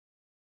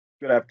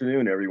Good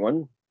afternoon,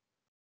 everyone.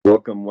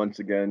 Welcome once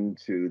again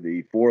to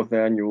the fourth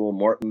annual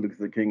Martin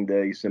Luther King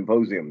Day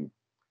Symposium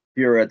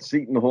here at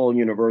Seton Hall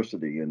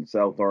University in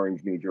South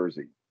Orange, New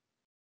Jersey.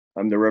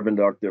 I'm the Reverend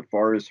Dr.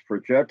 Forrest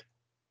Pritchett.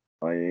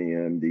 I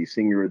am the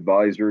Senior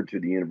Advisor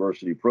to the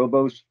University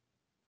Provost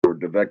for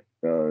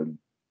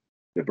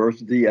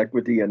Diversity,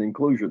 Equity, and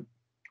Inclusion.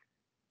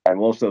 I'm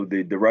also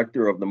the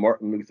Director of the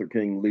Martin Luther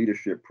King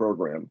Leadership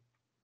Program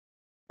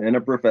and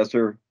a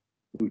professor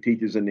who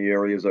teaches in the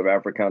areas of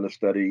Africana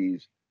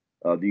Studies,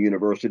 the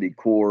University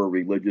Core,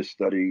 Religious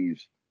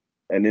Studies,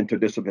 and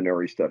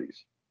Interdisciplinary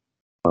Studies.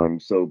 I'm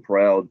so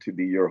proud to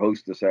be your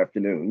host this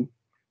afternoon,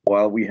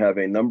 while we have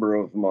a number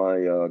of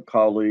my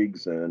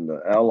colleagues and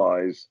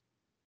allies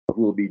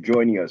who will be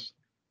joining us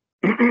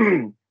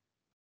to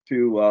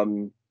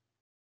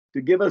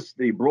give us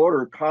the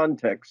broader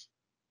context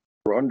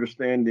for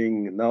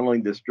understanding not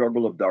only the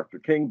struggle of Dr.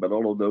 King, but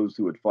all of those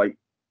who would fight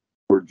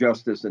for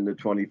justice in the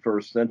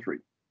 21st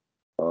century.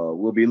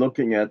 We'll be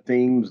looking at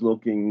themes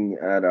looking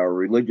at our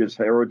religious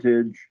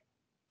heritage,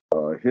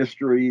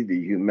 history, the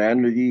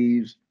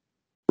humanities,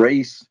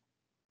 race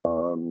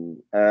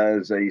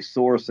as a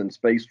source and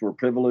space for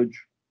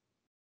privilege,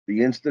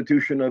 the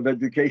institution of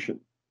education,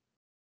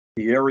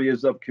 the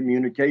areas of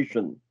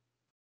communication,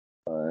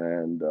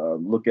 and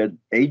look at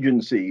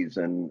agencies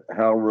and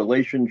how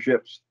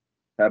relationships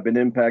have been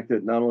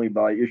impacted not only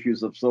by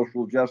issues of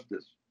social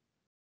justice,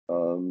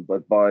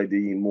 but by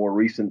the more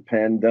recent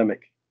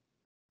pandemic.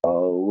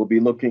 We'll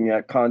be looking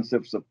at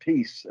concepts of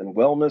peace and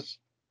wellness,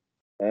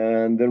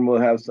 and then we'll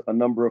have a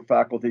number of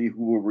faculty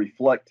who will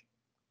reflect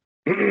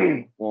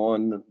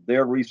on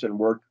their recent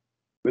work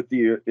with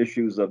the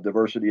issues of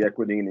diversity,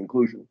 equity, and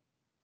inclusion.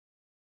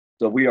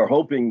 So we are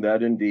hoping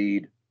that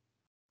indeed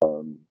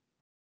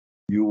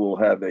you will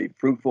have a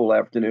fruitful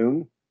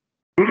afternoon.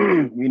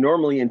 We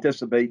normally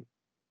anticipate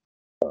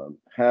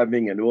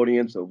having an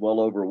audience of well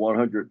over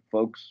 100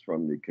 folks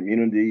from the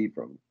community,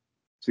 from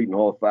Seton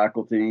Hall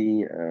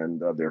faculty and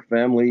their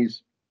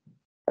families,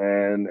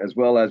 and as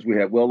well as we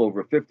have well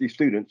over 50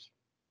 students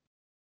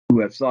who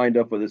have signed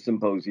up for the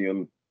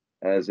symposium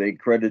as a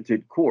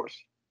credited course,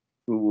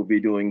 who will be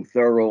doing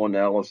thorough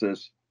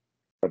analysis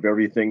of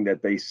everything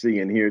that they see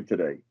and hear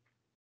today.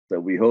 So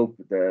we hope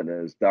that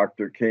as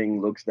Dr.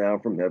 King looks down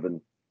from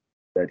heaven,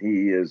 that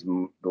he is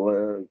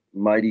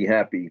mighty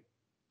happy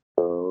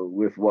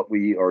with what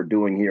we are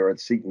doing here at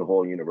Seton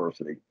Hall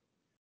University.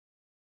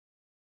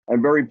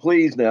 I'm very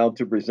pleased now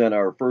to present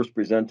our first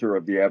presenter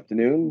of the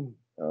afternoon,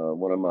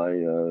 one of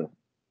my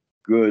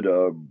good,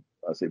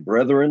 I say,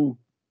 brethren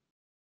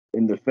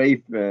in the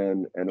faith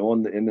and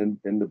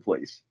in the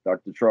place,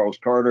 Dr. Charles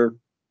Carter,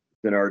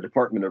 in our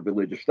Department of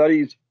Religious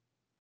Studies.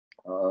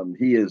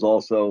 He is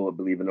also, I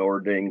believe, an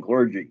ordained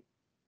clergy.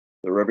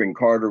 The Reverend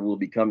Carter will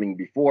be coming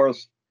before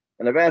us,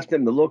 and I've asked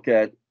him to look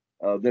at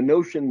the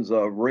notions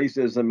of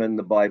racism in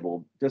the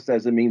Bible, just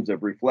as a means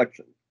of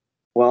reflection.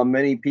 While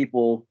many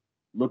people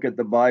look at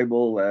the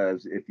Bible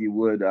as, if you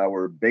would,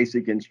 our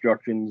basic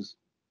instructions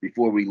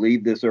before we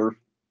leave this earth,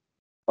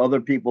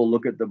 other people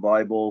look at the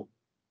Bible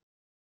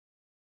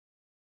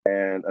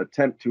and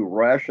attempt to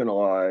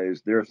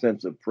rationalize their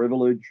sense of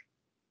privilege,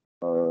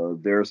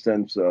 their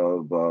sense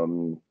of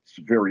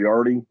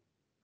superiority,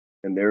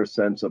 and their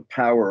sense of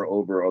power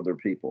over other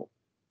people.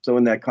 So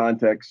in that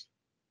context,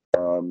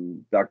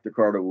 Dr.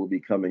 Carter will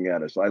be coming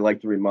at us. I like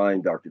to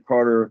remind Dr.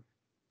 Carter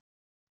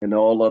and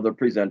all other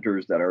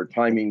presenters that our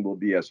timing will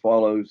be as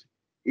follows.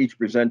 Each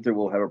presenter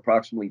will have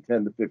approximately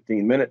 10 to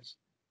 15 minutes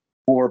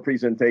for a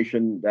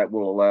presentation that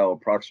will allow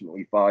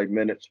approximately 5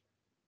 minutes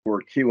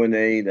for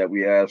Q&A that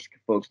we ask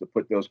folks to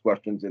put those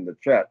questions in the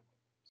chat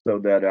so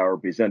that our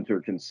presenter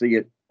can see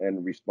it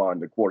and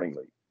respond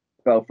accordingly.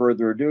 Without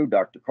further ado,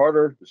 Dr.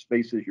 Carter, the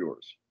space is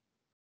yours.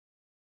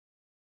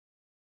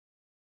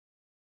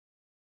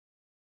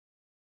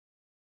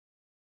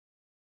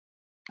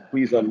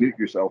 Please unmute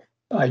yourself.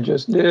 I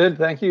just did.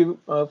 Thank you,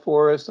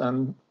 Forrest.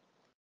 Here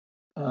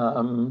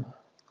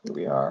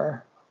we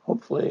are,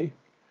 hopefully.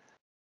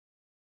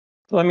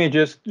 Let me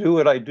just do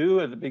what I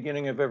do at the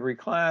beginning of every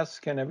class.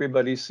 Can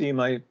everybody see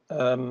my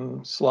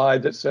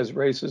slide that says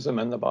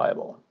racism in the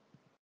Bible?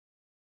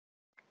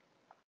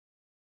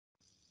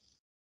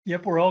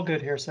 Yep, we're all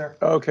good here, sir.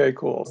 Okay,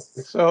 cool.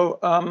 So,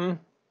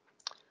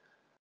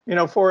 you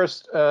know,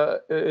 Forrest,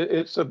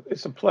 it's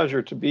a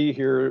pleasure to be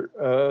here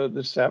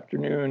this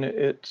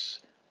afternoon.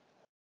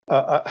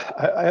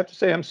 I have to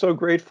say I'm so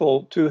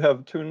grateful to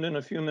have tuned in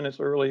a few minutes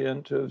early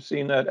and to have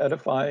seen that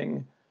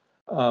edifying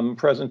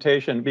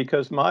presentation,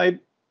 because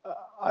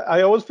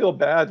I always feel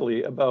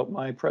badly about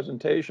my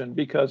presentation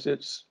because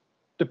it's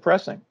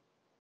depressing.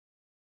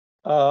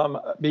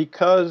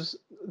 Because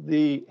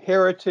the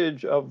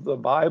heritage of the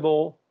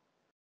Bible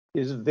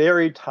is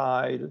very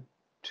tied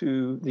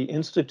to the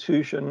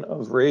institution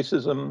of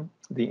racism,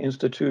 the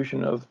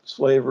institution of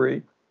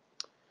slavery.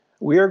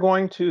 We are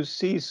going to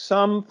see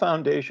some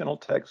foundational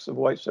texts of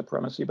white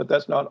supremacy, but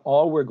that's not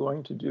all we're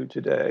going to do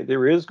today.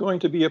 There is going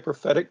to be a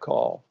prophetic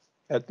call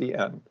at the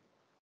end.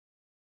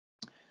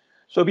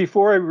 So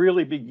before I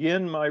really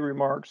begin my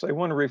remarks, I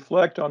want to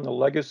reflect on the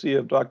legacy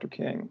of Dr.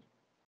 King.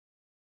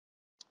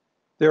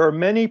 There are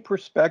many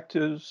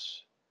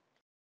perspectives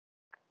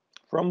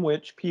from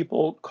which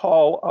people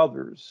call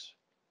others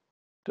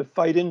to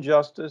fight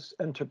injustice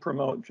and to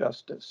promote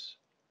justice.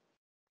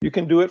 You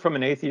can do it from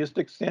an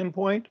atheistic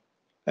standpoint,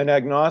 an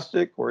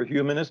agnostic or a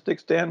humanistic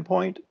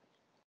standpoint,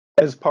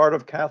 as part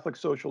of Catholic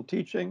social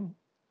teaching,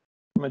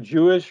 from a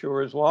Jewish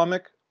or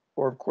Islamic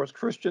or, of course,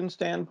 Christian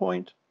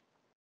standpoint,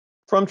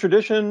 from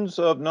traditions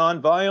of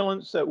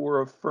nonviolence that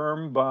were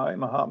affirmed by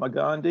Mahatma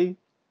Gandhi,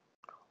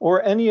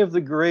 or any of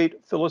the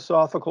great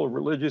philosophical,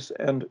 religious,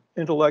 and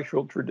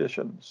intellectual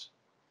traditions.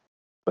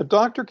 But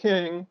Dr.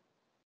 King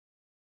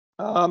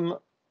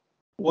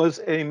was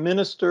a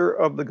minister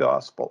of the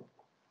gospel.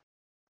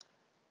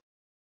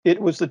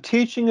 It was the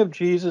teaching of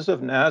Jesus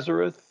of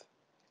Nazareth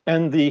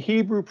and the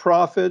Hebrew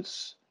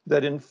prophets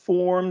that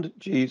informed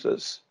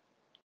Jesus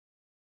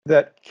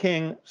that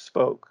King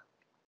spoke.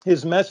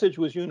 His message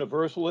was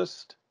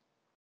universalist,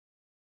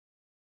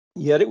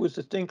 yet it was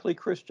distinctly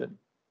Christian,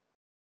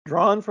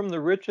 drawn from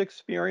the rich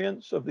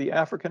experience of the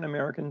African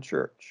American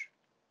church.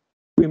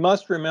 We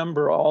must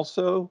remember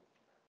also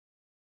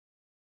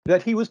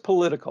that he was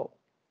political.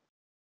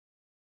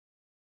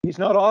 He's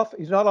not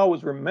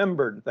always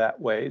remembered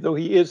that way, though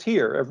he is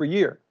here every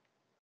year.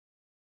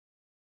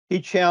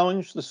 He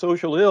challenged the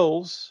social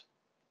ills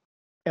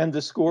and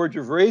the scourge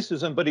of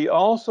racism, but he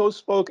also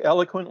spoke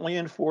eloquently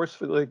and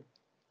forcefully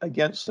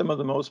against some of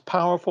the most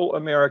powerful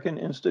American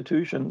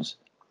institutions,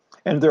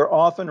 and they're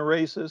often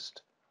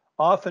racist,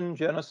 often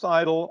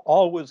genocidal,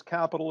 always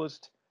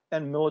capitalist,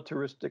 and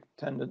militaristic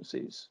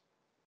tendencies.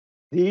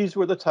 These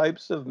were the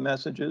types of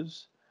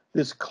messages,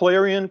 this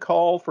clarion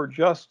call for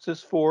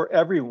justice for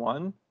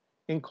everyone,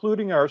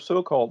 including our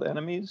so-called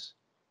enemies,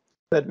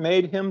 that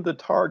made him the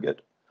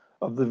target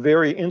of the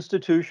very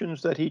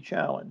institutions that he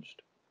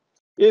challenged.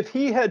 If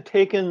he had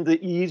taken the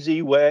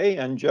easy way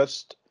and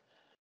just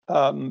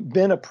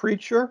been a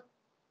preacher,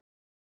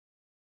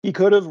 he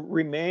could have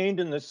remained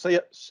in the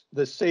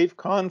safe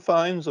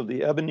confines of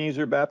the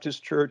Ebenezer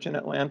Baptist Church in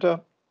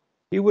Atlanta.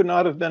 He would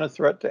not have been a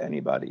threat to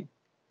anybody.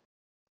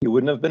 He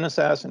wouldn't have been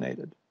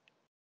assassinated.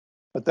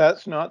 But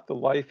that's not the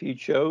life he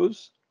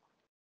chose.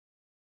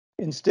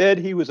 Instead,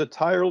 he was a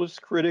tireless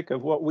critic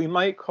of what we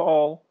might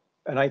call,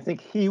 and I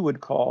think he would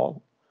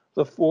call,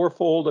 the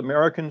fourfold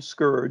American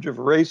scourge of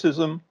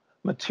racism,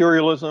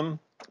 materialism,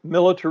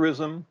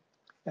 militarism,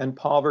 and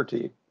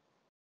poverty.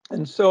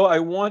 And so I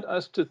want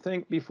us to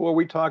think before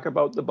we talk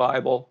about the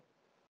Bible.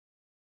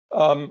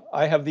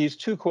 I have these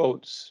two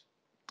quotes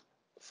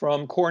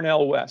from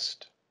Cornel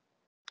West.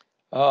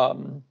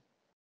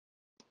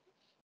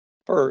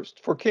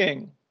 First, for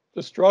King,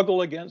 the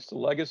struggle against the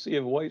legacy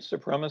of white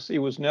supremacy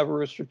was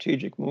never a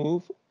strategic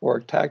move or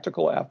a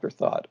tactical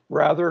afterthought.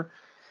 Rather,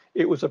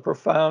 it was a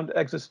profound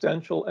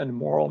existential and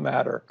moral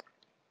matter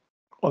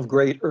of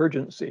great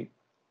urgency.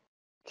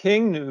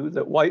 King knew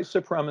that white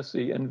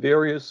supremacy in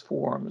various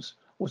forms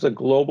was a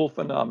global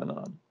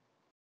phenomenon.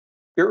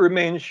 It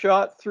remains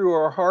shot through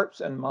our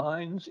hearts and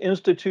minds,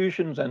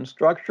 institutions and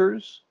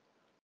structures,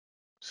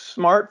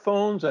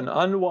 smartphones and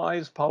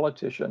unwise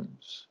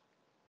politicians.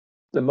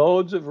 The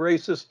modes of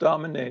racist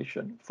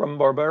domination, from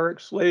barbaric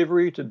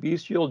slavery to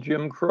bestial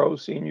Jim Crow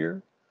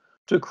Sr.,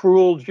 to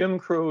cruel Jim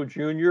Crow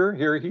Jr.,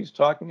 here he's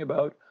talking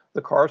about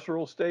the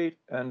carceral state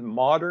and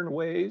modern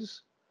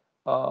ways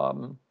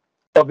of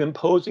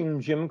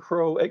imposing Jim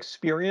Crow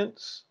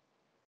experience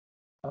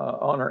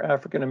on our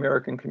African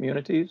American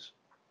communities.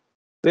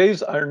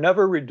 These are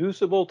never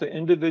reducible to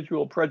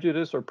individual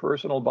prejudice or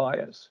personal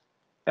bias.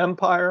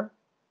 Empire,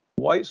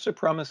 white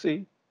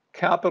supremacy,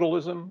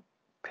 capitalism,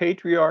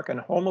 patriarch,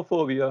 and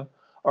homophobia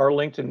are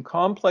linked in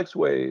complex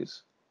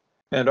ways,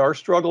 and our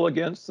struggle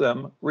against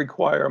them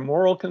require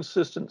moral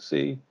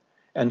consistency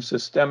and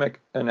systemic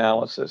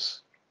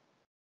analysis.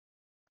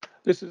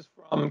 This is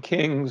from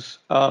King's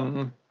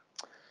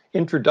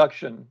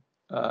introduction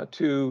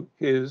to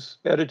his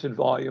edited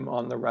volume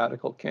on the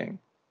Radical King.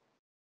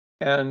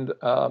 And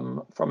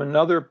from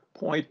another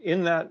point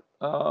in that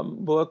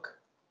book,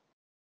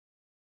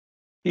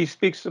 he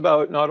speaks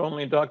about not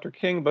only Dr.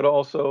 King, but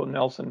also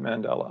Nelson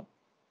Mandela.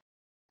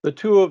 The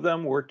two of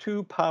them were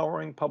two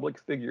powering public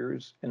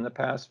figures in the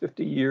past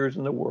 50 years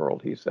in the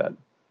world, he said.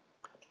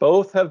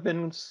 Both have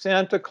been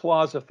Santa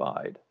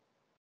Clausified,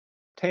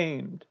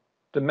 tamed,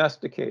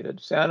 domesticated,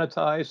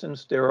 sanitized, and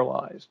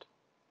sterilized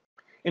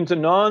into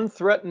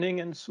non-threatening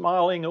and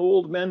smiling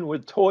old men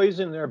with toys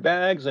in their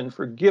bags and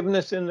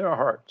forgiveness in their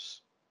hearts.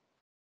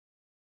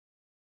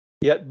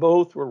 Yet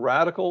both were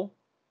radical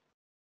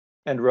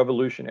and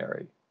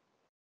revolutionary.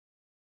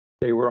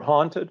 They were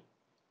haunted,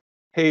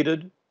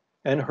 hated,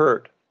 and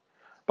hurt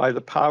by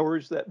the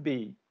powers that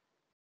be,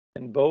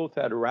 and both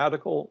had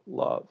radical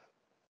love.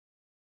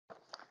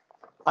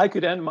 I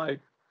could end my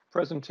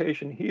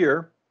presentation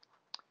here,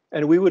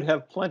 and we would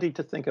have plenty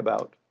to think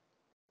about.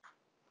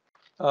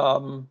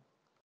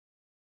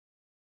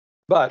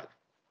 But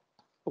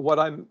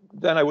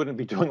then I wouldn't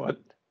be doing what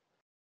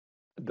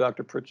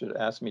Dr. Pritchett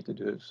asked me to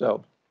do.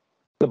 So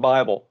the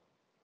Bible.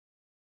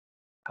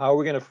 How are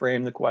we going to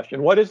frame the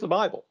question? What is the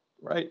Bible,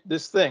 right?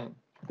 This thing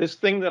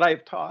that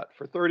I've taught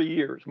for 30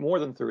 years, more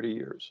than 30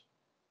 years.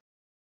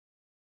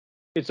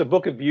 It's a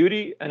book of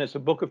beauty and it's a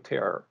book of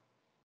terror.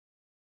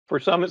 For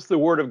some, it's the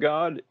Word of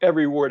God,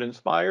 every word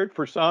inspired.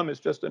 For some, it's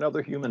just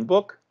another human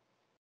book.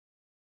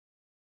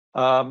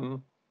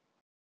 How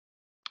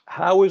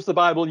is the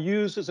Bible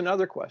used is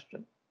another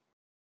question.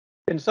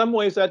 In some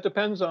ways, that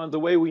depends on the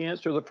way we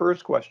answer the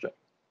first question.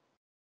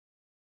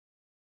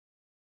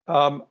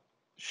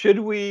 Should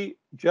we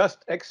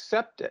just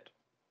accept it?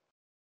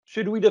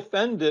 Should we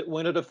defend it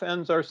when it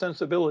offends our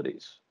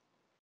sensibilities?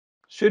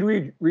 Should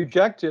we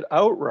reject it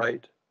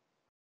outright?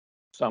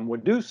 Some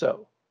would do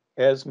so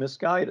as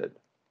misguided.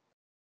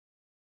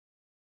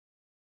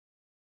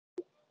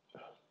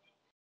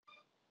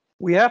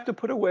 We have to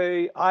put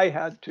away, I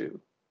had to.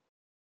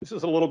 This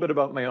is a little bit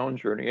about my own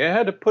journey. I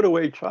had to put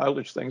away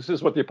childish things. This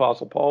is what the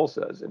Apostle Paul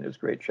says in his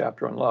great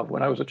chapter on love.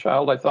 When I was a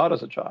child, I thought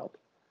as a child.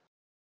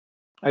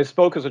 I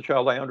spoke as a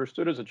child, I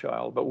understood as a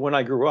child. But when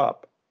I grew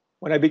up,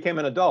 when I became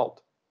an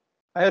adult,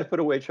 I had to put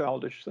away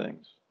childish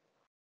things.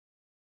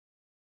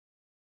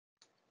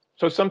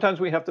 So sometimes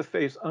we have to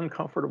face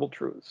uncomfortable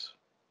truths.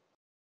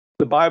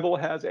 The Bible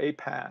has a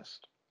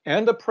past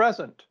and a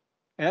present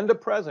and a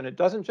present. It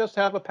doesn't just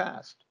have a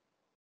past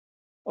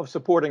of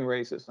supporting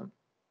racism.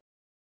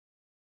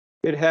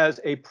 It has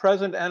a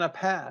present and a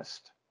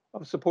past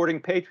of supporting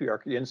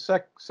patriarchy and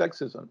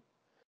sexism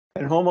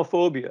and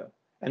homophobia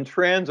and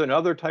trans and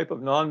other type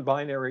of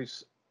non-binary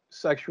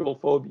sexual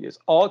phobias,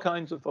 all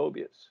kinds of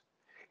phobias.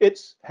 It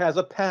has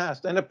a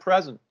past and a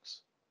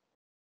presence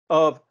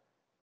of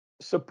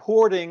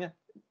supporting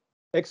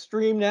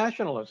extreme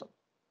nationalism,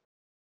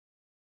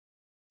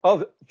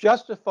 of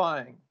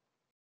justifying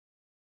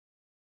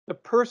the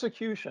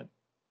persecution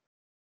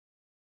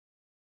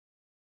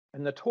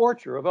and the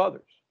torture of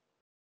others.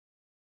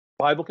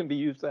 The Bible can be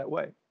used that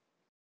way.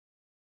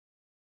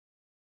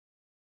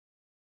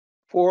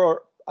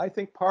 For, I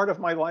think, part of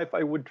my life,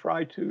 I would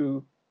try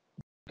to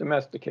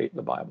domesticate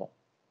the Bible,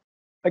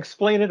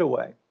 explain it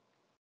away.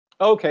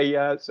 Okay,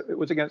 yeah, it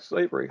was against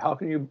slavery. How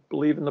can you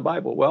believe in the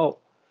Bible?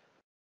 Well,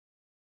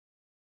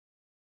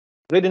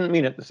 they didn't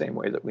mean it the same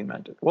way that we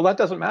meant it. Well, that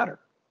doesn't matter.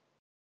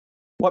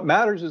 What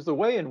matters is the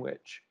way in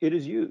which it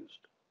is used.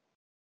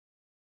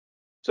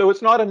 So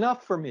it's not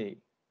enough for me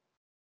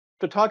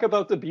to talk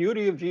about the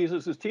beauty of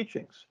Jesus's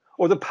teachings,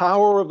 or the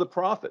power of the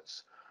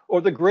prophets, or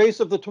the grace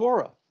of the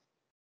Torah,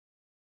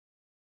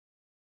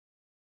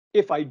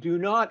 if I do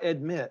not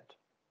admit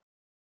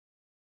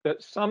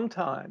that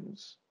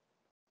sometimes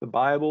the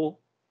Bible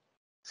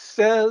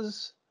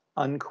says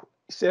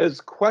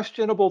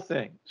questionable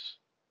things.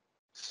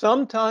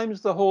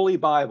 Sometimes the Holy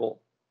Bible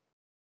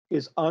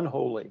is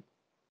unholy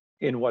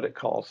in what it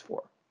calls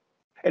for.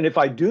 And if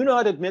I do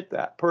not admit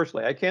that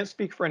personally, I can't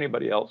speak for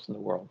anybody else in the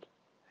world.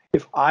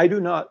 If I do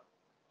not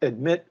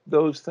admit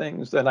those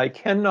things, then I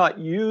cannot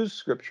use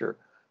Scripture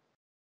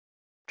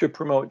to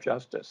promote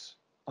justice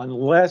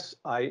unless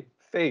I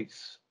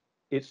face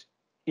its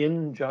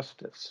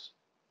injustice.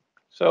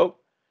 So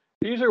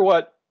these are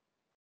what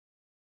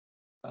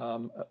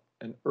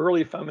an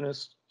early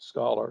feminist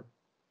scholar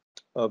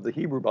of the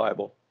Hebrew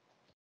Bible,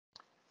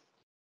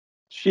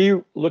 she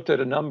looked at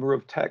a number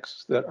of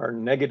texts that are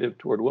negative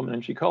toward women,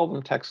 and she called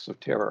them texts of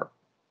terror.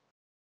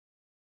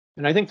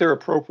 And I think they're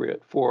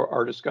appropriate for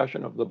our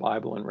discussion of the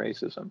Bible and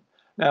racism.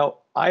 Now,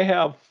 I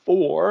have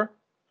 4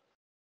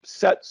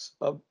 sets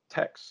of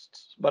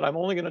texts, but I'm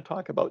only going to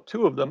talk about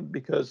 2 of them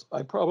because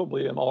I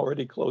probably am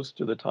already close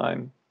to the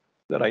time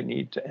that I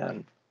need to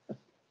end.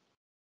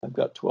 I've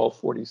got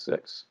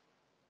 12:46.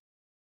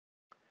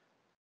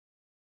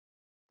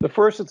 The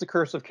first is the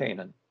curse of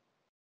Canaan.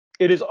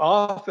 It is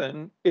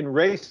often in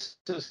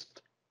racist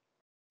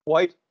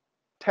white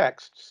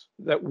texts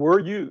that were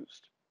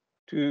used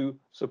to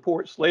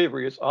support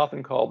slavery. It's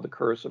often called the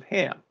curse of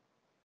Ham.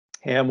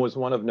 Ham was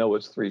one of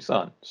Noah's 3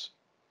 sons.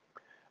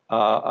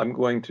 I'm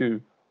going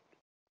to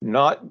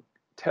not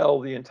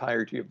tell the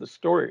entirety of the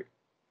story,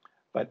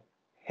 but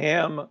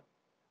Ham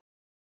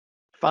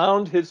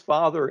found his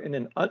father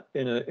in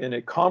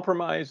a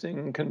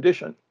compromising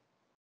condition,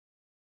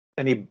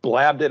 and he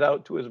blabbed it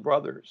out to his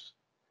brothers.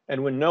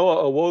 And when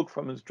Noah awoke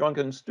from his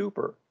drunken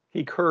stupor,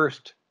 he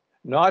cursed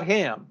not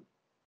Ham,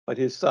 but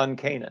his son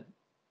Canaan.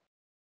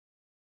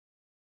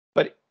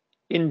 But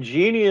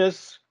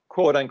ingenious,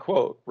 quote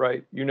unquote,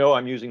 right? You know,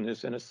 I'm using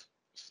this in a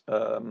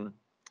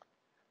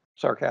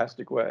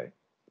sarcastic way.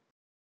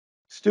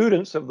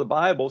 Students of the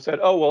Bible said,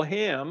 oh, well,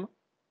 Ham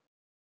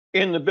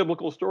in the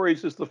biblical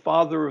stories is the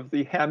father of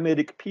the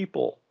Hamitic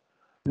people,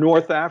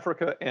 North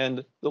Africa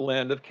and the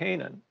land of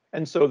Canaan.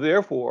 And so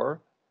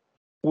therefore,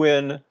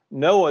 when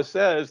Noah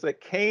says that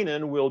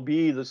Canaan will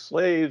be the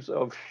slaves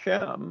of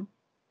Shem,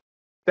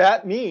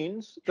 that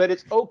means that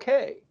it's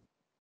okay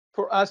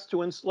for us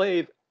to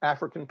enslave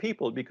African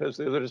people because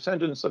they're the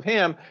descendants of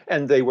Ham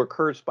and they were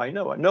cursed by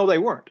Noah. No, they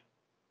weren't.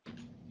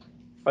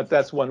 But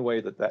that's one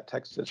way that that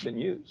text has been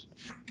used.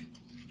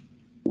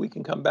 We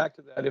can come back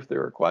to that if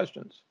there are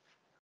questions.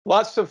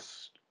 Lots of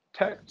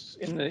texts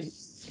in the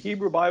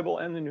Hebrew Bible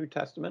and the New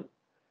Testament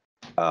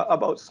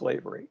about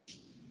slavery.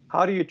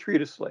 How do you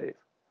treat a slave?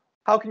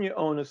 How can you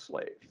own a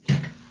slave?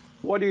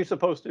 What are you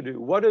supposed to do?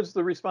 What is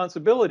the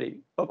responsibility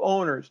of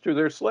owners to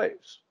their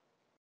slaves?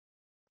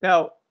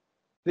 Now,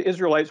 the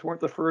Israelites weren't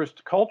the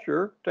first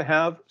culture to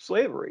have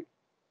slavery.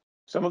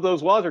 Some of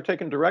those laws are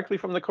taken directly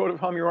from the Code of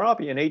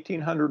Hammurabi, an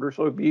 1800 or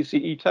so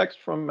BCE text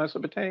from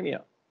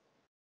Mesopotamia.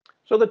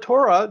 So the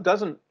Torah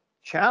doesn't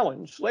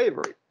challenge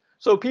slavery.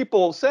 So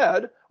people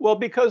said, well,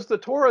 because the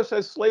Torah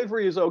says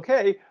slavery is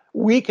okay,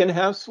 we can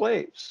have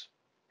slaves.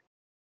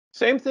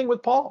 Same thing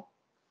with Paul.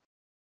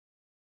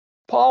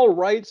 Paul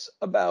writes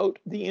about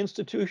the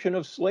institution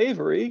of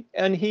slavery,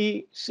 and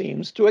he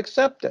seems to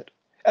accept it.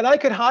 And I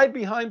could hide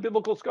behind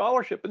biblical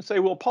scholarship and say,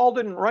 well, Paul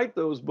didn't write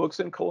those books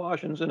in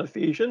Colossians and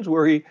Ephesians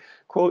where he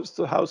quotes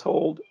the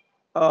household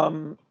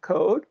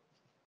code.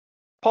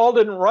 Paul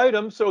didn't write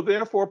them, so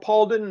therefore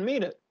Paul didn't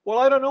mean it. Well,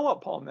 I don't know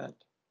what Paul meant.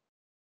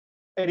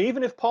 And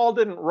even if Paul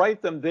didn't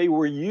write them, they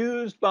were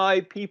used by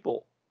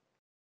people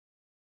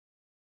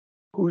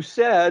who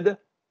said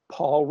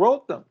Paul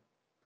wrote them.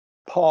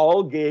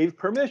 Paul gave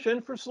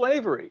permission for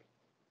slavery.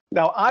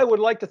 Now, I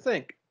would like to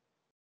think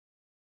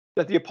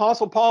that the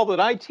Apostle Paul that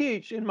I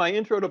teach in my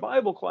Intro to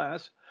Bible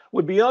class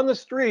would be on the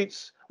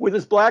streets with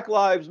his Black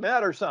Lives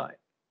Matter sign,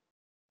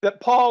 that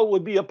Paul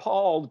would be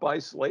appalled by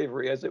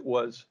slavery as it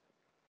was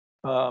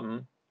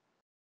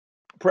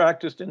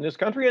practiced in this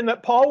country, and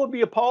that Paul would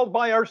be appalled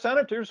by our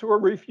senators who are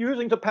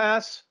refusing to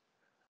pass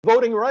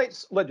voting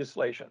rights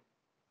legislation.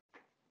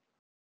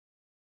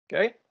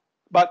 Okay?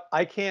 But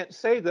I can't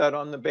say that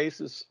on the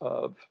basis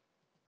of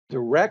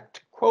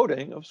direct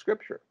quoting of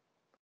Scripture.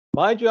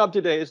 My job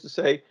today is to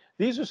say,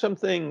 these are some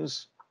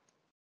things,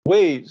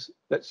 ways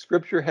that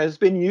Scripture has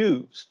been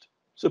used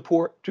to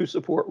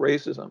support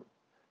racism.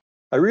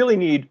 I really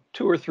need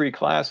 2 or 3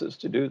 classes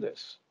to do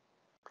this.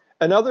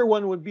 Another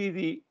one would be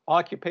the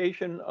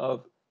occupation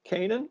of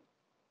Canaan.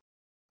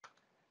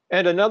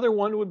 And another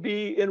one would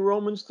be in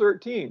Romans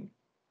 13,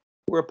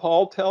 where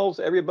Paul tells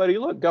everybody,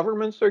 look,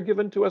 governments are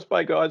given to us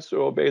by God,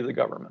 so obey the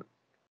government.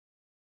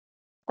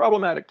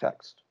 Problematic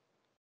text.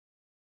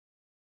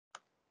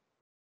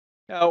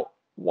 Now,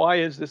 why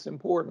is this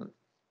important?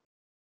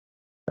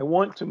 I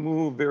want to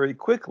move very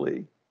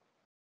quickly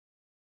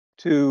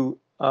to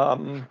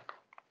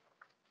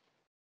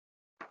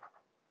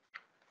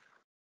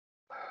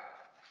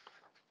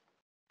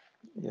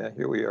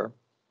here we are.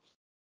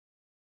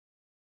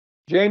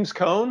 James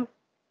Cone,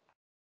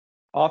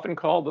 often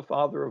called the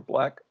father of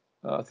Black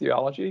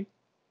theology,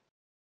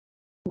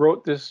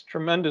 wrote this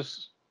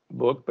tremendous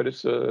book, but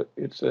it's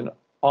an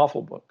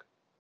awful book.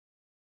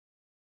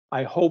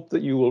 I hope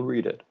that you will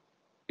read it.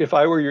 If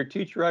I were your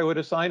teacher, I would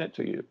assign it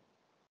to you.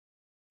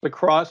 The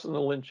Cross and the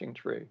Lynching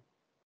Tree.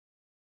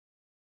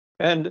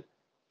 And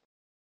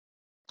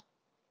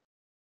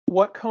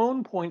what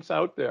Cone points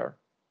out there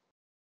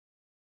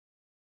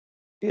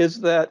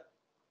is that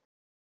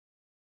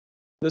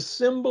the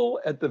symbol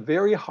at the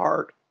very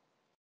heart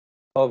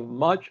of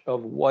much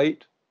of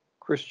white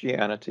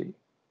Christianity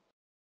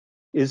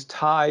is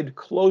tied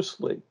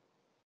closely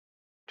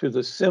to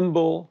the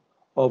symbol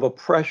of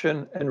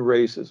oppression and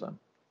racism,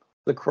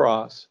 the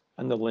cross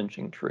and the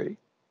lynching tree.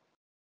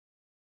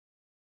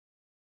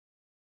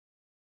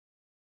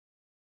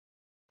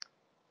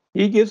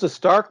 He gives a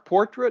stark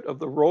portrait of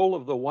the role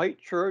of the white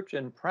church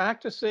in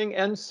practicing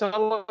and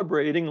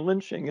celebrating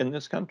lynching in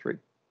this country.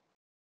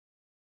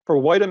 For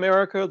white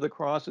America, the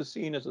cross is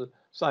seen as a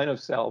sign of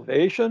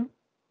salvation,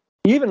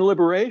 even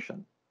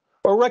liberation,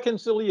 or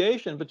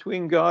reconciliation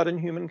between God and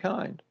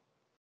humankind.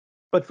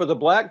 But for the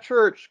Black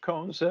church,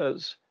 Cone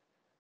says,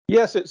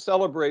 yes, it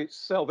celebrates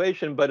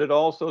salvation, but it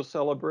also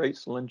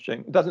celebrates lynching.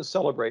 It doesn't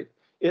celebrate.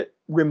 It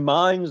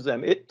reminds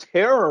them. It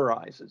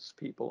terrorizes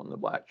people in the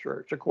Black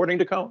church, according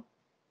to Cone.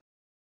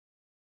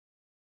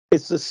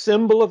 It's the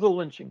symbol of the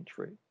lynching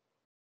tree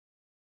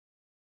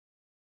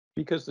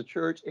because the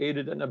church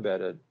aided and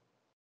abetted.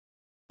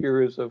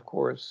 Here is, of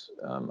course,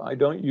 I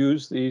don't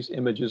use these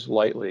images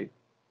lightly.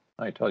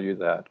 I tell you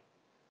that.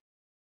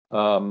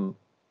 A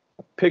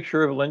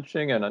picture of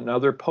lynching and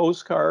another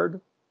postcard.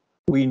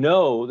 We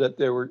know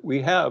that we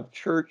have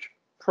church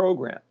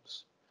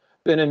programs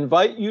that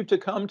invite you to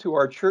come to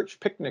our church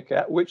picnic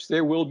at which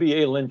there will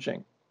be a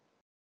lynching.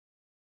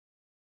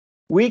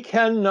 We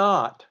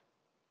cannot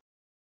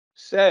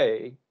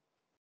say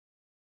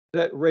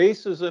that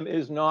racism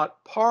is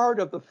not part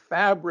of the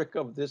fabric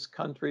of this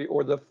country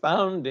or the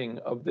founding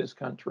of this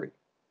country,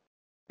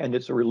 and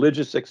it's a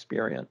religious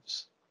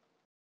experience.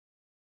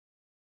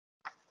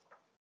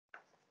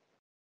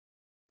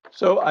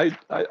 So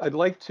I'd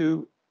like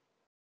to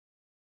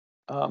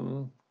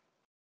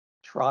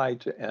try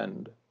to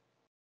end.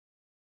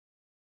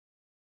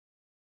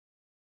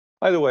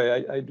 By the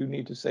way, I do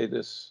need to say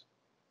this.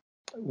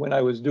 When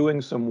I was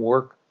doing some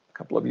work a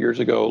couple of years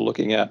ago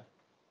looking at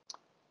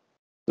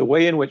the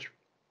way in which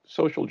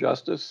social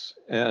justice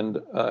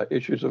and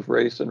issues of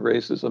race and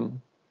racism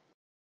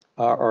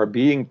are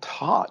being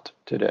taught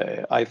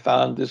today. I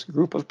found this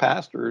group of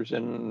pastors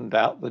in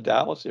the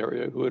Dallas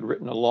area who had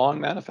written a long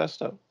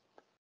manifesto.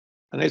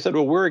 And they said,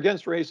 well, we're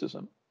against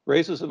racism.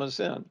 Racism is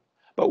sin.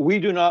 But we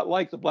do not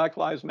like the Black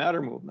Lives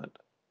Matter movement,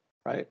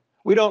 right?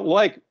 We don't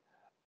like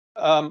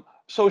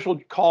social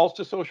calls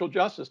to social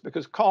justice,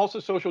 because calls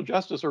to social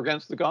justice are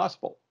against the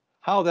gospel.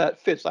 How that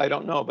fits, I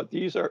don't know. But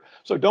these are,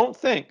 so don't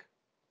think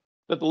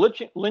that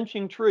the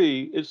lynching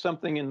tree is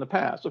something in the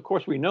past. Of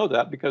course, we know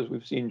that because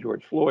we've seen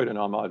George Floyd and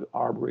Ahmaud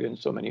Arbery and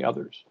so many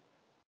others.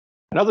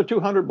 Another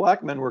 200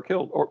 black men were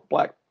killed, or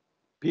black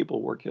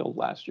people were killed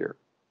last year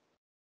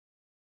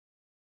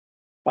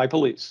by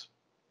police.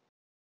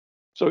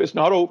 So it's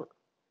not over.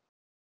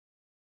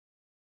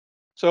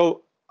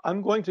 So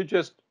I'm going to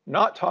just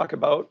not talk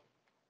about,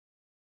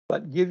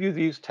 but give you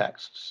these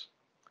texts,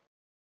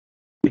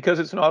 because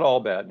it's not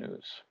all bad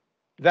news.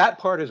 That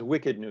part is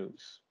wicked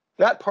news.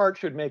 That part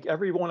should make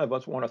every one of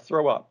us want to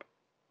throw up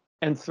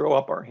and throw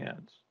up our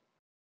hands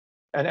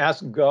and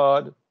ask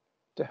God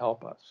to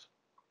help us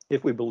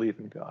if we believe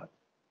in God.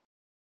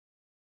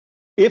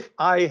 If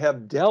I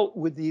have dealt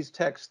with these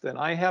texts, then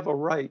I have a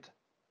right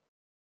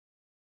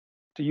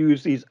to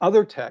use these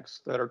other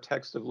texts that are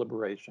texts of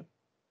liberation.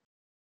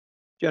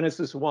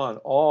 Genesis 1,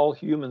 all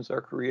humans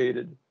are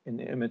created in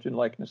the image and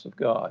likeness of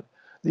God.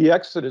 The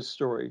Exodus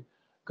story,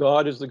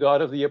 God is the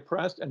God of the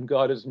oppressed, and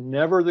God is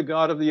never the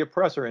God of the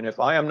oppressor. And if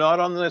I am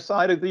not on the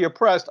side of the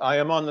oppressed, I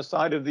am on the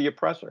side of the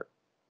oppressor.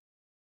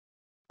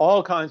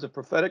 All kinds of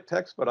prophetic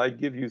texts, but I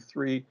give you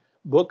 3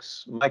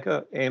 books,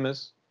 Micah,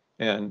 Amos,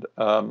 and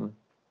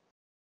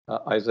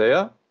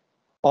Isaiah,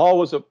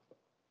 always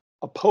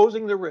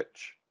opposing the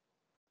rich,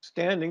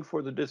 standing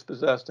for the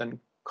dispossessed, and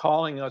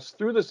calling us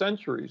through the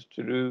centuries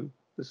to do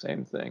the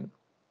same thing.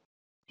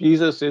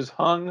 Jesus is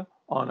hung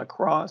on a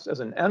cross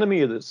as an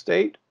enemy of the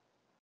state,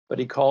 but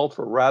he called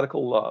for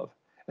radical love,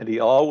 and he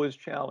always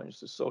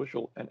challenged the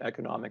social and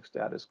economic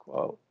status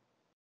quo.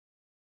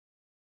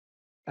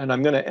 And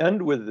I'm going to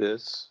end with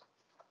this.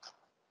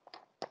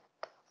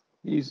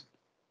 These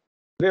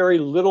very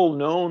little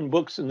known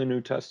books in the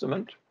New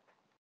Testament,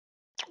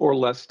 or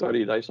less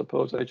studied, I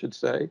suppose I should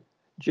say,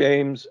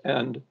 James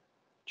and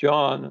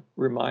John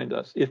remind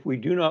us, if we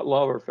do not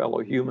love our fellow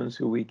humans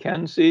who we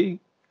can see,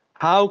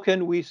 how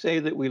can we say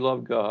that we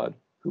love God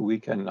who we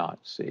cannot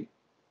see?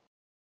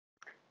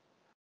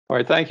 All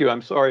right, thank you.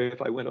 I'm sorry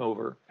if I went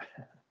over.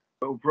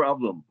 No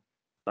problem.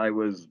 I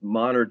was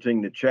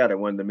monitoring the chat. I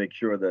wanted to make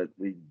sure that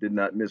we did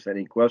not miss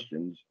any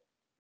questions.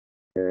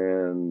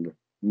 And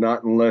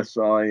not unless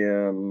I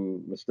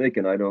am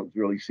mistaken, I don't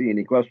really see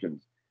any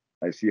questions.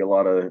 I see a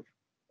lot of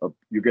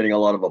you're getting a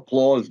lot of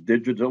applause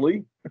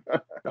digitally.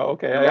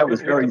 Okay, I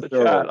was very looked at the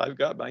thorough. chat. I've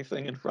got my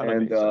thing in front of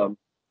And me. So.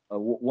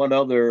 one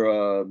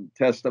other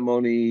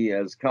testimony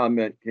as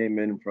comment came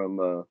in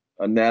from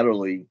a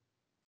Natalie,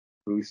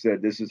 who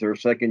said this is her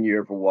second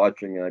year for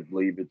watching, and I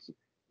believe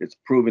it's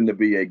proven to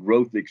be a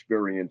growth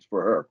experience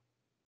for her.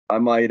 I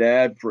might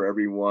add for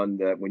everyone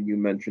that when you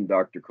mentioned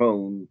Dr.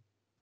 Cohn,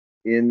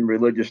 in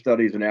religious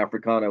studies and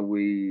Africana,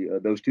 we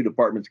those 2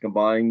 departments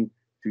combined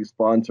to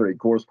sponsor a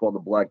course called the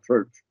Black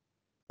Church,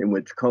 in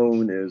which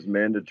Cohn is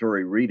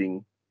mandatory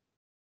reading.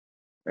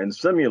 And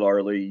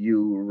similarly,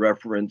 you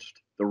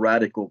referenced The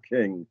Radical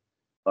King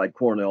by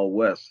Cornel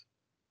West.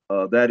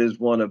 That is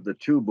one of the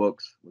 2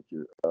 books,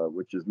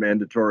 which is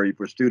mandatory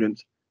for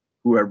students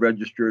who have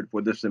registered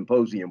for this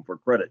symposium for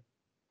credit.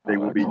 They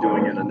will be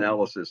doing an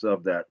analysis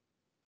of that.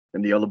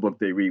 And the other book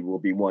they read will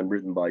be one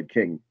written by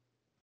King.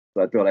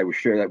 So I thought I would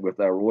share that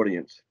with our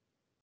audience.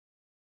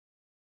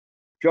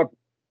 Chuck,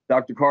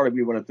 Dr. Carter,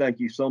 we want to thank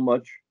you so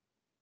much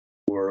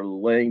for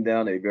laying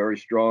down a very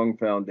strong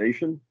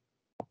foundation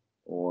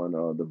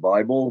on the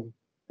Bible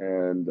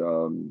and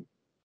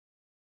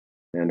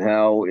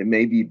how it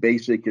may be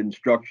basic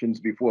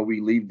instructions before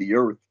we leave the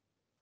earth,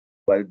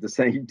 but at the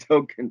same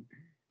token,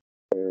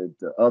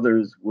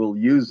 others will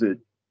use it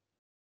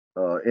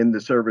in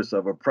the service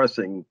of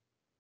oppressing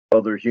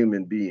other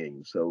human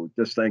beings. So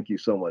just thank you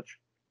so much.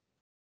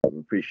 I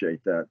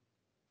appreciate that.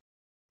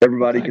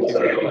 Everybody can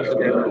say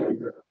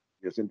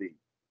yes, indeed.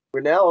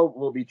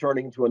 We'll be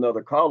turning to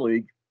another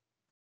colleague,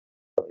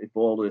 if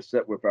all is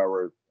set with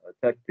our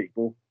tech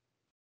people.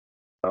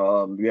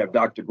 We have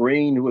Dr.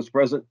 Green, who is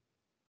present.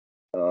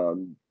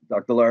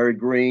 Dr. Larry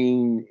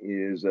Green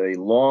is a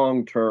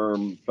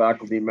long-term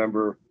faculty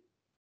member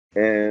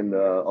and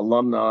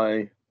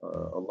alumnus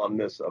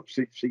of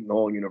Seton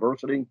Hall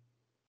University.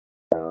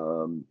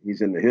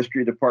 He's in the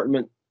history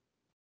department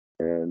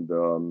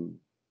and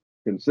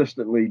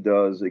consistently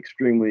does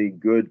extremely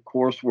good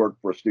coursework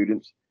for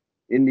students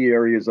in the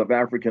areas of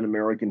African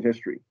American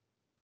history.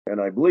 And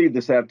I believe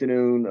this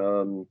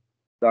afternoon,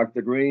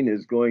 Dr. Green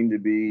is going to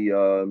be,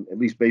 at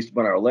least based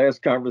upon our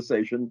last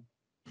conversation,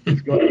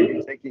 is going to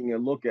be taking a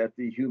look at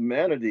the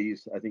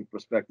humanities, I think,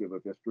 perspective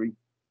of history,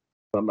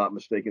 if I'm not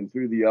mistaken,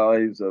 through the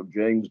eyes of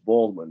James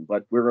Baldwin.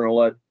 But we're going to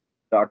let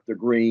Dr.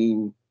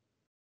 Green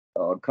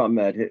come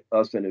at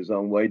us in his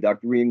own way.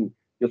 Dr. Green,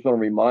 just want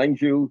to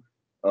remind you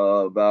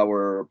of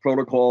our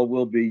protocol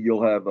will be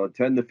you'll have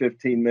 10 to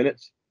 15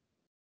 minutes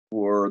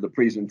for the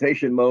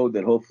presentation mode.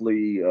 Then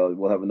hopefully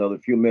we'll have another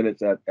few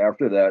minutes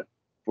after that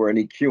for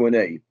any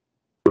Q&A,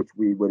 which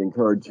we would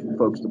encourage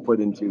folks to put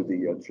into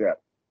the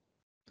chat.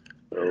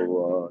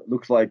 So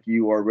looks like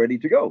you are ready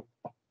to go.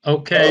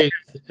 Okay,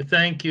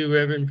 thank you,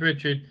 Reverend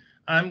Richard.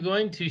 I'm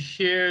going to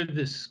share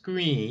the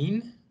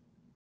screen.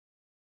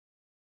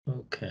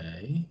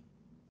 Okay.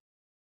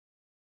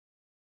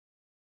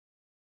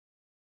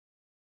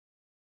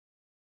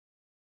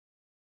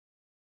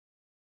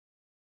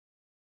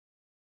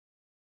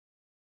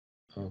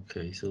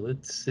 Okay, so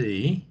let's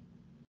see.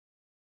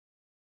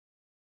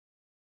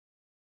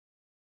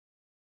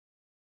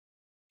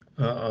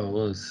 Uh-oh,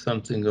 well, there's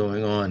something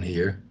going on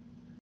here.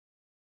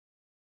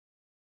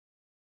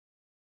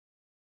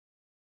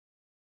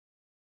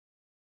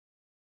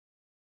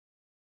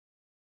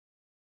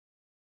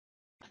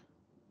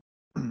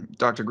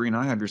 Dr. Green,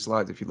 I have your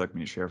slides if you'd like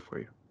me to share for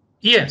you.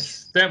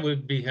 Yes, that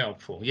would be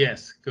helpful.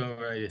 Yes, go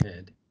right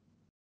ahead.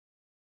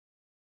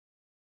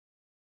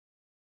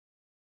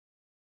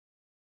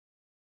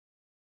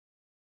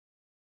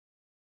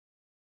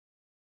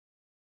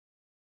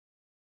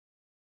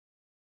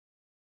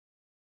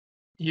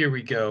 Here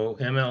we go,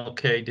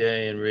 MLK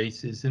Day and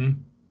racism.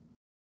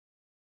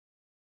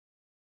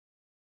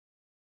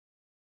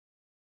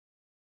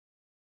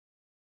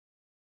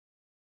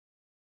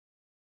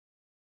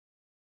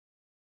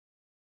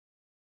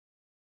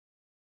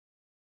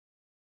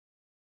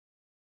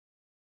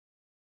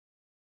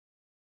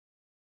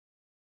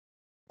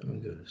 I'm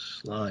going to go to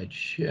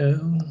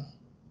slideshow.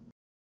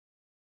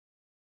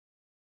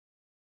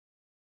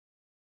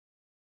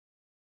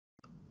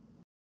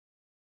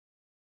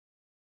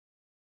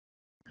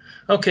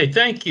 Okay,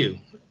 thank you.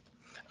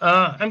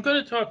 I'm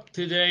going to talk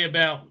today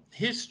about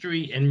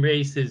history and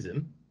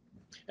racism,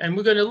 and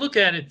we're going to look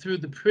at it through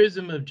the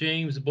prism of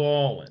James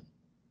Baldwin,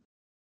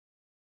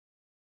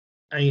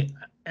 an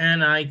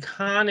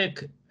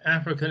iconic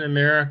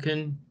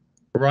African-American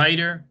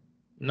writer,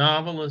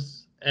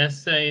 novelist,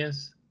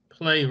 essayist,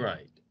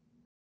 playwright.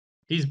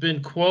 He's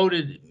been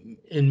quoted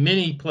in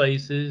many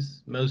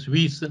places, most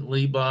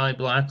recently by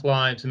Black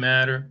Lives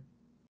Matter.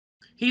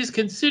 He's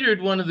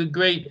considered one of the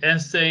great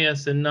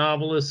essayists and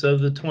novelists of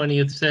the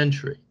 20th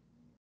century.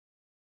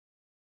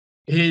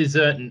 His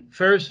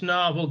first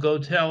novel, Go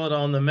Tell It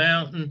on the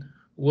Mountain,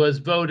 was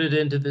voted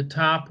into the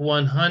top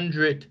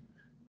 100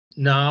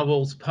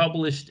 novels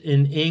published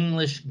in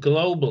English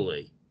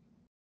globally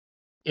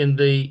in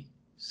the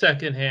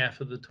second half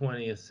of the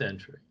 20th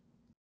century.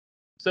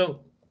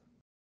 So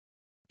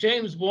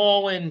James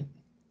Baldwin,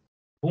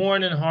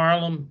 born in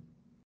Harlem,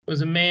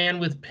 was a man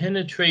with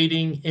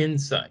penetrating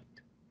insight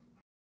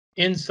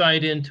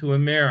into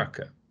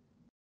America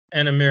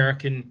and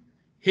American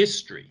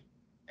history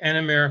and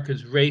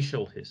America's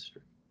racial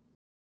history.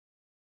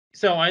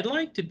 So I'd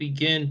like to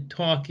begin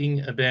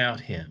talking about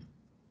him.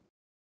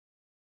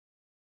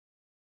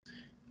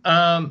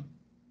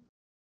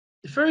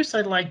 First,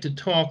 I'd like to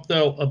talk,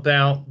 though,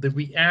 about the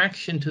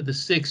reaction to the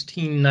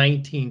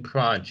 1619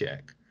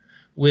 Project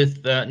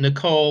with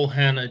Nicole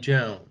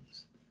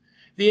Hannah-Jones.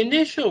 The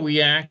initial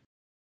reaction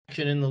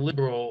in the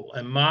liberal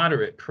and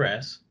moderate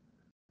press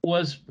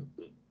was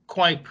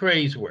quite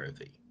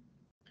praiseworthy.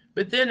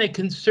 But then a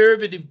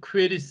conservative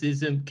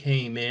criticism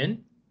came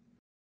in,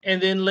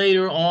 and then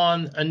later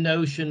on a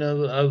notion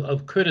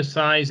of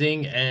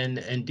criticizing and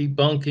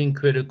debunking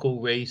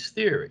critical race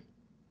theory.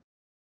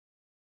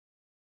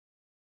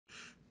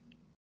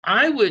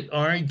 I would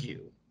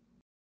argue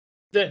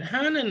that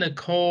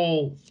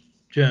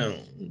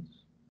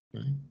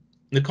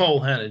Nicole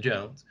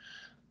Hannah-Jones,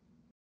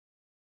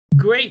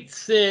 great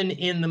sin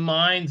in the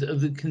minds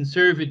of the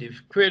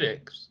conservative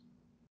critics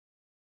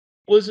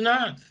was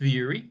not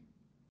theory,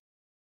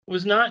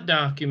 was not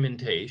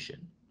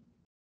documentation,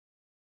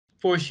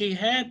 for she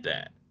had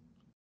that.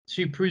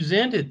 She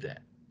presented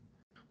that.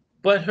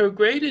 But her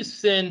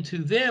greatest sin to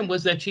them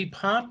was that she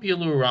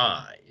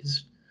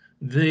popularized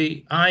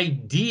the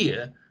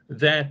idea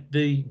that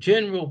the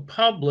general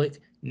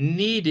public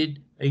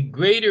needed a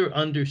greater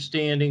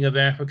understanding of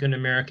African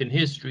American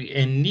history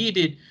and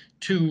needed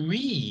to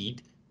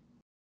read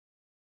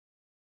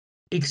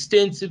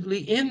extensively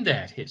in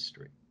that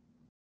history.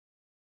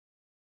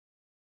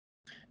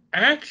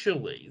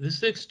 Actually, the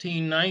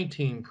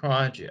 1619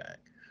 Project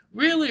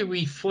really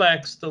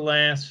reflects the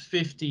last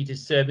 50 to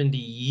 70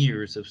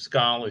 years of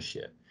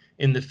scholarship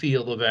in the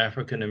field of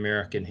African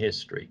American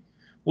history,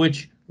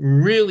 which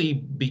really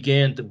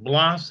began to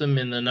blossom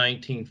in the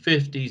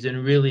 1950s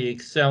and really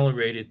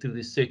accelerated through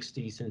the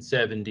 60s and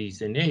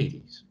 70s and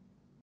 80s.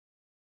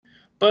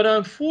 But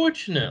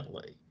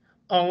unfortunately,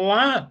 a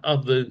lot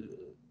of the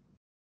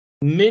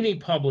many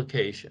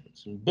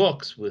publications and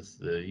books with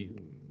the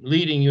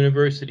leading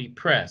university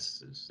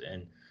presses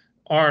and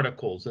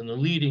articles in the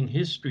leading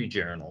history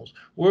journals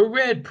were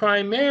read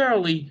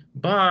primarily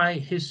by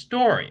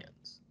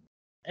historians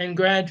and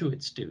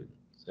graduate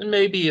students, and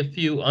maybe a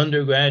few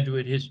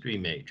undergraduate history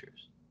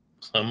majors,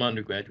 some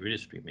undergraduate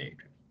history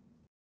majors.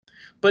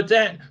 But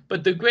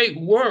the great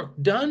work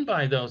done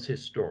by those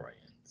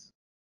historians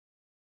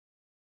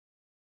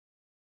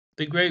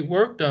the great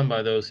work done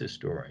by those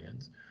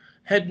historians,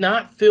 had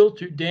not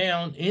filtered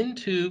down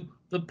into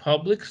the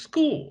public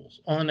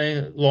schools on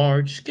a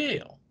large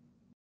scale.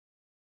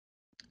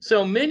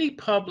 So many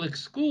public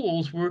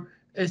schools were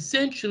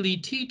essentially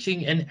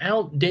teaching an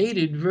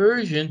outdated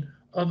version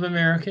of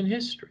American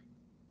history.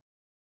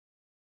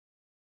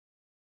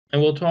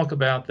 And we'll talk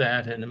about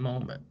that in a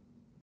moment.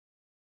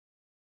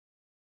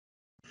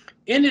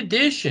 In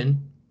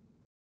addition,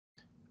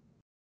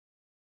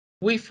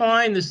 we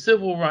find the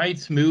civil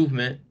rights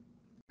movement,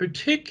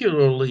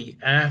 particularly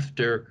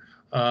after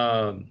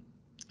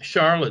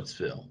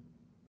Charlottesville,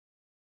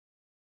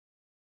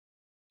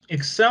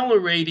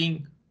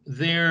 accelerating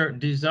their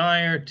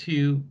desire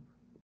to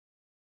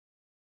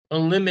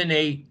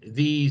eliminate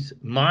these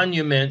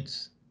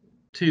monuments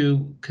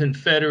to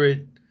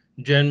Confederate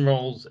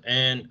generals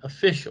and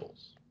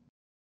officials,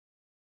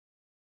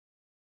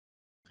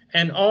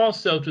 and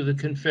also to the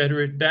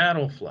Confederate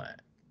battle flag.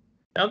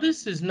 Now,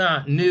 this is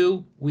not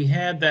new. We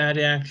had that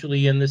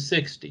actually in the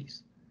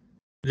 60s.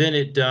 Then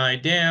it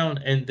died down,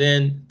 and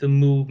then the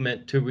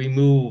movement to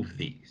remove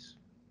these.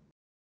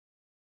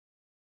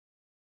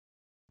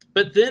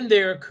 But then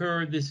there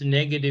occurred this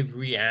negative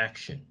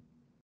reaction.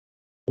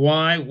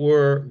 Why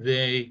were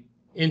they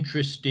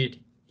interested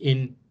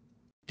in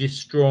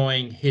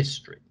destroying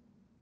history?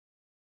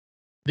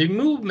 The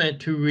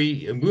movement to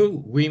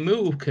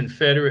remove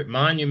Confederate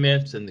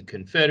monuments and the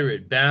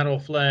Confederate battle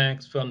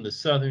flags from the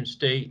Southern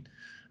state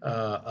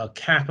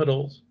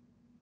capitals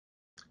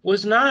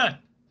was not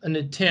an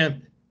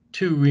attempt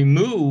to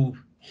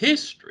remove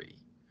history,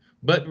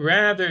 but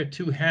rather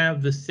to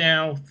have the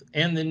South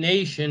and the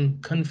nation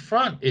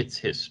confront its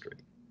history.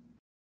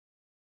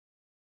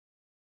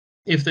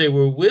 If they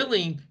were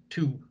willing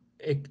to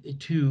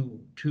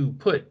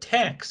put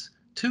text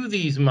to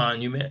these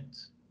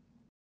monuments,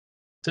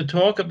 to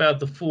talk about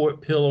the Fort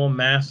Pillow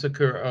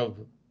massacre of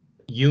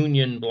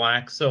Union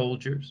black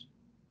soldiers,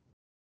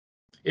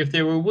 if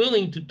they were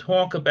willing to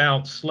talk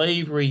about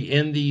slavery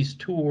in these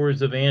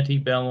tours of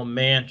antebellum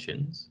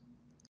mansions,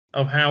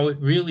 of how it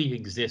really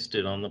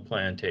existed on the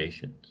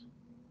plantations.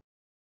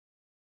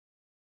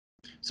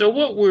 So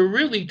what we're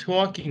really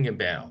talking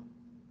about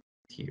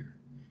here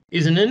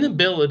is an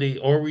inability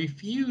or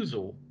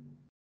refusal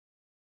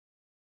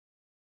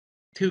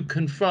to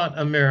confront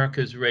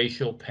America's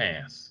racial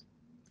past.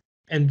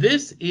 And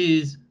this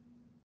is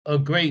a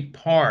great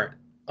part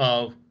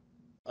of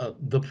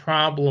the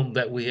problem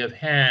that we have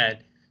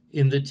had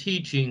in the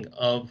teaching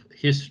of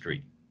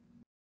history.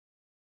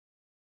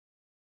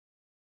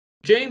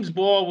 James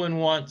Baldwin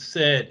once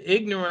said,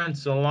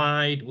 "Ignorance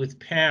allied with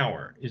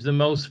power is the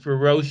most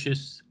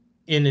ferocious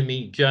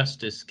enemy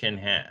justice can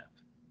have."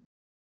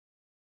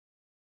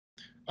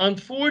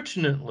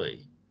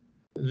 Unfortunately,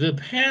 the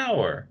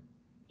power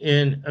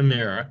in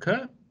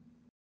America,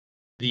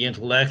 the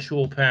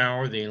intellectual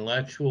power, the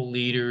intellectual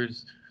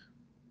leaders,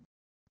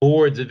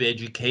 boards of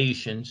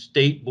education,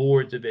 state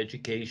boards of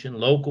education,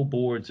 local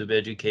boards of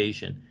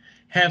education,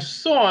 have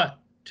sought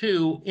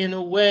to, in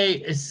a way,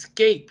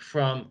 escape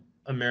from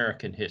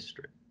American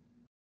history,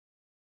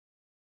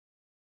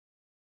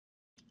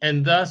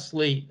 and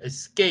thusly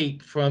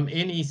escape from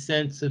any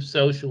sense of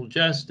social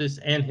justice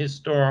and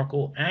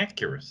historical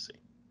accuracy.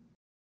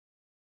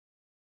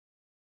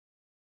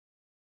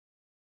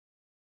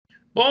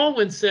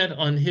 Baldwin said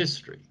on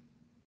history,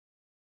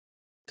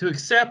 "To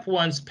accept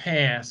one's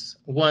past,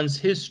 one's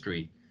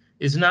history,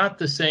 is not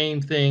the same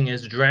thing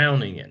as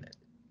drowning in it.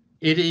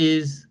 It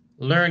is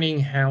learning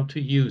how to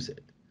use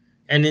it.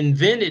 An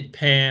invented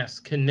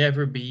past can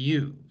never be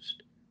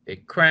used.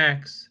 It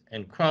cracks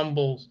and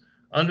crumbles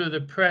under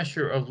the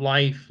pressure of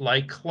life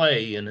like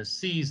clay in a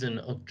season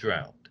of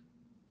drought."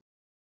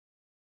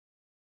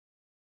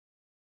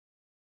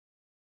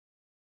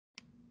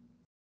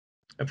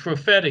 A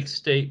prophetic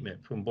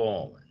statement from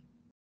Baldwin.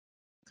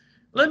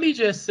 Let me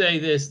just say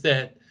this,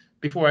 that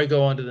before I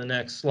go on to the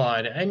next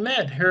slide, I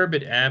met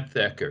Herbert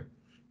Aptheker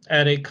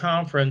at a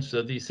conference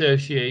of the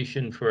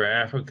Association for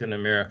African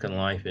American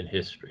Life and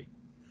History.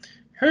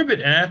 Herbert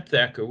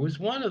Aptheker was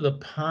one of the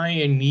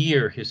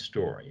pioneer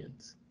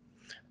historians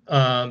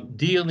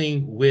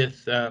dealing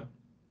with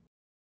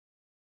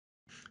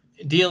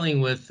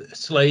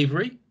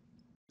slavery,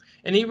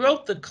 and he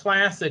wrote the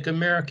classic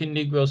American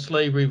Negro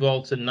Slave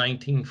Revolts in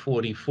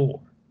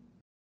 1944.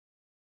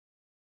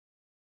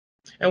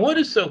 And what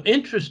is so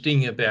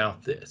interesting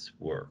about this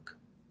work,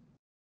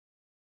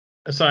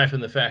 aside from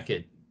the fact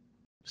it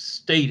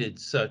stated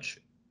such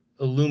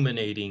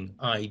illuminating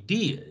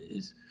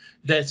ideas,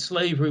 that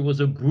slavery was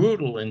a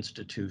brutal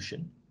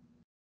institution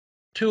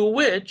to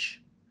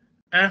which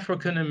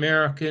African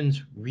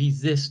Americans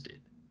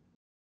resisted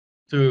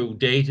through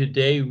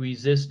day-to-day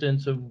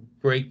resistance of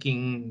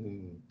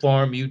breaking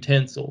farm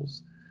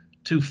utensils,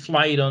 to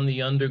flight on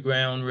the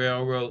Underground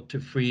Railroad to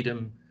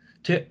freedom,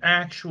 to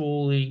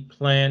actually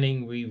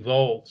planning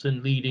revolts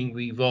and leading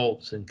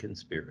revolts and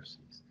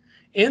conspiracies.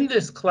 In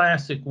this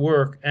classic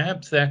work,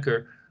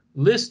 Aptheker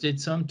listed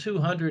some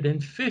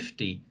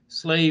 250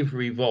 slave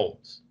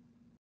revolts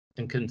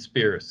and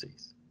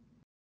conspiracies.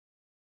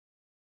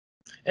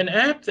 And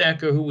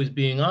Aptheker, who was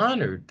being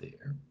honored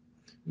there,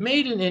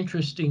 made an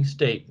interesting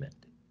statement.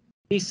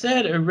 He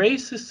said, a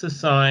racist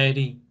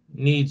society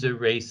needs a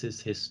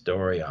racist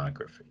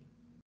historiography.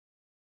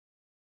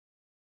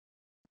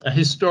 A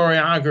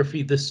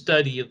historiography, the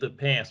study of the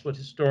past, what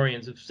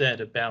historians have said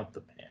about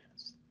the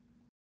past.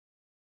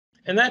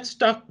 And that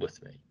stuck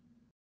with me,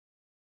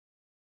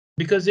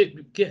 because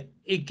it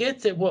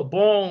gets at what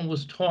Baldwin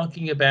was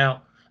talking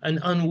about, an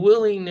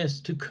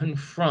unwillingness to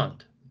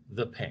confront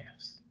the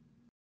past,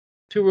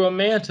 to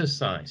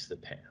romanticize the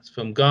past,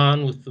 from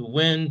Gone with the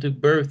Wind to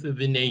Birth of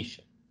a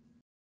Nation.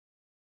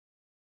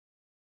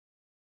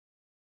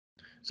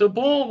 So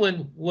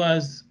Baldwin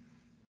was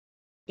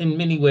in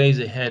many ways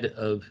ahead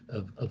of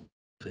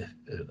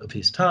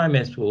his time,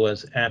 as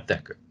was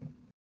Aptheker.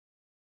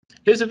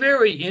 There's a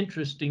very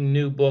interesting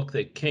new book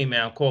that came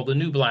out called The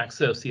New Black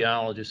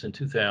Sociologist in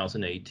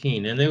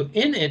 2018, and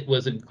in it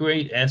was a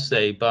great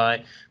essay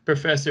by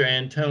Professor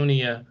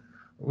Antonia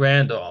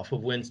Randolph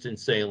of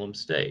Winston-Salem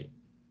State.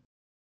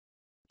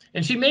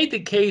 And she made the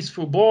case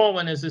for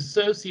Baldwin as a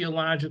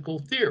sociological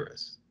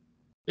theorist.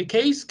 The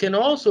case can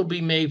also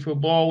be made for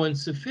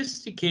Baldwin's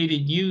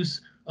sophisticated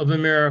use of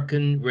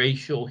American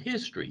racial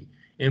history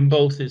in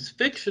both his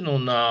fictional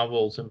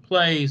novels and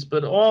plays,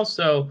 but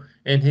also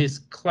in his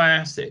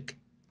classic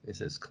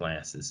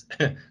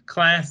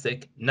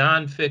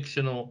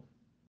non-fictional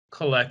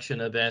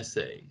collection of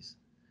essays.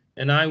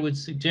 And I would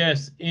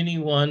suggest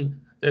anyone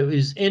that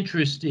is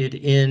interested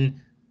in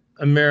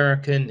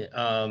American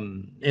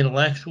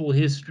intellectual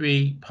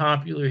history,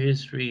 popular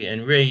history,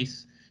 and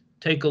race,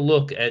 take a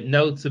look at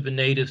Notes of a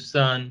Native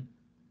Son,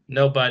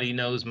 Nobody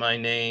Knows My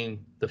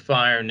Name, The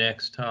Fire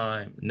Next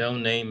Time, No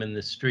Name in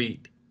the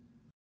Street,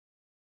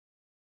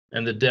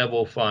 and The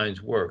Devil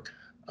Finds Work.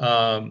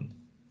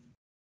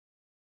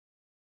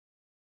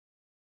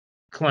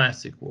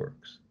 Classic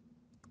works.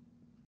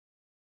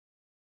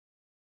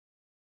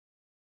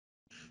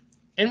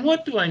 And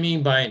what do I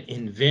mean by an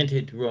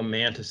invented,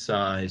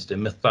 romanticized,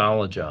 and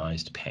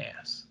mythologized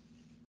past?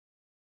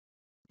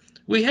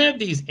 We have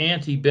these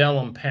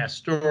antebellum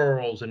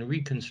pastorals and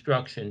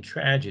Reconstruction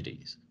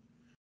tragedies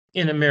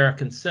in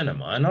American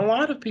cinema, and a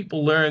lot of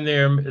people learn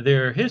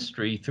their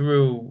history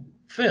through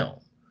film.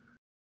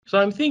 So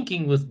I'm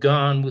thinking with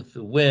Gone with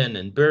the Wind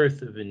and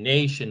Birth of a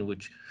Nation,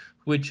 which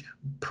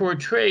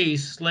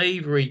portrays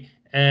slavery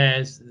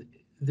as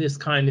this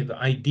kind of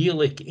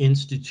idyllic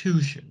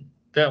institution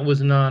that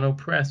was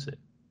non-oppressive,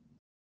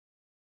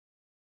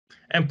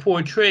 and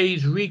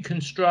portrays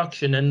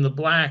Reconstruction and the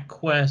Black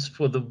quest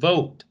for the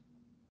vote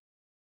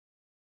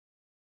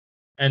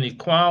and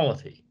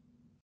equality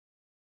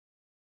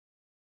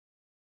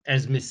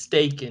as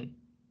mistaken,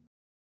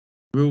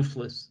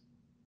 ruthless,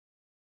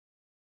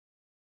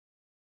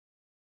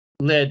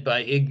 led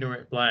by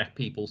ignorant Black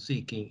people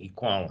seeking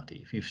equality.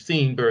 If you've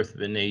seen Birth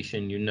of a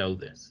Nation, you know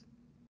this.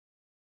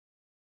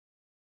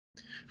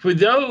 For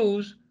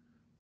those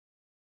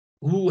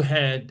who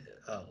had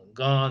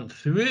gone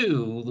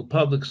through the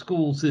public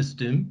school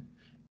system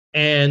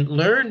and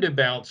learned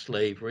about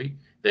slavery,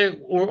 they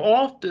were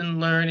often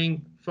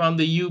learning from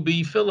the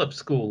U.B. Phillips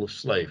School of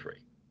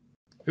Slavery,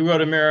 who wrote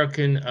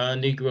American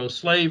Negro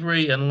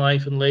Slavery and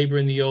Life and Labor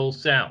in the Old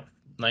South,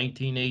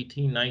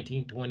 1918,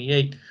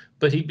 1928,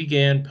 but he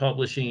began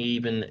publishing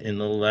even in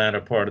the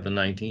latter part of the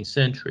 19th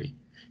century.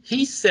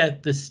 He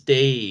set the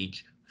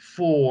stage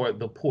for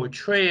the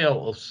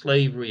portrayal of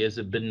slavery as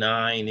a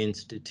benign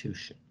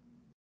institution.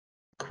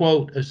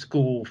 Quote, a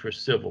school for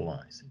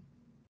civilizing.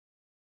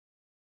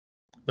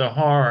 The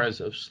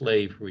horrors of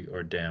slavery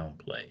are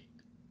downplayed.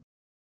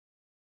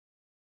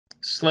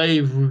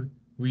 Slave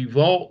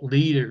revolt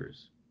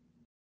leaders,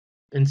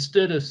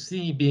 instead of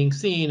being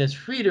seen as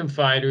freedom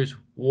fighters,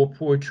 were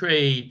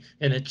portrayed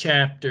in a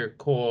chapter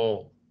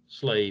called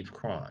Slave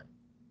Crime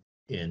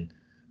in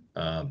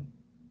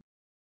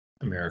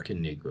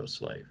American Negro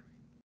Slavery.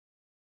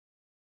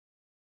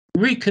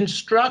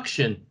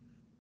 Reconstruction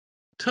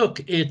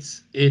took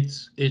its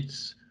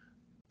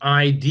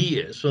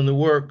ideas from the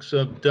works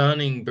of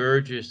Dunning,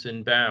 Burgess,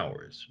 and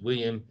Bowers,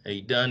 William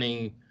A.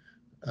 Dunning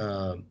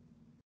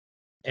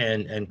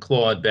and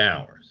Claude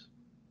Bowers.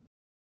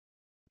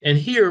 And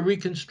here,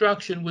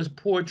 Reconstruction was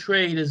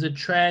portrayed as a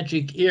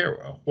tragic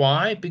era.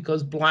 Why?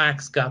 Because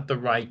Blacks got the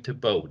right to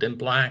vote, and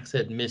Blacks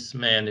had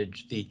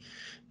mismanaged the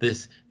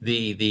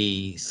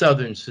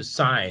Southern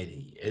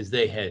society as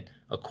they had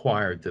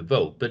acquired the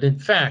vote. But in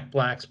fact,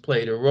 Blacks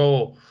played a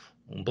role,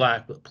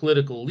 Black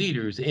political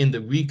leaders, in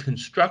the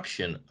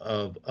reconstruction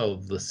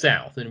of the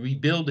South and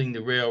rebuilding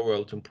the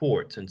railroads and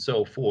ports and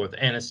so forth,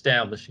 and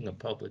establishing a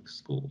public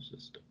school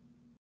system.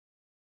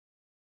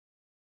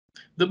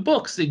 The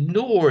books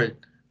ignored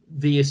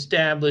the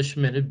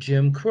establishment of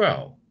Jim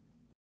Crow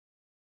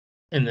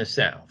in the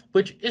South,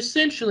 which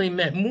essentially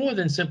meant more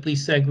than simply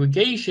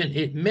segregation.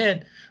 It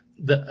meant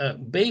the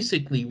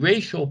basically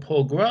racial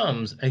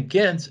pogroms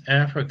against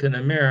African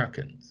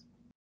Americans.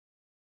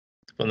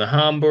 From the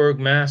Hamburg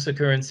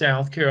Massacre in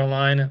South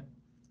Carolina,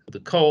 the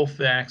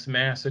Colfax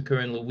Massacre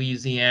in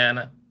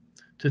Louisiana,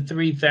 to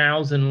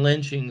 3,000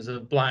 lynchings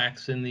of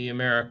blacks in the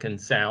American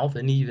South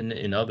and even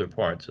in other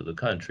parts of the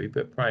country,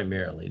 but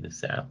primarily the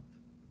South.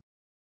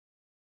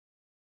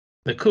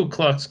 The Ku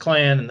Klux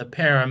Klan and the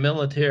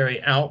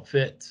paramilitary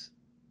outfits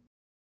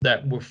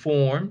that were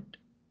formed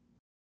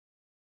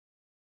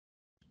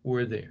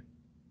were there,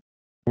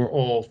 were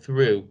all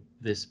through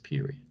this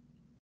period.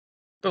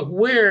 But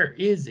where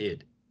is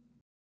it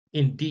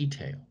in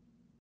detail?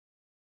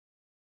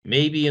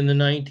 Maybe in the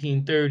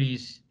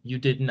 1930s, you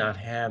did not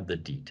have the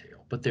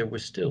detail, but there were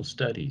still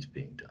studies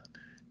being done.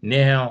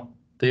 Now,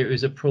 there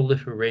is a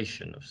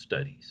proliferation of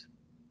studies,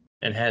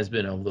 and has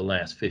been over the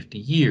last 50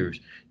 years,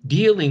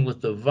 dealing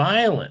with the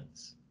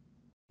violence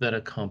that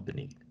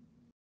accompanied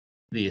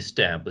the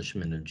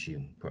establishment of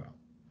Jim Crow,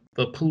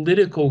 the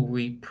political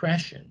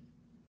repression,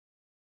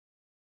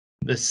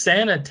 the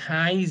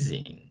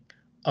sanitizing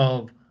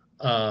of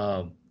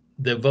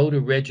the voter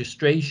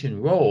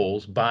registration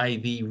rolls by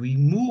the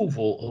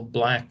removal of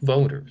black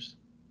voters.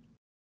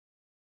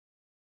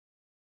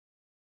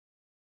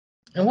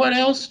 And what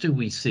else do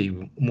we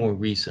see more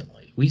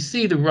recently? We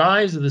see the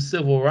rise of the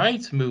civil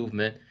rights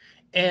movement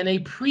and a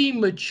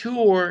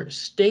premature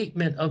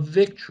statement of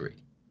victory.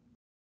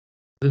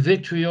 The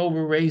victory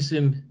over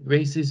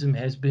racism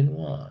has been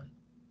won.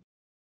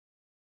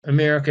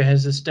 America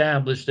has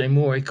established a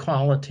more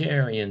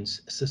egalitarian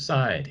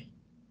society.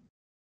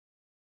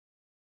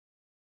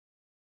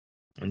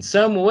 In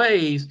some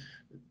ways,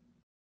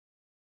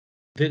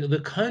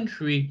 the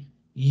country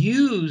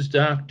used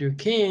Dr.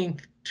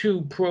 King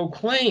to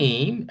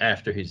proclaim,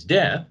 after his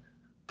death,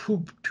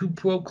 to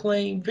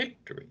proclaim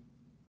victory.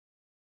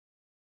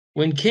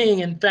 When King,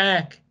 in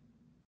fact,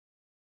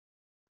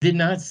 did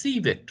not see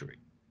victory.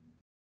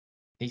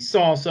 He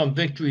saw some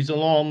victories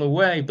along the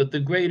way, but the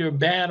greater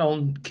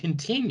battle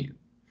continued,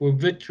 for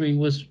victory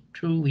was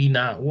truly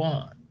not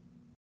won.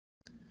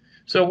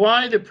 So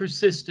why the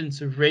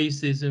persistence of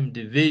racism,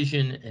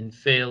 division, and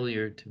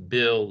failure to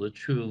build a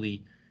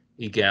truly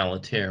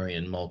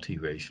egalitarian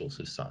multiracial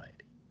society?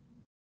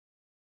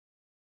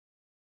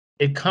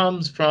 It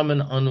comes from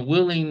an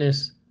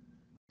unwillingness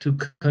to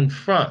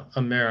confront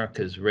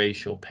America's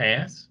racial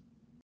past,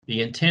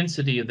 the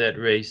intensity of that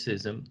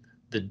racism,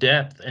 the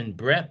depth and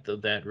breadth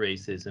of that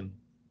racism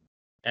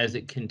as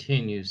it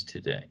continues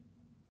today.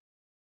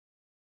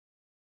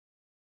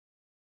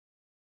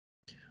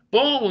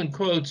 Baldwin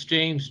quotes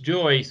James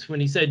Joyce when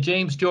he said,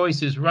 James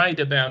Joyce is right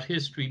about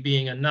history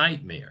being a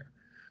nightmare,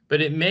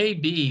 but it may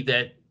be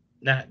that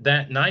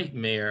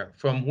nightmare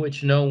from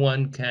which no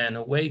one can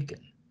awaken.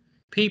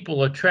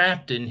 People are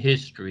trapped in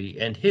history,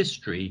 and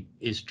history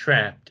is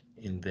trapped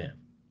in them.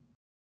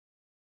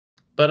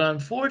 But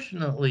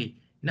unfortunately,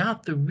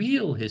 not the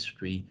real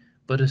history,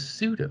 but a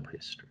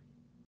pseudo-history.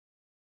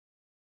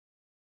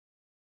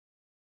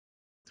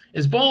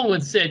 As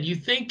Baldwin said, you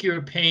think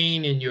your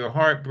pain and your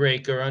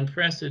heartbreak are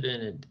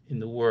unprecedented in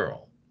the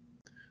world.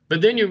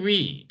 But then you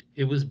read,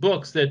 it was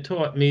books that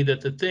taught me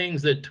that the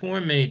things that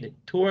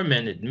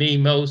tormented me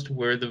most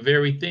were the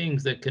very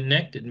things that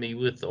connected me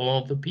with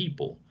all the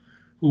people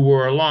who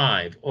were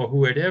alive or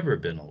who had ever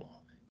been alive.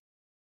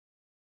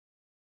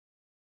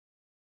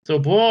 So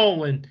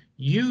Baldwin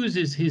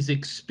uses his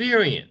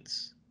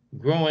experience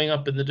growing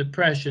up in the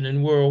Depression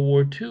and World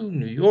War II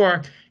New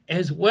York,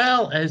 as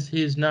well as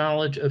his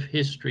knowledge of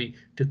history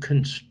to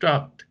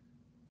construct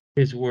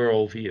his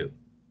worldview.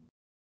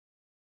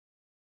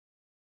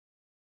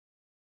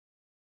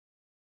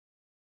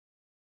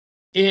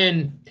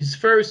 In his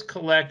first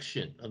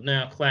collection of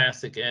now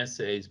classic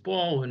essays,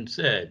 Baldwin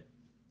said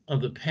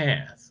of the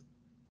past,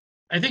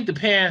 I think the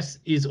past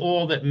is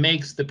all that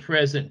makes the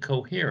present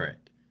coherent,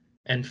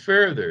 and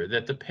further,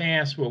 that the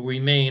past will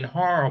remain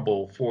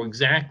horrible for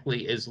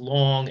exactly as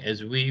long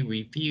as we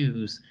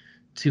refuse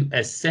to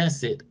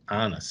assess it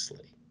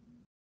honestly.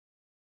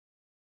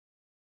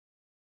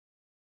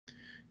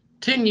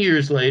 10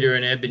 years later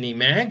in Ebony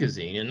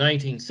magazine in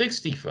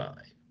 1965,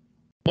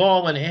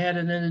 Baldwin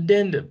added an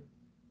addendum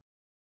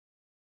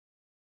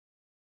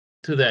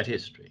to that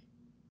history.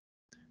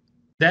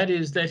 That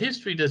is, that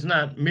history does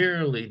not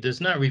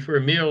refer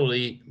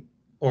merely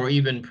or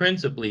even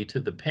principally to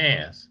the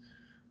past.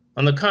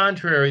 On the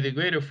contrary, the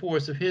greater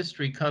force of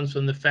history comes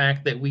from the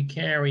fact that we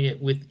carry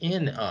it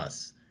within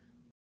us.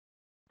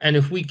 And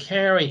if we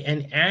carry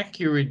an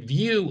accurate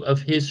view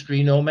of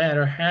history, no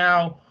matter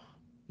how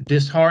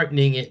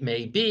disheartening it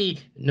may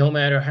be, no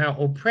matter how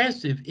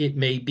oppressive it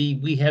may be,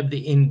 we have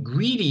the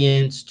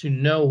ingredients to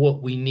know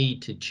what we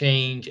need to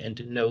change and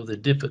to know the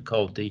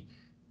difficulty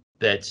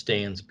that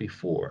stands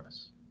before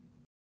us,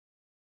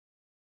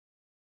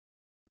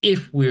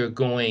 if we're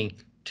going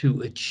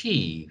to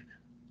achieve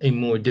a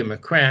more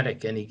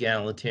democratic and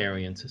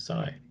egalitarian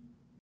society.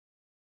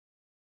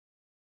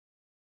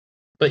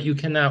 But you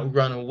cannot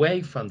run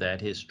away from that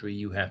history,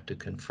 you have to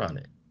confront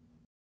it.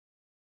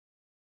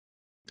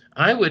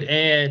 I would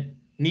add,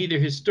 neither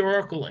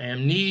historical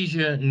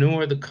amnesia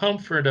nor the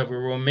comfort of a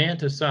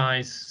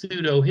romanticized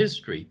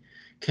pseudo-history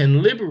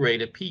can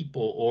liberate a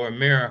people or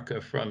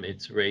America from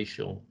its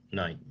racial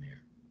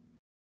nightmare.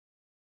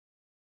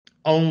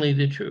 Only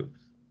the truth.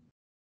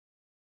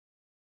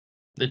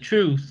 The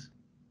truth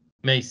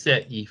may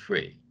set ye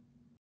free.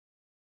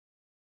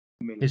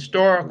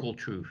 Historical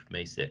truth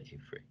may set you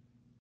free.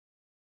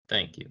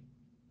 Thank you.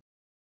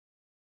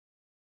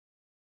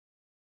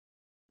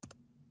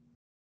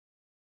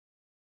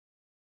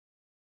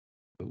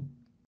 Oh,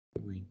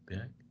 are we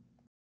back?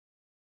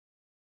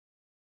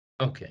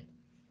 Okay.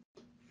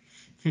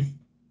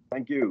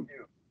 Thank you.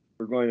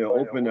 We're going to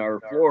open our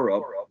floor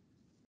up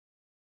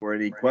for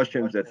any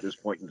questions at this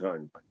point in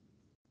time.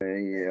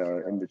 Any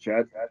in the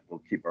chat,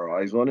 we'll keep our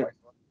eyes on it.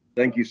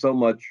 Thank you so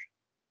much.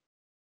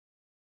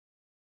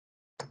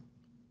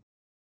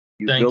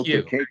 You Thank built you.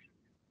 a cake,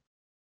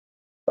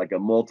 like a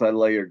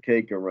multi-layered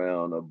cake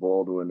around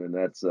Baldwin, and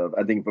that's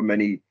I think for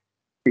many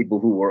people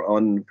who are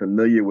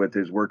unfamiliar with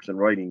his works and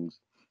writings,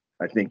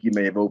 I think you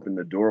may have opened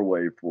the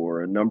doorway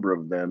for a number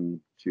of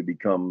them to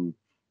become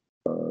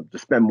to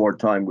spend more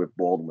time with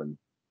Baldwin.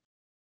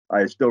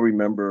 I still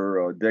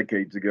remember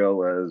decades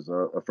ago as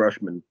a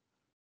freshman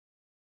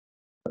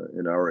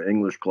in our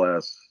English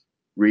class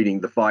reading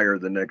The Fire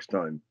the Next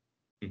Time.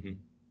 Mm-hmm.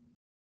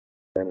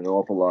 And an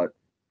awful lot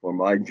for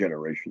my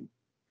generation.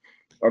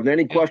 Are there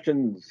any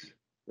questions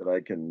that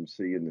I can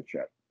see in the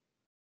chat?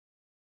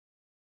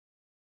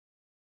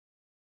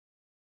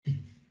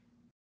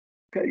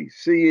 Okay,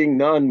 seeing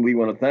none, we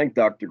want to thank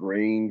Dr.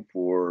 Green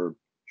for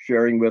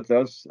sharing with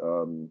us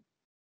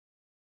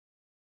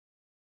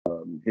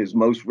his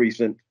most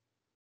recent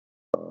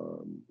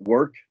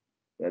work,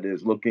 that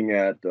is looking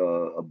at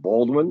a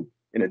Baldwin,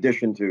 in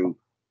addition to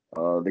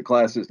the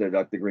classes that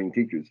Dr. Green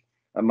teaches.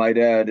 I might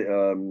add,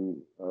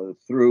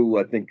 through,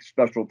 I think,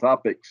 special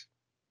topics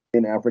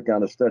in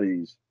Africana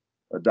Studies,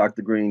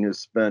 Dr. Green has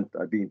spent,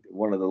 I think,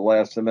 one of the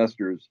last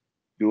semesters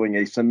doing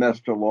a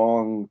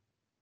semester-long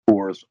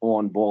course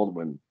on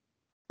Baldwin.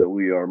 So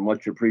we are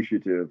much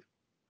appreciative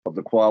of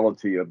the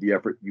quality of the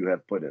effort you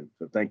have put in.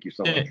 So thank you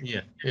so much.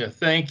 Yeah,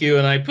 thank you.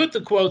 And I put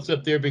the quotes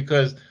up there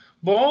because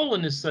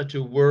Baldwin is such a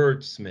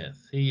wordsmith.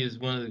 He is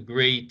one of the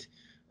great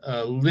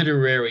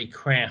literary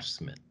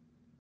craftsmen.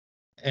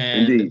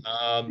 And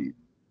Indeed.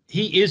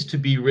 he is to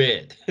be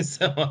read.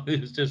 So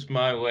it was just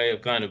my way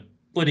of kind of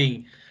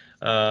putting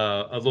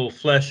a little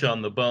flesh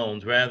on the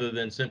bones rather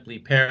than simply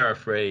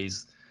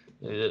paraphrase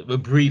a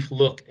brief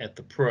look at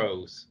the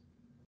prose.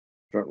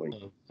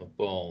 Certainly. Of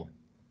Baldwin.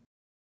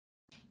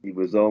 He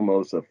was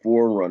almost a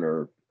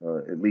forerunner,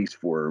 at least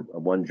for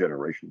one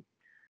generation.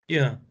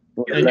 Yeah.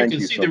 Well, And you thank can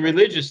see so the much.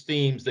 religious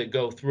themes that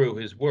go through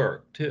his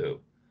work,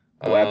 too.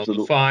 Oh,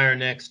 absolutely. The fire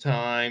next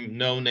time,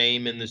 no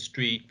name in the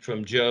street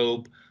from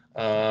Job.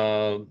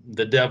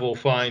 The devil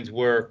finds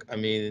work. I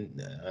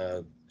mean,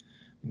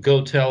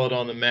 go tell it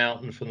on the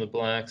mountain from the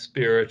Black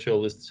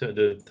Spiritual is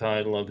the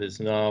title of his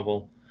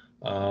novel.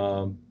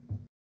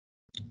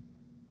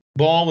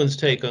 Baldwin's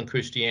take on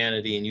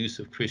Christianity and use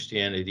of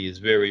Christianity is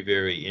very,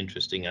 very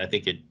interesting. I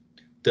think it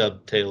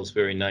dovetails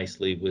very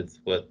nicely with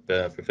what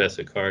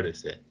Professor Carter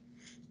said.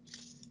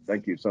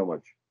 Thank you so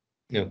much.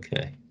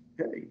 Okay.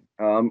 Okay.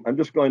 I'm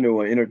just going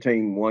to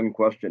entertain one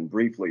question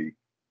briefly,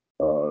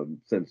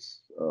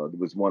 since there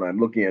was one I'm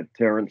looking at,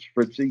 Terrence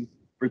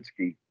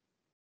Fritzky,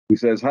 who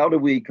says, how do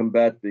we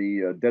combat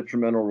the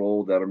detrimental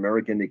role that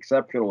American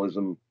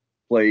exceptionalism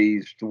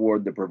plays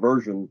toward the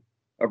perversion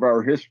of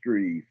our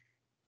history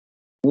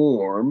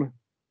form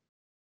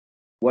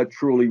what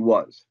truly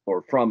was,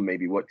 or from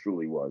maybe what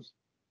truly was?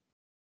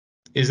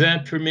 Is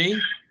that for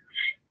me?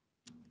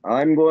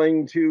 I'm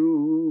going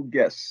to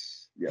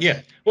guess. Yes.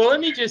 Yeah. Well, let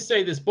me just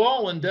say this.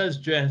 Baldwin does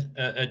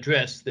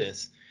address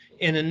this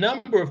in a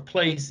number of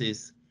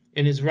places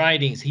in his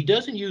writings. He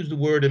doesn't use the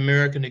word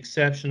American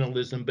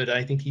exceptionalism, but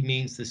I think he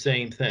means the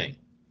same thing.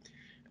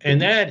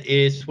 And that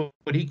is what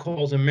he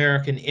calls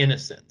American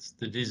innocence.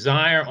 The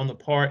desire on the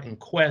part and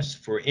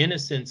quest for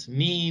innocence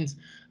means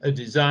a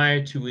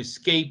desire to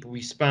escape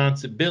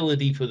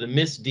responsibility for the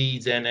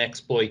misdeeds and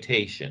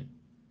exploitation.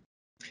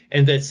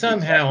 And that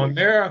somehow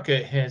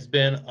America has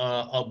been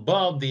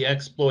above the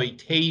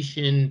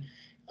exploitation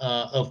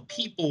of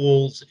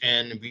peoples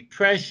and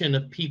repression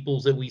of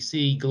peoples that we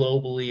see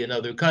globally in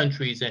other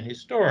countries and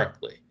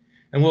historically.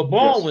 And what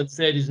Baldwin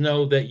said is,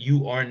 no, that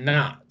you are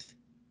not.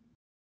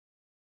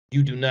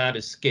 You do not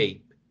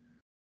escape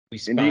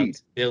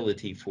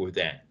responsibility for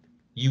that.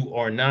 You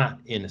are not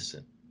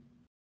innocent.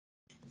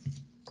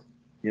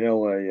 You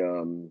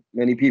know,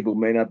 many people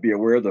may not be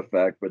aware of the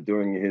fact, but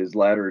during his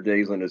latter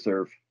days on this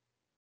earth,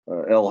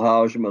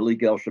 El-Hajj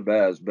Malik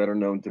el-Shabazz, better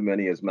known to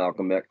many as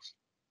Malcolm X,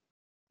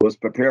 was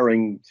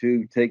preparing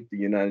to take the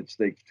United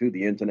States to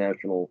the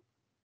international,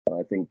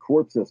 I think,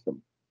 court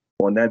system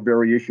on that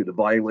very issue, the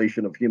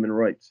violation of human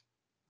rights.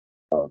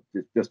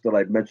 Just that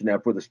I've mentioned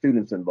that for the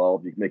students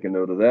involved. You can make a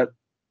note of that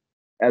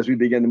as we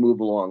begin to move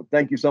along.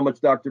 Thank you so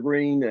much, Dr.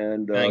 Green,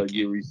 and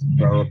you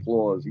receive our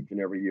applause each and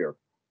every year.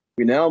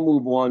 We now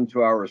move on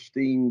to our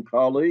esteemed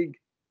colleague,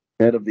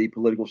 head of the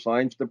Political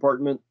Science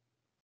Department,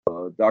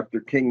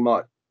 Dr. King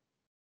Mott,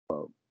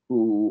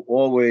 who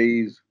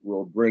always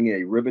will bring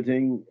a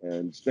riveting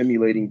and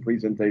stimulating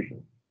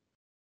presentation.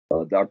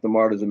 Dr.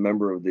 Mott is a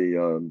member of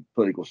the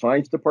Political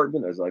Science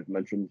Department, as I've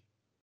mentioned,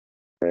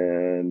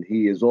 and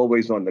he is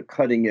always on the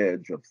cutting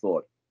edge of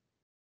thought.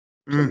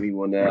 So we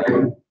will now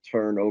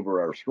turn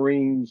over our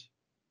screens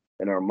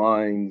and our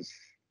minds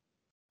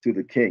to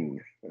the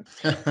king.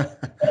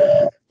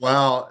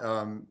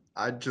 Well,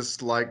 I'd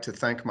just like to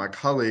thank my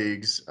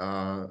colleagues.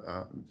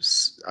 I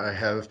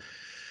have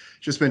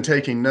just been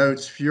taking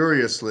notes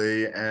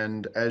furiously,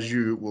 and as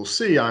you will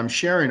see, I'm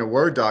sharing a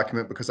Word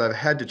document because I've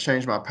had to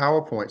change my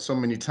PowerPoint so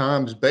many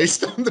times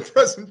based on the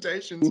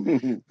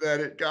presentations that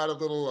it got a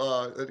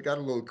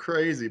little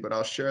crazy, but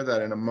I'll share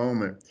that in a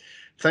moment.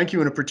 Thank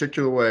you in a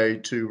particular way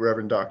to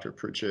Reverend Dr.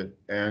 Pritchett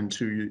and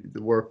to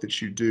the work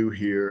that you do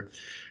here.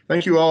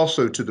 Thank you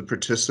also to the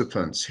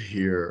participants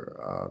here.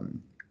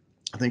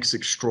 I think it's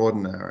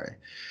extraordinary.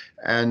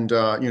 And,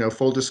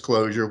 full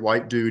disclosure,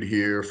 white dude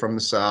here from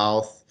the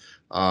South.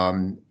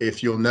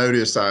 If you'll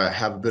notice, I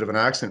have a bit of an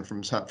accent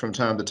from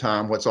time to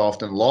time. What's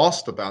often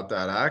lost about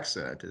that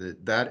accent,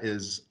 that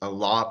is a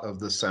lot of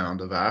the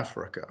sound of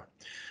Africa.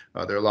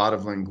 There are a lot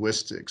of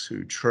linguistics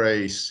who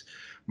trace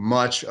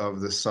much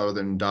of the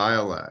Southern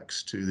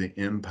dialects to the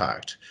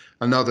impact.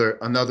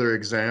 Another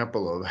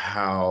example of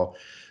how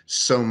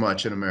so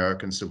much in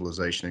American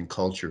civilization and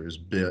culture is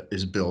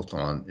built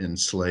on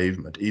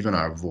enslavement, even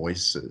our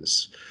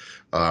voices.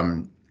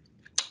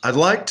 I'd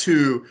like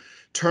to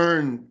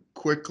turn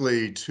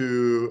quickly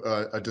to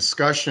a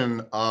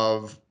discussion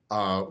of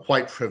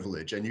white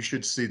privilege, and you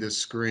should see this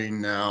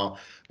screen now,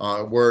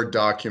 Word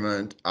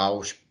document.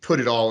 I'll put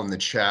it all in the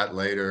chat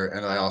later,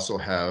 and I also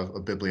have a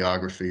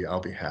bibliography I'll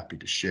be happy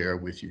to share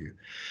with you.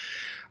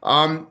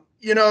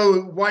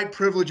 White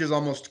privilege is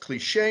almost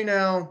cliche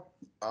now,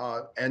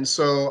 and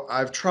so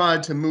I've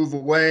tried to move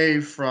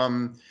away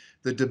from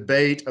the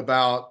debate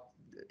about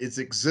its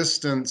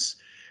existence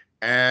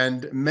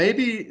and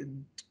maybe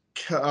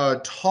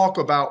talk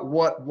about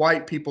what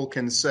white people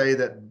can say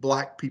that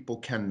Black people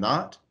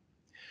cannot,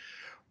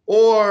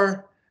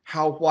 or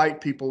how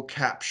white people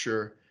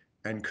capture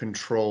and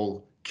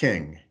control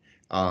King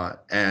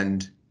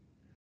and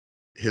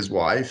his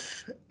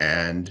wife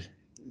and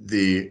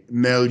the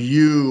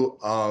milieu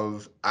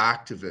of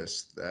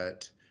activists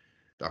that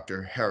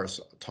Dr. Harris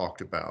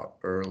talked about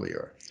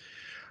earlier.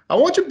 I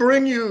want to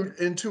bring you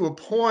into a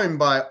poem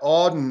by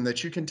Auden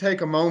that you can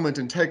take a moment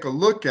and take a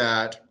look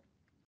at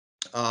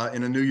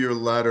in a New Year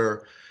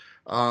letter.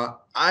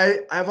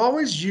 I've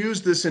always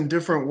used this in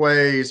different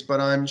ways, but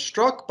I'm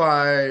struck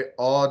by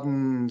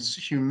Auden's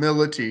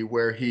humility,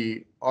 where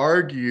he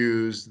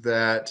argues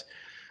that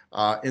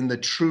in the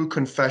true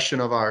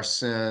confession of our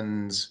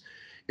sins,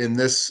 in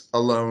this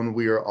alone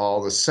we are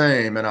all the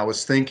same. And I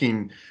was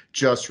thinking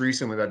just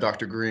recently about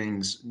Dr.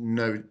 Green's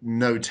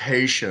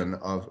notation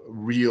of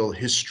real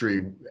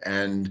history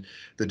and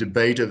the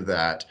debate of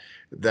that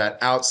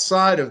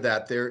outside of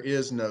that there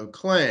is no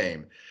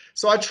claim.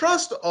 So I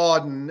trust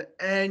Auden,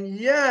 and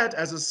yet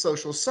as a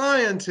social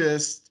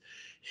scientist,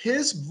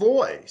 his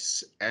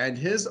voice and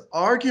his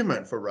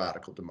argument for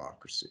radical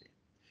democracy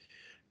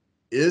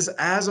is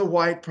as a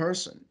white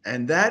person,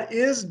 and that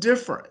is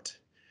different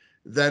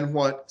than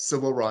what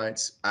civil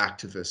rights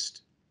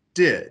activists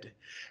did.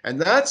 And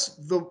that's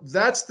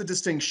the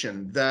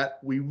distinction that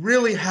we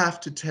really have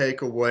to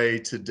take away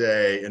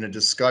today in a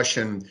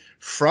discussion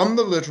from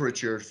the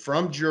literature,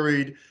 from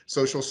juried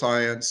social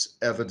science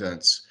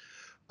evidence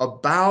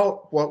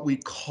about what we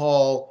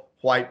call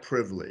white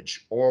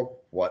privilege, or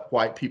what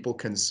white people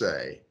can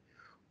say,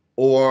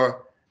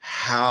 or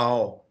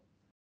how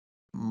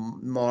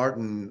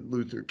Martin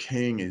Luther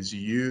King is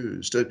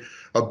used.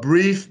 A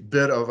brief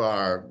bit of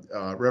our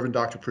Reverend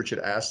Dr. Pritchett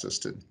asked us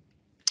to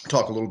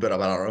talk a little bit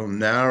about our own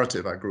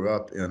narrative. I grew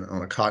up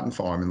on a cotton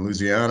farm in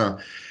Louisiana,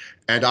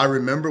 and I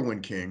remember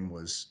when King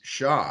was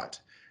shot,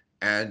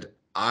 and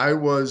I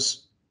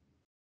was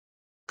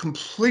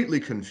completely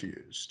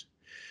confused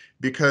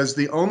because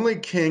the only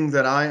King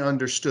that I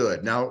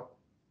understood, now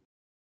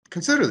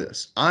consider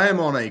this, I am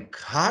on a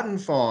cotton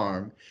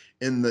farm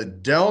in the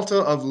Delta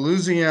of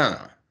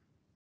Louisiana,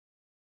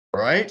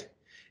 right?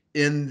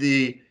 In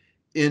the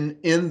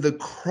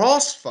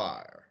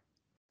crossfire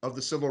of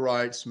the civil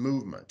rights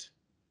movement.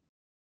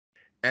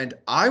 And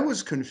I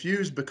was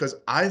confused because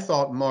I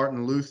thought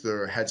Martin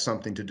Luther had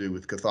something to do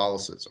with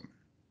Catholicism.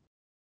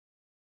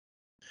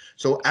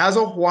 So as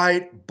a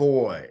white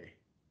boy,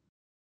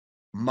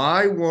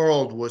 my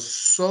world was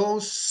so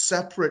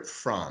separate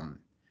from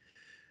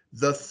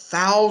the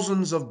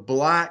thousands of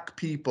Black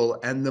people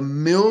and the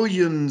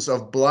millions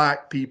of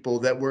Black people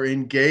that were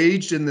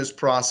engaged in this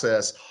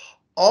process.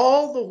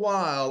 All the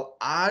while,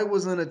 I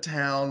was in a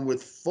town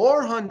with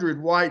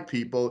 400 white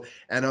people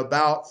and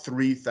about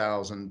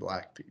 3,000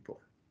 Black people.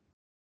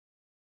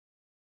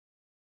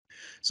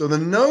 So the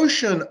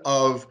notion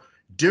of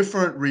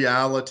different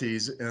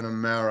realities in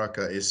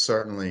America is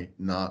certainly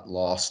not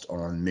lost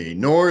on me,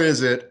 nor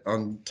is it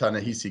on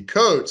Ta-Nehisi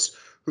Coates,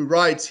 who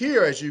writes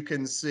here, as you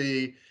can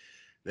see,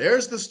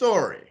 there's the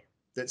story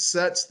that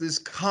sets this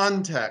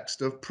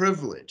context of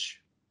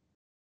privilege.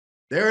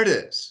 There it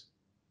is.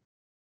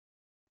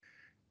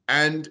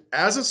 And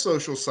as a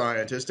social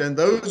scientist, and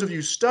those of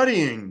you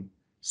studying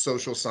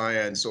social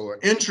science or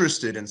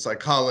interested in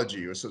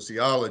psychology or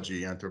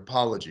sociology,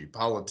 anthropology,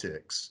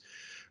 politics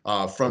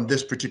from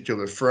this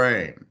particular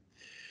frame.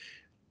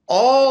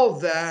 All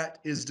that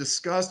is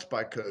discussed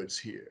by Coates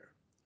here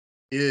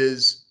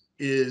is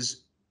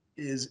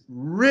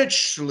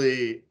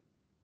richly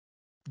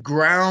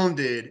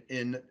grounded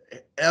in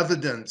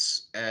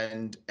evidence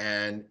and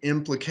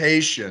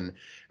implication.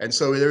 And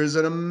so there is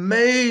an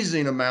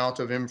amazing amount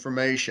of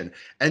information.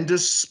 And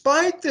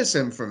despite this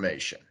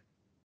information,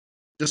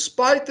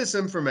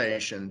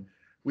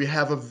 we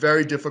have a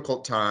very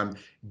difficult time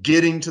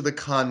getting to the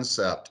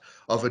concept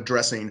of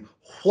addressing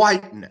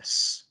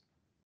whiteness.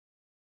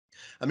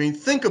 I mean,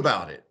 think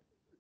about it.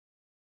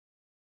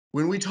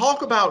 When we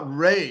talk about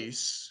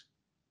race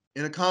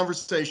in a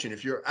conversation,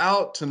 if you're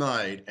out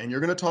tonight and you're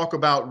going to talk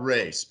about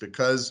race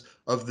because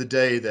of the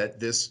day that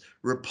this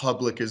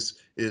republic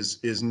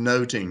is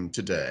noting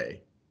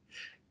today,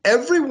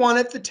 everyone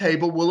at the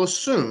table will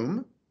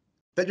assume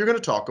that you're going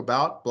to talk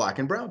about black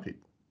and brown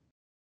people.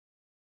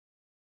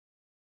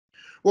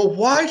 Well,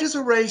 white is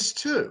a race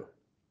too.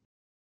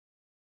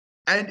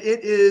 And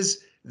it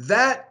is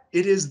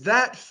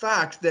that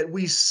fact that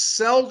we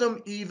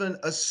seldom even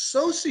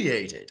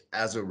associate it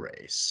as a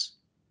race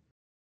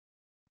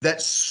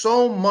that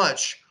so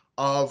much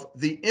of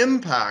the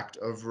impact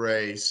of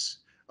race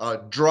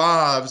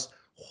drives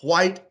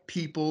white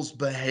people's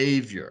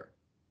behavior.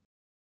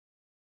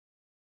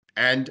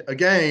 And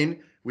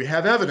again, we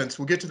have evidence,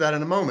 we'll get to that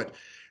in a moment.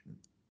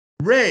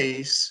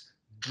 Race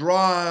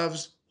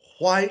drives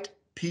white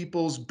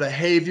people's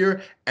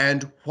behavior,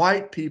 and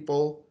white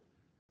people,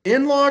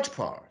 in large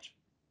part,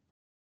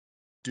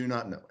 do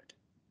not know it,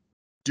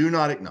 do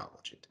not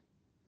acknowledge it,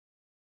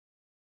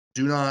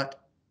 do not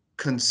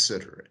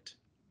consider it.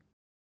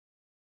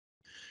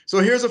 So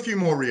here's a few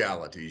more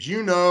realities.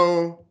 You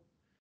know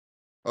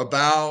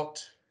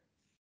about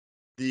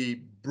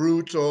the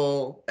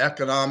brutal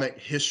economic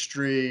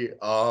history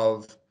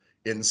of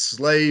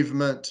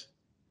enslavement.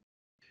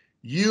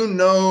 You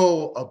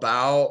know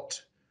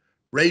about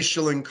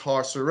racial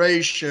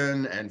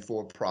incarceration and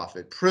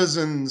for-profit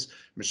prisons.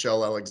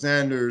 Michelle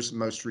Alexander's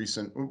most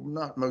recent,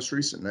 not most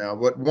recent now,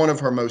 but one of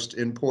her most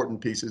important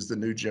pieces, The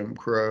New Jim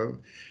Crow.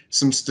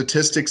 Some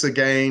statistics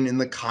again in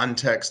the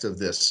context of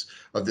this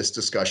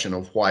discussion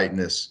of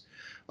whiteness.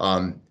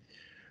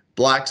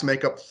 Blacks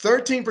make up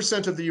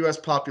 13% of the US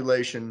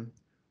population,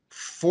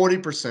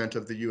 40%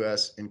 of the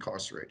US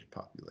incarcerated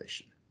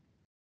population.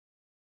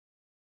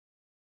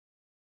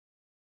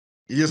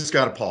 You just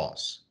got to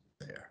pause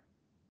there.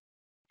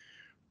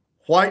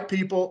 White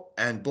people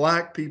and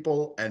black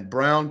people and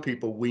brown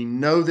people, we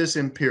know this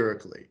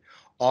empirically,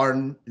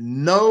 are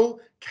no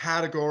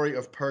category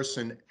of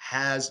person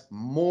is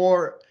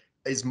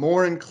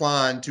more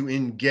inclined to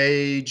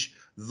engage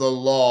the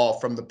law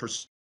from the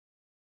perspective.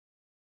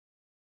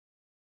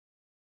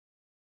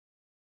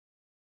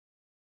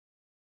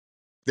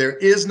 There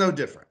is no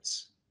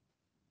difference.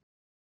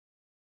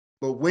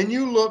 But when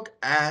you look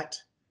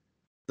at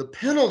the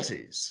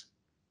penalties,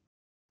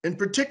 and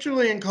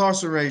particularly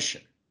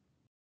incarceration,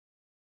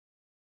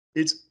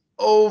 it's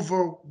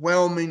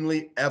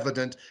overwhelmingly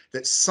evident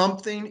that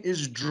something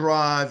is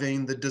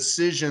driving the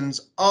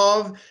decisions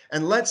of,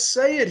 and let's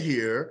say it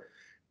here,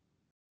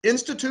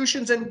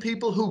 institutions and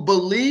people who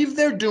believe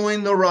they're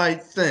doing the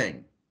right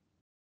thing.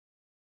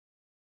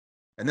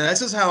 And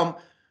this is how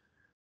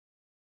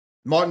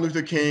Martin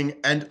Luther King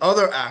and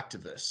other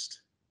activists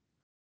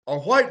are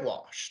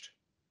whitewashed.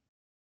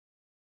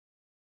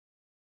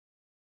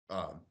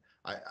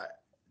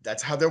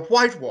 That's how they're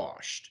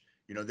whitewashed.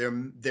 You know,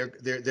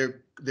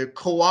 they're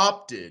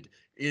co-opted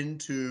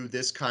into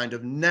this kind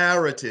of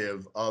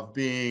narrative of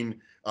being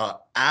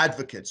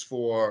advocates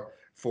for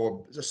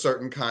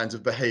certain kinds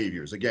of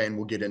behaviors. Again,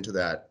 we'll get into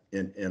that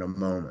in a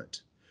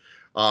moment.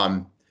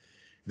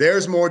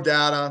 There's more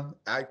data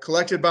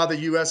collected by the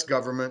US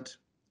government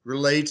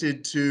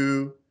related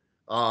to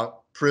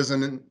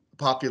prison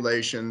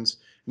populations.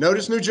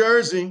 Notice New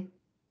Jersey.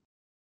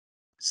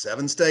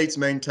 7 states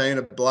maintain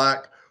a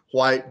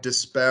black-white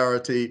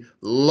disparity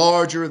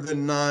larger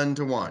than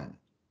 9-to-1.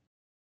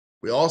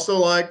 We also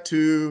like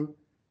to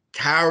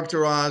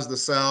characterize the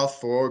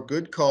South for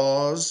good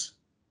cause.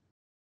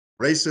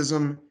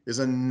 Racism is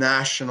a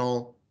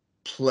national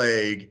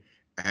plague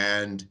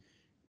and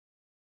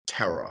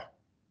terror.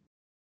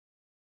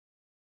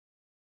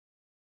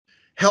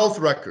 Health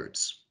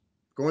records.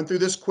 Going through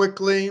this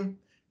quickly.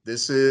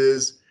 This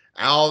is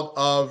out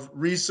of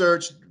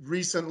research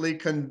recently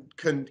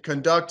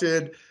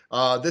conducted.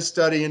 This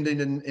study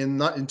ended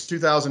in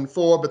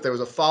 2004, but there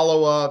was a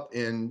follow-up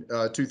in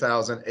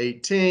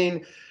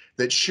 2018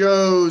 that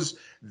shows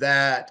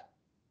that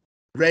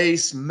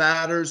race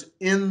matters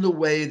in the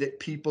way that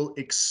people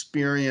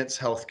experience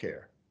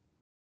healthcare.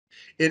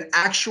 In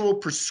actual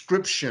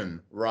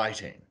prescription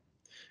writing,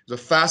 there's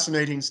a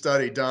fascinating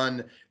study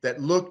done that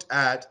looked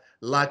at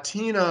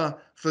Latina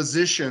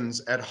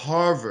physicians at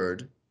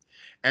Harvard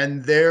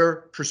and their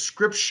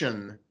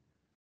prescription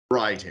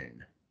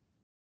writing.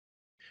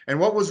 And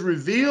what was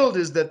revealed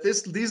is that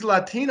these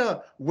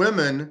Latina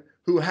women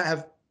who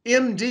have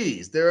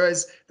MDs.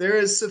 They're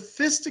as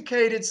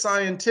sophisticated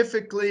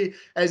scientifically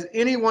as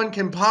anyone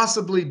can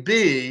possibly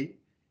be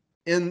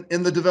in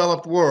the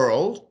developed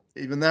world.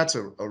 Even that's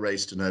a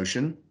race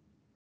notion.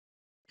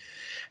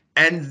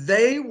 And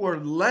they were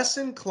less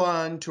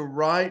inclined to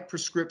write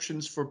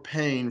prescriptions for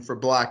pain for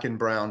Black and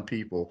brown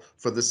people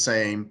for the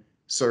same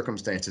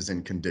circumstances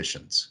and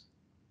conditions.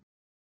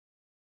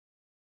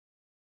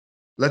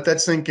 Let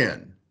that sink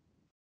in.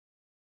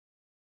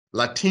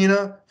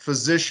 Latina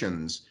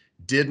physicians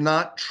did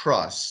not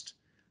trust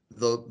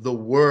the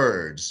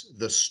words,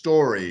 the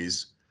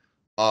stories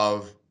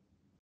of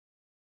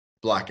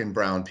Black and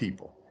brown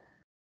people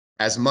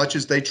as much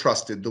as they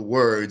trusted the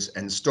words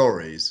and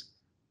stories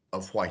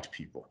of white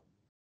people.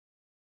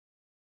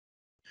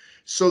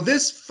 So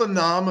this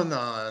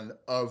phenomenon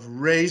of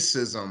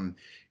racism,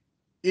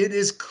 it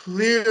is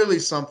clearly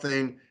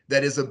something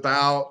that is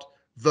about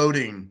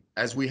voting,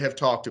 as we have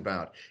talked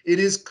about. It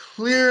is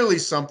clearly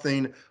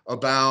something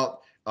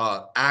about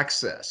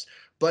access,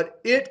 but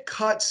it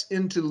cuts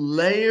into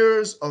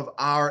layers of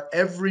our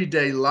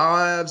everyday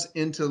lives,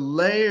 into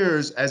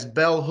layers, as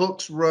Bell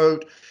Hooks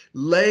wrote,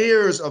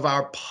 layers of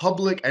our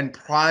public and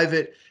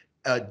private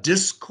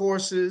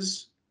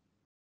discourses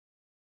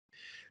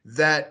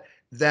that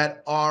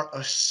are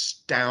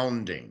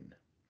astounding,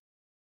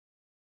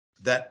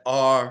 that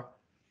are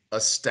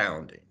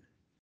astounding.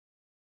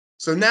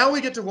 So now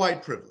we get to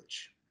white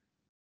privilege.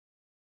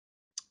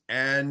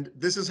 And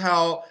this is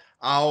how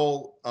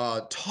I'll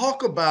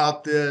talk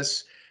about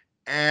this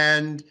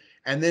and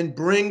then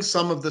bring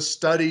some of the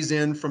studies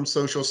in from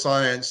social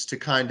science to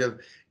kind of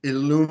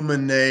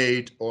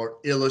illuminate or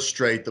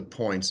illustrate the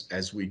points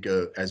as we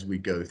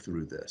go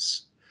through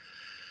this.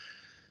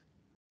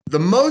 The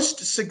most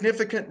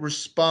significant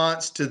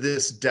response to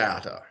this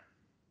data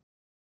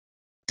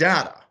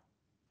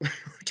we're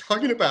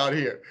talking about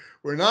here,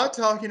 we're not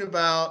talking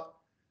about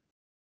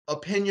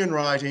opinion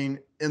writing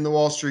in the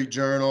Wall Street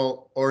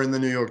Journal or in the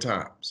New York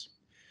Times.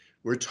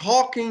 We're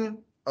talking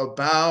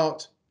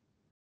about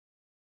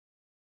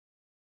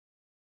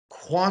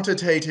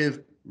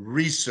quantitative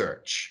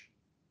research.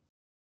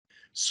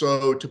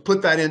 So to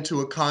put that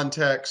into a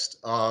context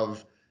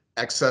of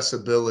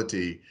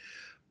accessibility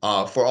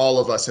for all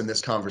of us in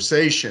this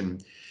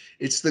conversation,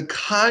 it's the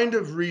kind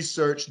of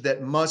research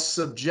that must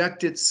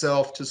subject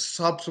itself to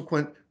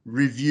subsequent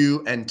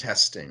review and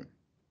testing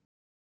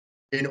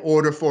in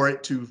order for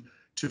it to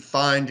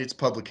find its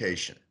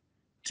publication,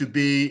 to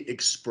be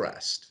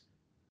expressed,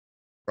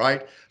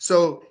 right?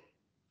 So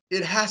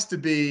it has to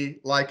be,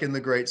 like in the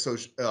great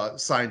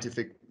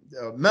scientific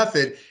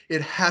method,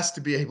 it has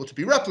to be able to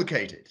be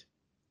replicated.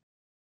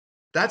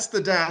 That's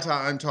the data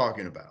I'm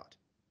talking about.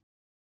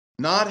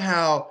 Not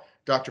how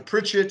Dr.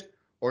 Pritchett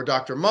or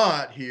Dr.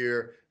 Mott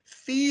here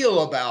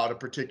feel about a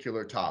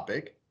particular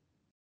topic,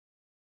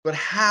 but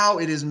how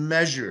it is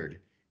measured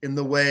in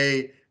the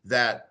way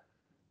that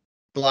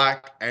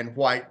Black and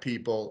white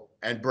people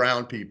and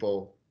brown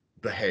people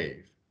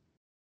behave.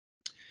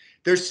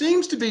 There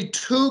seems to be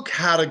two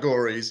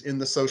categories in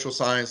the social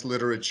science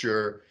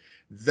literature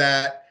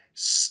that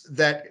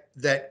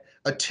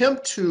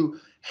attempt to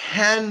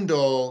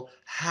handle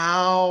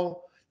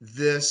how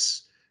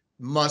this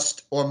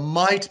must or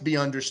might be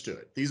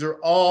understood. These are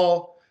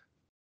all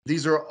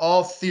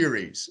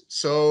theories.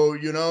 So,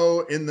 you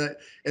know, in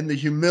the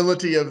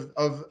humility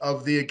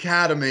of the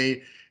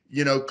academy,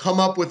 you know, come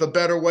up with a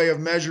better way of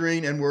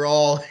measuring and we're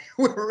all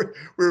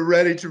we're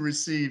ready to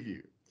receive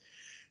you.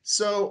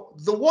 So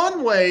the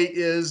one way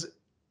is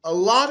a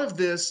lot of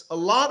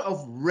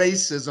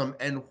racism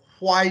and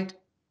white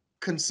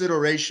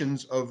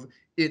considerations of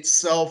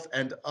itself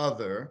and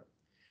other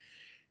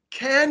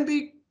can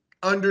be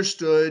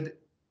understood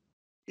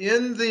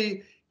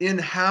in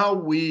how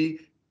we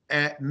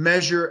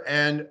measure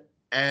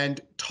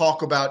and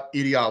talk about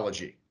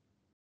ideology.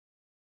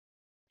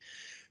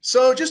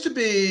 So just to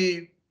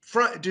be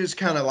just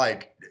kind of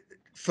like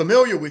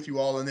familiar with you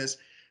all in this,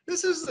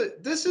 this is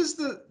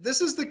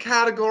the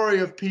category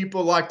of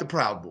people like the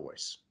Proud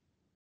Boys.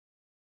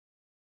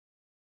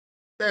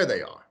 There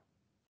they are.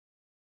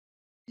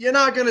 You're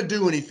not going to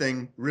do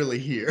anything really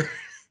here.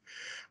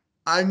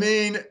 I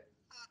mean,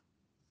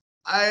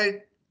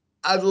 I'd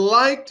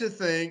like to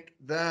think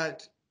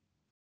that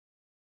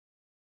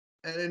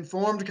an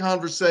informed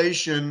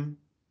conversation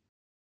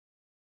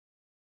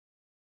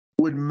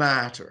would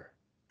matter,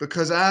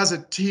 because as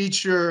a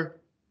teacher,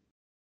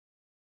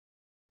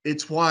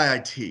 it's why I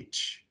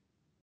teach.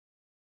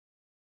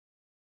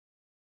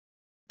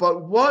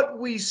 But what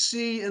we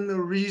see in the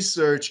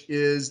research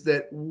is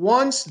that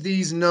once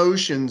these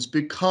notions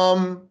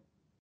become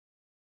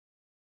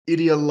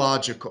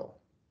ideological,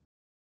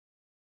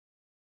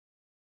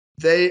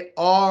 they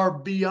are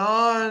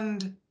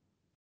beyond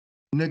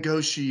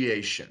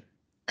negotiation,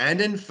 and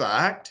in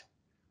fact,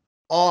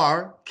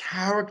 are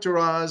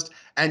characterized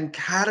and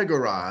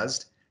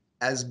categorized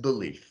as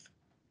belief.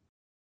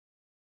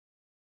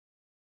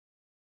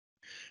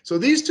 So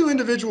these two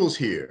individuals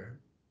here,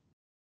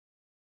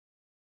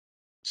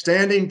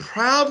 standing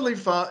proudly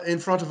in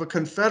front of a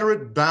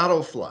Confederate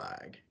battle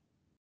flag,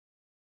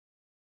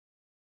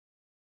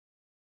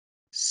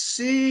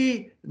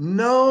 see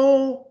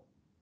no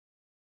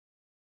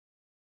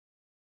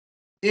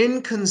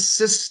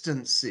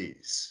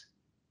inconsistencies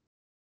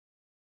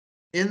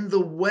in the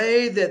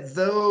way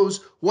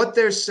that what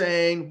they're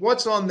saying,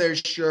 what's on their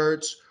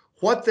shirts,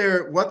 what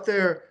they're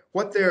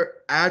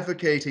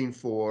advocating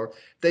for.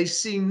 They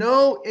see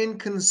no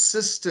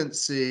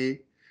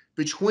inconsistency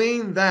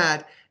between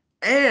that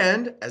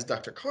and, as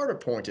Dr. Carter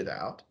pointed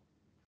out,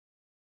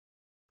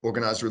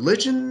 organized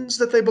religions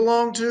that they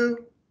belong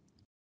to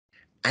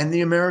and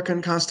the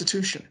American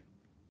Constitution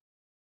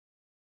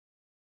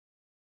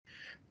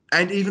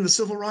and even the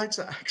Civil Rights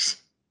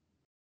Acts,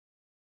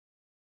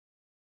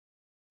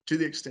 to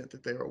the extent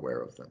that they are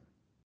aware of them.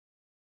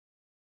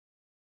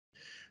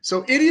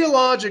 So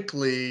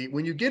ideologically,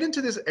 when you get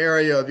into this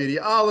area of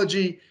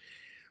ideology,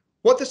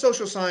 what the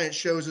social science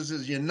shows us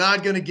is you're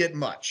not going to get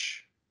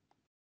much.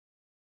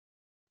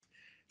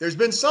 There's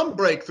been some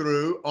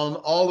breakthrough on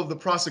all of the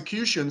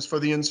prosecutions for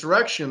the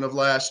insurrection of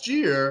last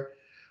year.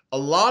 A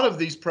lot of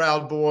these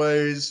proud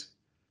boys,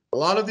 a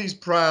lot of these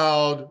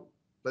proud,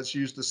 let's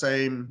use the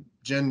same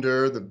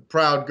gender, the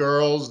proud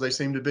girls, they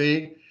seem to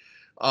be,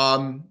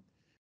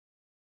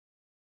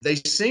 they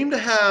seem to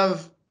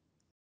have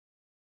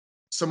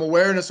some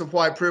awareness of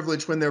white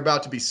privilege when they're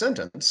about to be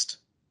sentenced.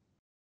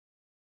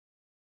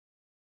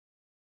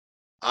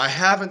 I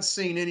haven't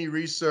seen any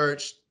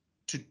research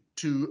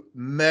to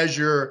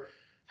measure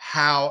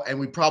how, and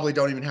we probably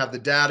don't even have the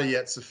data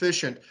yet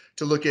sufficient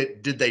to look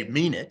at, did they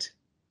mean it?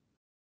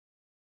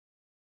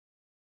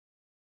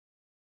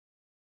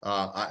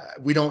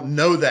 We don't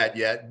know that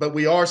yet, but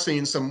we are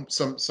seeing some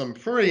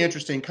pretty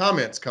interesting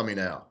comments coming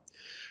out.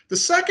 The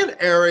second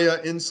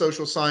area in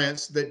social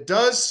science that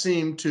does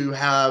seem to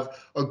have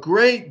a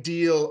great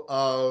deal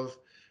of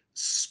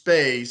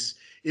space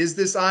is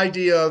this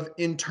idea of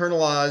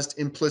internalized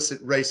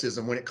implicit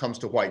racism when it comes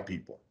to white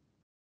people.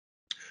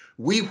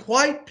 We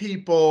white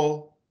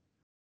people,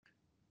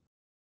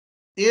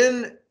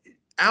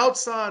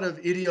 outside of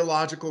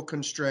ideological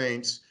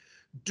constraints,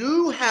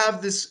 do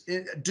have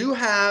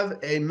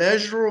a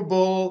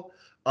measurable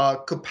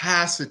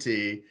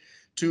capacity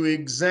to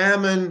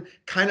examine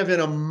kind of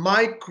in a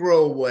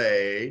micro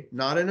way,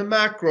 not in a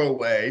macro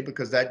way,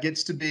 because that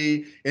gets to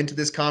be into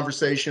this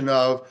conversation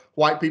of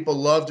white people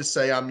love to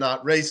say, I'm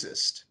not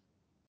racist.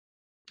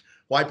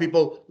 White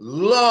people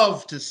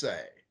love to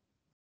say,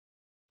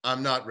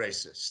 I'm not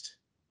racist.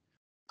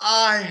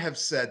 I have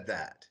said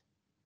that.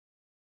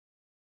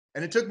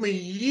 And it took me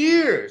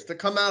years to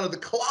come out of the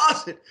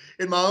closet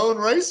in my own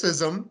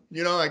racism.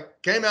 You know, I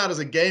came out as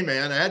a gay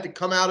man. I had to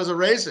come out as a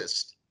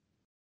racist.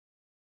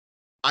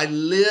 I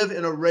live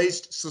in a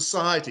raced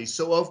society,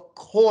 so of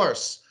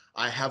course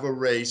I have a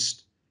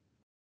raced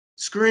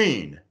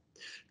screen.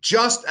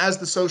 Just as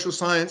the social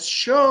science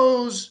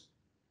shows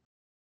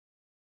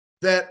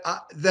that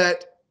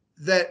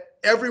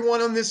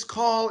everyone on this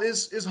call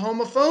is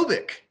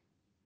homophobic,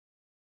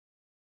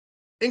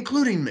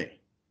 including me.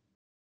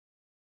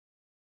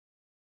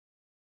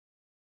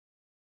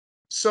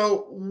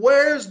 So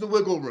where's the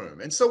wiggle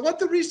room? And so what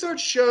the research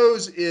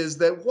shows is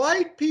that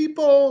white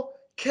people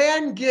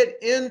can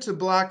get into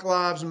Black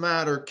Lives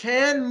Matter,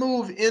 can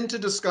move into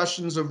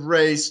discussions of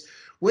race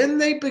when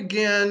they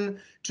begin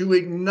to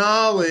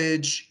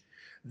acknowledge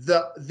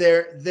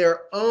their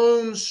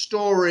own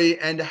story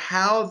and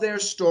how their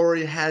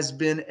story has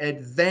been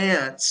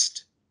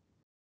advanced,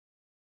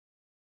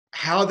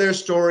 how their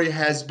story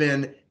has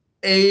been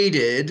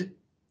aided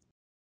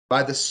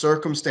by the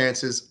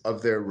circumstances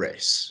of their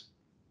race.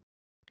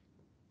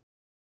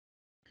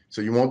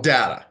 So you want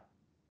data,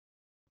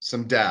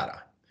 some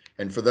data.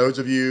 And for those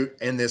of you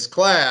in this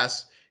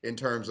class, in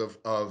terms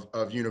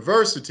of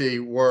university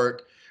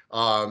work,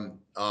 I'll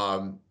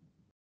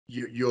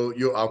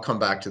come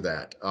back to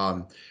that.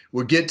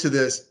 We'll get to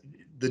this.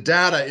 The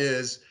data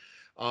is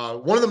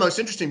one of the most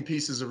interesting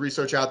pieces of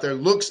research out there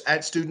looks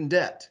at student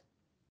debt.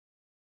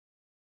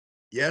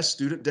 Yes,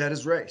 student debt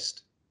is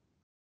raised.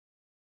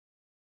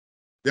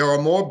 There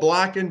are more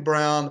Black and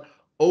brown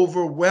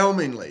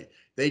overwhelmingly.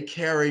 They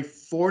carry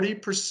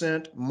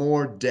 40%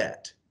 more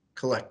debt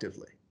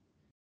collectively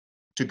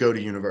to go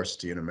to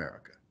university in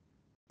America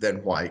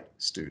than white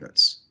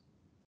students.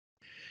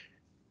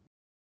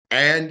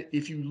 And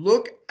if you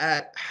look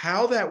at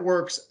how that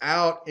works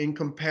out in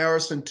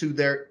comparison to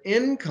their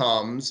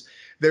incomes,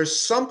 there's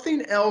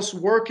something else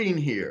working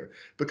here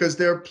because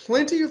there are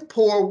plenty of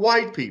poor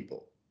white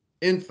people.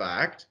 In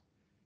fact,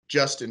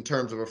 just in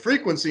terms of a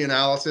frequency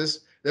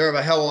analysis, there are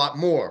a hell of a lot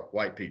more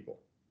white people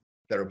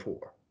that are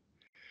poor.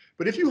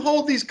 But if you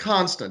hold these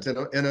constant in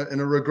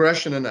a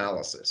regression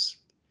analysis,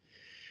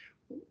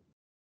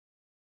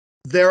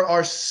 there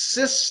are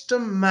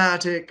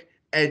systematic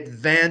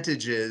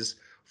advantages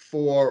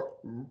for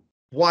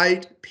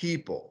white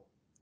people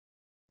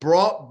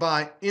brought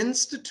by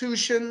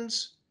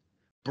institutions,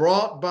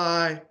 brought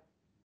by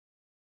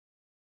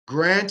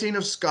granting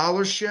of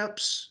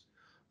scholarships,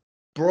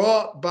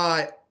 brought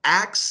by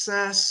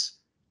access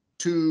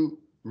to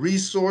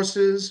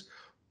resources,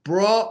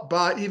 brought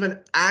by even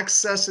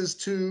accesses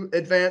to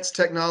advanced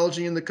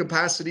technology and the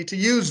capacity to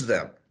use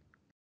them.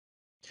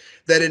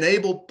 that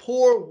enable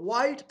poor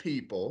white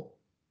people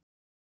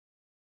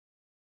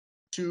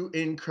to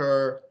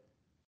incur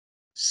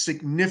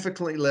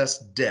significantly less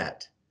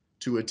debt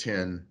to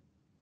attend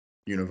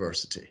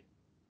university.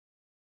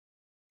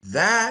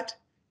 That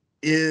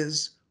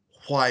is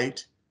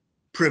white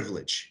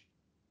privilege.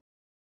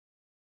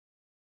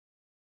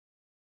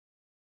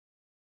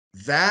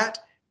 That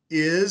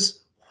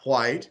is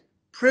white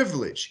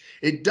privilege.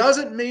 It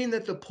doesn't mean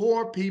that the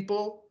poor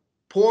people,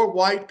 poor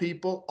white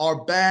people,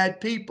 are bad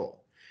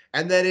people,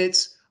 and that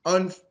it's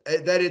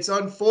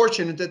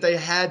unfortunate that they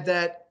had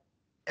that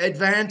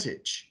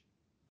advantage.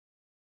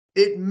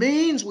 It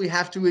means we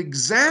have to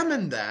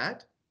examine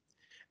that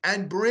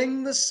and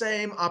bring the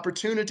same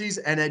opportunities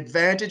and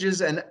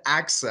advantages and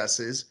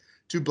accesses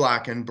to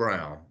Black and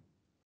brown.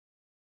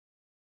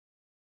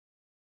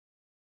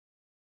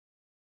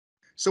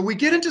 So we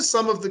get into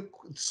some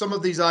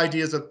of these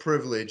ideas of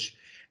privilege,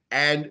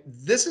 and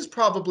this is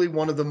probably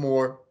one of the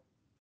more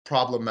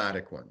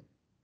problematic ones.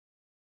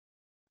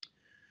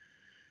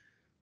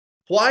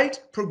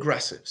 White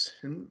progressives,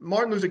 and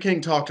Martin Luther King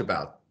talked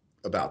about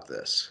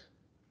this,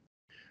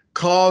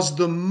 cause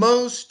the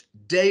most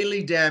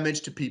daily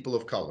damage to people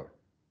of color.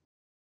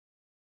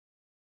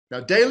 Now,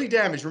 daily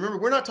damage, remember,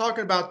 we're not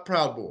talking about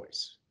Proud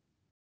Boys.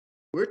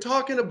 We're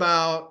talking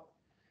about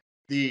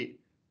the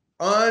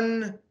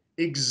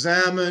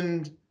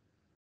unexamined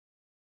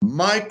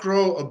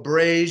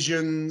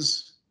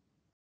microabrasions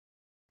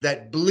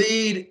that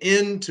bleed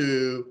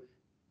into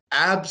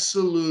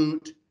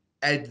absolute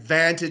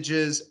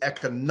advantages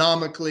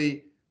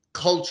economically,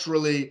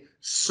 culturally,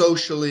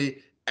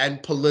 socially,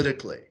 and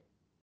politically.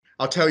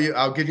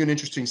 I'll give you an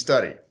interesting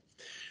study.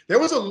 There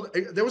was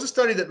a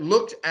study that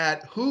looked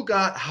at who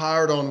got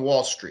hired on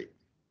Wall Street,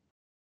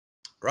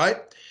 right?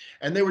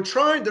 And the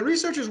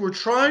researchers were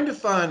trying to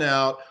find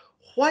out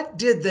what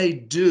did they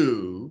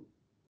do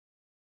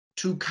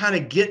to kind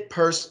of get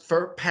past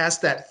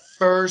that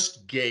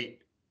first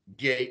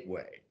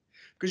gateway.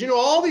 Because,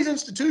 all these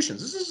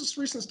institutions, this is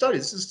a recent study,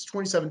 this is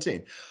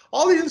 2017,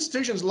 all these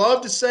institutions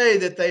love to say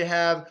that they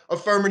have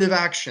affirmative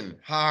action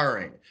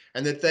hiring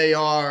and that they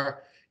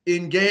are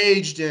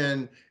engaged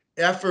in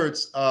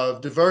efforts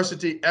of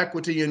diversity,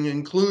 equity, and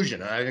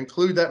inclusion. I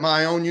include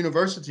my own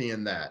university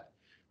in that.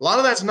 A lot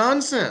of that's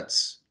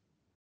nonsense,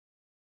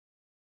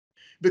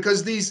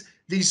 because these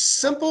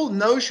simple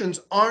notions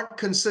aren't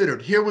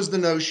considered. Here was the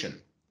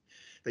notion.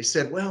 They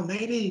said, well,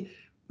 maybe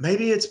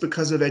it's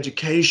because of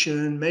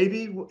education.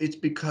 Maybe it's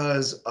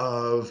because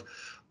of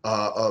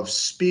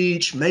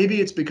speech. Maybe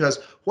it's because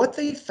what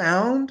they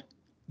found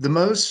the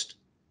most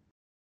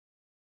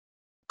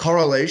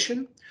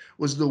correlation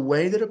was the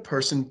way that a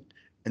person,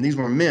 and these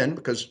were men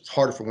because it's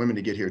harder for women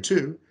to get here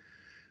too,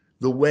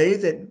 the way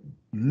that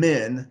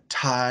men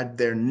tied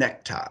their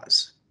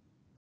neckties.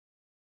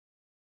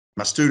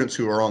 My students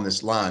who are on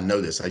this line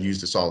know this. I use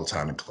this all the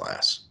time in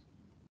class.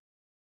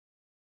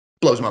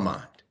 Blows my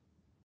mind.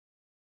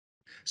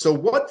 So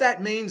what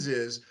that means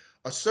is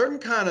a certain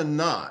kind of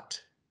knot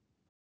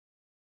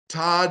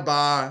tied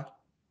by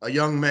a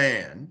young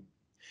man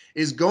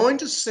is going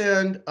to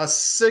send a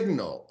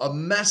signal, a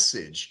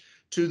message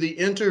to the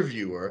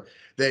interviewer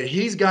that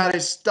he's got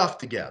his stuff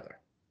together.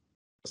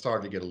 I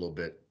started to get a little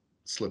bit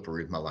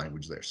slippery with my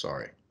language there,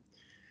 sorry.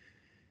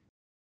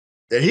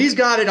 That he's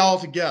got it all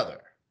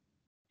together.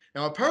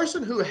 Now, a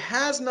person who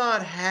has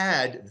not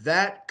had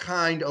that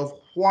kind of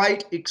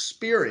white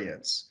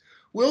experience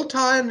will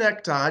tie a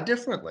necktie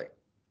differently,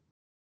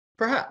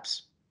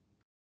 perhaps.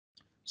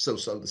 So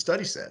the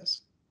study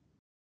says,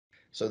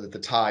 so that the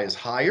tie is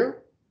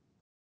higher,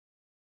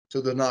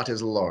 so the knot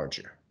is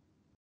larger.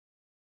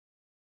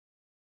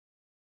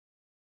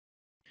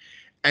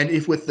 And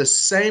if with the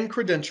same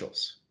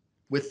credentials,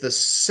 with the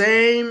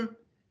same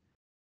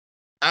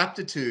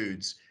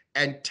aptitudes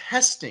and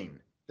testing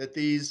that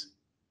these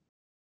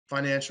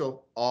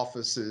financial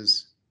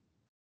offices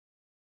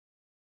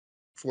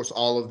force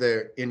all of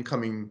their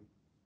incoming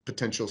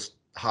potential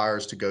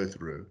hires to go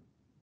through,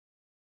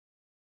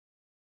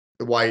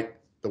 the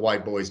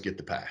white boys get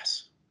the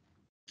pass.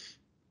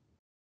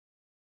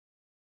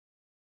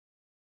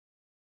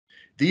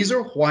 These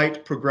are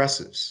white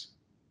progressives.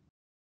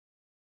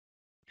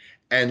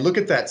 And look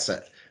at that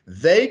set.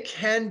 They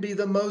can be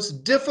the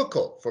most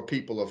difficult for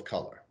people of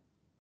color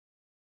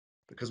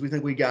because we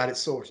think we got it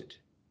sorted.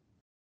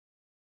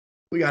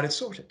 We got it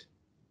sorted.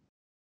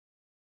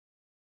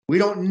 We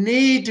don't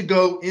need to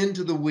go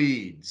into the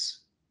weeds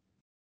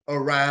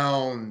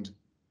around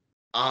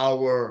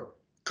our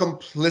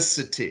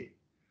complicity,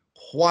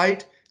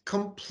 white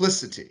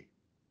complicity.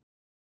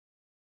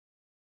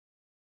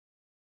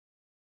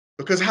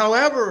 Because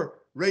however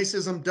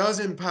racism does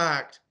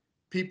impact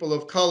people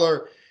of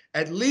color,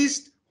 at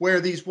least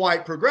where these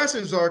white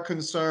progressives are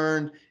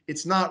concerned,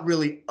 it's not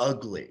really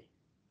ugly,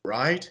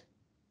 right?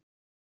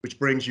 Which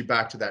brings you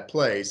back to that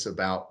place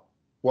about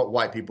what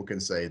white people can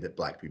say that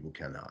black people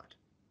cannot.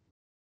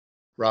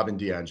 Robin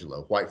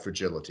DiAngelo, White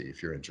Fragility,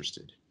 if you're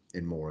interested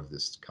in more of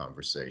this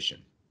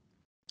conversation.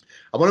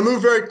 I want to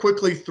move very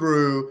quickly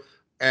through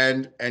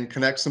and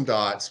connect some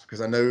dots because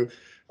I know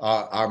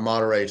Our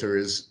moderator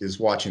is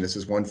watching. This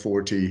is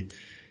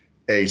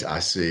 148, I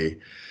see.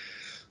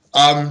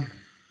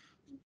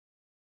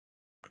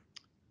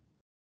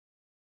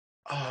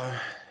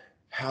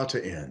 How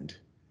to end.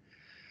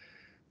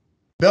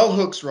 Bell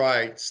Hooks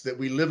writes that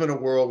we live in a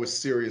world with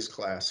serious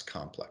class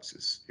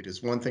complexes. It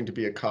is one thing to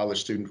be a college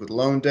student with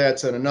loan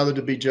debts and another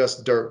to be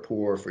just dirt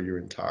poor for your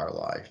entire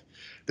life.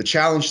 The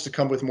challenge is to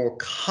come with more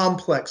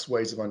complex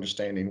ways of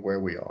understanding where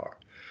we are,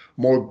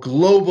 more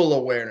global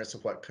awareness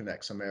of what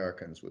connects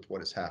Americans with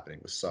what is happening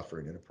with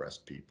suffering and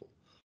oppressed people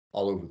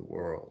all over the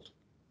world.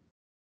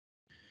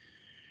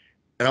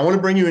 And I want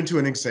to bring you into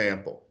an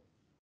example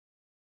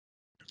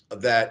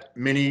that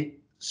many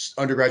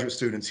undergraduate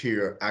students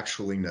here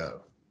actually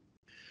know.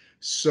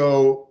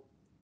 So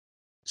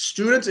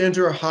students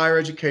enter higher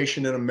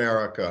education in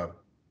America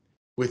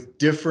with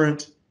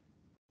different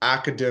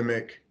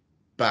academic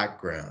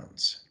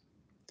backgrounds.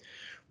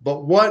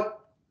 But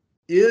what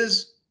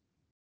is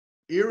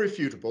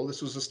irrefutable,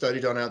 this was a study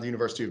done out at the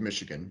University of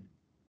Michigan,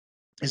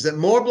 is that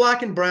more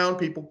Black and brown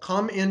people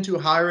come into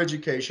higher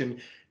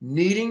education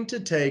needing to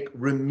take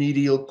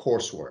remedial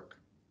coursework.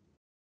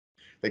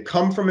 They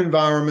come from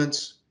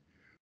environments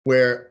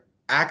where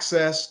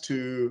access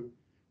to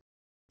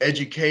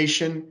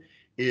education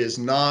is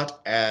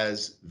not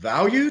as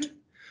valued.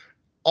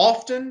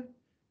 Often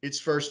it's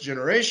first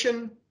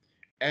generation,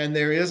 and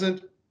there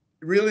isn't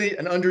really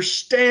an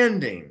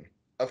understanding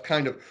of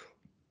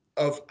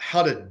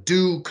how to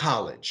do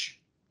college.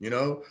 You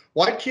know,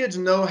 white kids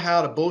know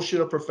how to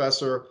bullshit a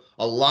professor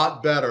a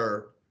lot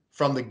better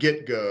from the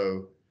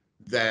get-go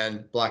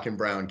than Black and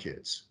brown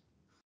kids.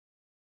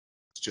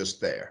 It's just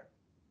there.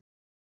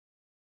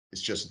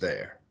 It's just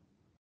there.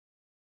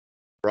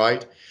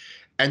 Right?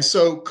 And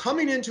so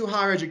coming into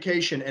higher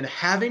education and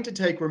having to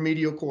take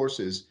remedial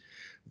courses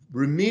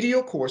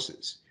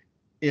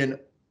in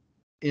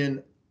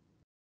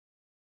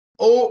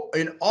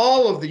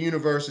all of the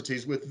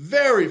universities, with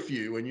very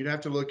few, and you'd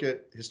have to look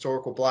at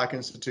historical Black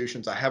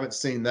institutions, I haven't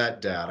seen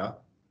that data,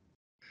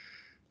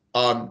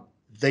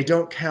 they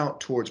don't count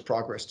towards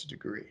progress to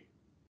degree.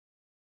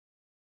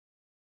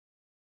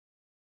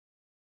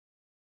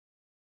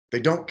 They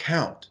don't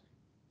count.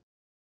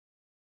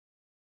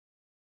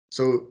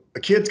 So a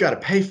kid's got to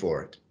pay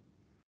for it,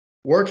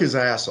 work his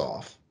ass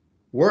off,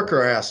 work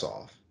her ass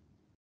off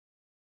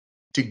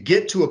to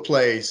get to a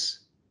place,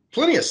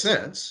 plenty of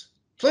sense,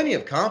 plenty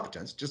of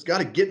competence, just got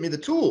to get me the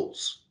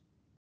tools.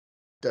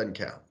 Doesn't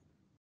count.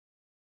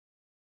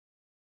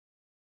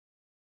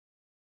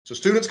 So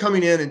students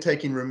coming in and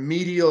taking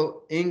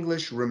remedial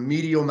English,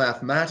 remedial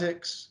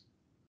mathematics,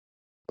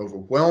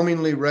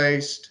 overwhelmingly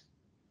raced.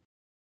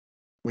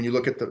 When you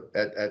look at the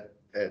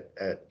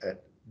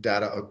at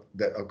data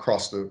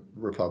across the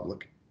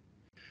Republic,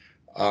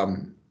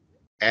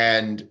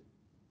 and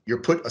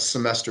you're put a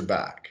semester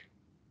back.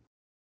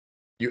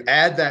 You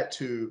add that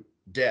to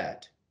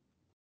debt,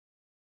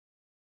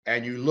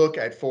 and you look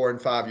at 4- and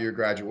 5-year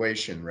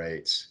graduation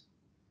rates,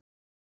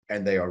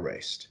 and they are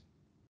raced.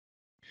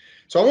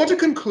 So I want to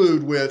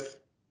conclude with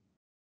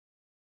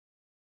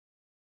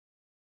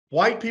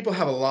white people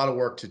have a lot of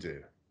work to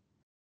do.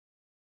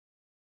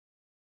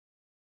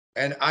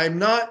 And I'm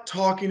not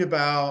talking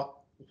about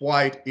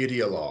white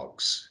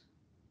ideologues.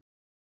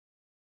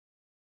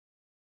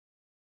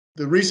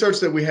 The research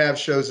that we have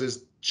shows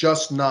there's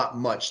just not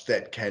much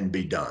that can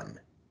be done.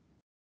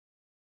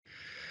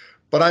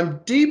 But I'm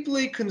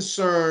deeply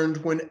concerned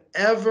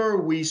whenever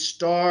we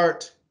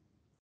start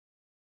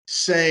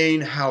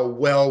saying how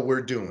well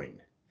we're doing.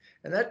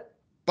 And that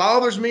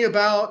bothers me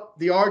about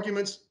the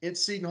arguments at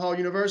Seton Hall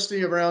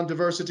University around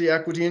diversity,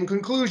 equity, and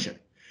inclusion.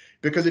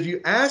 Because if you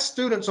ask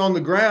students on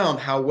the ground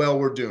how well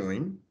we're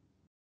doing,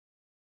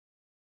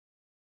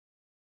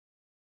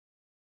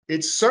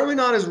 it's certainly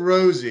not as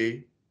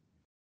rosy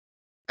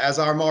as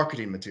our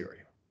marketing material.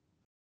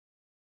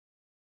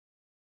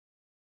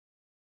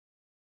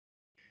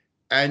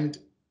 And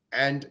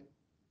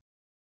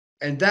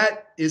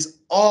that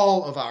is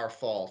all of our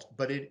fault,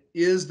 but it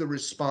is the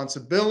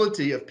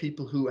responsibility of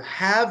people who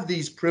have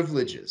these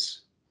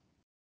privileges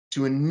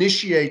to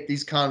initiate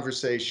these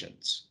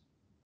conversations,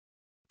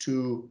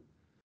 to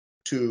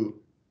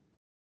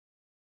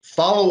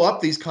follow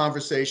up these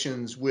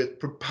conversations with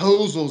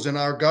proposals in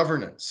our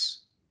governance.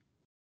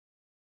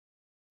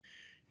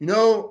 You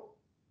know,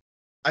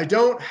 I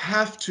don't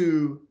have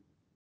to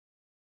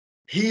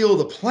heal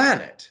the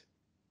planet,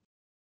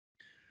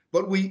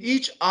 but we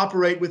each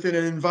operate within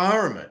an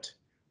environment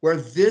where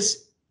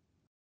things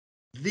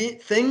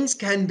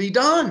can be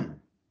done.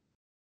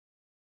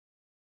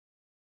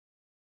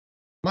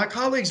 My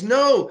colleagues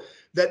know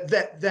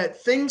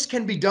that things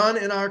can be done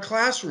in our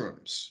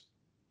classrooms.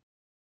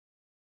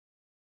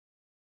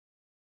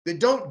 They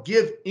don't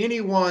give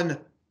anyone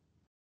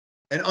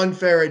an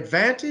unfair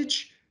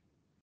advantage,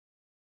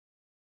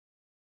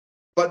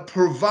 but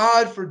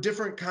provide for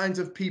different kinds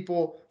of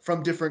people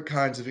from different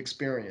kinds of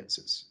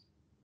experiences.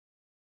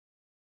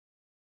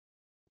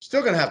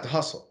 Still going to have to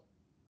hustle.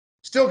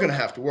 Still going to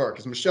have to work,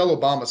 as Michelle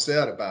Obama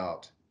said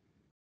about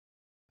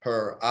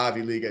her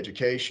Ivy League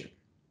education.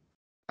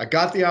 I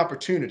got the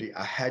opportunity,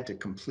 I had to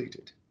complete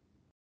it.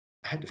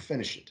 I had to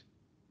finish it.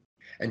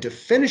 And to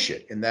finish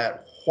it in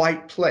that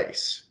white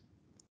place,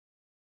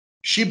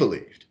 she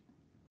believed,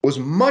 was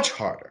much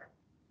harder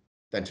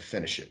than to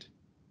finish it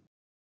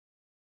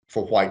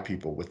for white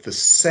people with the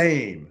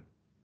same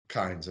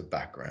kinds of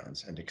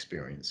backgrounds and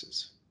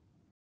experiences.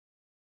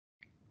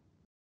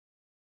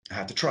 I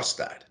had to trust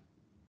that.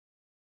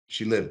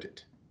 She lived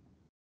it.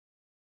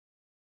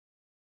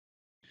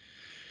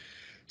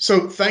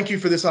 So thank you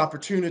for this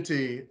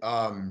opportunity.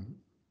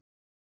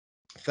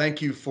 Thank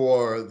you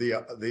for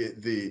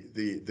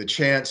the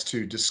chance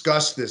to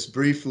discuss this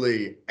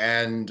briefly,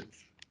 and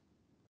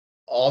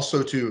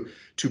also to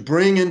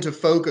bring into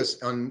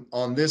focus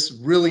on this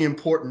really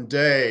important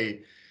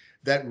day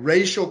that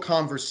racial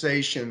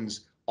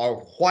conversations are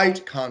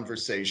white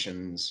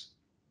conversations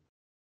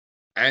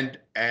and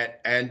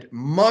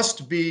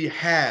must be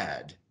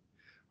had.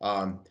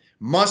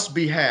 Must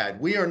be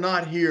had. We are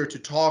not here to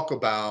talk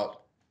about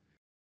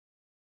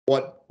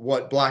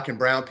what Black and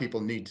brown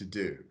people need to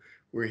do.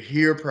 We're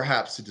here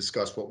perhaps to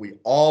discuss what we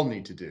all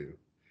need to do,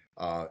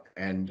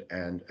 and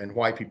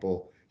white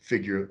people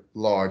figure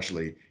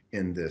largely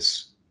in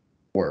this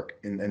work,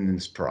 in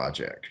this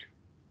project.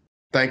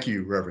 Thank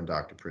you, Reverend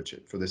Dr.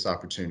 Pritchett, for this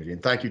opportunity,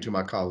 and thank you to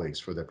my colleagues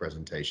for their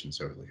presentations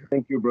earlier.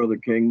 Thank you, Brother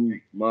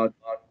King. I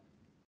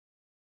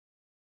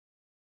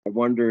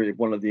wonder if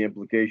one of the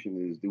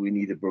implications is, do we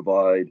need to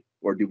provide,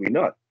 or do we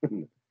not,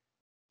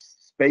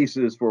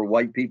 spaces for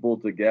white people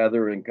to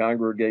gather and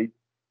congregate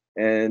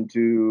and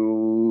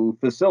to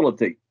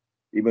facilitate,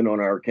 even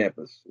on our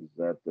campus? Is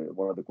that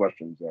one of the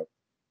questions that?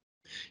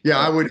 Yeah,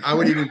 I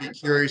would even be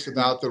curious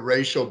about the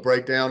racial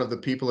breakdown of the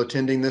people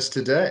attending this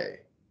today.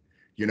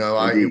 You know,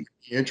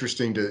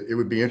 it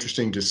would be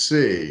interesting to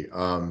see.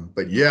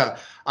 But yeah,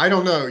 I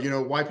don't know. You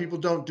know, white people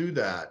don't do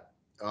that.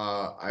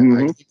 I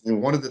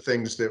think one of the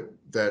things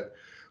that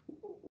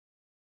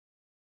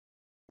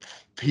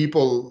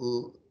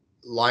people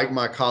like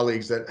my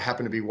colleagues that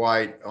happen to be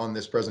white on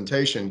this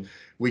presentation,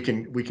 we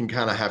can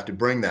kind of have to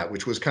bring that,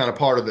 which was kind of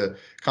part of the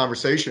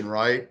conversation,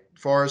 right,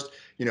 Forrest?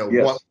 You know,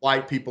 Yes. What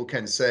white people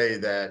can say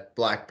that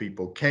Black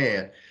people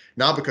can't,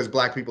 not because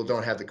Black people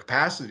don't have the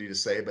capacity to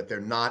say, but they're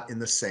not in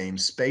the same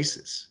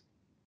spaces.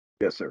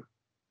 Yes, sir.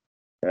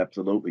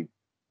 Absolutely.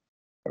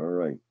 All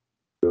right.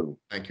 So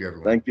thank you,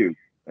 everyone. Thank you.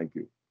 Thank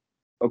you.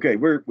 Okay,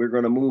 we're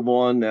going to move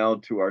on now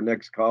to our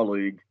next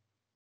colleague.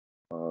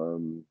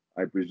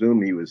 I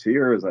presume he was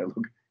here as I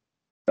look.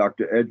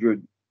 Dr.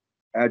 Edward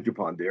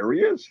Adjupon. There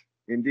he is.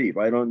 Indeed,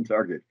 right on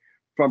target.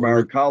 From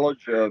our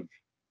College of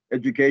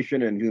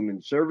Education and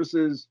Human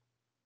Services.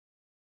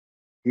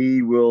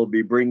 He will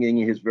be bringing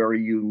his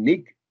very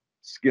unique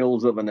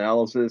skills of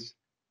analysis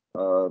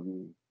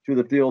to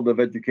the field of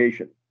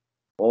education,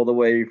 all the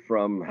way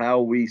from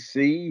how we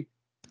see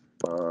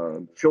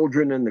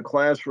children in the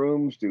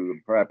classrooms to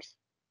perhaps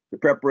the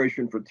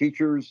preparation for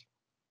teachers.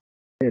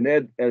 And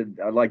Ed,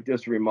 I'd like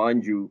just to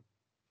remind you,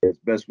 as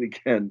best we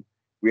can,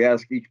 we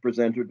ask each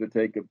presenter to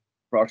take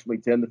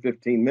approximately 10 to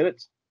 15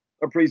 minutes,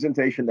 a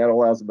presentation that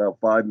allows about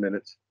 5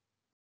 minutes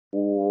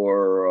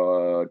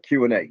for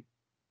Q&A.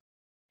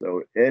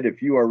 So Ed,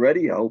 if you are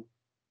ready, I hope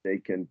they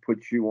can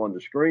put you on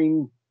the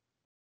screen.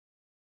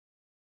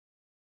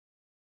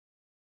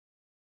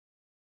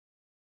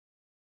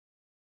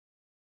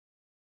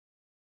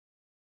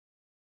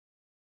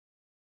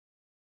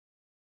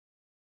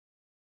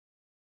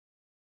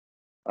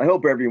 I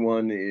hope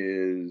everyone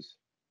is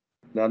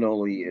not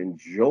only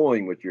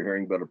enjoying what you're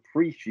hearing, but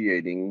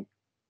appreciating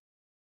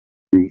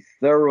the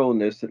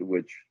thoroughness at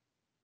which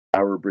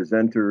our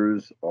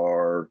presenters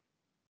are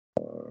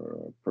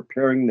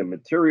preparing the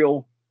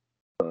material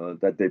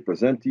that they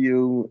present to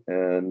you.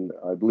 And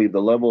I believe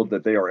the level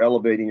that they are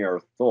elevating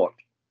our thought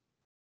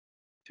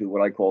to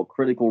what I call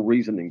critical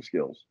reasoning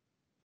skills.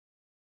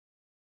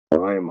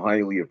 And I am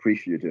highly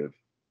appreciative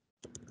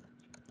of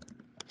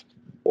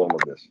all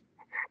of this.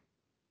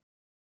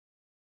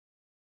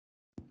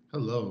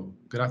 Hello.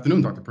 Good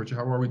afternoon, Dr. Pritchett.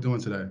 How are we doing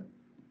today?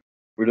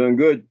 We're doing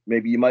good.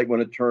 Maybe you might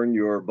want to turn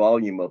your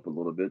volume up a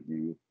little bit.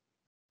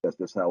 That's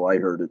just how I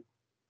heard it.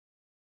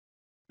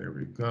 There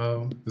we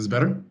go. Is this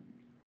better?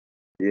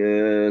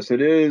 Yes,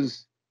 it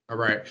is. All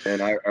right. And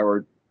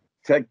our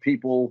tech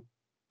people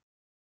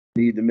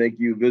need to make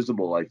you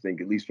visible, I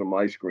think, at least from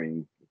my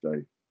screen.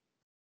 Okay.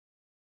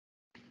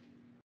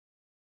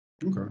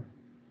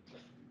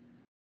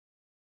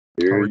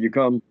 Here you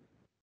come.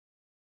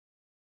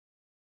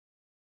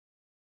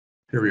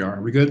 Here we are.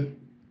 Are we good?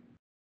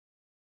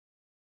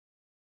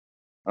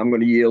 I'm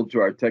going to yield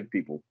to our tech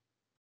people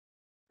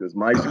because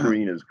my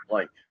screen is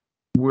blank.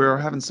 We're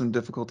having some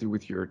difficulty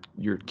with your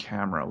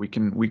camera. We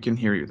can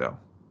hear you though.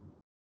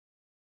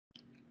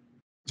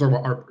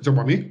 Talk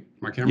about me?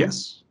 My camera?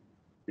 Yes.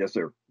 Yes,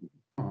 sir.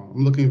 Oh,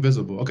 I'm looking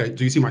visible. Okay.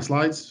 Do you see my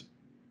slides?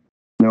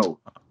 No.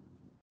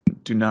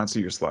 Do not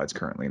see your slides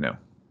currently. No.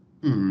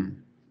 Okay.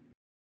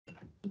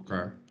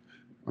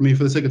 I mean,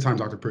 for the sake of time,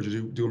 Dr. Pritchett, do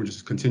you want me to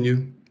just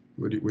continue?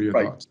 What are your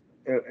thoughts?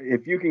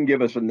 If you can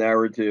give us a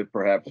narrative,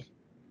 perhaps.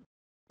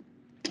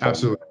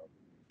 Absolutely.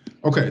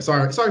 Okay,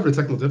 sorry for the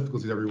technical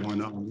difficulties,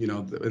 everyone.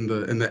 In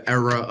the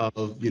era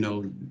of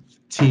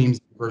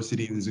Teams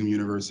University and Zoom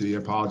University, I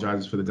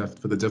apologize for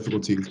the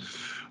difficulties.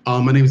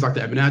 My name is Dr.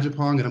 Eben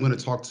Ajapong, and I'm going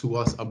to talk to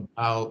us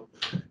about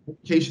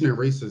education and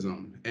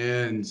racism.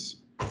 And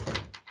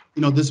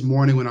this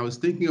morning when I was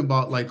thinking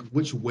about like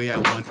which way I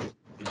want to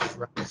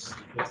address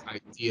this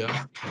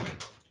idea,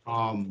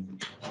 um,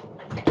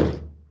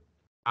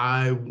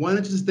 I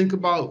wanted to just think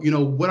about,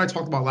 what I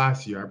talked about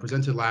last year. I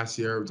presented last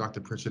year,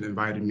 Dr. Pritchett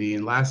invited me,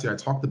 and last year I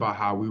talked about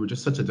how we were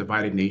just such a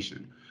divided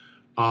nation.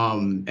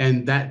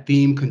 And that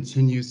theme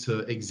continues to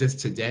exist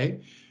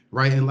today,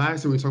 right? And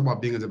last year we talked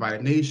about being a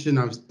divided nation.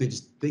 I was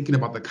just thinking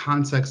about the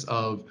context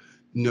of,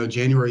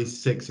 January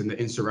 6th and the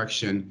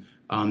insurrection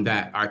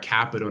that our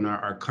capital and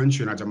our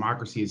country and our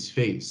democracy has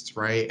faced,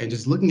 right? And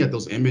just looking at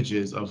those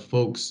images of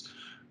folks,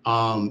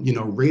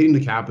 raiding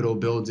the Capitol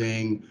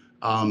building,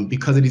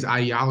 because of these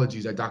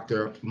ideologies that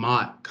Dr.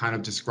 Mott kind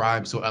of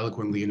described so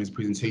eloquently in his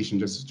presentation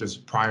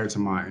just prior to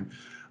mine.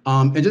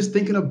 And just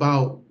thinking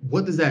about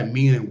what does that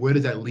mean and where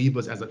does that leave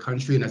us as a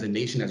country and as a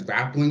nation that's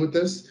grappling with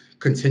this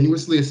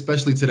continuously,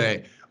 especially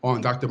today on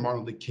Dr.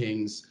 Martin Luther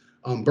King's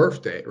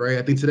birthday, right?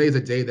 I think today is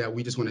a day that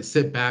we just want to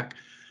sit back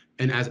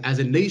and as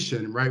a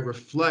nation, right,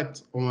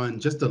 reflect on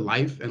just the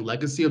life and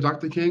legacy of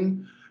Dr.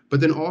 King, but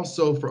then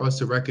also for us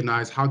to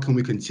recognize how can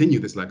we continue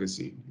this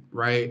legacy,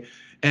 right?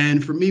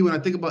 And for me, when I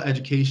think about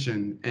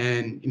education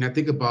and I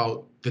think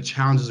about the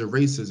challenges of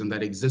racism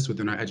that exist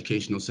within our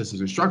educational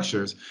systems and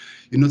structures,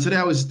 today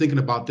I was just thinking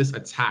about this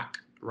attack,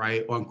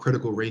 right, on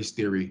critical race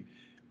theory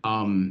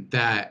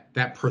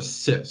that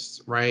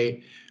persists,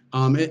 right?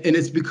 And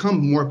it's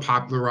become more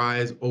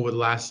popularized over the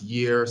last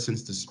year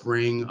since the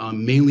spring,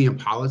 mainly in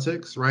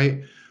politics,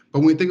 right? But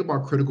when we think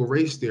about critical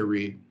race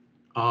theory,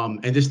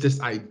 and just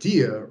this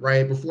idea,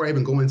 right? Before I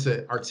even go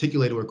into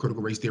articulating what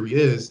critical race theory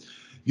is,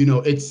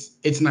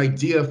 it's an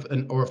idea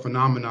or a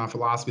phenomenon,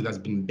 philosophy that's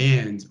been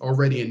banned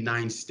already in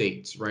 9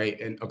 states, right?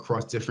 And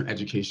across different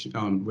education,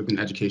 within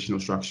educational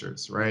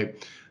structures,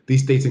 right?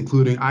 These states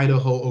including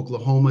Idaho,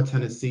 Oklahoma,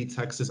 Tennessee,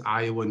 Texas,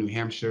 Iowa, New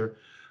Hampshire,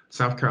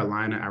 South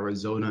Carolina,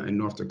 Arizona, and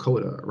North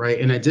Dakota, right?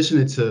 In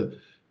addition to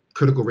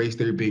critical race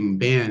theory being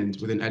banned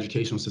within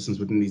educational systems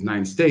within these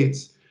 9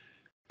 states,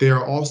 there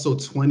are also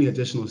 20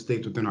 additional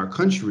states within our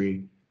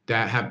country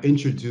that have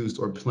introduced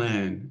or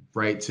plan,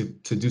 right, to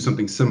do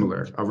something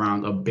similar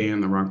around a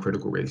ban around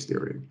critical race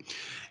theory.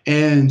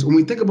 And when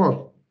we think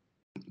about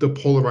the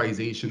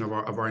polarization of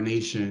our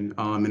nation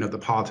and of the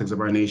politics of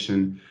our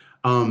nation,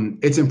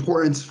 it's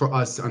important for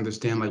us to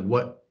understand like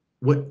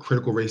what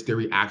critical race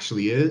theory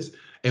actually is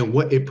and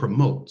what it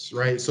promotes,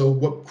 right? So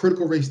what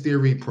critical race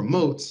theory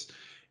promotes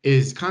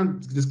is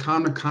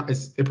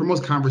it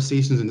promotes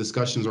conversations and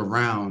discussions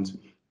around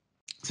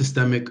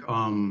systemic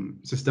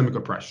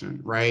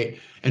oppression, right?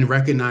 And it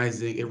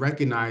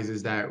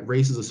recognizes that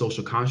race is a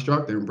social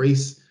construct and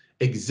race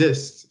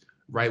exists,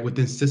 right,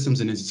 within systems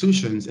and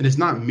institutions, and it's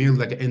not merely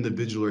like an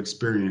individual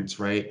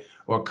experience, right,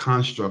 or a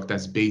construct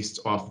that's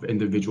based off of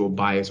individual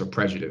bias or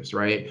prejudice,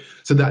 right?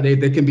 So that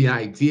there can be an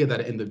idea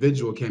that an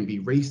individual can be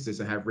racist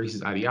and have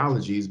racist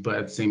ideologies, but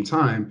at the same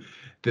time,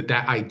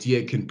 that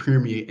idea can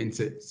permeate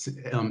into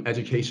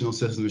educational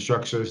systems and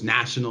structures,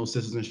 national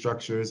systems and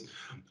structures,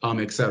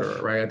 et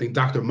cetera, right? I think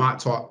Dr. Mott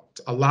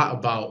talked a lot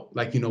about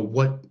like,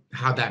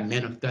 how that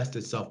manifests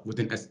itself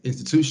within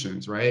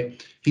institutions,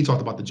 right? He talked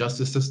about the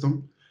justice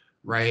system,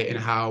 right? And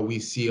how we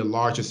see a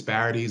large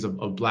disparities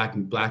of black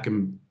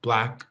men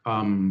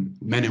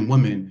and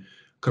women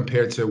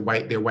compared to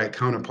their white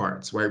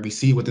counterparts, right? We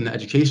see within the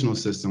educational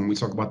system, we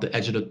talk about the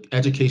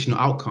educational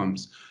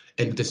outcomes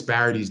and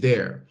disparities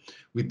there.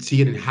 We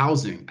see it in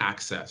housing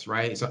access,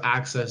 right? So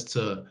access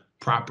to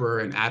proper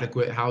and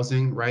adequate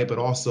housing, right? But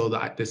also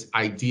this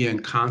idea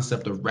and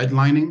concept of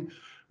redlining,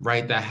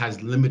 right? That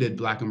has limited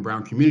Black and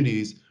brown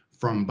communities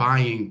from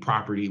buying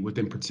property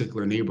within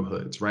particular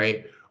neighborhoods,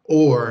 right?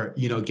 Or,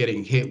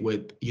 getting hit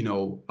with,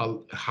 a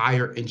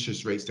higher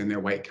interest rates than their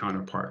white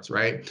counterparts,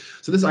 right?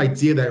 So this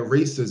idea that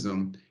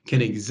racism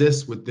can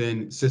exist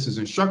within systems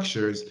and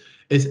structures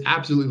is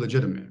absolutely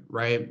legitimate,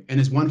 right? And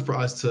it's one for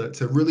us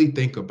to really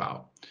think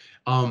about.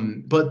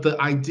 But the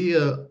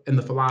idea and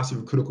the philosophy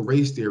of critical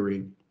race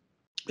theory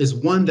is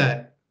one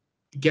that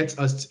gets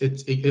us,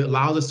 it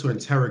allows us to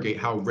interrogate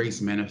how race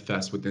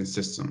manifests within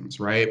systems,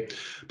 right?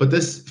 But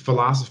this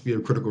philosophy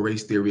of critical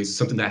race theory is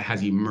something that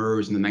has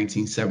emerged in the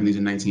 1970s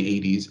and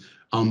 1980s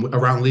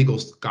around legal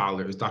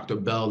scholars, Dr.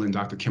 Bell and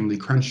Dr. Kimberly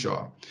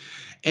Crenshaw.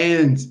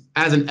 And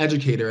as an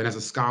educator and as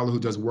a scholar who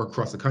does work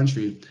across the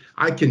country,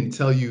 I can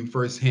tell you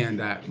firsthand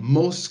that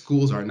most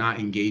schools are not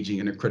engaging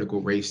in a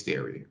critical race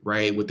theory,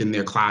 right, within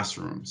their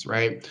classrooms,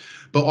 right?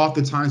 But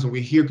oftentimes when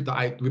we hear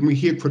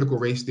critical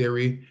race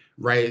theory,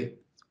 right,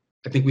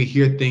 I think we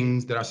hear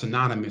things that are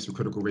synonymous with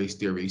critical race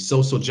theory: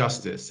 social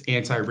justice,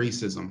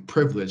 anti-racism,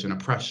 privilege, and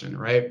oppression,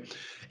 right?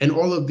 And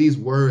all of these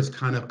words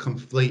kind of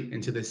conflate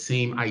into the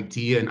same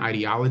idea and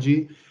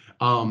ideology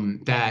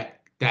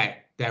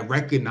that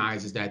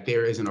recognizes that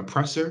there is an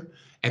oppressor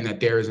and that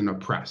there is an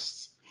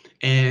oppressed.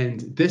 And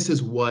this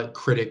is what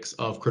critics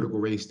of critical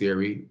race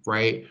theory,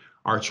 right,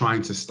 are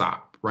trying to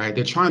stop, right?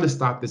 They're trying to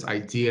stop this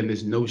idea and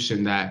this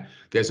notion that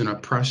there's an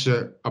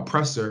oppressor,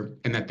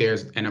 and that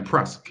there's an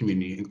oppressed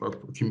community or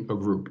a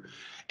group.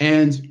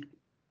 And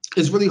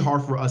it's really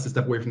hard for us to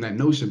step away from that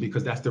notion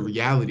because that's the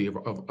reality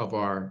of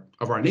our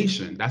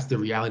nation. That's the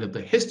reality of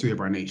the history of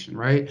our nation,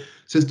 right?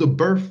 Since the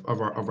birth of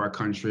our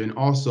country, and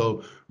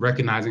also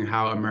recognizing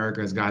how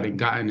America has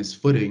gotten its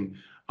footing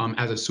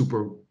as a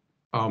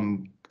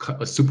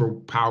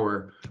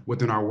superpower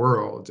within our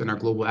world and our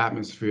global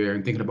atmosphere,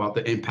 and thinking about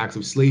the impacts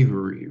of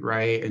slavery,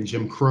 right, and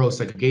Jim Crow,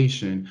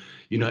 segregation,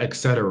 et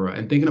cetera,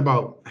 and thinking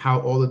about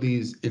how all of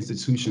these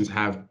institutions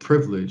have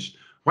privileged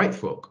white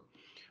folk,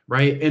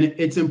 right? And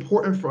it's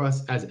important for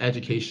us as as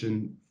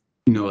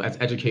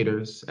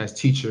educators, as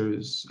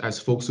teachers, as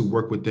folks who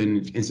work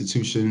within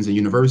institutions and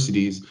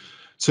universities,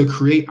 to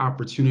create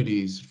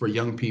opportunities for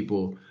young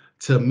people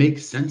to make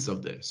sense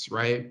of this,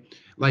 right?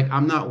 Like,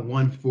 I'm not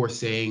one for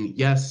saying,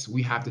 yes,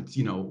 we have to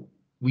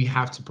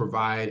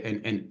provide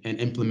and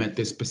implement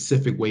this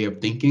specific way of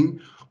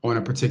thinking on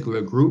a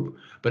particular group.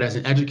 But as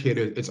an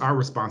educator, it's our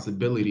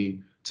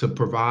responsibility to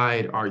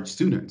provide our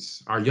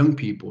students, our young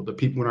people, the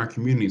people in our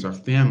communities, our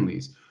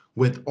families,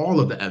 with all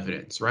of the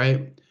evidence,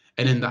 right?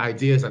 And then the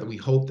idea is that we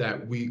hope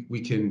that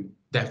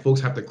that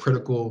folks have the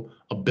critical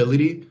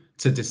ability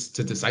to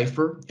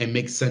decipher and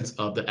make sense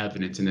of the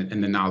evidence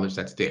and the knowledge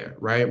that's there,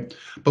 right?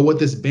 But what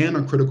this ban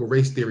on critical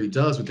race theory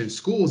does within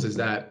schools is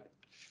that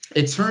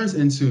it turns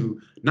into,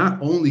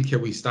 not only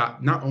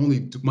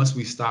must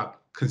we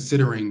stop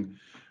considering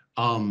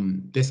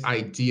this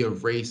idea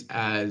of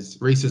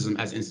racism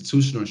as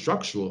institutional and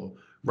structural,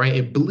 right?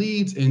 It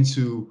bleeds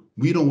into,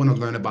 we don't want to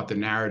learn about the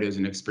narratives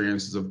and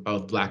experiences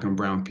of Black and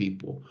Brown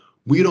people.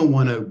 We don't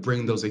want to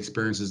bring those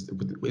experiences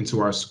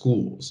into our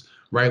schools,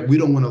 right? We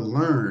don't want to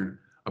learn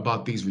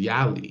about these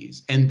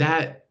realities. And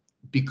that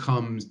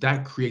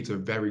creates a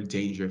very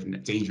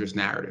dangerous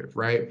narrative,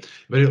 right?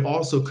 But it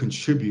also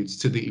contributes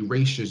to the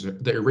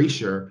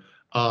erasure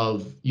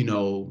of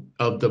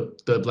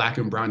the Black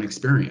and Brown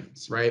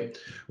experience, right?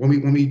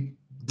 When we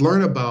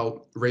learn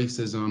about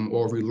racism,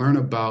 or we learn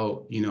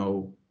about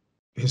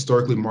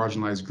historically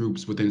marginalized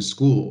groups within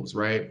schools,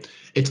 right,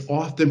 it's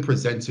often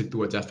presented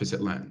through a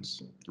deficit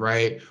lens,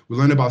 right? We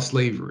learn about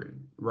slavery,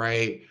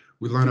 right?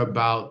 We learn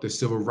about the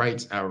civil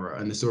rights era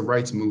and the civil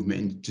rights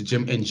movement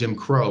and Jim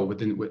Crow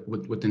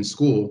within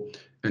school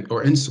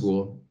or in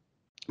school.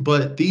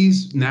 But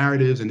these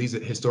narratives and these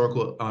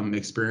historical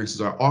experiences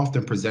are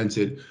often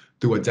presented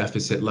through a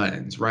deficit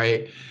lens,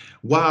 right?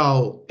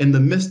 While in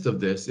the midst of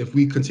this, if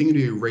we continue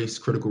to erase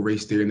critical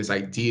race theory and this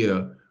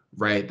idea,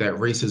 right, that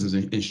racism is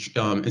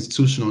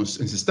institutional and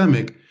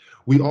systemic,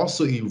 we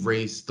also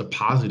erase the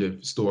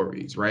positive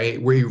stories, right?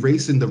 We're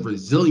erasing the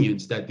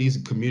resilience that these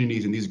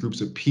communities and these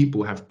groups of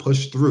people have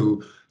pushed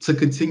through to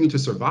continue to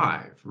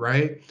survive,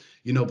 right?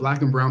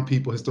 Black and Brown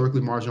people,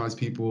 historically marginalized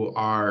people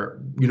are,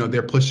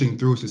 they're pushing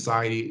through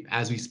society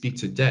as we speak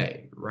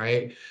today,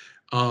 right?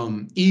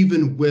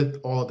 Even with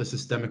all the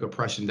systemic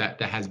oppression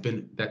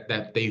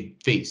that they've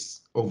faced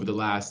over the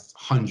last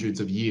hundreds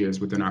of years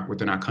within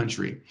our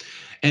country.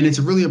 And it's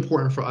really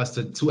important for us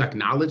to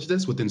acknowledge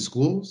this within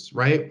schools,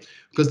 right?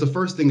 Because the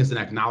first thing is an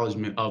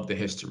acknowledgement of the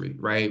history,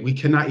 right? We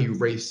cannot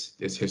erase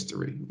this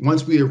history.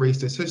 Once we erase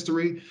this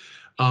history,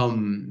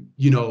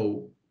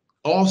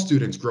 all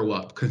students grow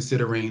up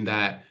considering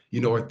that,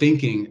 or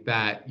thinking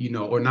that,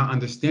 or not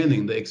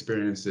understanding the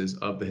experiences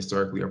of the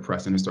historically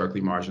oppressed and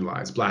historically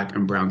marginalized Black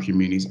and Brown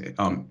communities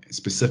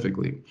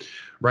specifically,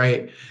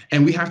 right?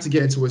 And we have to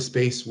get into a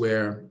space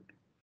where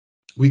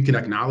we can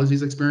acknowledge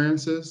these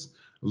experiences,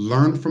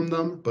 learn from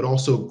them, but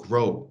also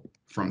grow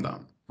from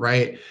them,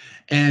 right?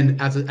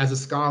 And as a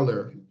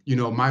scholar,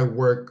 my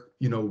work,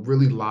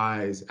 really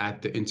lies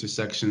at the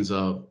intersections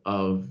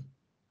of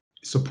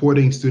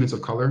supporting students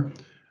of color,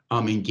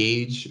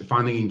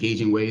 finding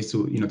engaging ways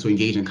to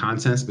engage in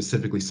content,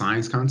 specifically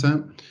science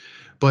content.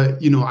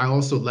 But I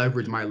also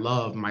leverage my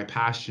love, my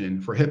passion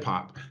for hip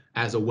hop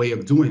as a way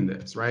of doing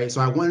this, right? So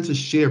I wanted to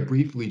share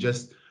briefly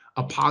just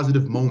a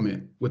positive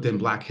moment within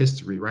Black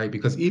history, right?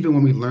 Because even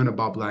when we learn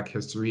about Black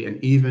history,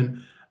 and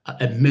even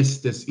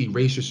amidst this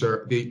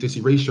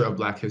erasure of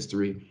Black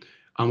history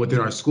within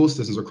our school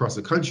systems across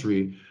the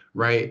country,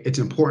 right, it's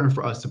important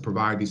for us to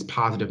provide these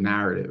positive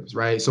narratives,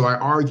 right? So I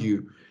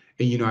argue,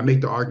 and I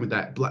make the argument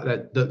that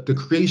the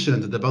creation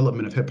and the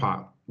development of hip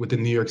hop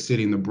within New York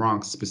City and the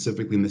Bronx,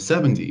 specifically in the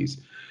 70s,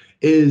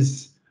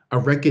 is a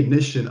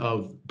recognition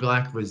of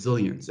Black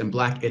resilience and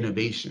Black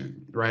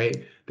innovation,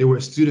 right? There were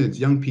students,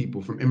 young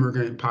people from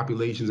immigrant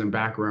populations and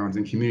backgrounds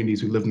and communities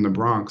who lived in the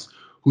Bronx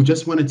who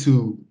just wanted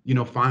to,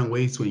 find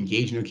ways to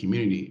engage in their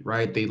community,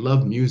 right? They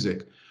loved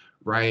music,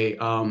 right?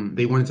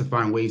 They wanted to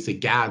find ways to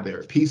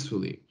gather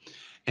peacefully.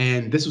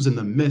 And this was in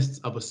the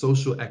midst of a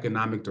social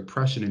economic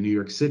depression in New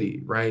York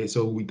City, right?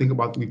 So we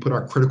put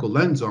our critical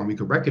lens on, we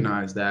could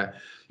recognize that,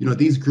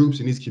 these groups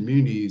and these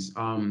communities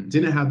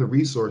didn't have the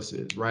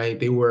resources, right?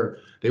 They were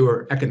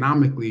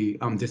economically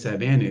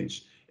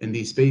disadvantaged in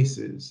these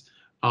spaces.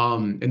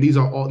 And these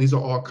are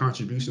all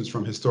contributions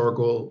from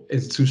historical,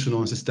 institutional,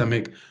 and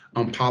systemic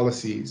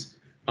policies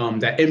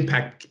that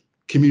impact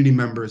community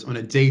members on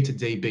a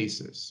day-to-day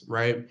basis,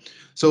 right?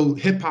 So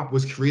hip hop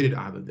was created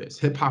out of this.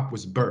 Hip hop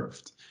was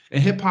birthed.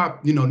 And hip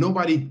hop,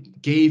 nobody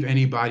gave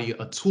anybody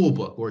a tool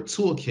book or a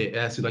toolkit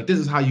as to like, this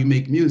is how you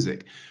make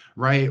music,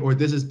 right? Or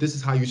this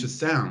is how you should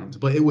sound.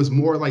 But it was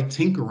more like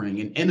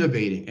tinkering and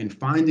innovating and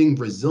finding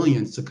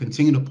resilience to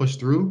continue to push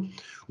through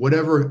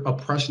whatever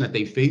oppression that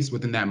they faced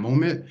within that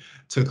moment,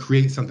 to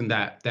create something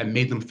that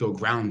made them feel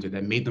grounded,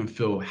 that made them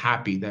feel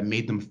happy, that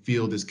made them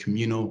feel this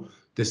communal,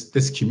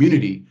 this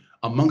community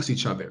amongst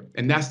each other.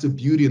 And that's the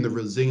beauty and the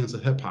resilience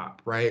of hip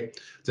hop, right?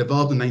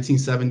 Developed in the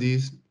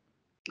 1970s,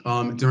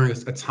 during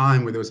a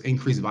time where there was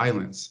increased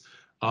violence.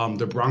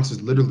 The Bronx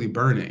was literally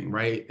burning,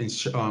 right?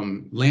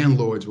 And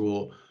landlords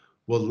will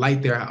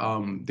light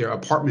their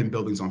apartment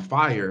buildings on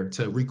fire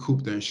to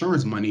recoup their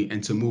insurance money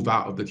and to move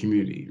out of the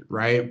community,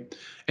 right?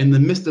 In the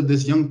midst of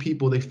this, young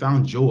people, they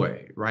found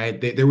joy, right?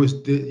 There was,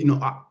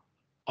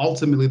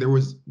 ultimately there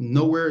was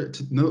nowhere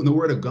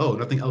to go,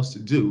 nothing else to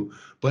do,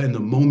 but in the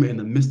moment, in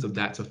the midst of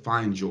that, to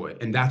find joy.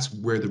 And that's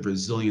where the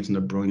resilience and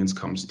the brilliance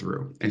comes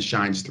through and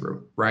shines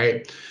through,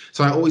 right?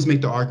 So I always make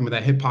the argument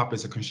that hip hop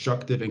is a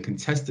constructive and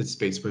contested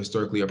space for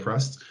historically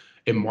oppressed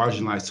and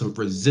marginalized to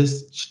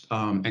resist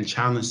and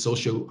challenge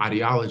social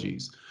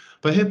ideologies.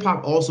 But hip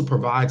hop also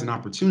provides an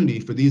opportunity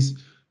for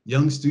these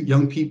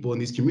young people in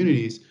these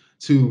communities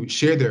to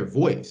share their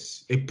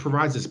voice. It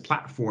provides this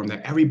platform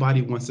that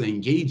everybody wants to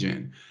engage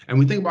in. And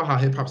we think about how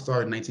hip hop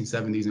started in the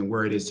 1970s and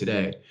where it is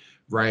today,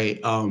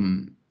 right?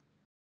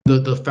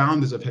 The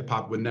founders of hip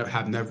hop would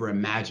have never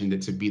imagined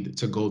it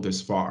to go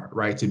this far,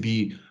 right? To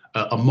be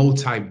a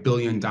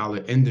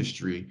multi-billion-dollar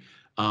industry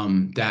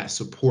that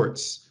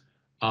supports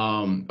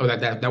or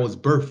that was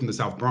birthed from the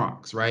South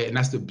Bronx, right? And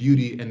that's the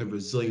beauty and the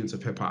resilience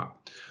of hip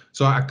hop.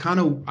 So I'm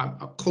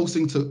close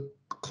to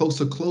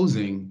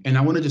closing, and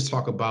I want to just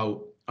talk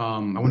about I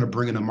want to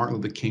bring in a Martin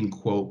Luther King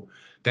quote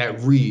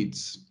that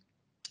reads,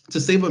 "To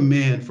save a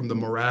man from the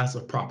morass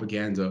of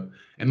propaganda,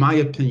 in my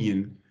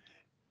opinion,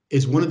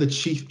 is one of the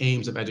chief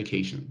aims of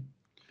education.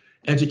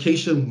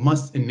 Education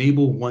must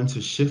enable one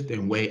to shift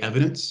and weigh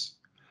evidence,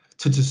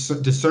 to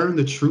discern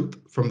the truth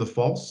from the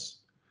false,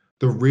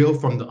 the real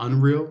from the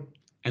unreal,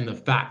 and the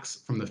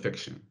facts from the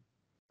fiction,"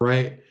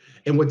 right?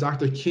 And what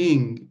Dr.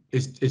 King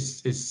is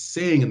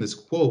saying in this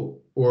quote,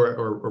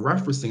 or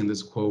referencing in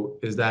this quote,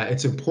 is that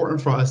it's important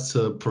for us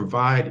to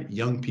provide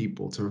young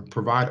people, to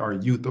provide our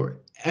youth or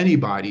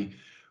anybody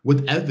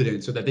with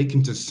evidence so that they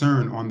can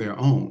discern on their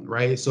own,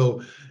 right?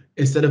 So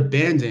instead of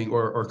banning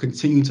or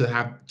continuing to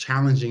have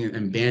challenging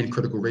and ban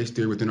critical race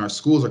theory within our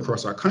schools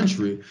across our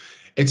country,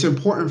 it's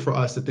important for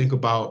us to think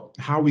about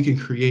how we can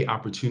create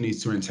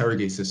opportunities to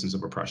interrogate systems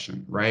of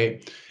oppression,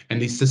 right?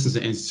 And these systems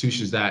and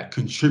institutions that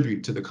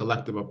contribute to the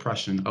collective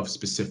oppression of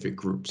specific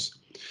groups.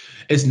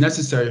 It's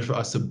necessary for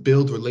us to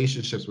build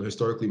relationships with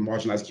historically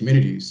marginalized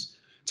communities,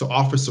 to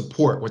offer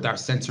support without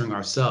centering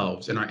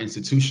ourselves in our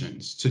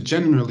institutions, to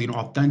genuinely and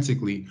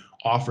authentically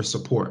offer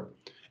support.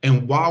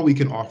 And while we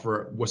can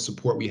offer what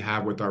support we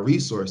have with our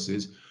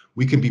resources,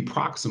 we can be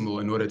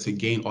proximal in order to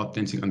gain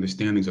authentic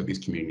understandings of these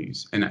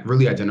communities and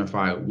really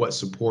identify what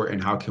support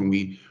and how can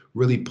we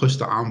really push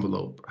the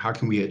envelope, how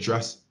can we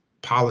address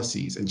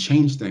policies and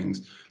change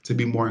things to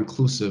be more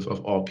inclusive of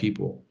all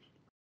people,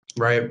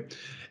 right?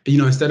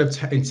 Instead of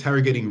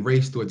interrogating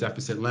race through a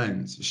deficit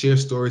lens, share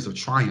stories of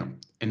triumph,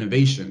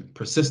 innovation,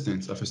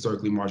 persistence of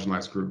historically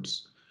marginalized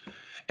groups,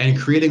 and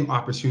creating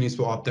opportunities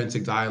for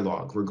authentic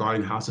dialogue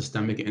regarding how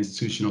systemic and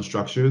institutional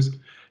structures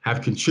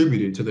have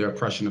contributed to the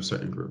oppression of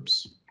certain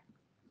groups.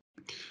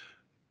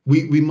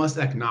 We must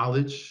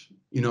acknowledge,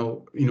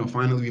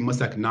 finally, we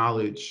must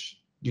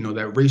acknowledge,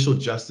 that racial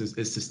justice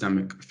is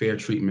systemic, fair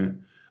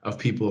treatment of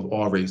people of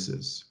all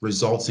races,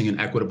 resulting in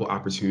equitable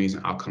opportunities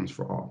and outcomes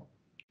for all,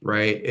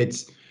 right?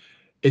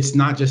 It's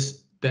not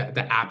just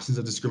the absence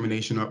of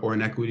discrimination or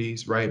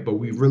inequities, right? But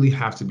we really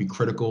have to be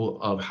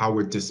critical of how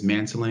we're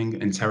dismantling,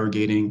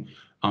 interrogating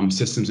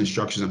systems and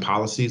structures and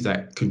policies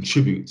that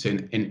contribute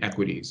to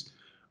inequities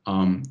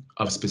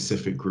of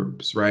specific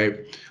groups, right?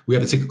 We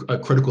have to take a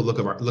critical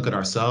look at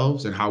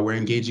ourselves and how we're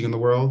engaging in the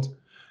world,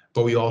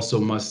 but we also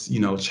must,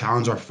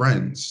 challenge our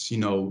friends,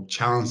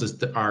 challenge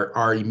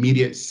our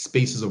immediate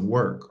spaces of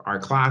work, our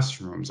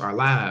classrooms, our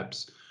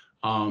labs,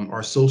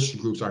 our social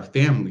groups, our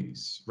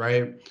families,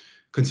 right?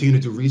 Continue to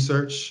do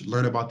research,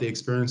 learn about the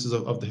experiences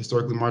of the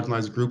historically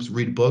marginalized groups,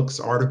 read books,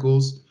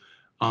 articles,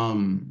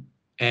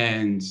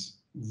 and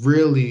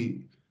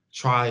really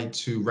try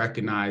to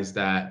recognize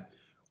that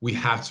we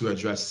have to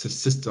address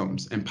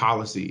systems and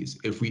policies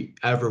if we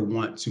ever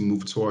want to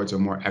move towards a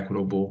more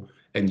equitable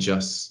and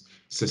just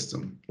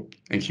system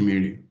and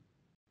community.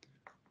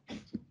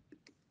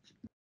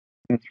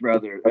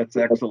 That's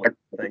excellent.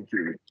 Thank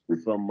you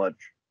so much,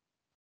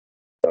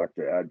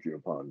 Dr.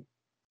 Adjupon.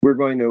 We're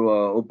going to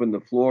open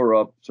the floor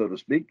up, so to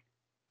speak,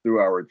 through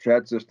our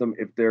chat system.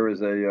 If there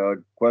is a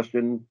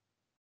question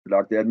for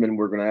Dr. Edmond,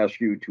 we're going to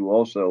ask you to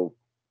also,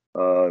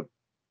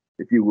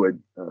 if you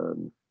would,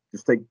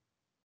 just take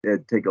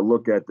Ed, take a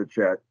look at the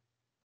chat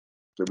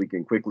so we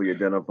can quickly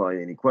identify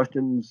any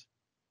questions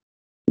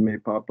that may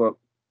pop up.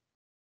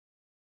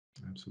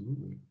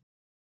 Absolutely.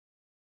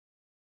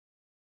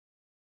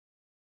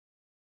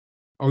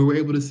 Oh, we were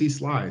able to see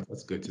slides.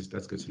 That's good.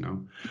 That's good to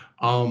know.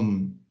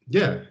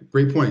 Yeah,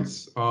 great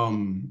points.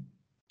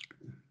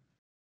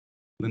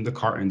 Linda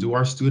Carton, do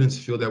our students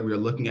feel that we are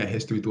looking at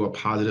history through a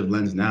positive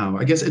lens now?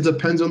 I guess it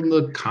depends on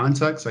the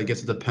context. I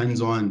guess it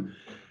depends on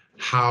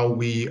how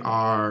we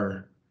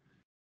are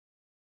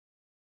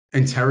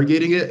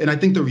interrogating it. And I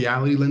think the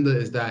reality, Linda,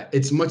 is that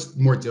it's much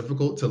more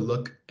difficult to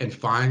look and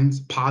find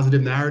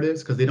positive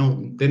narratives because they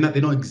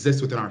don't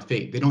exist within our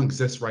faith. They don't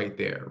exist right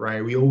there,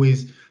 right?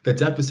 The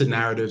deficit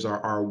narratives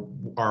are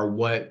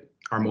what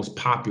are most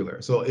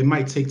popular. So it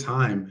might take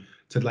time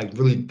to like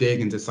really dig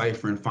and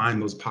decipher and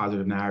find those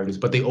positive narratives,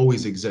 but they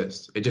always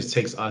exist. It just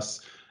takes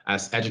us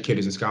as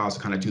educators and scholars to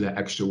kind of do that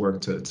extra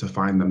work to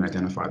find them,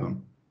 identify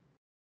them.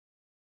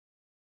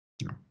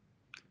 Yeah.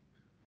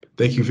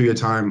 Thank you for your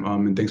time,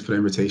 and thanks for the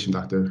invitation,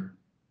 Dr.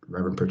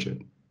 Reverend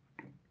Pritchett.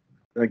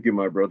 Thank you,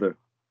 my brother.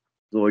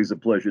 It's always a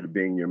pleasure to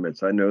be in your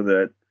midst. I know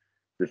that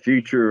the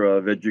future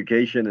of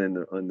education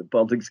in the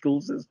public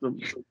school system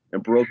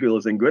and parochial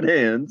is in good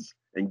hands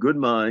and good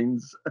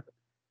minds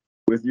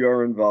with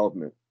your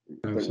involvement.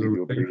 Absolutely. We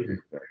do appreciate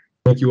that.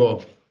 Thank you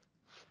all.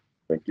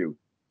 Thank you.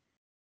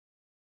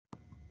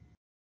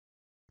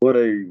 What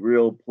a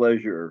real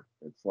pleasure.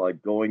 It's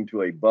like going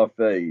to a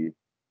buffet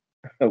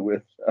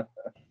with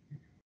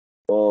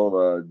all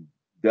the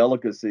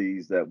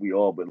delicacies that we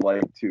all would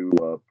like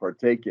to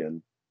partake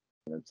in.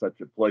 And it's such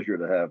a pleasure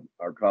to have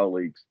our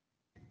colleagues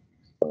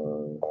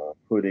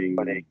putting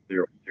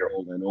their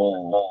all in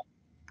all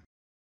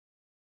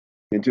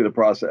into the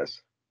process.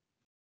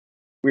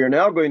 We are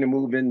now going to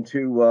move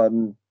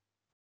into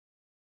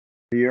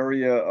the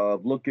area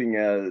of looking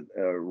at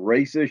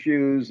race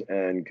issues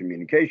and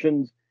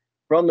communications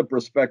from the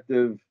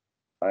perspective.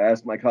 I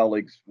asked my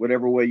colleagues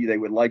whatever way they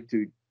would like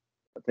to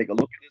take a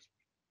look at this.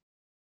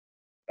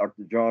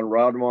 Dr. John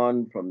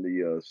Rodwan from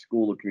the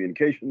School of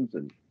Communications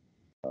and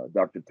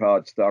Dr.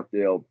 Todd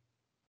Stockdale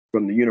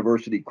from the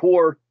University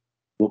Core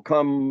will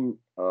come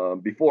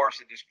before us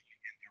in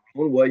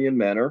their own way and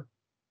manner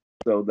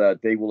so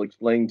that they will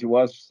explain to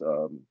us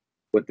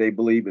what they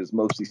believe is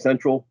most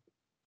essential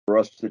for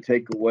us to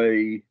take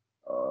away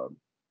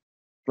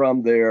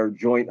from their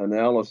joint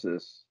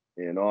analysis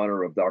in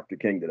honor of Dr.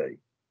 King today.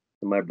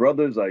 So my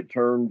brothers, I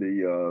turn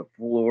the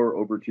floor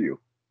over to you.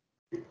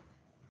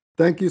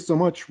 Thank you so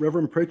much,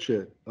 Reverend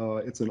Pritchett.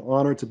 It's an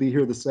honor to be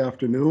here this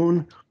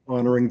afternoon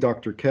honoring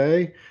Dr.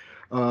 K.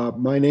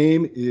 My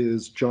name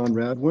is John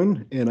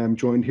Radwin, and I'm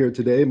joined here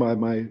today by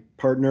my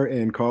partner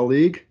and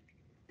colleague,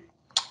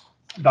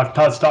 Dr.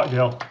 Todd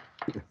Stockdale.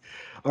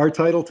 Our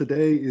title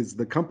today is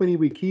The Company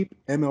We Keep,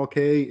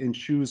 MLK and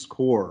Shoes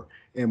Core,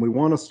 and we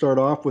want to start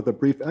off with a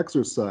brief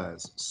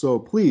exercise. So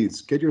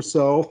please get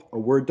yourself a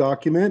Word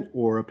document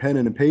or a pen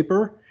and a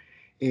paper,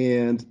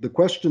 and the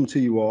question to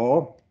you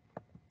all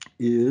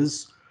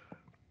is,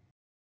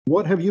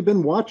 what have you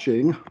been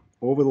watching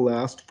over the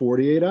last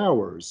 48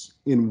 hours?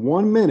 In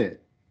 1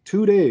 minute,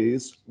 2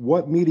 days,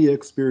 what media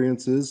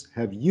experiences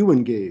have you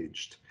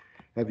engaged?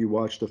 Have you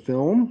watched a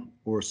film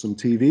or some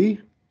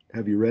TV?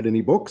 Have you read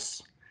any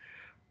books?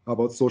 How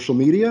about social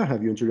media?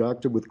 Have you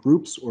interacted with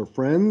groups or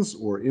friends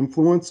or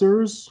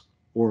influencers?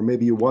 Or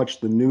maybe you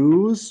watched the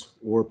news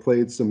or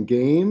played some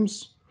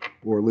games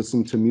or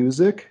listened to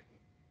music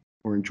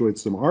or enjoyed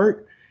some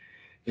art?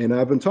 And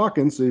I've been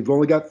talking, so you've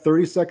only got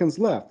 30 seconds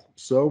left.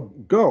 So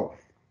go.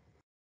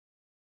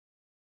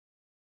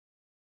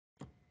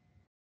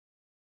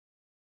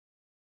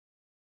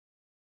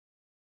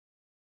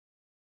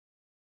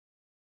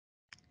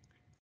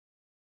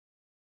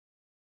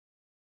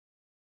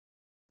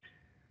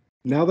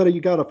 Now that you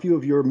got a few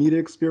of your media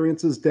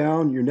experiences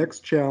down, your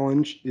next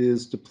challenge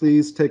is to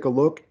please take a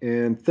look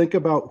and think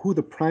about who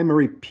the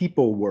primary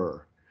people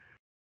were.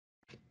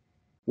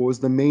 What was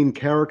the main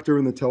character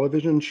in the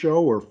television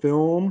show or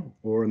film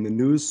or in the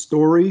news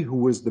story? Who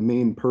was the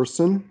main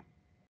person?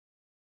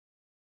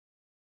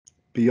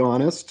 Be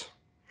honest.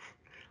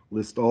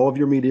 List all of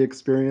your media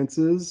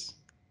experiences.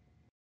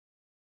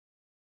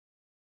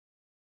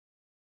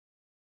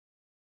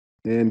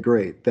 And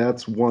great,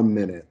 that's 1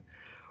 minute.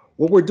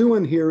 What we're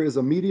doing here is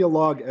a media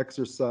log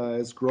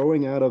exercise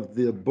growing out of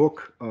the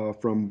book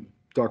from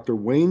Dr.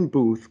 Wayne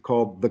Booth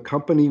called The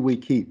Company We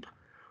Keep.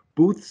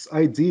 Booth's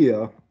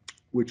idea,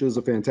 which is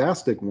a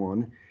fantastic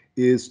one,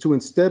 is to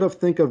instead of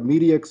think of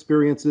media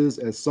experiences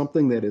as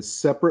something that is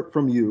separate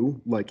from you,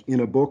 like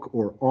in a book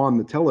or on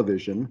the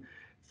television,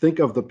 think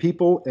of the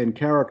people and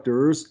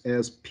characters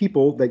as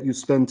people that you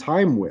spend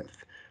time with.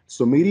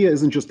 So media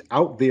isn't just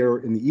out there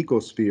in the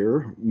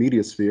ecosphere,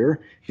 media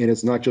sphere, and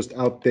it's not just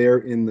out there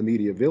in the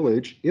media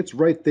village. It's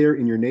right there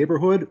in your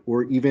neighborhood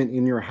or even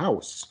in your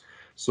house.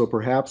 So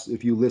perhaps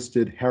if you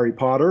listed Harry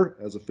Potter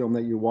as a film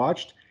that you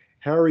watched,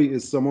 Harry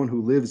is someone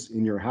who lives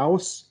in your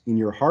house, in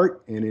your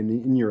heart, and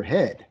in your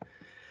head.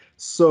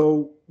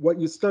 So what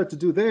you start to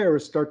do there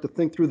is start to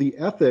think through the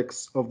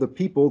ethics of the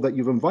people that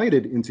you've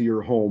invited into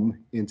your home,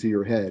 into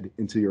your head,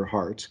 into your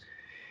heart,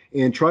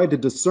 and try to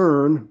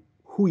discern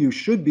who you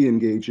should be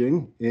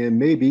engaging and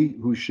maybe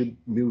who should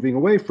be moving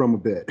away from a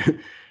bit.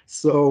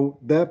 So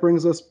that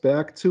brings us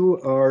back to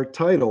our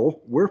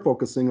title. We're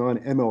focusing on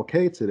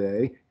MLK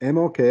today.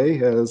 MLK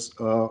has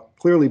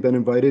clearly been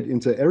invited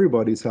into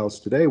everybody's house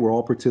today. We're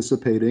all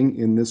participating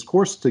in this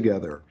course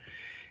together.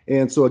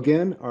 And so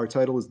again, our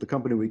title is The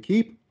Company We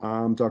Keep.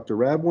 I'm Dr.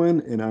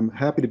 Radwin, and I'm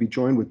happy to be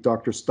joined with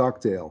Dr.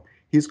 Stockdale.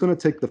 He's going to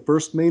take the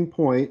first main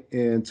point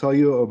and tell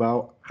you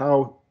about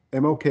how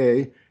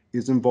MLK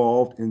is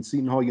involved in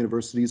Seton Hall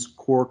University's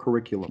core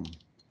curriculum.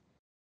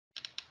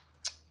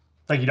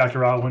 Thank you, Dr.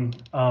 Rodwin.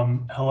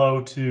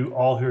 Hello to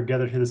all who are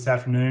gathered here this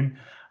afternoon.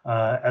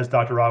 As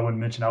Dr. Rodwin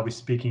mentioned, I'll be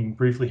speaking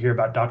briefly here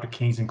about Dr.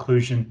 King's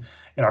inclusion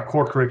in our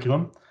core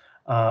curriculum.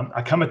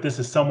 I come at this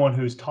as someone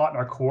who's taught in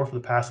our core for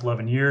the past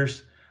 11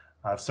 years.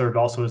 I've served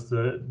also as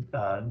the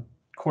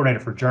coordinator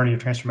for Journey of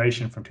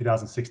Transformation from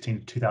 2016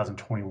 to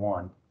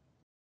 2021.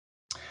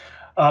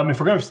 If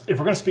we're going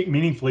to speak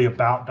meaningfully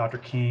about Dr.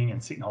 King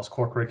and Seton Hall's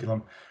core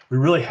curriculum, we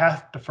really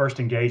have to first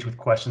engage with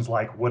questions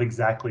like what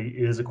exactly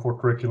is a core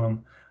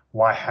curriculum,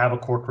 why have a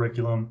core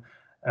curriculum,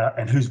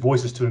 and whose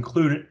voices to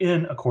include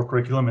in a core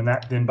curriculum, and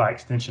that then by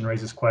extension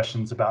raises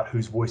questions about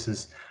whose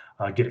voices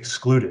get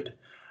excluded.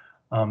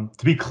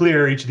 To be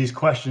clear, each of these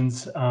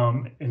questions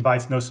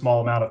invites no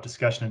small amount of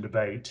discussion and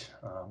debate.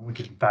 We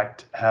could in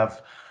fact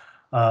have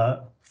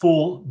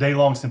full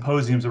day-long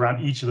symposiums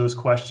around each of those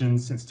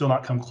questions and still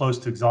not come close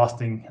to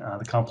exhausting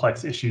the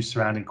complex issues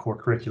surrounding core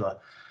curricula,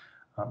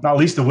 not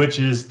least of which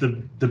is the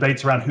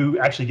debates around who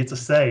actually gets a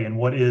say in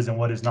what is and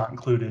what is not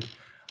included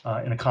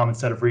in a common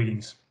set of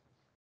readings.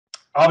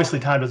 Obviously,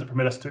 time doesn't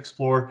permit us to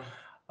explore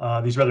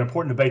these rather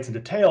important debates in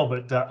detail,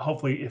 but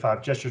hopefully if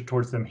I've gestured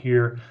towards them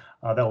here,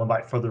 that will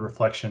invite further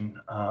reflection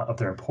of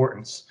their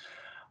importance.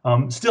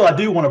 Still, I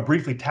do want to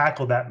briefly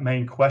tackle that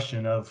main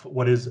question of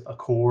what is a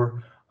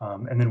core,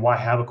 and then why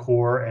have a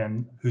core,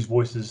 and whose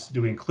voices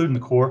do we include in the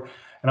core.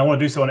 And I want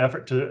to do so in an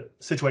effort to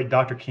situate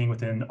Dr. King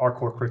within our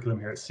core curriculum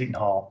here at Seton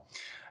Hall.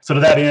 So to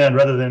that end,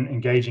 rather than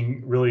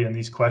engaging really in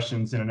these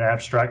questions in an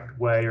abstract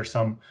way or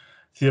some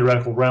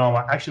theoretical realm,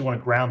 I actually want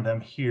to ground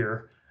them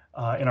here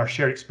in our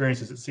shared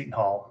experiences at Seton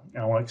Hall.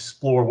 And I want to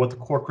explore what the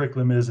core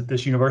curriculum is at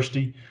this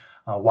university,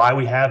 why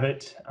we have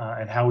it,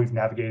 and how we've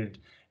navigated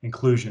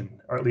inclusion,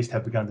 or at least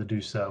have begun to do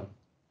so.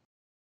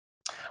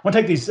 I want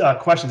to take these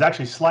questions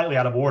actually slightly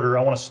out of order.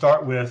 I want to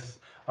start with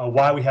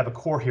why we have a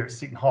core here at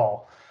Seton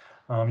Hall.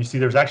 You see,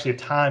 there's actually a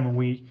time when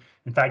we,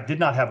 in fact, did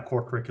not have a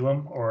core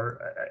curriculum,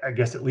 or I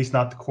guess at least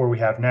not the core we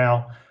have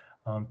now.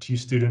 To you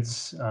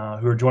students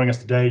who are joining us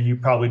today, you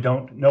probably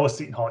don't know a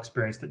Seton Hall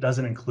experience that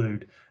doesn't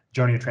include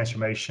Journey of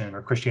Transformation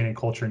or Christianity and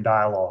Culture and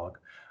Dialogue,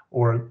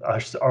 or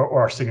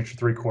our Signature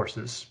 3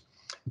 courses.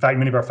 In fact,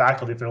 many of our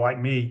faculty, if they're like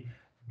me,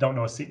 don't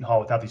know a Seton Hall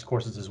without these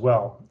courses as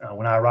well.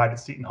 When I arrived at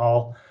Seton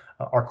Hall,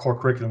 our core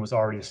curriculum was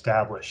already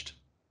established.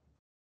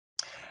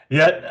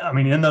 Yet, I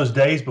mean, in those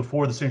days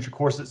before the signature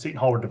courses at Seton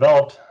Hall were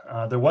developed,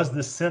 there was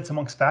this sense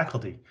amongst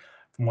faculty,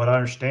 from what I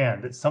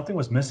understand, that something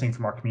was missing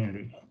from our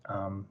community.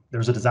 There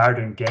was a desire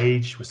to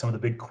engage with some of the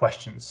big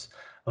questions,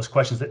 those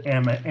questions that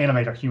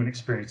animate our human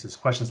experiences,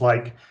 questions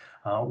like,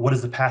 what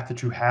is the path to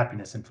true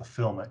happiness and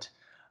fulfillment?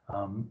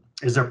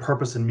 Is there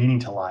purpose and meaning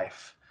to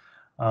life?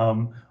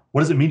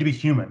 What does it mean to be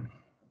human?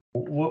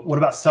 What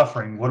about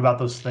suffering? What about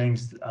those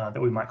things that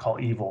we might call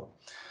evil?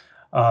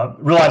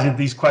 Realizing that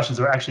these questions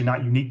are actually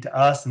not unique to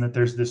us, and that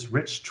there's this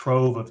rich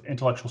trove of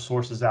intellectual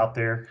sources out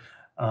there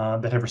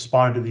that have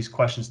responded to these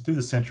questions through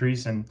the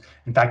centuries. And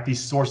in fact,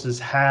 these sources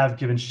have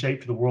given shape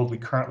to the world we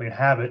currently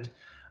inhabit.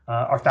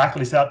 Our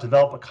faculty set out to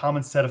develop a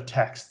common set of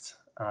texts,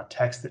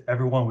 texts that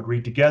everyone would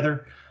read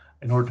together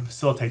in order to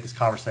facilitate this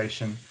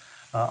conversation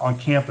on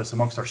campus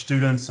amongst our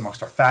students,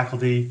 amongst our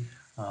faculty,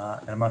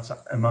 and amongst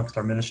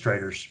our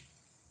administrators.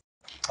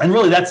 And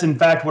really, that's in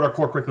fact what our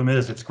core curriculum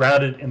is. It's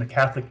grounded in the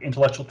Catholic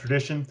intellectual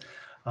tradition.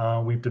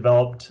 We've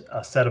developed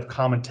a set of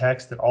common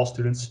texts that all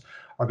students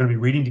are going to be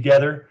reading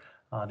together.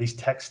 These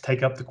texts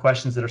take up the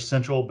questions that are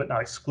central but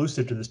not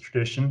exclusive to this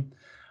tradition.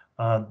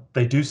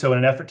 They do so in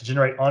an effort to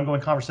generate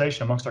ongoing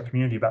conversation amongst our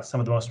community about some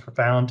of the most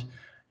profound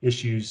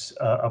issues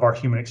of our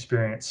human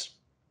experience.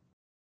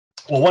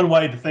 Well, one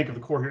way to think of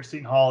the core here at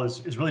Seton Hall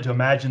is really to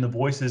imagine the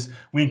voices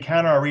we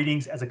encounter in our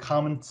readings as a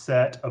common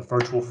set of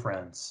virtual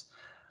friends.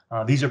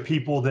 These are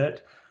people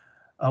that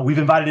we've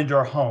invited into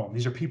our home.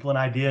 These are people and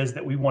ideas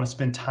that we want to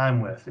spend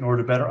time with in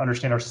order to better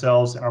understand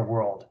ourselves and our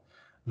world.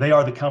 They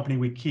are the company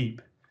we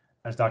keep,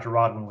 as Dr.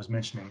 Rodwin was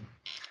mentioning.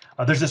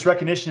 There's this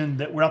recognition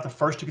that we're not the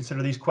first to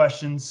consider these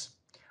questions,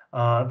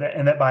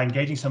 and that by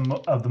engaging some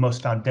of the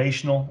most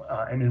foundational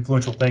and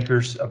influential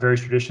thinkers of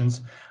various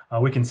traditions,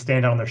 we can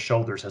stand on their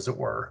shoulders, as it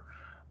were,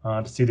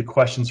 to see the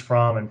questions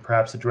from and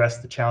perhaps address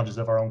the challenges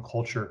of our own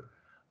culture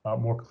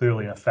more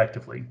clearly and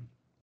effectively.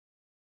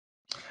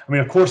 I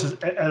mean, of course,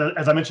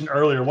 as I mentioned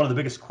earlier, one of the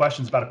biggest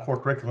questions about a core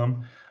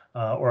curriculum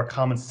or a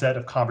common set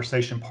of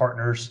conversation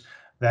partners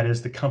that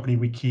is the company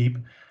we keep,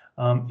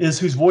 is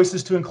whose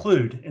voices to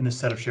include in this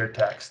set of shared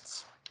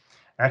texts.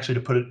 Actually,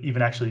 to put it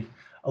even actually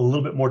a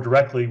little bit more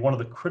directly, one of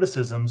the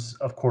criticisms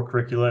of core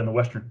curricula in the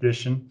Western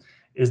tradition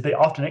is they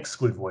often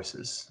exclude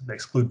voices. They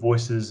exclude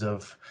voices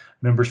of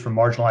members from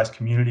marginalized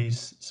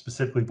communities,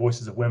 specifically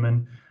voices of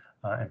women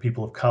and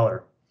people of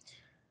color.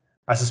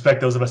 I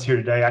suspect those of us here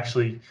today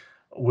actually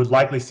would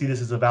likely see this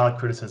as a valid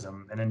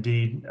criticism, and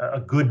indeed a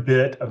good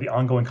bit of the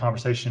ongoing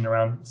conversation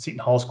around Seton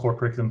Hall's core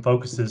curriculum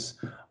focuses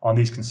on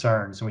these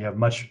concerns, and we have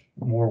much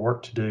more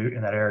work to do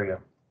in that area.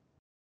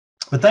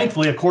 But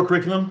thankfully, a core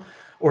curriculum,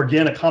 or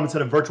again, a common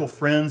set of virtual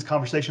friends,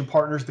 conversation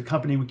partners, the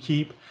company we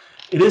keep,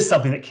 it is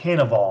something that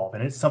can evolve,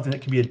 and it's something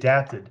that can be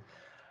adapted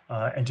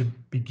and to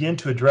begin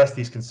to address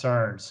these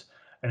concerns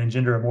and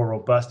engender a more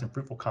robust and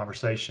fruitful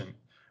conversation,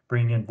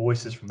 bringing in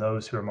voices from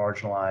those who are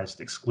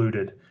marginalized,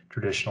 excluded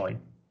traditionally.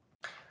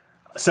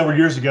 Several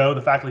years ago,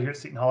 the faculty here at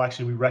Seton Hall,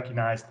 actually, we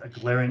recognized a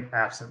glaring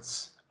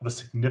absence of a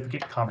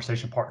significant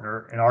conversation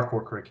partner in our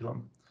core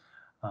curriculum.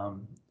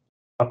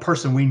 A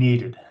person we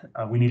needed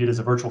as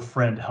a virtual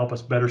friend to help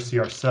us better see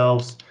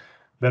ourselves,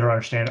 better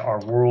understand our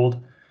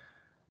world,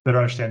 better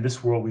understand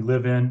this world we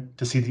live in,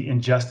 to see the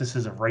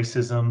injustices of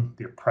racism,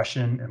 the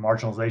oppression and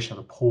marginalization of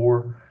the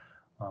poor,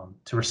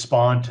 to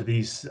respond to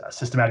these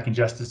systematic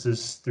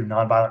injustices through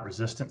nonviolent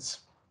resistance.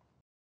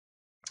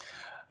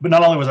 But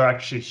not only was our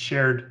actually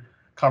shared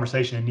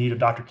conversation in need of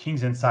Dr.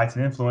 King's insights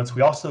and influence,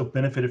 we also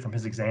benefited from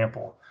his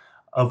example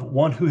of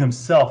one who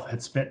himself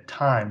had spent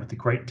time with the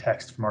great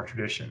text from our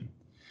tradition.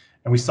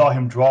 And we saw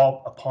him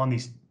draw upon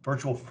these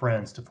virtual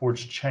friends to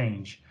forge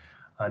change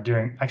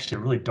during actually a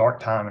really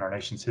dark time in our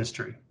nation's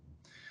history.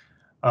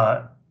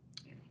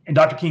 In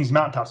Dr. King's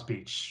mountaintop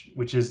speech,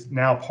 which is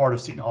now part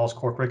of Seton Hall's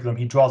core curriculum,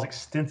 he draws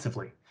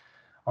extensively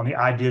on the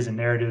ideas and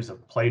narratives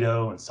of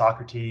Plato and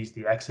Socrates,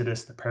 the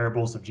Exodus, the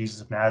parables of Jesus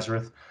of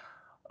Nazareth,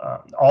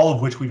 all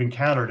of which we've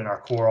encountered in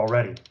our core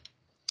already.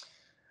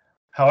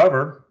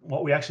 However,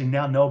 what we actually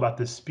now know about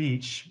this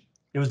speech,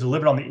 it was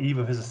delivered on the eve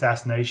of his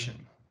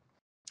assassination.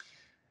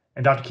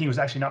 And Dr. King was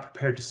actually not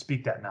prepared to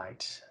speak that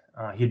night.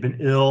 He had been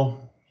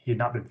ill. He had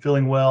not been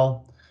feeling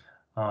well.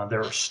 There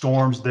were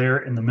storms there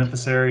in the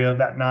Memphis area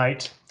that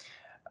night.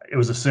 It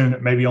was assumed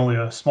that maybe only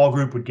a small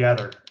group would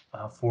gather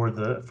for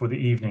the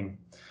evening.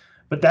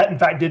 But that, in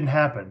fact, didn't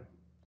happen.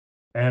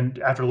 And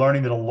after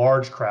learning that a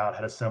large crowd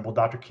had assembled,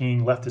 Dr.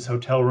 King left his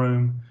hotel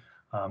room,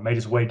 made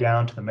his way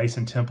down to the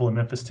Mason Temple in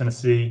Memphis,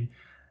 Tennessee.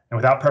 And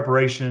without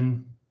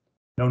preparation,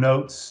 no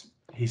notes,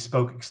 he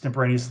spoke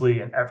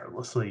extemporaneously and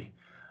effortlessly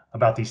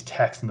about these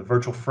texts and the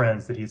virtual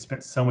friends that he had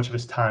spent so much of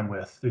his time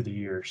with through the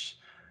years,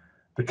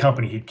 the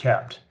company he'd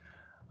kept.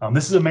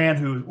 This is a man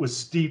who was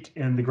steeped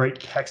in the great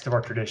text of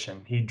our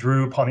tradition. He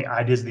drew upon the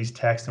ideas of these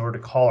texts in order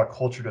to call our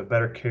culture to a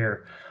better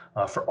care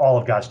for all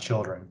of God's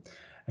children.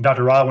 And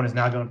Dr. Rodwin is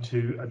now going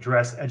to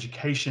address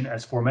education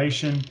as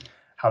formation,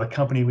 how the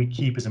company we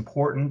keep is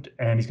important,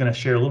 and he's going to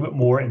share a little bit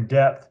more in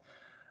depth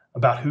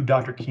about who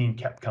Dr. King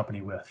kept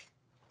company with.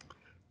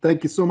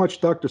 Thank you so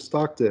much, Dr.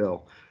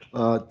 Stockdale.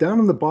 Down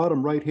in the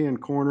bottom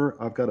right-hand corner,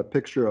 I've got a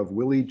picture of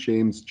Willie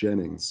James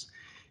Jennings.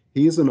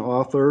 He's an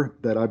author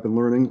that I've been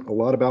learning a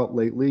lot about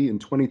lately. In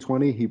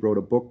 2020, he wrote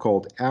a book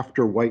called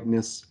After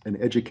Whiteness,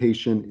 An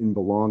Education in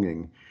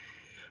Belonging.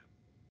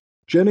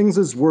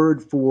 Jennings's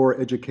word for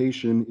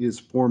education is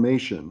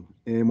formation.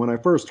 And when I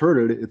first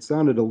heard it, it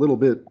sounded a little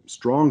bit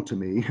strong to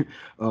me.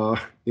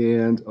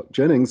 And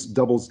Jennings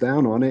doubles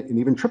down on it and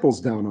even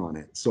triples down on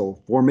it. So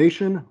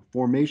formation,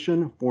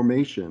 formation,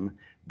 formation.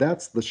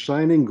 That's the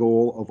shining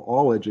goal of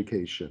all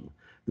education.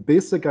 The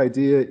basic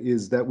idea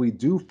is that we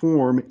do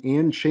form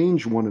and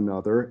change one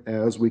another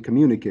as we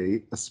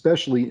communicate,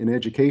 especially in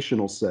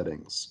educational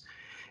settings.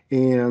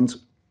 And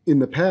in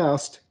the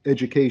past,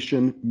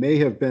 education may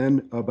have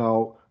been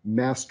about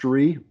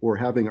mastery or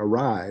having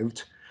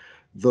arrived.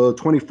 The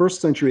 21st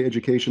century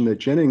education that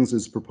Jennings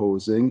is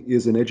proposing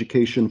is an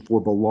education for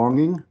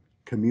belonging,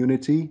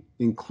 community,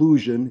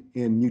 inclusion,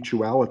 and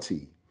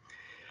mutuality.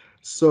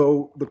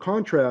 So the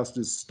contrast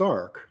is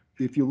stark.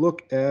 If you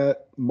look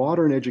at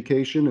modern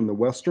education in the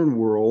Western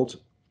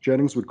world,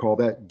 Jennings would call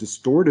that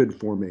distorted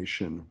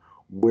formation,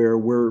 where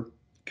we're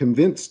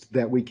convinced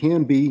that we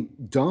can be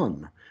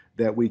done,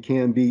 that we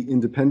can be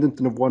independent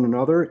of one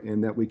another,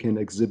 and that we can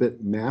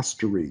exhibit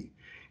mastery.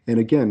 And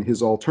again,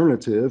 his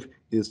alternative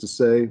is to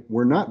say,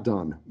 we're not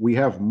done. We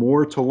have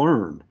more to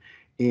learn.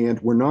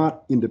 And we're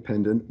not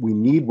independent. We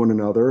need one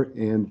another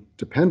and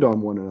depend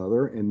on one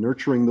another. And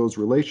nurturing those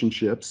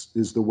relationships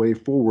is the way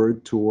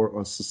forward to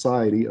a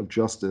society of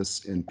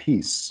justice and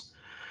peace.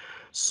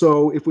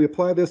 So if we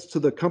apply this to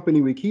the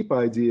company we keep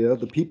idea,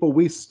 the people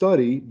we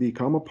study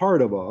become a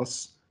part of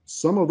us.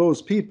 Some of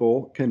those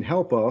people can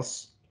help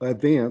us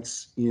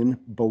advance in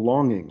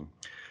belonging.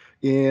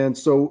 And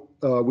so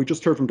we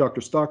just heard from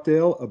Dr.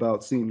 Stockdale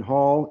about Seton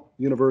Hall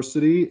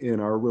University and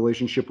our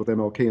relationship with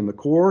MLK in the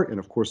core. And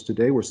of course,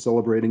 today we're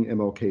celebrating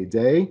MLK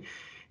Day.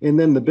 And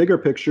then the bigger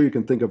picture, you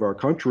can think of our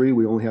country.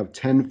 We only have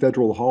 10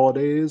 federal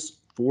holidays.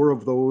 4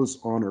 of those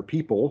honor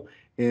people,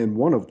 and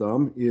one of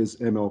them is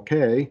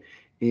MLK.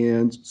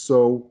 And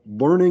so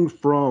learning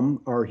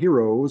from our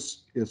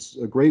heroes is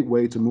a great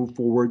way to move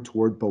forward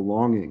toward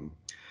belonging.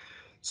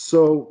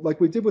 So like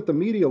we did with the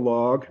media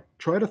log,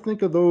 try to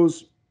think of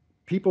those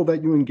people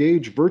that you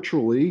engage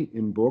virtually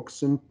in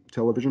books and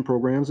television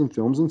programs and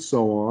films and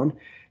so on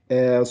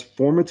as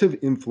formative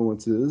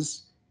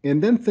influences,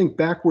 and then think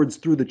backwards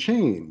through the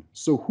chain.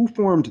 So who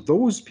formed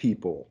those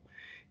people?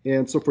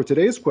 And so for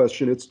today's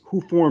question, it's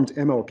who formed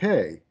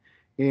MLK?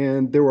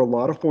 And there were a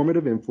lot of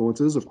formative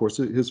influences. Of course,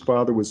 his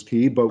father was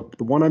key, but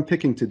the one I'm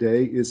picking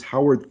today is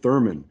Howard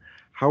Thurman.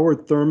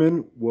 Howard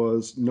Thurman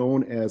was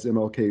known as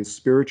MLK's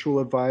spiritual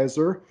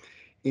advisor.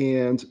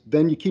 And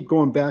then you keep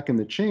going back in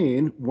the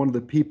chain. One of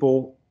the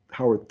people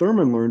Howard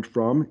Thurman learned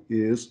from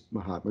is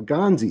Mahatma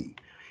Gandhi.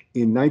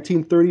 In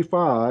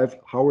 1935,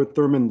 Howard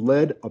Thurman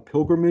led a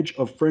pilgrimage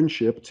of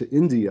friendship to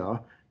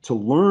India to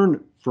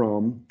learn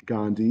from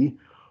Gandhi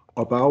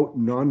about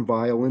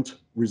nonviolent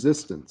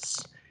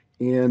resistance.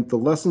 And the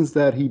lessons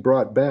that he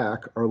brought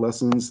back are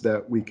lessons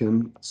that we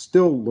can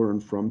still learn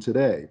from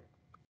today.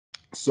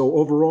 So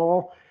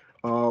overall,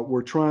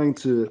 we're trying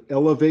to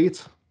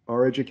elevate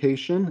our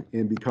education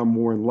and become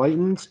more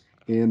enlightened.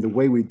 And the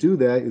way we do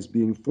that is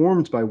being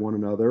formed by one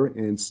another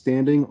and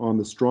standing on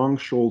the strong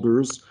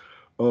shoulders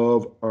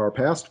of our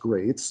past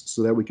greats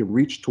so that we can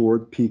reach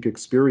toward peak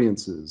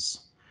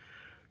experiences.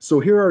 So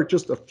here are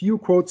just a few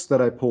quotes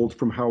that I pulled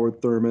from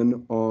Howard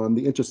Thurman on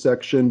the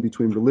intersection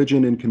between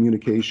religion and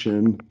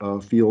communication,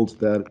 a field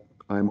that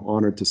I'm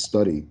honored to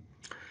study.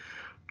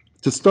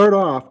 To start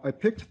off, I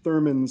picked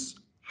Thurman's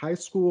high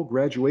school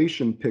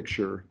graduation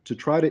picture to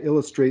try to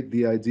illustrate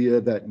the idea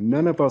that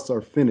none of us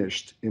are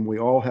finished and we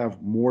all have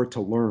more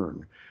to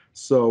learn.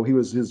 So he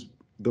was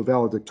the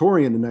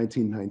valedictorian in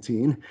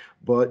 1919,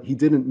 but he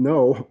didn't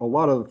know a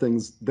lot of the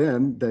things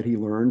then that he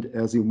learned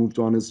as he moved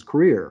on his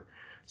career.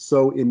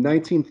 So in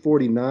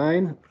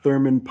 1949,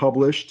 Thurman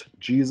published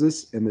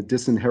Jesus and the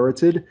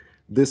Disinherited.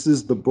 This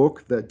is the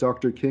book that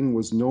Dr. King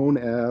was known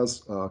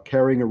as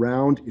carrying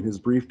around in his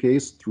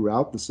briefcase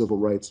throughout the civil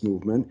rights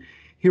movement.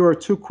 Here are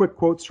two quick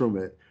quotes from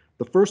it.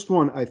 The first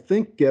one, I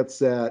think,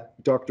 gets at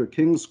Dr.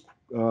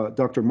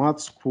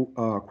 Mott's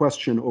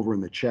question over in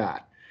the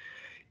chat.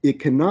 It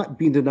cannot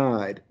be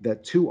denied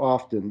that too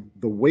often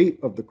the weight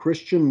of the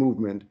Christian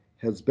movement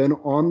has been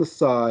on the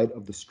side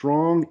of the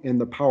strong and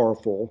the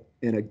powerful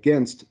and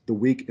against the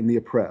weak and the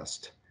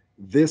oppressed.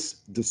 This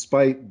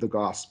despite the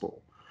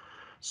gospel.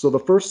 So the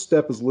first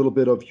step is a little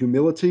bit of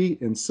humility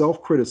and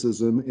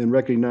self-criticism in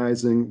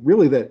recognizing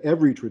really that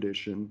every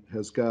tradition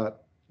has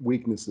got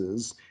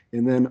weaknesses.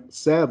 And then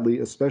sadly,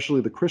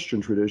 especially the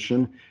Christian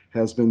tradition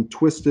has been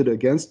twisted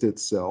against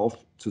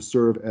itself to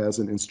serve as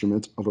an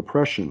instrument of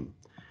oppression.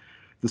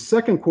 The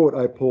second quote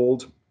I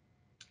pulled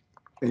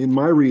in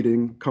my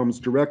reading comes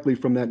directly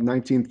from that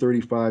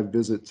 1935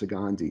 visit to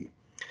Gandhi.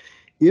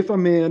 If a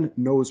man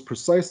knows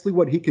precisely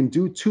what he can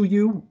do to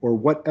you or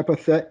what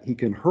epithet he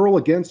can hurl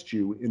against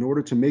you in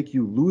order to make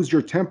you lose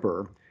your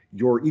temper,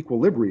 your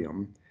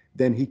equilibrium,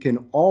 then he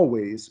can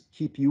always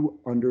keep you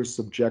under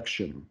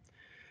subjection.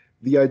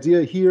 The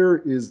idea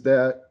here is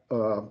that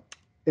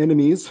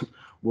enemies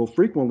will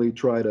frequently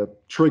try to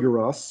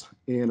trigger us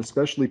and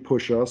especially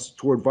push us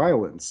toward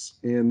violence.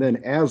 And then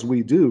as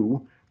we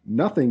do,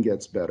 nothing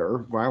gets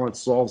better. Violence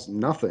solves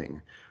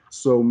nothing.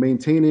 So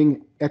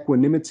maintaining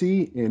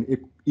equanimity and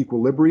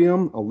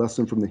equilibrium, a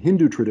lesson from the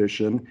Hindu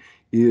tradition,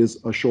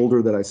 is a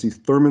shoulder that I see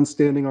Thurman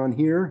standing on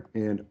here,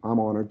 and I'm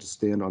honored to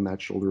stand on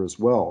that shoulder as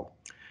well.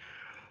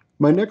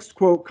 My next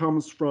quote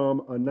comes from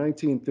a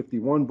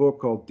 1951 book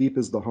called Deep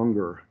is the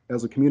Hunger.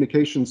 As a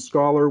communications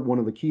scholar, one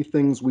of the key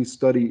things we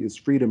study is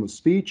freedom of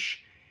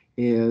speech,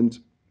 and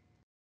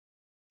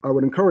I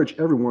would encourage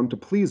everyone to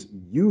please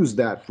use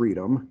that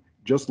freedom,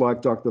 just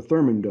like Dr.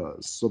 Thurman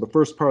does. So the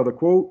first part of the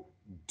quote,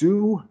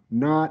 do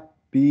not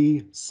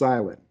be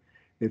silent.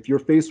 If you're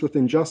faced with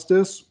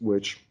injustice,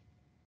 which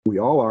we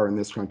all are in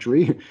this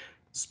country,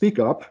 speak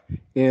up.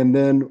 And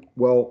then,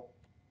 well,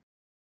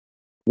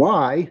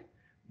 why?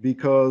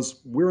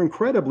 Because we're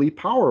incredibly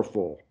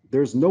powerful.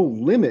 There's no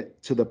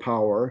limit to the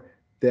power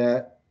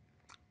that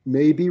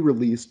may be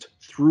released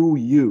through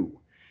you.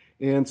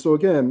 And so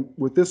again,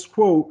 with this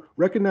quote,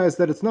 recognize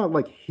that it's not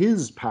like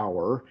his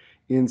power.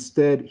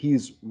 Instead,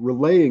 he's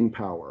relaying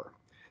power.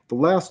 The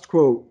last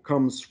quote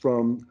comes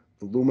from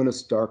The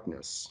Luminous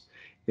Darkness.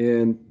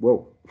 And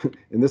whoa,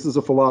 and this is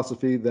a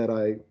philosophy that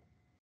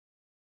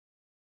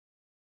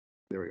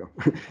there we go.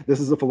 This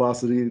is a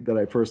philosophy that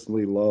I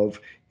personally love.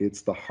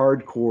 It's the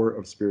hardcore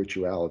of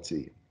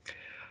spirituality.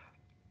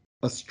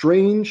 A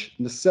strange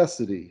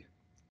necessity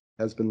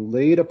has been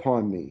laid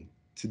upon me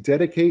to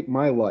dedicate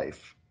my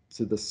life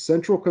to the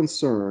central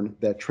concern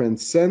that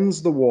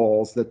transcends the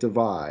walls that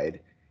divide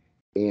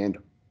and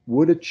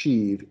would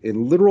achieve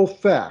in literal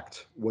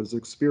fact what is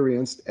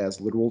experienced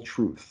as literal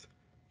truth.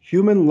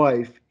 Human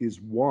life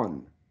is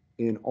one,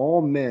 and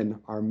all men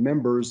are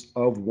members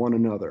of one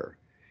another.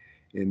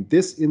 And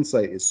this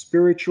insight is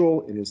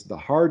spiritual and is the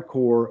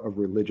hardcore of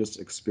religious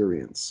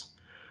experience.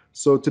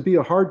 So to be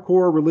a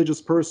hardcore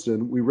religious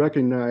person, we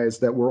recognize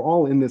that we're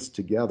all in this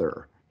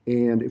together.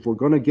 And if we're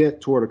going to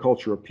get toward a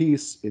culture of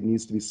peace, it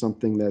needs to be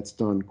something that's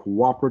done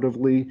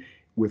cooperatively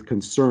with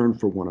concern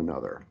for one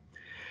another.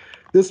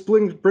 This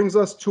brings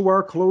us to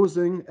our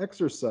closing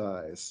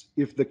exercise.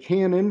 If the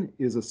canon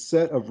is a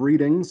set of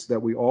readings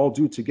that we all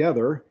do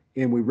together,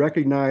 and we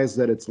recognize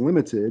that it's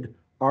limited,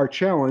 our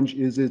challenge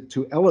is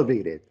to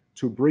elevate it,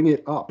 to bring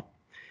it up.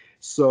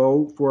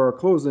 So for our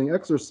closing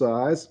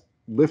exercise,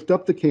 lift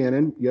up the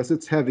canon. Yes,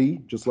 it's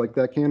heavy, just like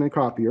that Canon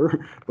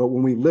copier, but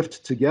when we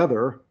lift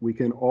together, we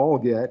can all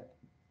get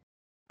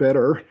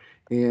better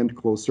and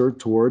closer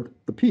toward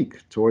the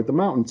peak, toward the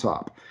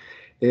mountaintop.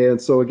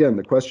 And so again,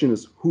 the question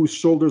is, whose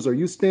shoulders are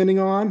you standing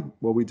on?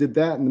 Well, we did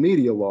that in the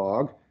media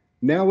log.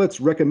 Now let's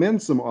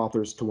recommend some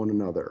authors to one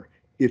another.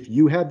 If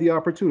you had the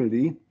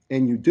opportunity,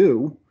 and you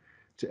do,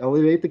 to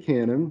elevate the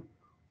canon,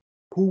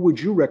 who would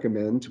you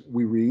recommend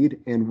we read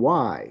and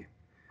why?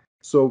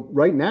 So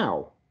right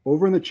now,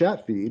 over in the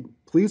chat feed,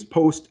 please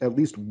post at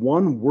least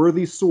one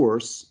worthy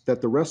source that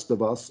the rest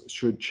of us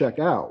should check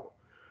out.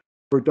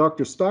 For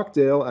Dr.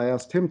 Stockdale, I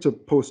asked him to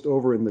post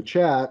over in the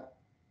chat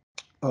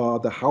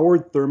the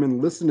Howard Thurman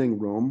Listening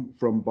Room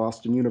from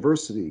Boston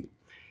University.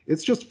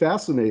 It's just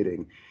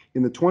fascinating.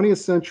 In the 20th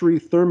century,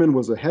 Thurman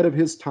was ahead of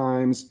his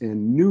times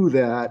and knew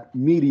that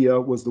media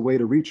was the way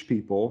to reach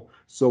people.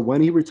 So when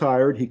he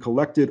retired, he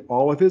collected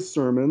all of his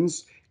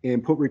sermons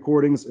and put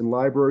recordings in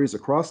libraries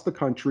across the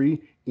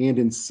country and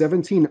in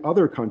 17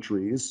 other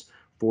countries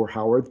for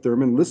Howard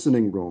Thurman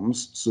listening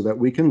rooms so that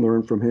we can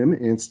learn from him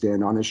and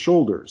stand on his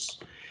shoulders.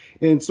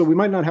 And so we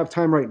might not have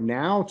time right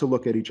now to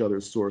look at each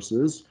other's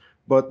sources,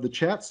 but the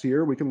chat's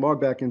here. We can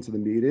log back into the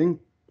meeting.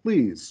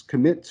 Please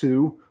commit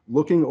to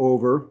looking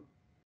over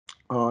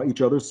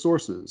each other's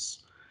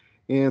sources.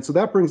 And so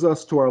that brings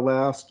us to our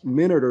last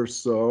minute or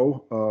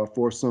so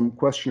for some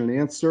question and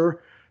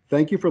answer.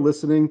 Thank you for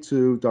listening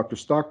to Dr.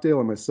 Stockdale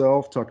and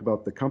myself talk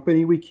about the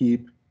company we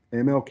keep,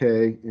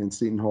 MLK, and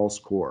Seton Hall's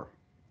core.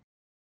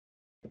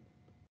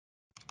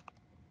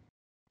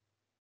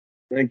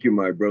 Thank you,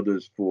 my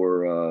brothers,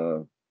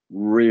 for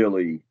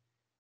really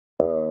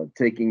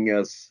taking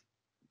us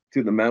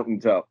to the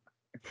mountaintop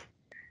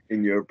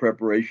in your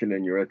preparation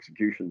and your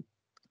execution.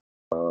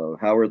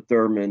 Howard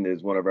Thurman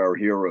is one of our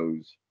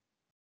heroes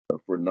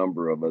for a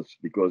number of us,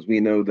 because we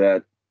know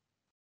that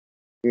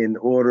in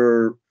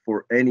order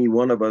for any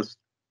one of us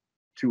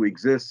to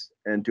exist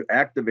and to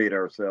activate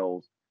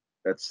ourselves,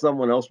 that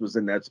someone else was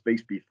in that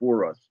space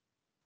before us.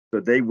 So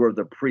they were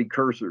the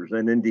precursors.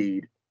 And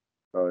indeed,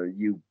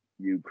 you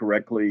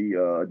correctly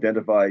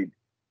identified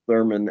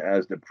Thurman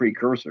as the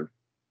precursor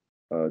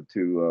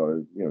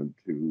to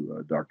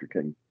Dr.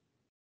 King.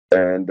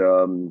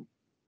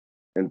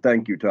 And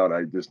thank you, Todd.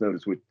 I just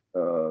noticed with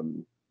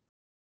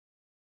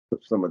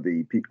some of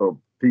the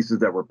pieces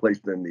that were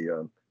placed in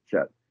the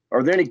chat.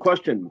 Are there any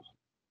questions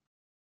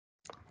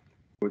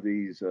for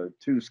these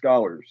two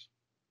scholars?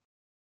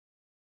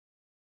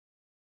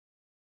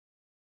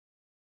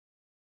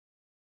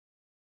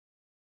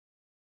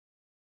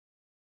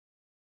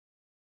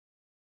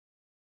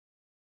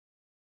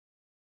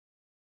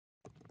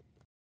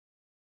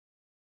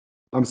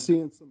 I'm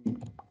seeing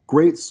some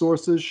great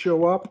sources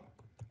show up.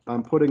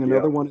 I'm putting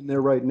another one in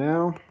there right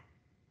now.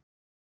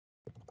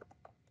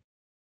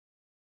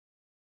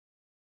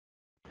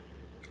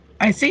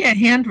 I see a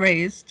hand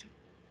raised.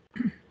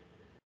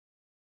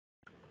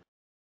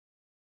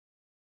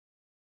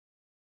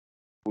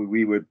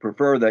 We would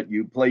prefer that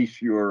you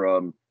place your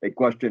a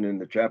question in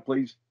the chat,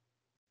 please.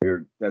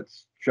 Here,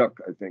 that's Chuck,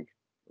 I think.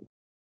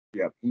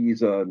 Yeah, he's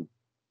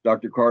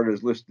Dr. Carter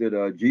has listed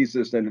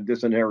Jesus and the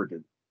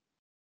Disinherited.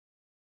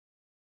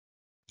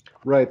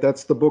 Right,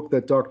 that's the book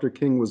that Dr.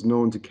 King was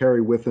known to carry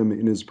with him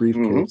in his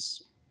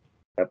briefcase.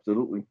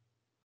 Absolutely.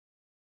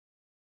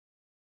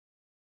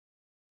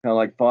 Kind of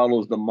like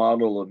follows the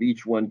model of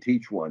each one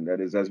teach one.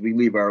 That is, as we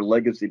leave our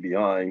legacy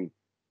behind,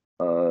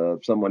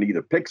 someone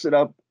either picks it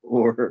up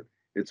or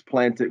it's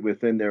planted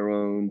within their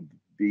own,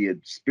 be it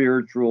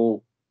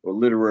spiritual or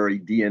literary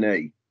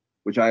DNA,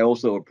 which I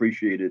also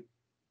appreciated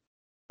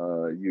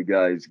you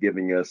guys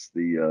giving us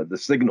the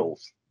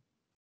signals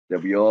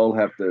that we all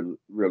have to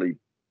really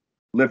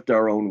lift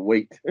our own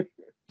weight.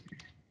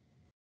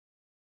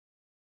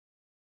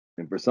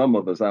 And for some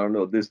of us, I don't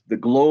know, the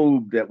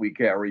globe that we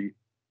carry,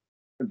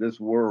 this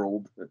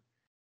world,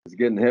 is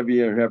getting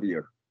heavier and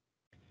heavier.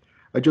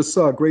 I just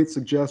saw a great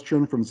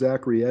suggestion from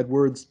Zachary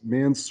Edwards.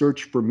 Man's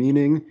Search for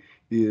Meaning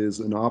is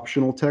an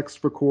optional text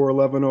for Core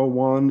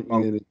 1101,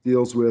 and it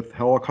deals with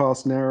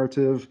Holocaust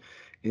narrative,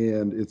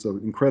 and it's an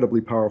incredibly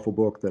powerful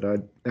book that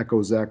I'd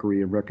echo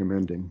Zachary in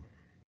recommending.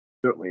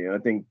 Certainly. I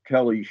think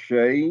Kelly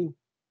Shea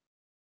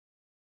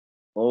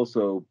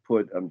also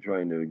put, I'm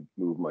trying to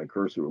move my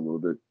cursor a little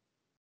bit.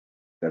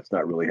 That's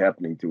not really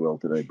happening too well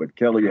today, but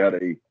Kelly had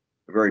a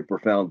very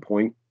profound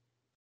point.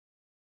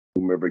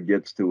 Whomever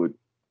gets to it.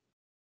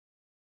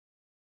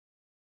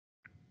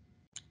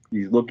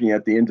 He's looking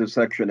at the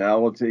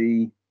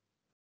intersectionality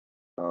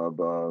of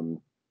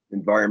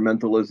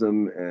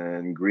environmentalism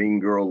and Green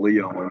Girl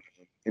Leo on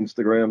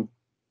Instagram.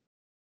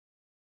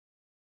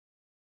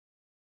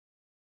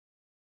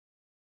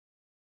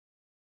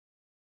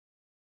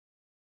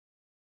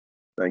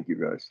 Thank you,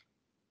 guys.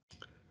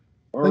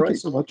 All Thank right. you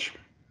so much.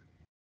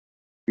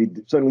 We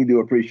certainly do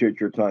appreciate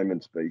your time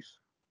and space.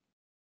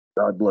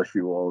 God bless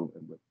you all.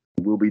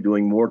 We'll be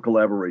doing more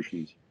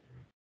collaborations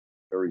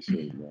very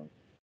soon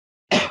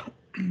now.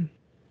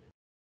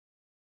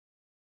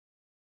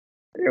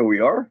 Here we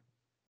are.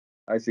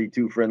 I see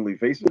two friendly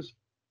faces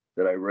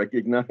that I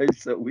recognize,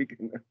 so we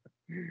can.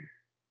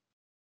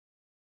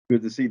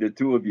 Good to see the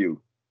two of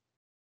you.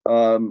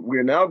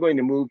 We're now going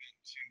to move to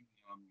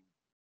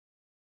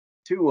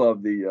two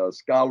of the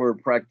scholar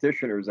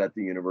practitioners at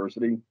the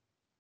university,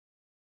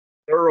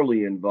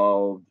 thoroughly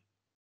involved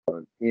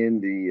in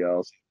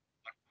the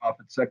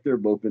nonprofit sector,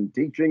 both in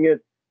teaching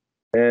it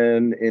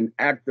and in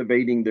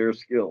activating their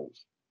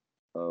skills.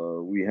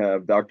 We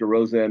have Dr.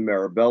 Roseanne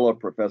Marabella,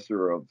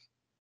 professor of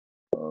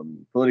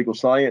political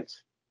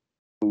science,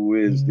 who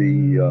is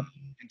the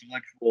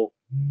intellectual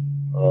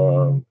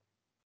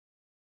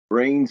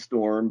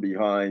brainstorm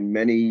behind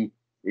many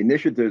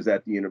initiatives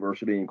at the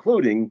university,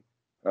 including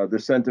the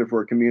Center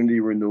for Community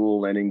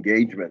Renewal and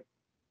Engagement,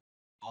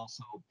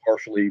 also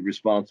partially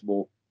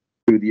responsible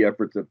through the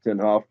efforts of Tim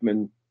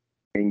Hoffman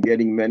in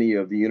getting many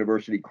of the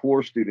university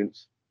core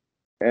students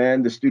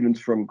and the students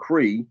from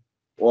CRE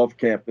off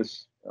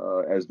campus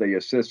as they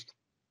assist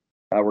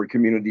our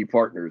community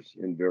partners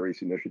in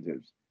various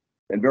initiatives.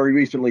 And very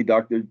recently,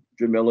 Dr.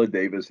 Jamila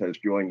Davis has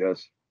joined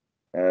us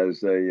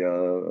as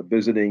a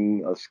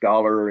visiting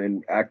scholar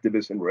and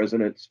activist in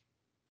residence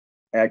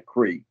at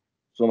CRE.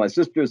 So my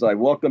sisters, I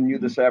welcome you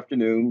this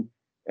afternoon,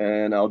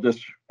 and I'll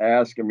just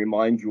ask and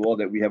remind you all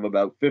that we have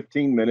about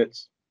 15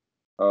 minutes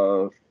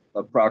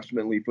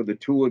approximately for the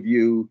two of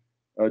you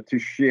to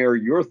share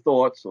your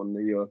thoughts on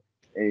the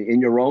in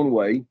your own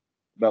way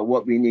about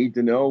what we need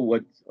to know,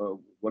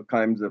 what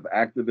kinds of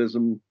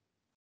activism,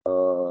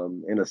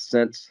 in a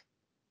sense,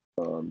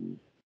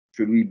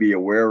 should we be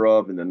aware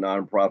of in the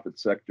nonprofit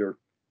sector,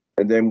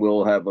 and then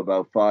we'll have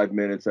about 5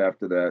 minutes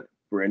after that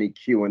for any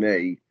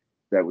Q&A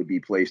that would be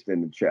placed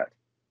in the chat.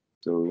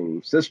 So,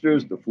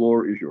 sisters, the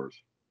floor is yours.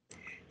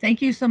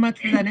 Thank you so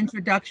much for that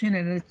introduction,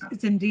 and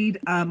it's indeed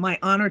my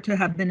honor to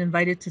have been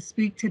invited to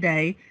speak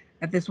today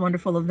at this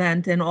wonderful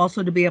event, and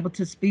also to be able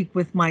to speak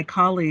with my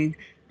colleague,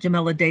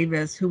 Jamila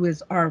Davis, who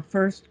is our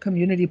first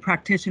community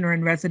practitioner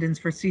in residence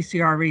for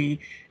CCRE,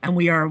 and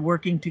we are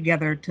working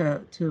together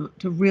to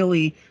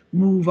really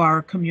move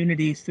our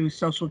communities through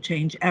social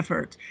change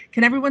efforts.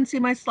 Can everyone see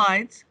my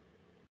slides?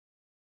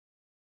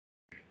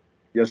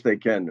 Yes, they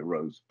can,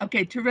 Rose.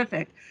 Okay,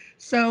 terrific.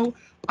 So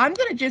I'm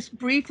going to just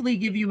briefly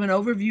give you an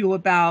overview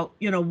about,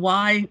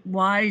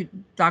 why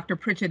Dr.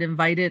 Pritchett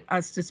invited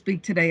us to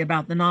speak today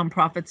about the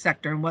nonprofit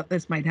sector and what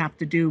this might have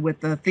to do with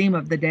the theme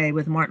of the day,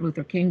 with Martin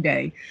Luther King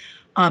Day.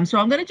 So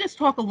I'm going to just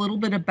talk a little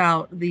bit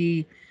about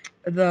the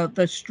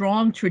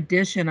strong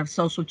tradition of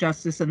social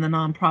justice in the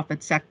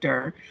nonprofit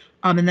sector.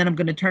 And then I'm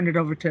going to turn it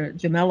over to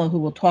Jamila, who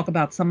will talk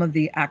about some of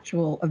the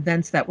actual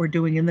events that we're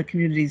doing in the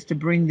communities to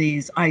bring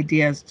these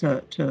ideas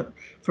to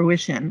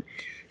fruition.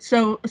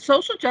 So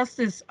social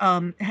justice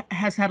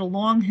has had a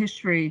long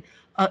history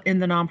in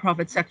the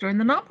nonprofit sector. In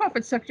the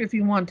nonprofit sector, if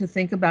you want to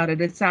think about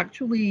it, it's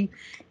actually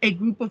a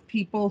group of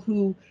people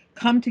who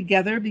come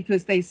together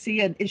because they see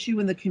an issue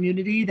in the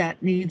community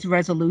that needs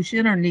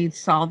resolution or needs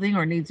solving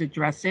or needs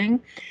addressing.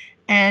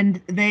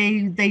 And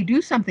they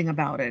do something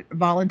about it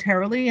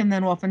voluntarily, and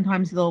then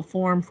oftentimes they'll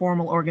form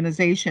formal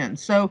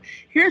organizations. So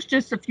here's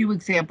just a few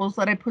examples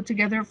that I put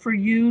together for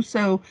you.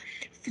 So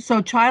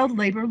child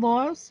labor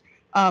laws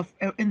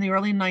in the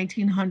early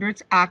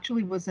 1900s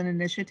actually was an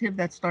initiative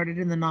that started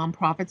in the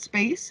nonprofit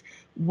space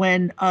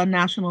when a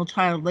National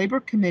Child Labor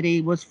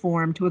Committee was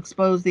formed to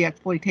expose the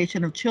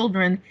exploitation of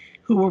children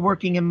who were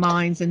working in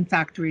mines and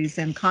factories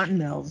and cotton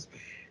mills.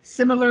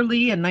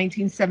 Similarly, in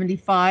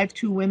 1975,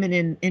 two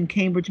women in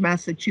Cambridge,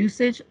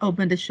 Massachusetts,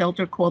 opened a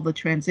shelter called the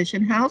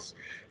Transition House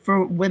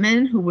for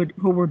women who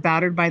were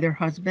battered by their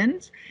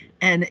husbands.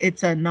 And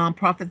it's a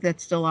nonprofit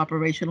that's still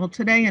operational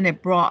today, and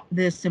it brought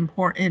this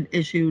important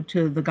issue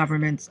to the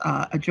government's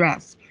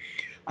address.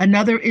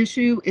 Another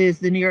issue is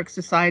the New York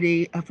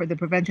Society for the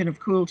Prevention of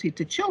Cruelty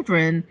to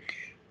Children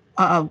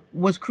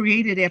was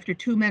created after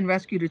two men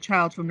rescued a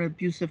child from an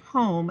abusive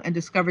home and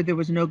discovered there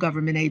was no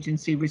government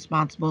agency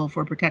responsible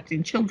for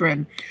protecting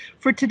children.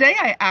 For today,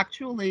 I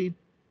actually,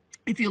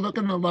 if you look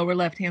in the lower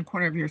left-hand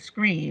corner of your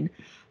screen,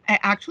 I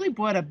actually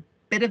brought a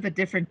bit of a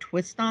different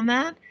twist on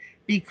that,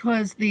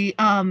 because the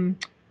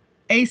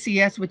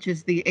ACS, which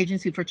is the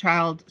Agency for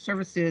Child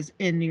Services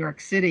in New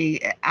York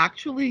City,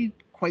 actually,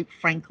 quite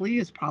frankly,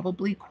 is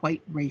probably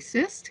quite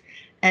racist.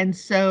 And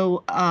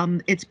so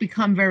it's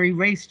become very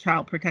race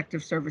child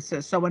protective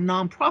services. So a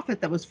nonprofit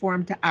that was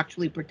formed to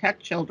actually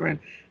protect children,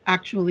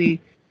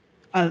 actually,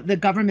 the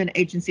government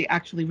agency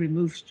actually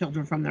removes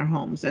children from their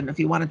homes. And if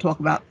you want to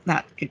talk about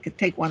that, you could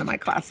take one of my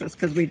classes,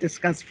 because we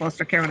discuss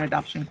foster care and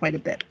adoption quite a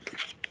bit.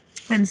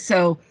 And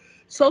so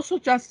social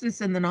justice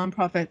in the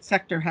nonprofit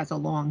sector has a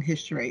long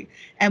history.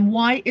 And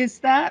why is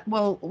that?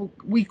 Well,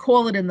 we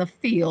call it in the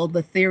field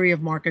the theory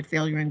of market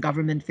failure and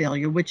government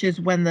failure, which is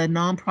when the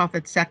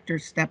nonprofit sector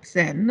steps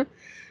in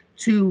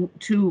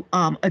to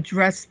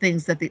address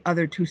things that the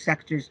other two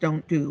sectors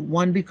don't do.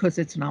 One, because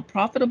it's not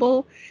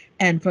profitable,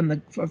 and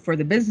for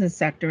the business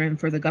sector, and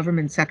for the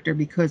government sector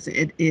because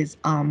it is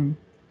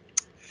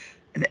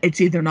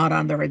it's either not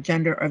on their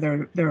agenda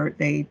or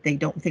they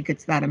don't think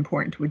it's that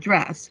important to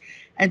address.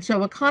 And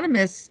so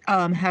economists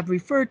have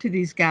referred to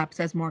these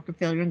gaps as market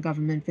failure and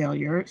government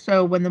failure.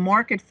 So when the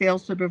market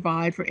fails to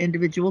provide for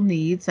individual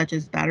needs, such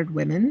as battered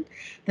women,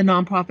 the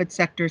nonprofit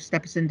sector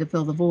steps in to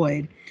fill the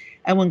void.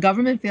 And when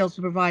government fails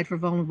to provide for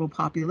vulnerable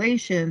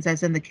populations,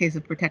 as in the case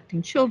of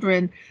protecting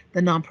children,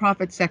 the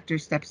nonprofit sector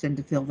steps in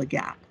to fill the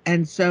gap.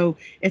 And so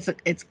it's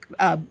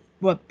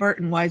what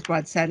Burton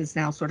Weisbrod said is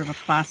now sort of a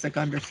classic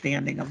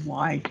understanding of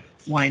why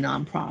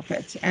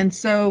nonprofits. And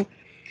so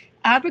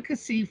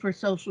advocacy for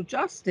social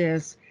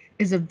justice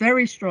is a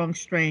very strong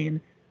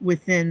strain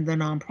within the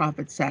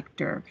nonprofit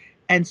sector.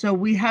 And so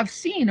we have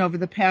seen over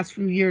the past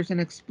few years an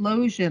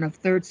explosion of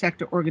third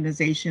sector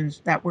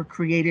organizations that were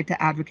created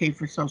to advocate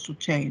for social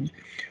change,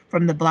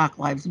 from the Black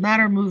Lives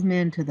Matter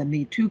movement to the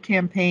Me Too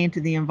campaign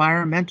to the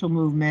environmental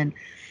movement.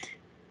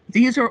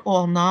 These are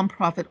all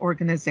nonprofit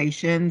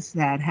organizations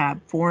that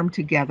have formed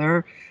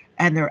together,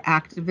 and they're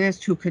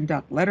activists who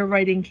conduct letter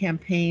writing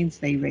campaigns.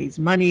 They raise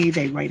money,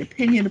 they write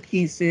opinion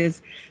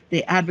pieces,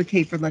 they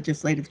advocate for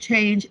legislative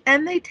change,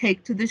 and they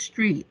take to the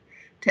street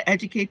to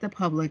educate the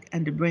public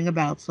and to bring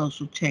about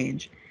social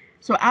change.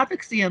 So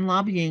advocacy and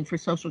lobbying for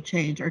social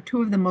change are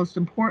two of the most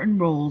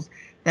important roles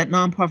that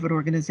nonprofit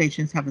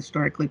organizations have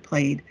historically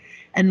played.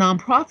 And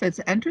nonprofits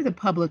enter the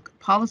public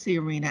policy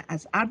arena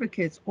as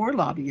advocates or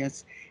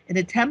lobbyists in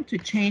an attempt to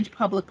change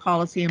public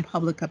policy and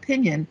public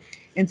opinion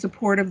in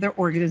support of their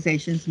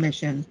organization's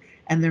mission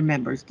and their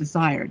members'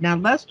 desire. Now,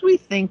 lest we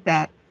think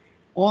that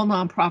all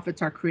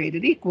nonprofits are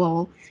created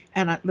equal,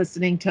 and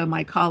listening to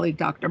my colleague,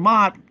 Dr.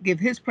 Mott, give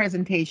his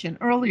presentation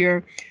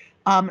earlier,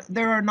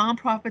 there are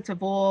nonprofits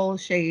of all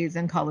shades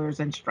and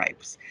colors and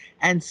stripes.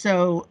 And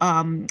so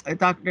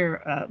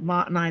Dr.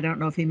 Mott and I don't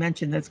know if he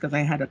mentioned this because I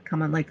had to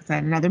come on late because I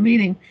had another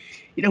meeting.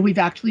 You know, we've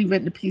actually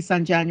written a piece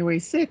on January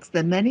 6th,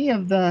 and many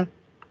of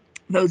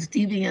those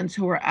deviants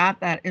who were at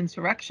that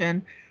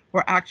insurrection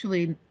were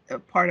actually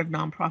part of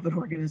nonprofit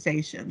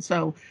organizations.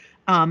 So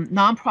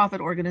nonprofit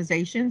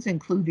organizations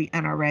include the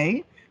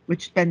NRA,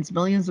 which spends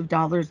millions of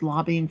dollars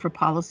lobbying for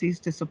policies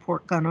to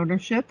support gun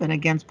ownership and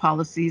against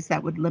policies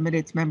that would limit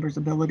its members'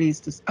 abilities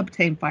to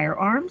obtain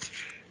firearms,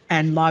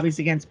 and lobbies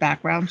against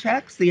background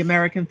checks. The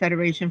American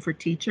Federation for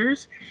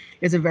Teachers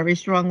is a very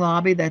strong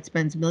lobby that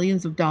spends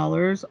millions of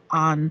dollars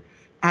on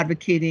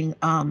advocating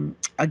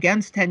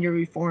against tenure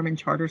reform in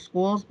charter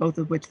schools, both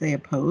of which they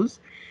oppose.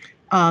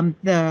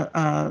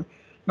 The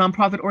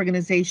nonprofit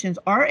organizations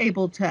are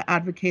able to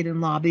advocate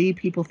and lobby.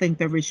 People think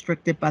they're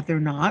restricted, but they're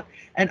not.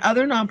 And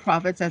other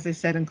nonprofits, as I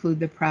said, include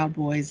the Proud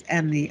Boys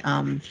and the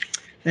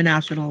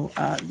national,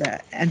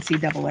 the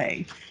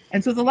NCAA.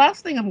 And so the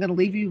last thing I'm going to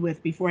leave you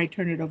with before I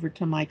turn it over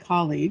to my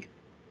colleague,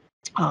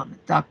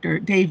 Dr.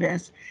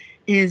 Davis,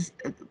 is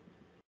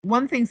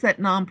one thing that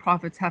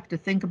nonprofits have to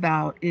think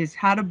about is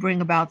how to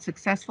bring about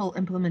successful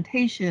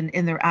implementation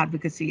in their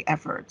advocacy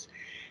efforts.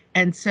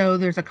 And so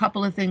there's a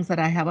couple of things that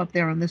I have up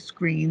there on the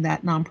screen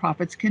that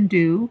nonprofits can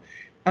do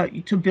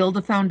to build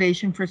a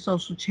foundation for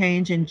social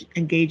change and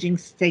engaging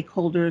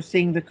stakeholders,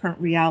 seeing the current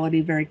reality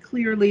very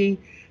clearly,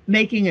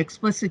 making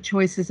explicit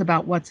choices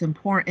about what's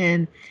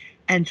important,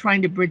 and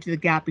trying to bridge the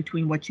gap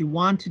between what you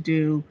want to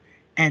do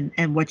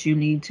and what you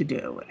need to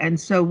do. And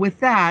so with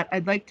that,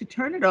 I'd like to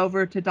turn it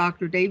over to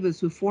Dr. Davis,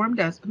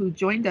 who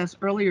joined us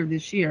earlier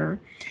this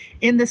year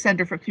in the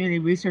Center for Community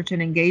Research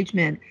and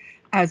Engagement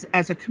as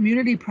a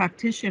community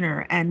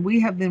practitioner. And we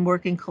have been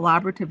working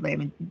collaboratively. I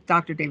mean,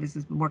 Dr. Davis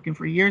has been working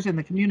for years in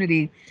the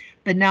community,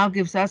 but now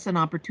gives us an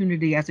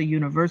opportunity as a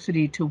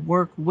university to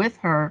work with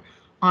her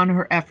on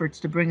her efforts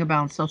to bring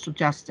about social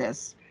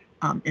justice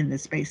in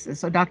this spaces.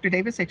 So Dr.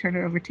 Davis, I turn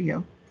it over to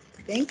you.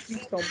 Thank you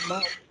so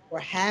much for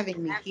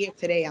having me here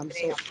today. I'm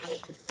so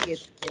honored to be here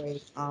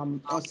today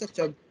on such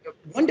a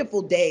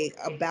wonderful day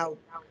about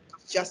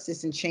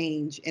justice and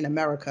change in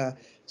America.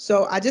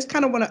 So I just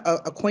kind of want to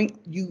acquaint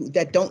you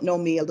that don't know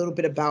me a little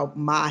bit about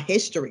my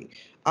history.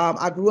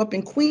 I grew up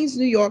in Queens,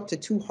 New York to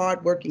two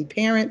hardworking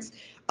parents.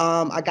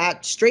 I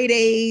got straight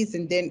A's,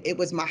 and then it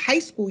was my high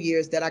school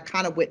years that I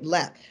kind of went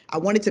left. I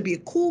wanted to be a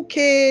cool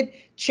kid,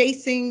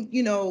 chasing,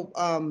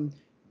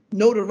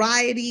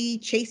 notoriety,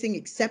 chasing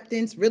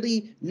acceptance,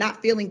 really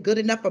not feeling good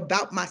enough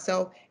about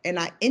myself. And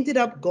I ended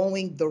up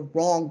going the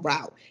wrong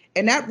route.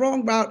 And that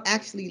wrong route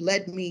actually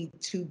led me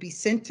to be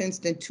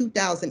sentenced in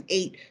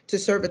 2008 to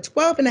serve a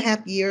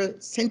 12.5-year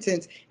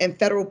sentence in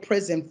federal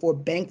prison for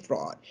bank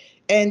fraud.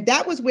 And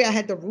that was where I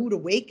had the rude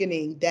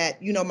awakening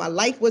that, my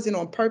life wasn't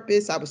on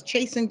purpose. I was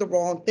chasing the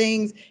wrong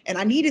things, and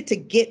I needed to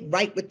get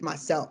right with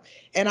myself.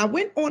 And I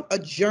went on a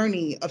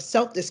journey of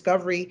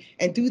self-discovery,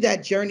 and through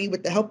that journey,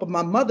 with the help of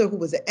my mother, who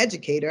was an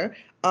educator,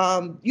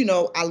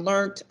 I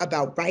learned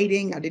about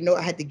writing. I didn't know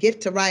I had the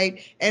gift to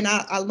write. And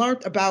I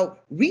learned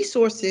about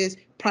resources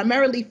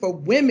primarily for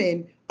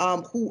women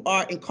who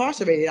are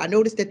incarcerated. I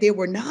noticed that there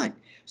were none.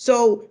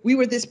 So we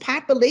were this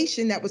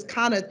population that was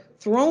kind of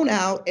thrown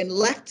out and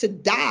left to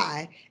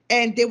die,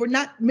 and there were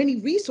not many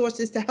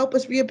resources to help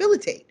us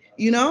rehabilitate,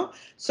 you know?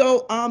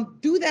 So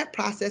through that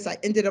process, I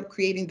ended up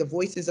creating the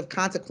Voices of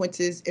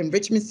Consequences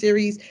enrichment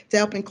series to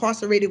help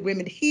incarcerated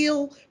women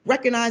heal,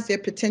 recognize their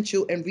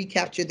potential, and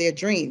recapture their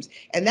dreams.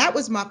 And that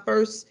was my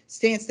first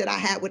stance that I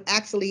had with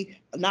actually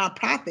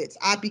nonprofits.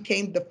 I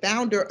became the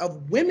founder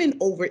of Women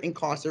Over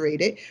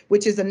Incarcerated,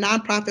 which is a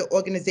nonprofit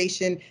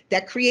organization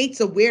that creates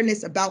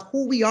awareness about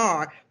who we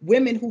are,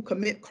 women who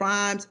commit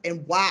crimes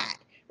and why.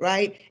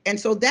 Right. And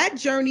so that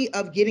journey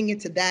of getting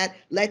into that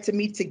led to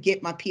me to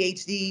get my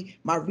PhD.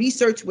 My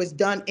research was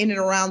done in and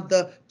around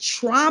the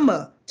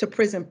trauma to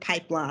prison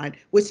pipeline,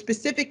 which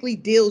specifically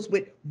deals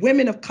with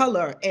women of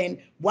color and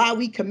why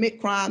we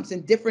commit crimes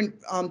and different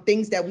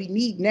things that we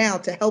need now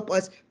to help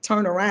us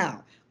turn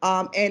around.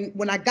 And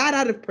when I got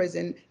out of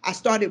prison, I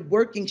started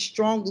working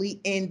strongly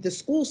in the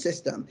school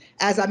system.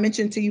 As I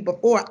mentioned to you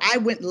before, I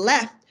went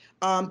left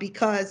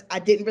because I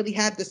didn't really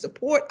have the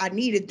support I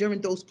needed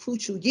during those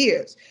crucial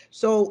years.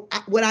 So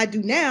what I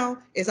do now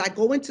is I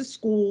go into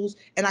schools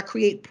and I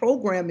create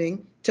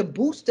programming to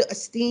boost the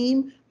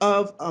esteem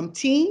of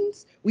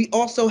teens. We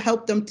also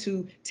help them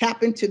to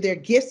tap into their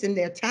gifts and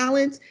their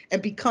talents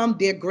and become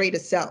their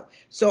greatest self.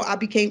 So I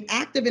became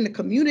active in the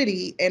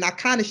community, and I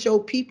kind of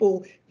showed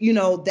people, you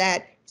know,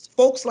 that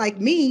folks like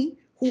me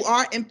who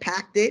are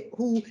impacted,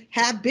 who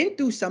have been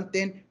through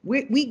something,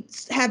 we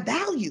have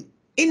value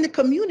in the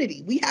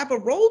community. We have a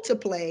role to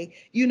play,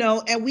 you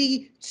know, and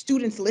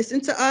students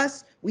listen to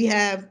us. We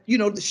have, you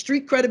know, the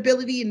street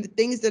credibility and the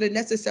things that are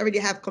necessary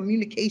to have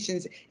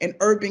communications in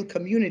urban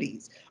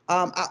communities.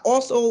 I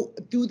also,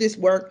 through this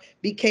work,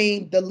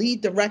 became the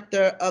lead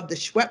director of the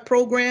SWEP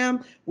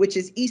program, which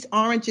is East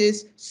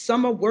Orange's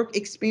summer work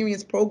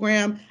experience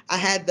program. I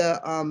had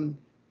the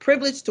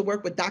privilege to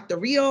work with Dr.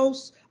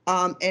 Rios,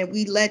 and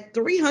we led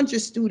 300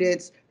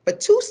 students for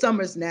 2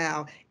 summers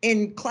now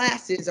in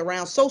classes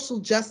around social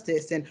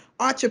justice and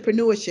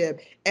entrepreneurship.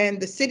 And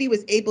the city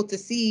was able to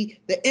see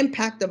the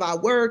impact of our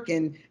work.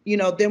 And, you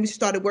know, then we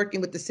started working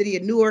with the city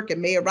of Newark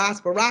and Mayor Ras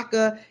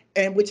Baraka,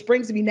 and which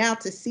brings me now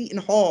to Seton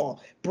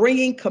Hall,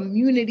 bringing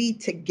community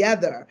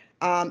together.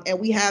 And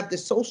we have the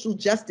social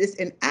justice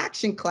in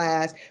action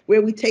class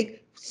where we take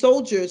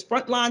soldiers,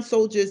 frontline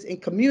soldiers in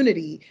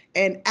community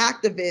and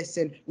activists,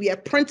 and we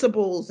have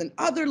principals and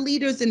other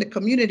leaders in the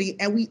community,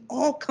 and we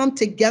all come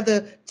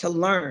together to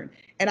learn.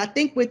 And I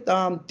think with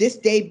this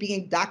day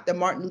being Dr.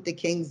 Martin Luther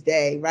King's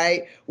Day,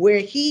 right, where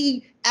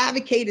he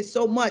advocated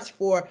so much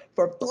for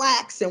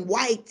Blacks and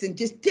whites and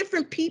just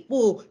different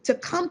people to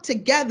come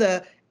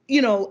together,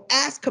 you know,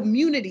 as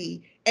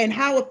community, and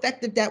how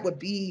effective that would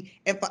be.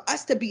 And for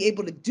us to be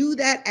able to do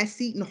that at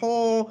Seton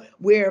Hall,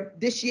 where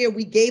this year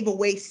we gave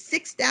away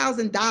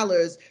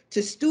 $6,000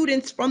 to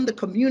students from the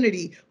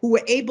community who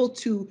were able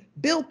to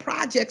build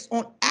projects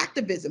on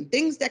activism,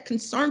 things that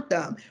concerned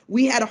them.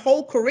 We had a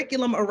whole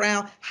curriculum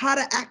around how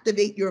to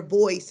activate your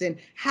voice and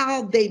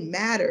how they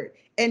mattered.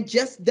 And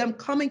just them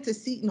coming to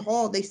Seton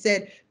Hall, they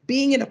said,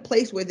 being in a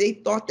place where they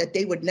thought that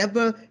they would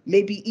never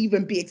maybe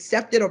even be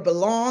accepted or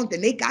belonged,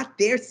 and they got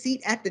their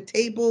seat at the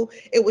table.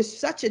 It was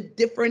such a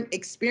different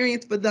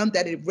experience for them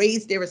that it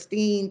raised their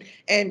esteem,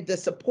 and the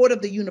support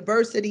of the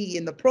university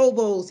and the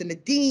provosts and the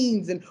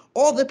deans and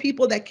all the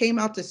people that came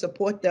out to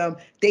support them,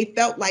 they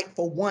felt like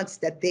for once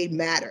that they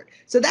mattered.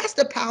 So that's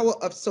the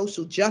power of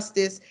social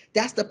justice.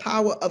 That's the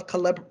power of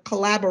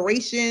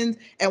collaborations.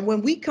 And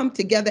when we come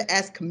together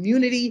as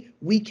community,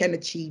 we can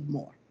achieve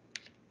more.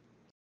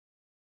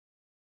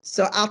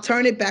 So I'll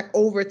turn it back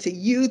over to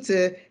you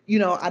to, you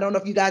know, I don't know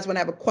if you guys want to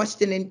have a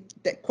question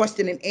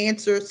and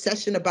answer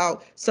session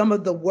about some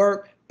of the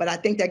work, but I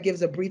think that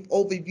gives a brief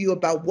overview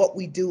about what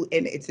we do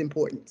and its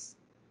importance.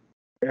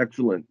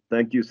 Excellent.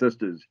 Thank you,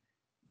 sisters.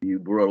 You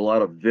brought a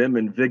lot of vim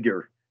and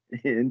vigor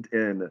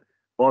and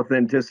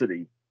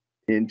authenticity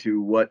into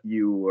what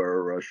you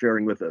are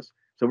sharing with us.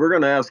 So we're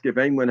going to ask if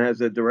anyone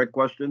has a direct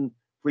question,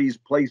 please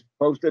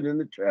post it in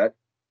the chat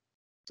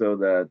so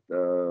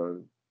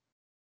that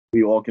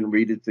we all can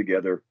read it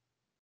together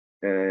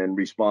and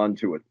respond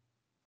to it.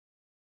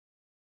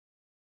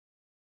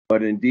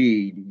 But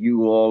indeed,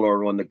 you all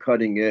are on the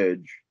cutting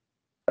edge,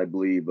 I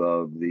believe,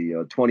 of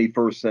the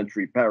 21st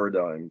century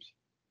paradigms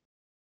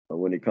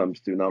when it comes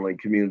to not only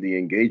community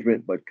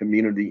engagement, but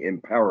community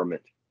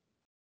empowerment.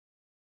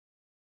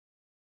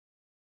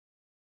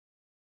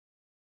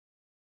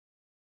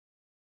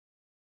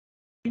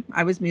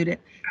 I was muted.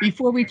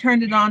 Before we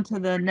turned it on to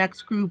the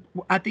next group,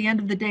 at the end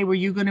of the day, were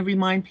you going to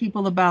remind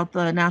people about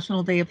the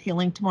National Day of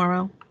Healing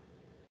tomorrow?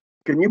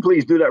 Can you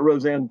please do that,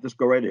 Roseanne? Just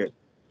go right ahead.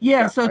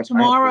 Yeah, so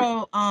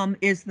tomorrow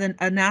is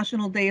a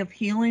National Day of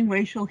Healing,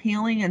 racial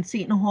healing, and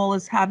Seton Hall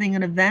is having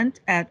an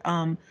event at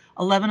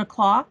 11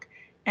 o'clock.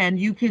 And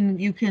you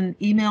can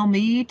email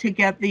me to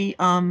get the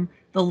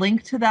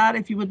link to that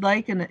if you would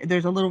like. And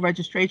there's a little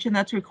registration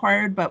that's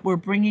required, but we're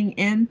bringing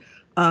in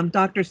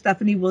Dr.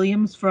 Stephanie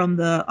Williams from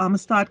the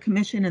Amistad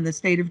Commission in the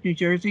state of New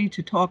Jersey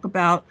to talk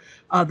about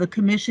the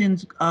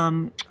commission's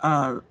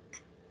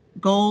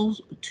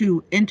goals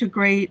to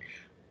integrate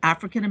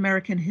African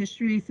American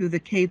history through the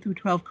K through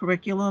 12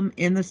 curriculum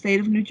in the state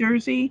of New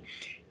Jersey.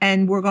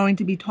 And we're going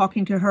to be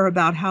talking to her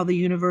about how the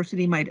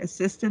university might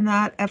assist in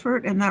that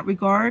effort in that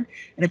regard.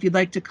 And if you'd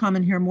like to come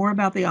and hear more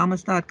about the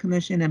Amistad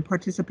Commission and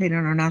participate in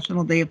our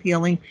National Day of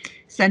Healing,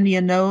 send me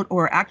a note,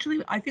 or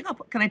actually, I think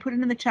can I put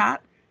it in the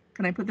chat?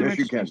 Can I put the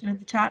registration in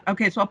the chat?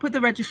 Okay, so I'll put the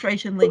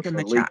registration link in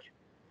the chat.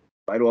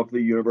 Right off the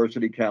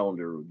university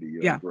calendar would be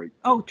great.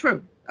 Oh,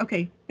 true.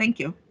 Okay, thank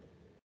you.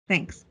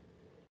 Thanks.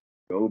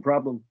 No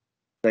problem.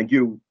 Thank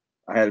you.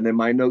 I had it in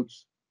my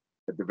notes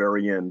at the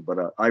very end, but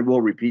I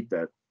will repeat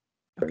that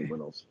for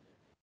anyone else.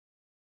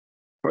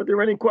 Are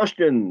there any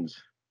questions?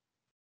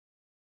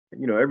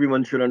 You know,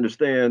 everyone should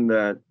understand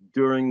that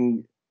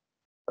during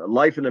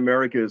life in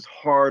America is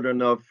hard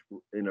enough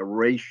in a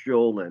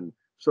racial and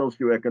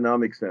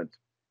socioeconomic sense.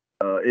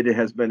 It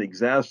has been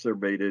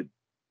exacerbated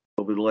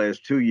over the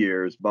last 2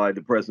 years by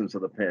the presence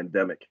of the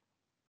pandemic.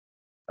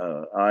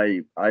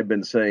 I've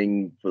been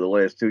saying for the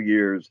last 2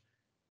 years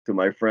to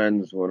my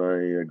friends when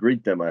I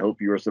greet them, I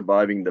hope you are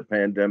surviving the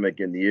pandemic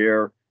in the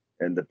air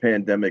and the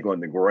pandemic on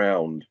the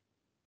ground,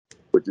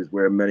 which is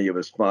where many of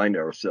us find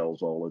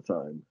ourselves all the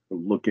time,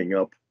 looking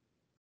up.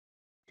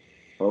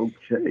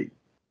 Okay.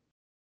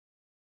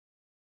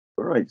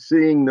 All right,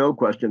 seeing no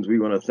questions, we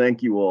want to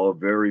thank you all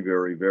very,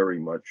 very, very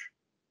much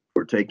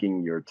for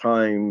taking your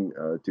time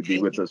to be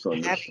with us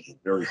on this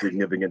very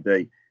significant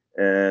day.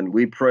 And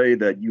we pray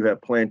that you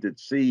have planted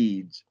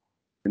seeds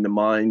in the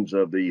minds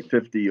of the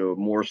 50 or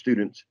more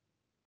students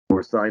who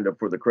are signed up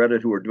for the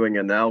credit, who are doing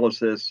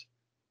analysis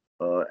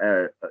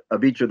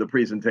of each of the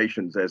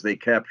presentations as they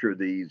capture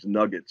these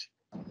nuggets.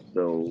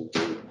 So,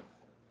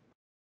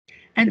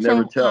 and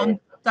so,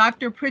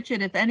 Dr.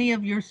 Pritchett, if any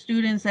of your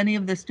students, any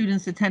of the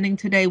students attending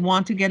today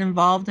want to get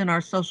involved in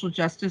our social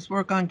justice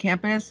work on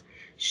campus,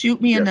 shoot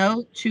me a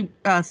note,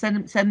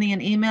 send me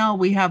an email.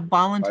 We have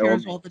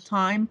volunteers all the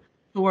time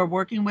who are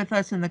working with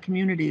us in the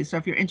community. So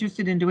if you're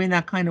interested in doing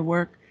that kind of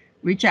work,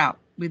 reach out.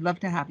 We'd love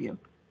to have you.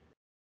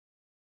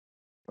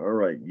 All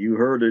right, you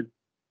heard it,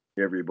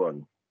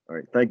 everyone. All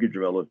right, thank you,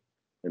 Jamila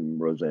and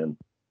Roseanne.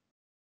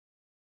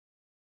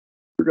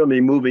 We're going to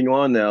be moving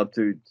on now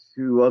to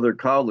 2 other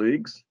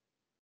colleagues,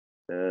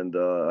 and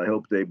I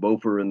hope they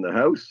both are in the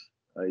house.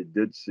 I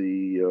did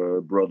see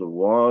Brother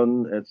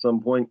Juan at some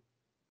point,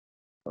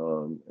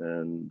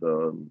 and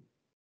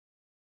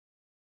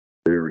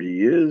there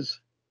he is.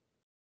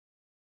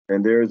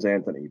 And there's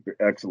Anthony.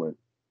 Excellent.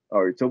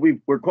 All right, so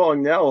we're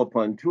calling now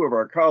upon 2 of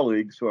our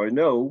colleagues who I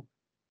know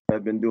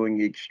have been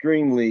doing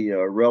extremely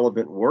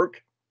relevant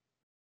work,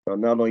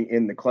 not only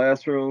in the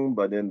classroom,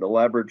 but in the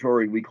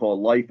laboratory we call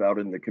life out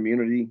in the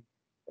community.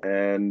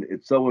 And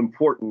it's so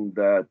important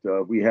that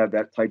we have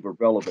that type of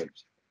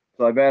relevance.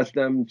 So I've asked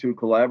them to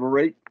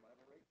collaborate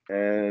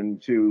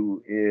and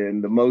to,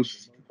 in the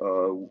most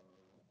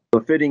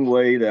befitting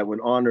way that would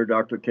honor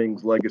Dr.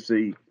 King's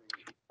legacy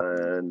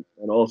and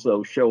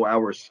also show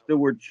our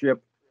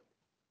stewardship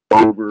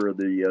over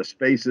the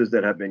spaces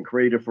that have been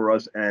created for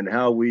us and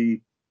how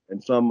we,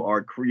 and some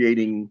are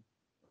creating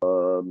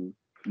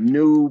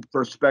new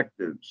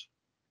perspectives.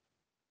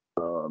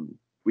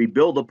 We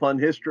build upon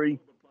history,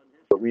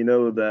 but we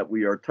know that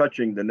we are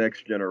touching the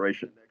next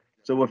generation.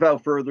 So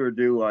without further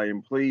ado, I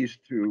am pleased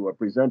to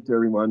present to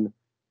everyone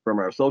from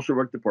our social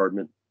work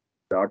department,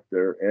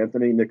 Dr.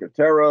 Anthony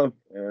Nicotera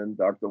and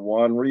Dr.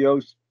 Juan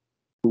Rios,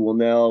 who will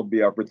now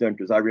be our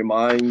presenters. I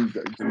remind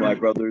my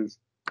brothers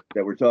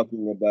that we're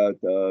talking about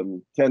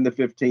 10 to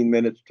 15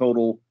 minutes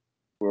total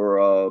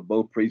for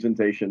both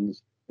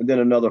presentations, and then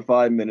another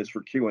 5 minutes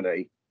for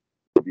Q&A.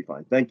 Will be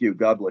fine. Thank you.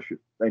 God bless you.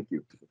 Thank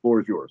you. The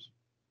floor is yours.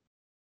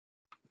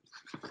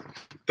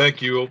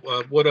 Thank you.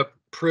 What a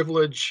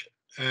privilege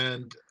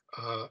and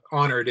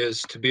honor it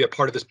is to be a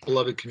part of this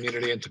beloved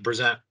community and to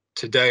present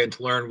today and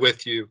to learn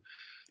with you.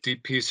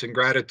 Deep peace and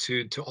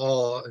gratitude to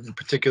all, in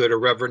particular to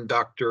Reverend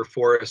Dr.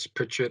 Forrest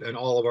Pritchett and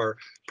all of our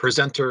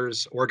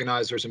presenters,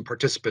 organizers, and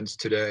participants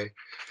today.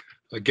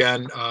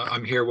 Again,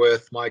 I'm here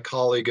with my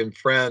colleague and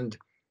friend,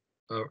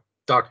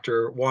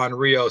 Dr. Juan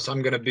Rios.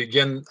 I'm going to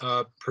begin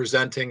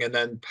presenting and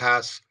then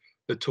pass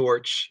the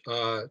torch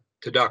to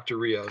Dr.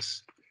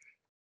 Rios.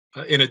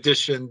 In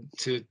addition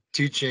to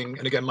teaching,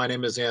 and again, my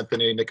name is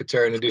Anthony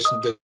Nicotera, in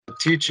addition to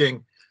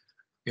teaching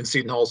in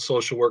Seton Hall's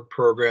social work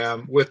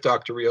program with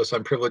Dr. Rios,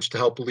 I'm privileged to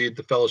help lead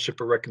the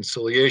Fellowship of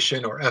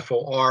Reconciliation, or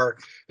FOR,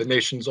 the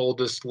nation's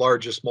oldest,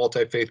 largest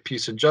multi-faith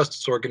peace and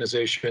justice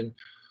organization,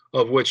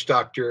 of which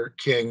Dr.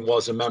 King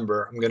was a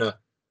member. I'm going to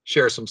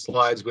share some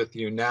slides with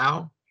you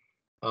now.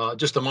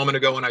 Just a moment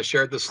ago when I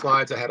shared the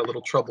slides, I had a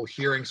little trouble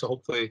hearing, so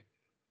hopefully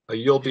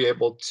you'll be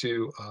able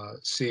to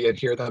see and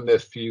hear them.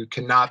 If you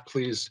cannot,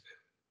 please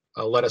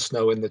let us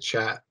know in the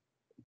chat.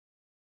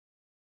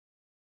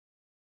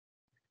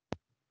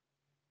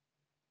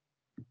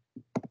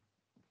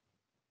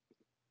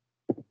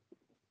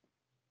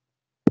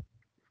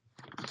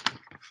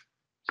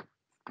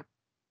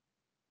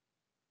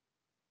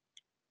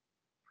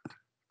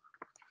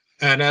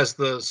 And as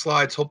the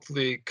slides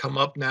hopefully come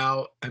up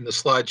now and the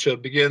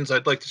slideshow begins,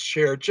 I'd like to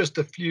share just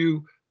a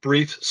few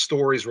brief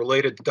stories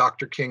related to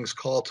Dr. King's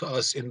call to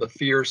us in the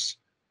fierce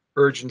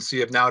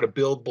urgency of now to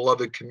build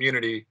beloved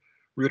community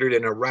rooted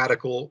in a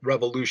radical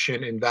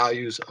revolution in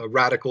values, a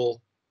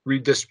radical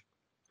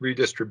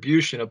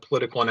redistribution of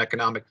political and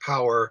economic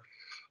power,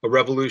 a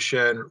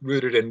revolution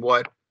rooted in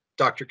what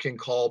Dr. King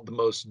called the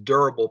most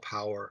durable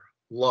power,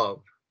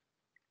 love.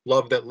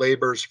 Love that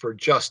labors for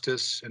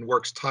justice and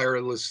works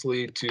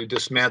tirelessly to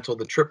dismantle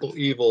the triple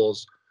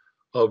evils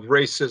of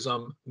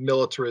racism,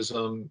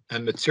 militarism,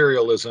 and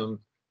materialism,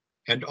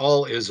 and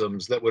all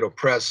isms that would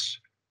oppress,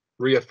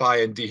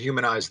 reify, and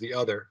dehumanize the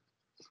other.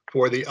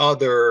 For the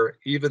other,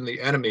 even the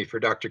enemy for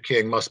Dr.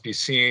 King, must be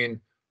seen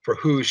for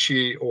who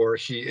she or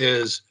he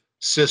is,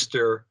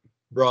 sister,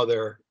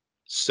 brother,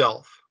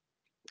 self.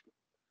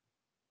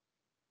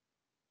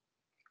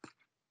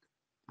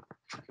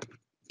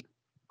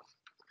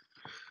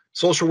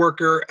 Social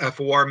worker,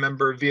 FOR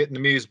member,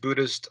 Vietnamese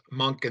Buddhist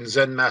monk, and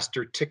Zen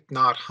master Thich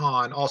Nhat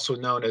Hanh, also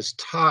known as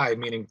Thai,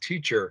 meaning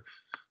teacher,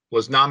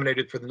 was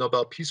nominated for the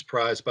Nobel Peace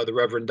Prize by the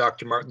Reverend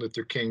Dr. Martin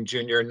Luther King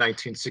Jr. in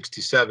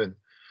 1967.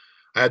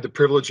 I had the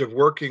privilege of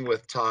working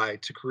with Thai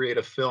to create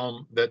a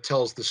film that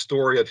tells the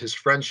story of his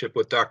friendship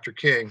with Dr.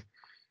 King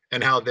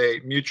and how they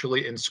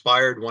mutually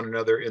inspired one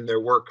another in their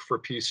work for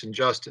peace and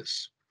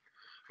justice.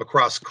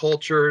 Across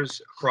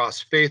cultures, across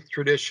faith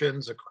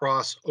traditions,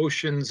 across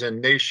oceans and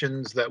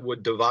nations that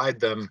would divide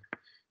them,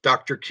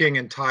 Dr. King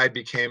and Thai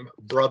became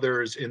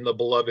brothers in the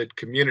beloved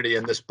community,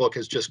 and this book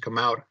has just come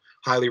out.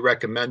 Highly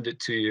recommend it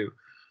to you.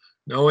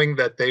 Knowing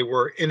that they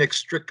were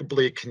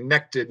inextricably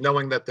connected,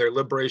 knowing that their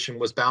liberation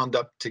was bound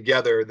up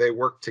together, they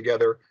worked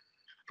together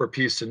for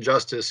peace and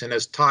justice. And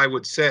as Thai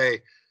would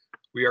say,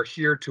 we are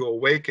here to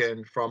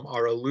awaken from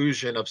our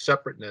illusion of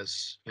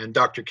separateness. And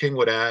Dr. King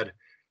would add,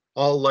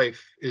 all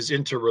life is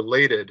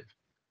interrelated.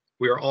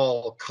 We are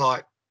all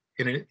caught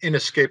in an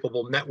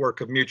inescapable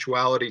network of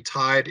mutuality,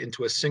 tied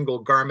into a single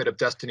garment of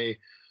destiny.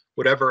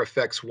 Whatever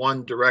affects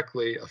one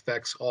directly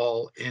affects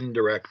all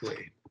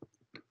indirectly.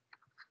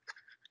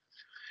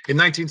 In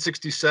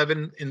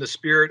 1967, in the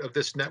spirit of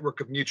this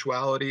network of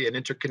mutuality and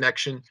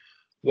interconnection,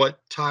 what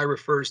Thai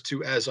refers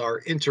to as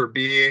our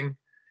interbeing,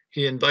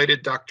 he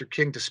invited Dr.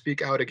 King to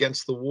speak out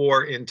against the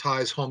war in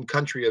Thai's home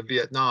country of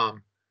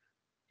Vietnam.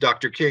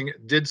 Dr. King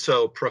did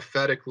so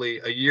prophetically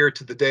a year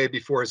to the day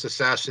before his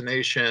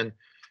assassination,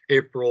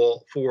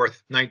 April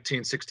 4th,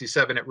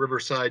 1967, at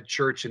Riverside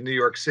Church in New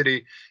York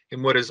City,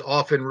 in what is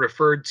often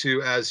referred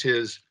to as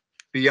his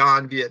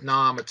Beyond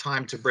Vietnam, A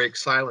Time to Break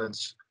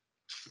Silence,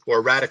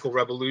 or Radical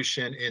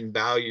Revolution in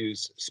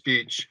Values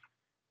speech.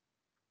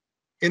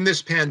 In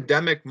this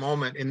pandemic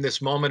moment, in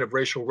this moment of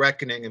racial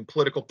reckoning and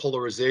political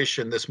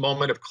polarization, this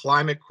moment of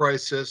climate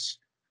crisis,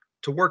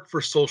 to work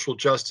for social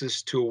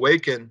justice, to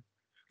awaken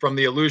from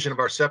the illusion of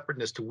our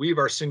separateness, to weave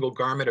our single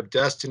garment of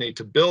destiny,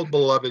 to build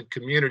beloved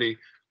community,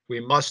 we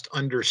must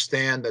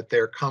understand that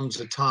there comes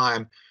a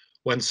time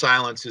when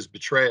silence is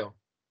betrayal.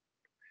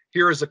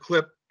 Here is a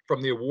clip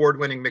from the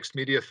award-winning mixed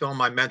media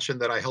film I mentioned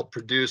that I helped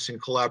produce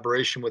in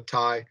collaboration with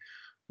Thai,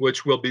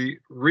 which will be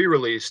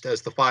re-released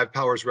as the Five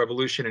Powers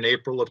Revolution in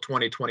April of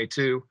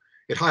 2022.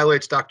 It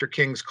highlights Dr.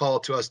 King's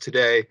call to us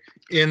today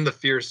in the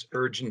fierce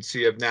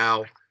urgency of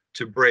now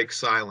to break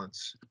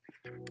silence.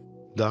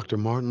 Dr.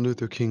 Martin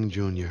Luther King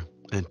Jr.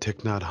 and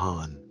Thich Nhat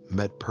Hanh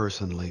met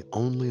personally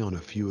only on a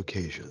few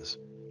occasions.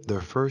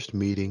 Their first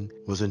meeting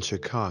was in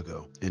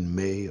Chicago in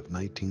May of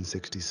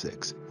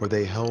 1966, where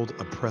they held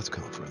a press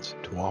conference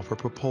to offer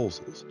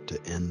proposals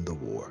to end the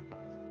war.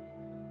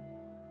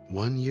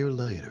 1 year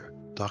later,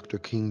 Dr.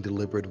 King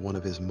delivered one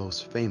of his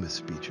most famous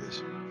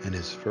speeches and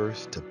his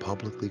first to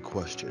publicly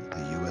question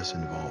the U.S.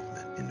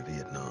 involvement in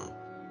Vietnam.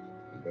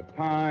 The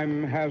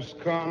time has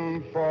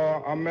come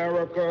for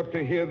America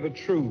to hear the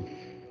truth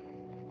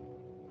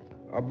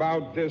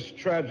about this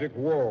tragic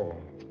war.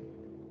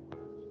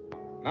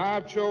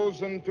 I've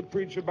chosen to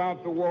preach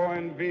about the war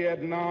in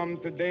Vietnam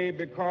today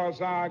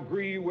because I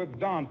agree with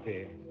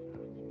Dante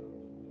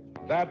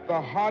that the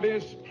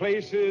hottest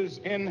places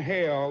in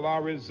hell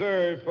are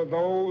reserved for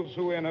those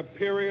who, in a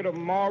period of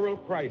moral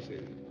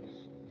crisis,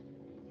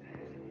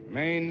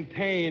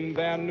 maintain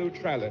their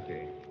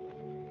neutrality.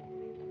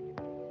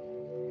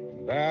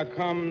 There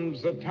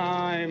comes a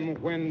time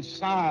when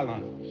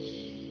silence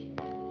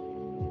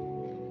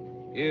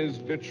is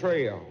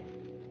betrayal.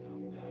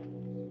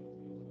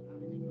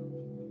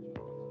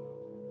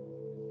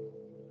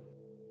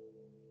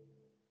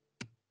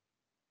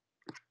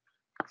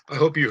 I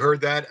hope you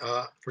heard that.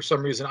 For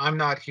some reason, I'm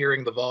not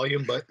hearing the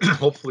volume, but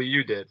hopefully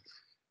you did.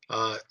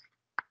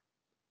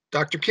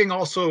 Dr. King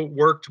also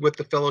worked with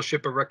the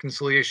Fellowship of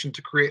Reconciliation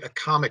to create a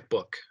comic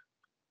book,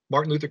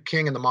 Martin Luther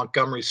King and the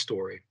Montgomery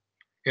Story.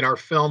 In our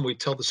film, we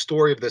tell the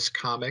story of this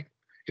comic.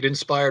 It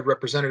inspired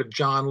Representative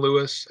John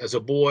Lewis as a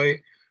boy,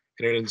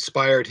 and it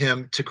inspired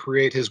him to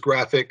create his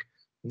graphic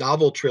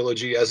novel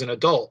trilogy as an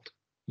adult,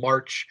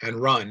 March and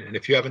Run. And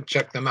if you haven't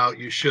checked them out,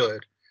 you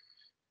should.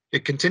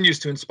 It continues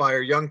to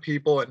inspire young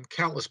people and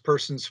countless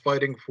persons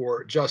fighting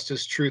for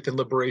justice, truth, and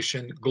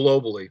liberation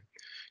globally.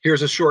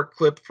 Here's a short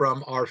clip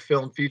from our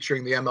film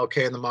featuring the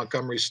MLK and the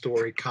Montgomery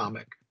Story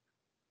comic.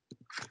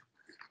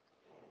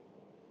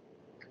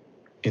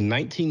 In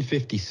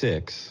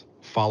 1956,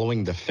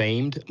 following the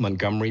famed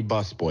Montgomery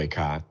bus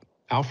boycott,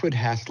 Alfred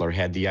Hassler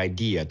had the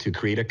idea to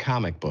create a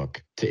comic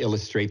book to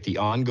illustrate the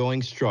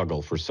ongoing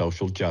struggle for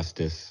social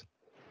justice.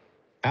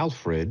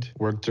 Alfred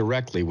worked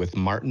directly with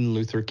Martin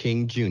Luther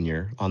King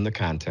Jr. on the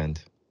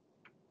content.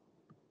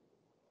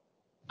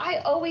 I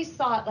always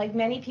thought, like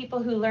many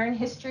people who learn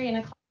history in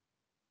a class,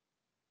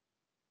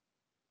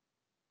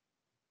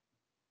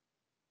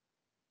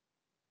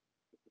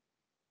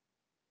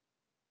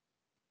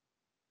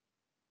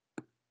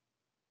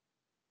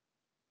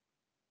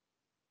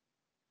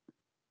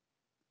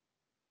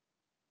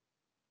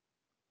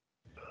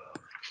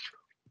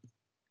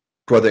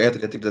 Brother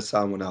Anthony, I think the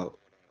sound went out.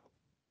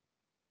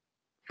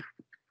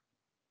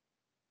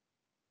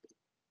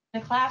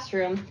 in a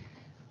classroom,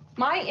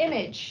 my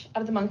image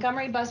of the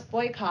Montgomery bus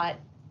boycott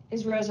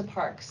is Rosa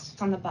Parks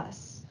on the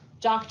bus,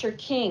 Dr.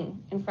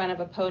 King in front of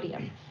a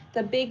podium,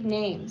 the big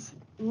names.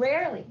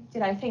 Rarely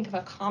did I think of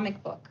a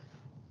comic book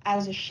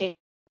as a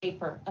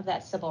shaper of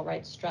that civil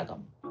rights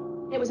struggle.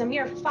 It was a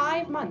mere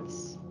 5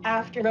 months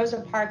after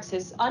Rosa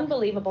Parks'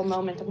 unbelievable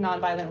moment of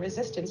nonviolent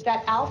resistance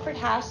that Alfred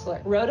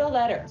Hassler wrote a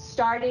letter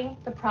starting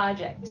the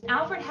project.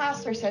 Alfred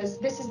Hassler says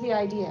this is the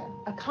idea: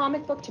 a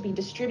comic book to be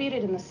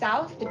distributed in the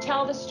South to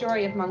tell the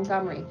story of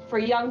Montgomery for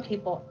young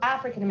people,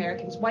 African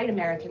Americans, white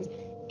Americans.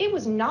 It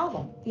was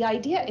novel. The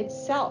idea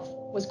itself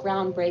was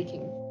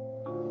groundbreaking.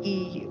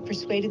 He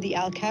persuaded the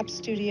Al Cap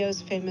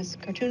Studios, famous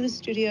cartoonist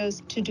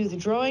studios, to do the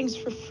drawings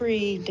for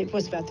free. It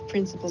was about the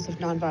principles of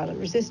nonviolent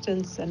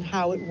resistance and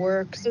how it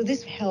works. So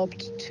this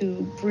helped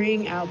to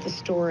bring out the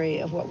story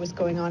of what was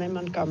going on in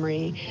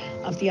Montgomery,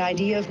 of the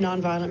idea of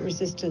nonviolent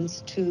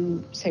resistance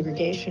to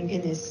segregation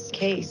in this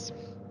case.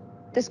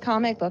 This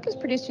comic book was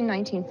produced in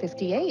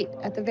 1958,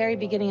 at the very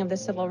beginning of the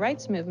civil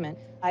rights movement.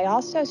 I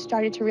also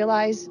started to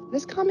realize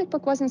this comic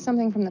book wasn't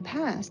something from the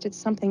past, it's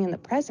something in the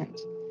present.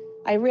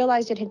 I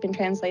realized it had been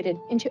translated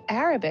into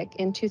Arabic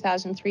in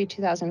 2003,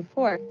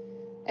 2004,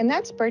 and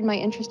that spurred my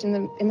interest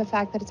in the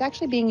fact that it's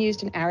actually being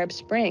used in Arab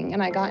Spring,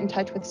 and I got in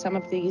touch with some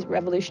of these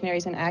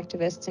revolutionaries and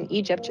activists in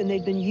Egypt. And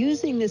they'd been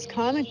using this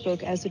comic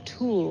book as a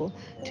tool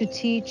to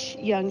teach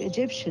young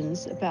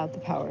Egyptians about the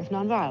power of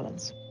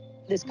nonviolence.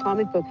 This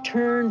comic book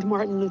turned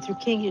Martin Luther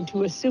King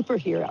into a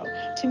superhero.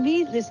 To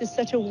me, this is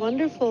such a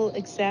wonderful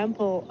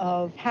example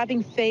of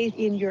having faith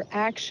in your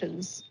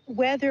actions,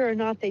 whether or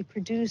not they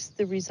produce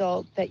the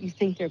result that you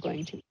think they're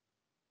going to.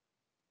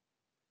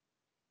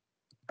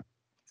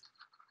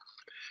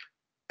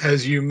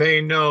 As you may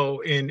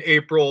know, in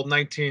April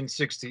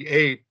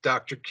 1968,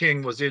 Dr.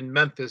 King was in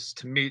Memphis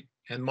to meet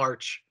and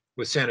march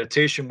with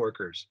sanitation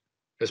workers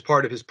as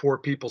part of his Poor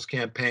People's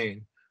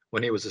Campaign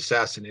when he was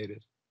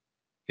assassinated.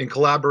 In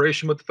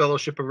collaboration with the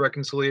Fellowship of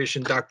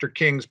Reconciliation, Dr.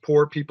 King's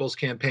Poor People's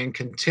Campaign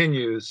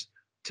continues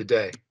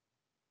today.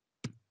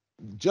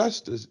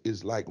 Justice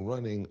is like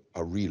running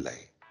a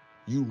relay.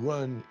 You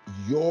run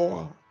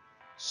your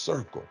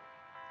circle,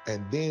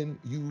 and then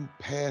you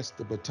pass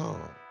the baton.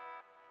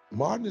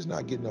 Martin is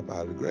not getting up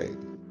out of the grave.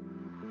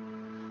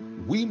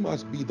 We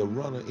must be the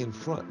runner in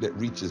front that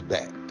reaches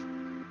back.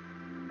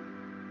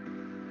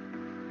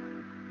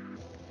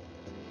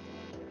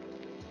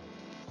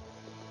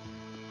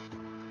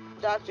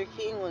 Dr.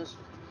 King was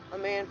a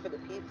man for the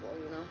people,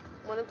 you know.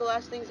 One of the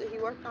last things that he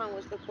worked on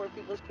was the Poor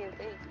People's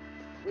Campaign.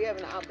 We have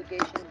an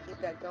obligation to keep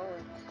that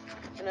going.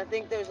 And I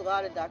think there's a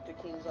lot of Dr.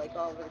 Kings like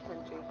all over the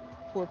country.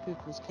 Poor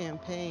People's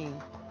Campaign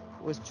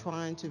was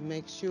trying to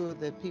make sure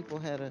that people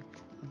had a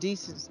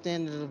decent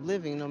standard of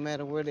living no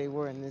matter where they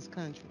were in this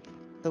country.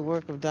 The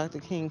work of Dr.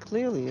 King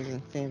clearly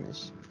isn't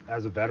finished.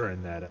 As a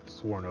veteran that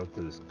swore an oath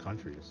to this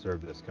country, to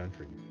serve this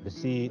country, to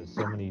see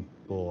so many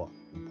people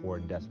in poor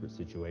and desperate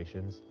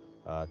situations,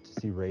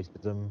 to see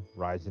racism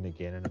rising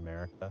again in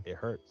America, it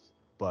hurts.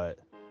 But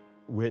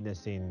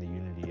witnessing the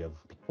unity of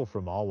people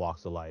from all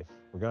walks of life,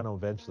 we're going to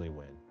eventually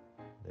win.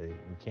 We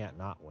can't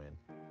not win.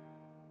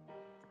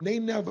 They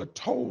never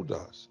told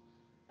us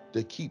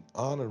to keep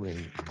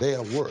honoring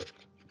their work.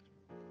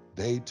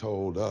 They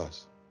told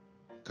us,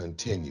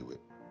 continue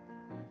it.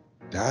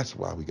 That's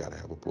why we got to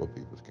have a Poor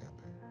People's Campaign.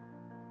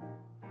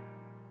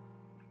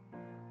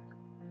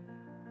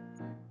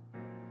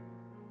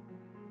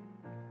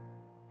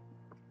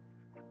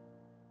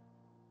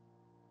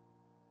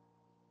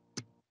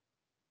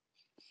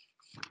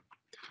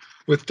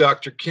 With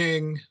Dr.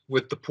 King,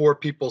 with the Poor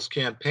People's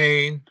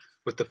Campaign,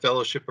 with the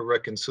Fellowship of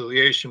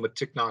Reconciliation, with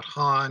Thich Nhat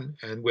Hanh,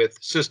 and with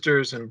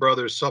sisters and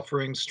brothers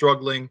suffering,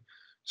 struggling,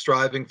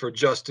 striving for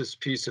justice,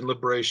 peace, and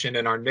liberation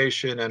in our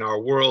nation and our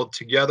world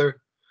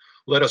together,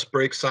 let us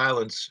break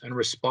silence and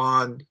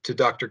respond to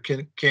Dr.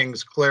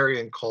 King's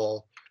clarion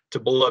call to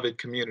beloved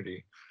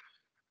community.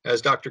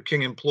 As Dr.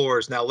 King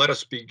implores, now let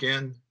us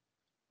begin.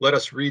 Let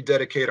us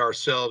rededicate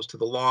ourselves to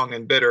the long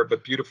and bitter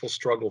but beautiful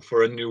struggle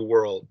for a new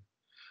world.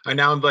 I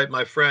now invite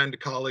my friend,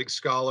 colleague,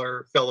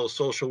 scholar, fellow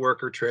social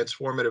worker,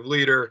 transformative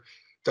leader,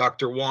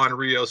 Dr. Juan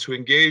Rios, who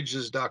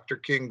engages Dr.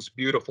 King's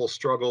beautiful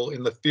struggle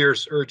in the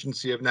fierce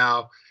urgency of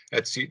now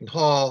at Seton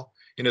Hall,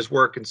 in his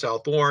work in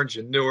South Orange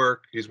and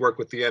Newark. He's worked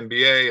with the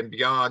NBA and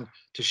beyond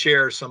to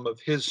share some of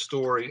his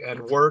story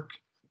and work.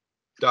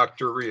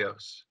 Dr.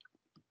 Rios.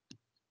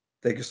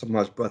 Thank you so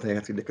much, Brother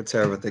Anthony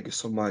Nicotera. Thank you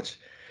so much.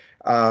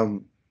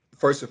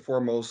 First and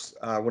foremost,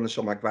 I want to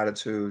show my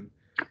gratitude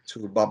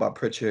to Baba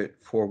Pritchett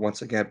for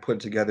once again putting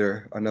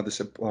together another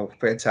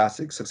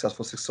fantastic,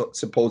 successful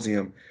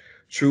symposium,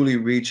 truly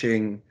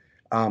reaching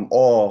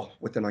all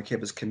within our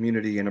campus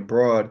community and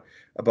abroad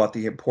about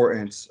the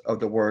importance of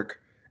the work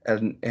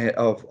and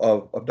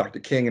of Dr.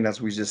 King. And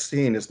as we just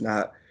seen, it's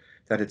not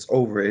that it's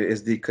over, it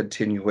is the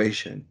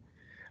continuation.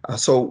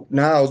 So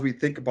now as we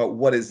think about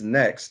what is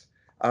next,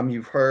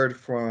 you've heard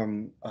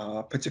from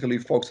particularly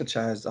folks such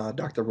as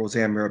Dr.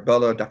 Roseanne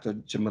Mirabella, Dr.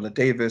 Jamila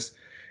Davis,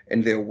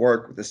 and their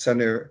work with the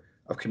Center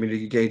of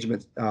Community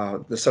Engagement,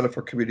 the Center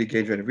for Community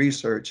Engagement and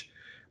Research,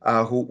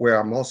 where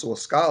I'm also a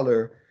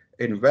scholar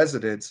in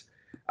residence.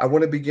 I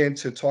want to begin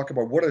to talk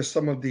about what are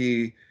some of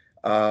the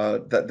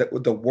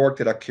work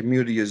that our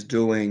community is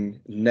doing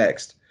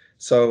next.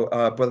 So,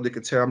 Brother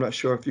Nicotera, I'm not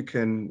sure if you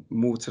can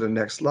move to the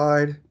next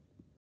slide.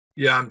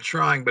 Yeah, I'm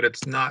trying, but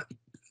it's not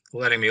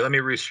letting me. Let me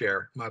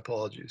reshare. My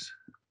apologies.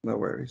 No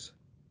worries.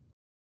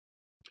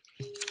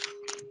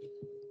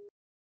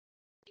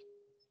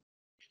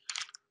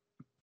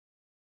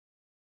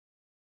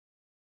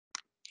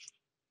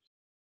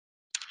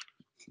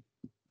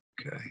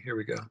 Okay, here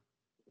we go.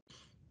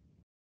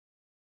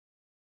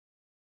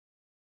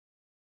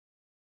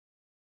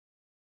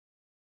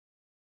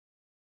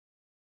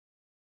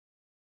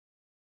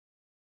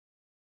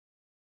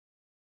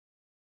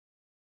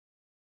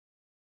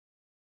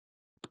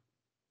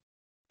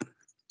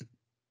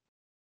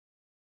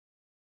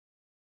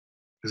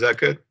 Is that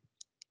good?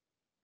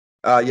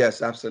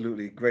 Yes,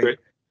 absolutely. Great.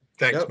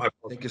 Thanks. Yep. My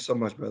Thank you so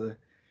much, brother.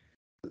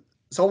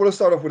 So I want to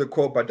start off with a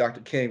quote by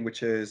Dr. King,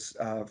 which is,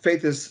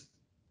 faith is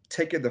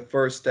taking the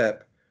first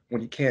step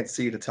when you can't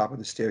see the top of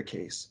the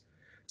staircase.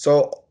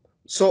 So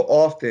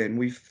often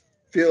we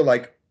feel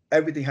like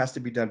everything has to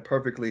be done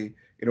perfectly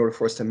in order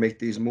for us to make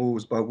these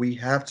moves, but we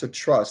have to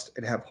trust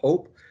and have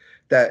hope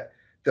that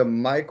the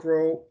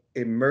micro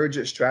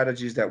emergent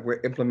strategies that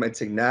we're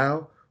implementing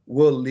now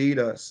will lead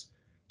us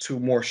to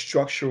more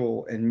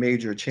structural and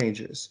major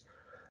changes.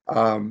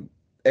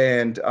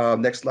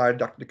 Next slide,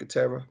 Dr.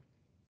 Nicotera.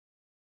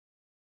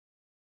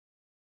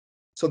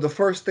 So the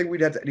first thing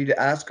need to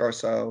ask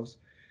ourselves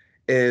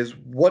is,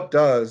 what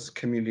does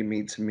community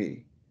mean to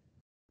me?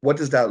 What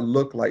does that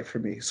look like for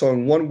me? So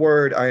in one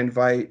word, I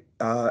invite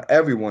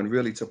everyone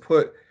really to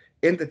put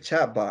in the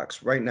chat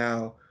box right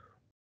now,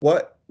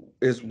 what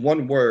is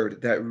one word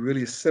that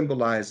really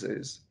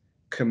symbolizes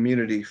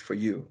community for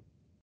you?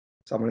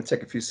 So I'm going to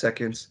take a few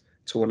seconds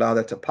to allow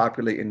that to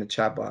populate in the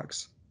chat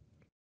box.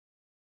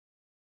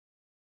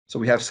 So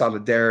we have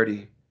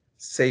solidarity,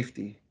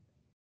 safety,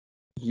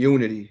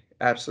 unity,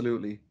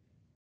 absolutely.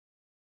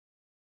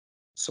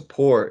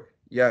 Support,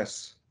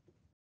 yes.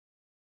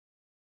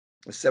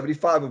 There's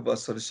 75 of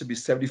us, so there should be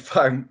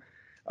 75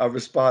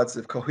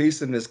 responsive.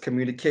 Cohesiveness,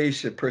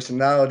 communication,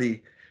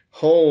 personality,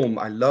 home.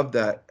 I love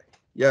that.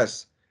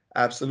 Yes,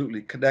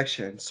 absolutely.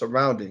 Connection,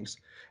 surroundings.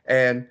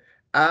 And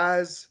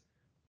as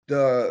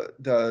the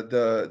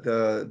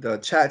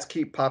chats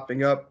keep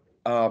popping up,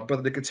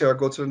 Brother Nicotera,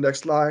 go to the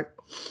next slide.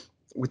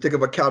 We think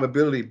of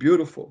accountability,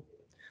 beautiful.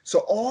 So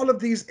all of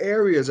these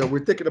areas that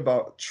we're thinking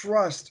about,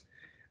 trust,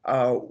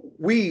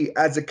 we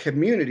as a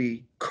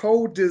community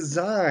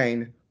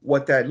co-design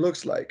what that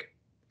looks like.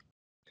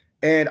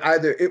 And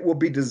either it will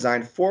be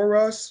designed for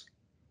us,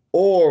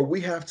 or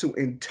we have to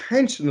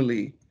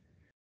intentionally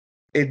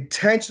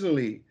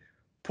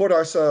put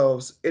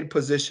ourselves in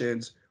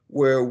positions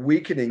where we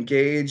can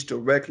engage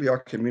directly our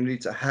community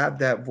to have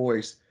that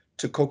voice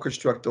to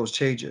co-construct those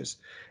changes.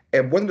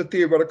 And one of the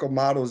theoretical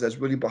models that's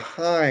really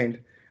behind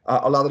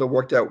a lot of the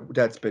work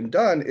that's been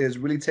done is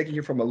really taking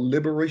it from a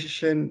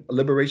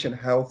liberation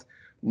health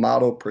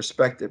model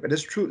perspective. And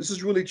it's true, this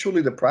is really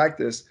truly the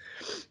practice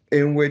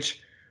in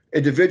which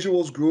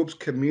individuals, groups,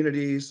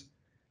 communities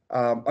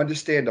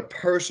understand the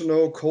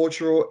personal,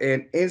 cultural,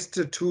 and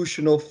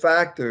institutional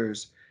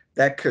factors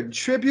that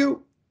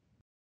contribute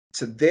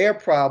to their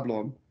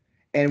problem,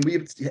 and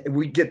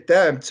we get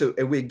them to,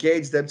 and we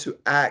engage them to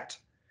act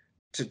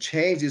to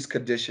change these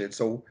conditions.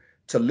 So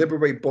to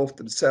liberate both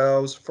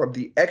themselves from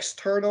the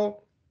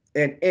external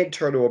and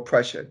internal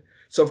oppression.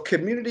 So if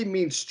community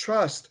means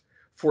trust,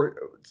 for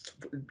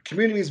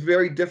community is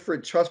very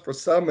different trust for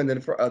some and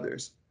then for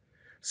others.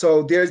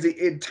 So there's the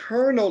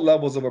internal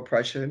levels of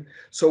oppression.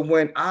 So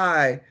when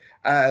I,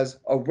 as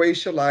a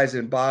racialized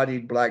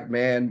embodied Black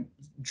man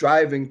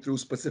driving through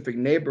specific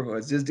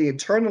neighborhoods, there's the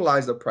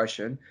internalized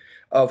oppression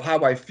of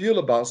how I feel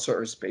about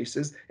certain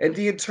spaces, and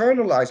the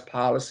internalized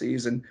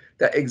policies and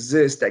that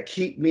exist that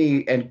keep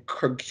me and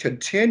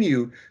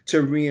continue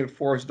to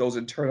reinforce those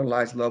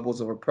internalized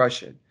levels of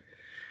oppression.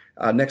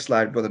 Next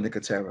slide, Brother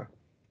Nicotera.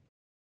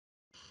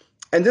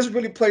 And this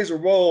really plays a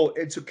role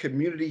into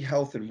community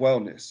health and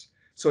wellness.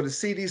 So the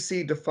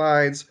CDC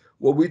defines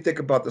what we think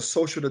about the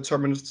social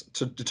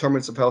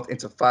determinants of health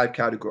into 5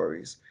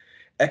 categories: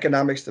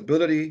 economic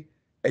stability,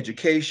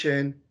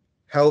 education,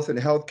 health and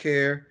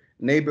healthcare,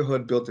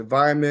 neighborhood built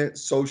environment,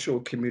 social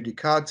community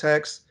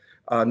context.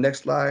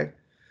 Next slide.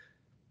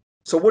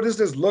 So what does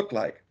this look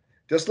like?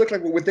 This look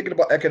like when we're thinking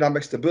about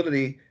economic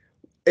stability,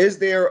 is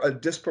there a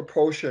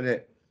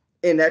disproportionate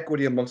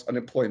inequity amongst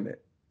unemployment?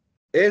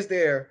 Is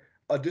there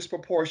a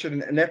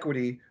disproportionate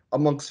inequity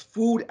amongst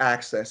food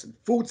access and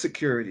food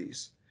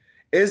securities?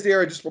 Is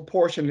there a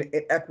disproportionate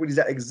inequities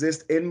that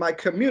exist in my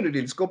community?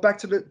 Let's go back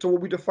to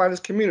what we define as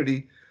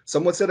community.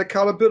 Someone said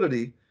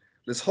accountability.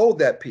 Let's hold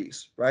that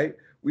piece, right?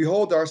 We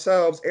hold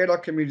ourselves and our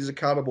communities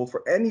accountable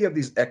for any of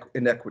these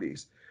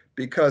inequities,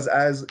 because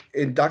as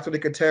in Dr.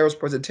 Nicotero's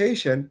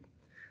presentation,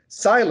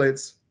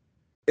 silence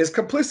is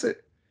complicit.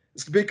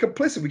 It's being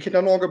complicit. We can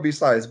no longer be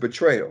silent. It's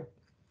betrayal.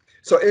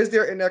 So is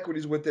there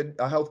inequities within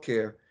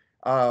healthcare?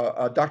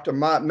 Dr.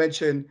 Mott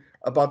mentioned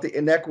about the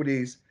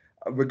inequities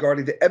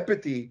regarding the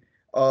empathy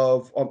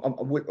of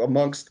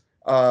amongst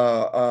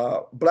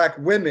Black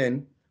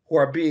women who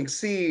are being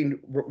seen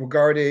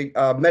regarding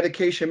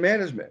medication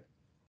management.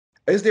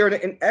 Is there an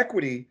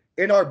inequity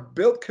in our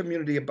built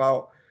community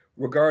about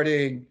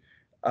regarding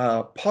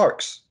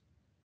parks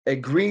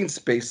and green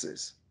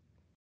spaces?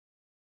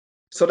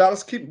 So now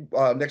let's keep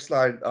next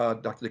slide,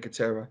 Dr.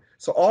 Nicotera.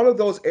 So all of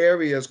those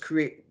areas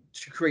create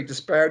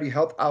disparity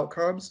health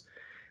outcomes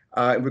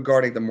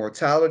regarding the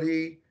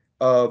mortality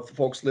of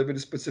folks living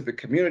in specific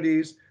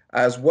communities,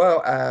 as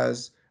well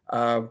as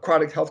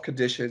chronic health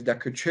conditions that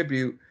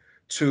contribute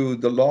to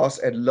the loss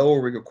and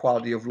lowering of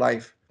quality of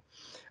life.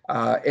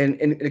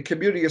 In the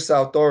community of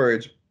South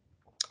Orange,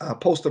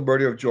 post the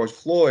murder of George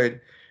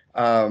Floyd,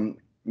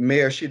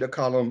 Mayor Sheena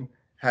Collum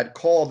had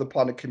called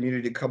upon the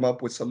community to come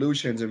up with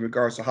solutions in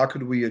regards to how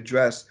could we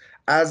address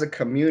as a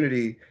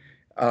community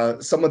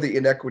some of the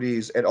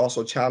inequities and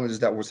also challenges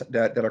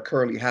that are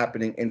currently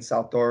happening in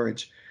South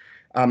Orange.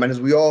 And as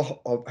we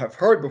all have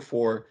heard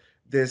before,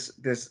 this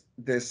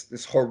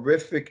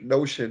horrific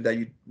notion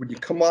that when you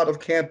come out of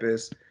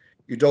campus,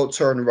 you don't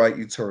turn right,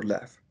 you turn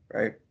left,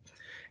 right?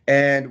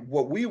 And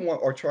what we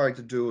are trying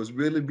to do is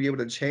really be able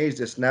to change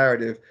this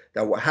narrative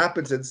that what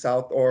happens in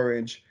South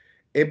Orange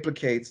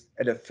implicates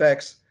and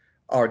affects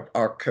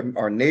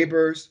our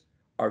neighbors,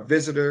 our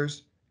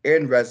visitors,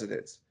 and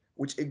residents,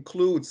 which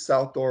includes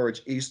South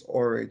Orange, East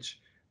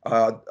Orange,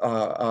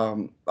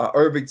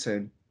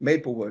 Irvington,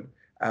 Maplewood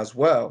as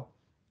well.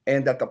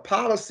 And that the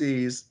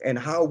policies and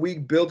how we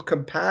build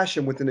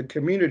compassion within the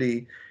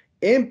community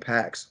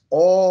impacts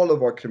all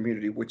of our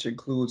community, which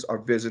includes our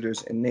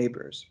visitors and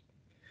neighbors.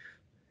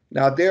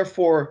 Now,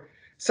 therefore,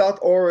 South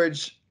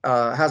Orange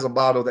has a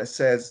motto that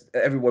says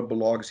everyone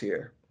belongs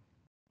here.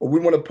 But we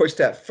want to push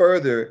that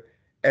further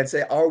and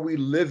say, are we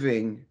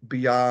living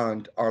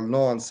beyond our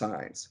lawn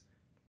signs?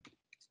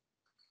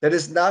 That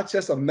is not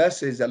just a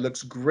message that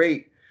looks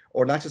great,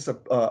 or not just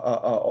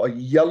a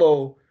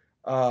yellow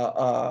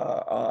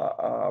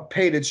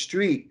painted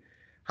street.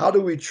 How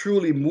do we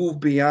truly move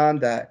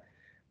beyond that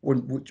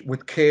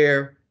with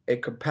care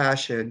and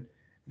compassion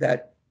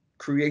that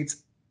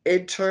creates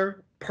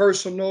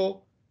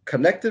interpersonal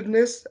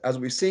connectiveness, as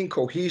we've seen,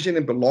 cohesion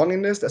and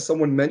belongingness that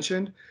someone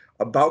mentioned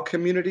about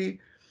community,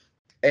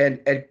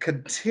 and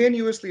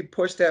continuously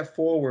push that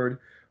forward,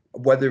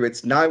 whether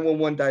it's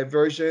 911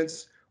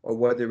 diversions, or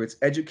whether it's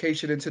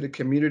education into the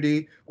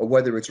community, or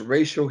whether it's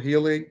racial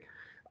healing.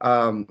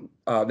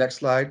 Next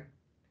slide,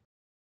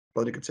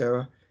 Brother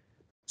Katera.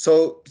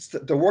 So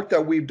the work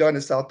that we've done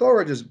in South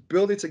Orange is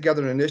building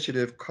together an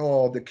initiative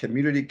called the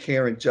Community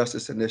Care and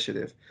Justice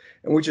Initiative,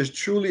 and which is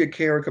truly a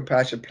care and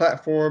compassion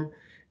platform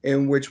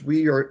in which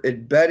we are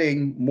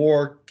embedding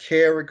more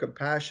care and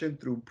compassion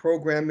through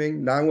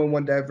programming,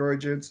 911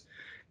 divergence,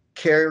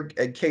 care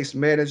and case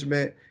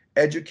management,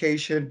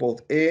 education,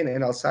 both in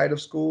and outside of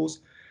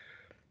schools,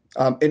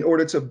 in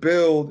order to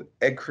build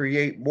and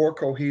create more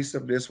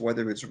cohesiveness,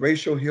 whether it's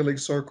racial healing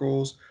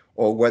circles,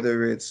 or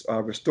whether it's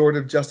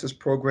restorative justice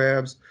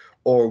programs,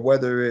 or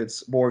whether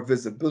it's more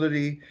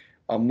visibility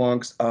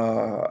amongst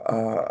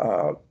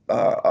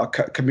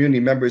community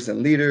members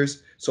and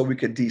leaders, so we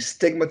could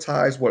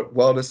destigmatize what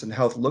wellness and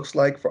health looks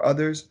like for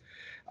others,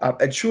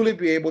 and truly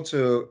be able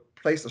to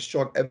place a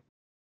strong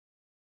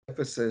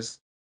emphasis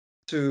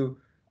to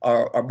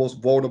our most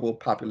vulnerable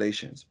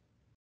populations.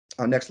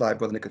 Next slide,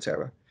 Brother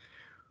Nicotera.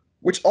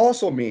 Which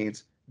also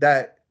means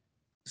that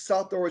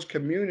South Orange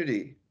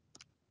community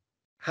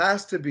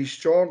has to be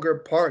stronger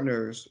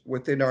partners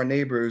within our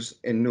neighbors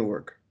in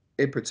Newark,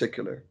 in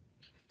particular.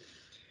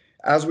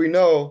 As we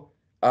know,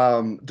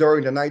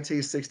 during the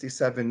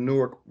 1967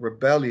 Newark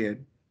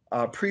Rebellion,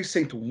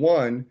 Precinct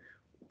 1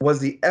 was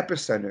the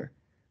epicenter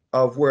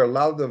of where a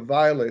lot of the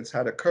violence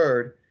had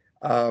occurred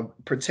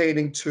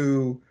pertaining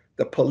to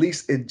the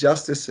police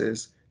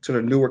injustices to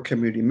the Newark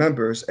community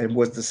members, and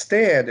was the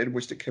stand in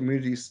which the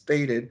community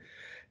stated,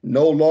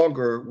 no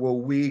longer will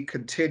we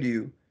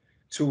continue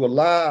to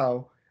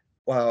allow,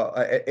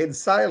 in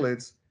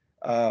silence,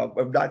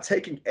 of not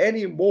taking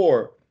any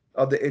more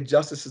of the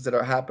injustices that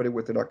are happening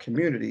within our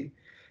community.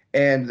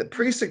 And the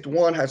Precinct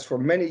 1 has for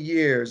many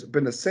years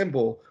been a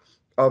symbol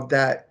of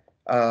that,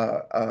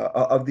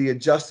 of the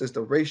injustice,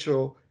 the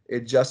racial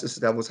injustice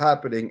that was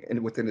happening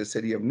within the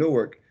city of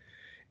Newark.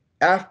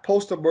 After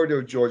post the murder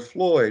of George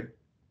Floyd,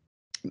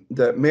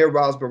 the Mayor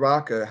Ras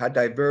Baraka had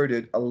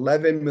diverted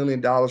 $11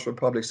 million from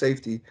public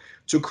safety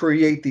to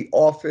create the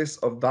Office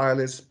of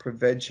Violence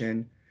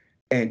Prevention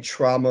and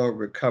Trauma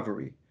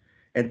Recovery.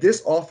 And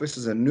this office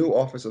is a new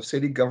office of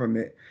city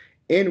government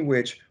in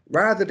which,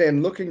 rather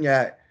than looking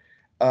at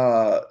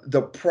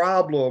the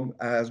problem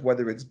as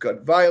whether it's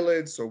gun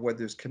violence or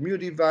whether it's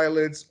community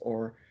violence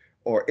or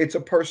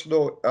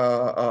interpersonal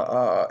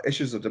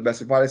issues of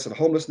domestic violence and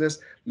homelessness,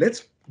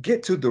 let's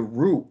get to the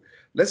root.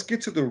 Let's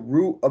get to the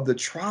root of the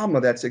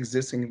trauma that's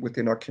existing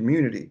within our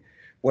community,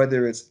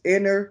 whether it's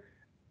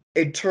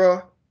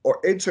intra,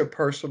 or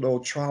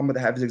interpersonal trauma that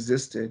has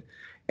existed,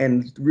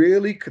 and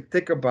really could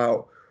think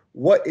about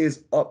what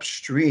is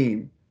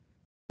upstream,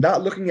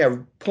 not looking at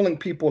pulling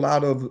people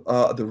out of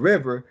the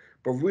river,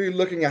 but really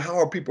looking at how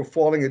are people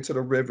falling into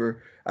the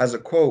river, as a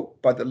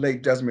quote by the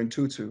late Desmond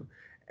Tutu.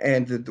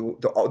 And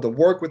the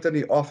work within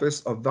the Office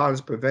of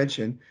Violence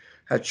Prevention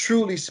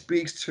truly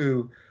speaks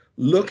to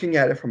looking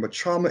at it from a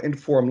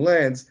trauma-informed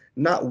lens,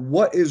 not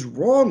what is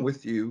wrong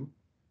with you,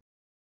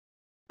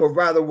 but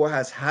rather what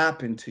has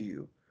happened to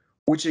you,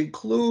 which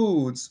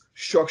includes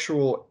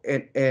structural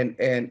and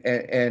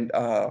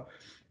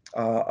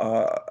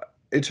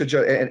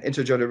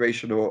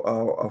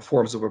intergenerational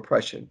forms of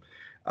oppression.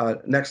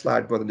 Next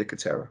slide, Brother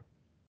Nicotera.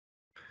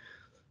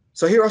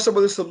 So here are some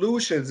of the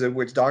solutions in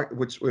which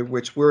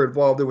we're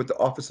involved in with the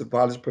Office of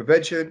Violence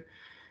Prevention.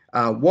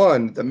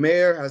 One, the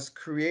mayor has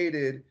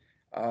created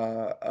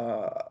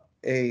a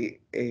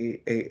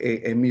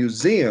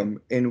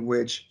museum in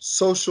which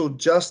social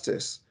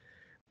justice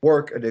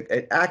work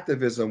and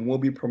activism will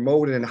be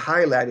promoted and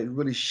highlighted,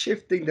 really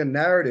shifting the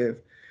narrative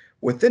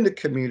within the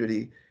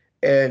community.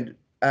 And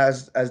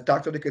as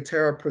Dr.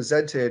 Nicotera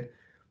presented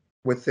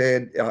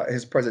within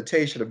his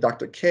presentation of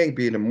Dr. King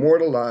being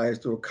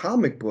immortalized through a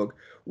comic book,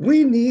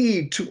 we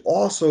need to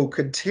also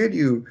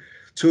continue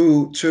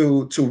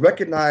to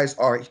recognize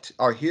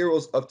our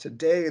heroes of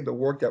today and the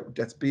work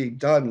that's being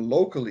done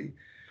locally.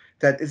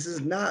 That this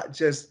is not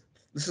just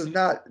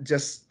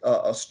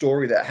a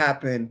story that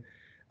happened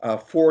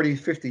 40,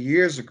 50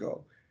 years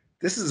ago.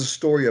 This is a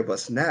story of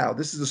us now.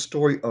 This is a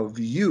story of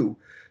you.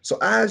 So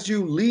as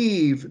you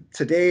leave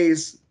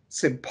today's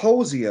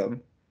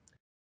symposium,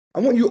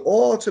 I want you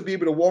all to be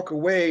able to walk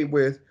away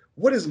with,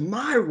 what is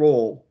my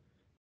role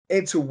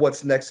into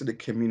what's next in the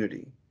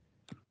community?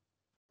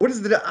 What is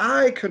it that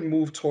I can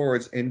move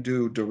towards and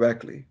do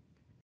directly?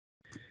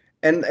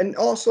 And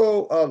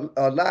also,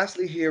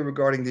 lastly here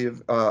regarding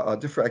the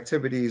different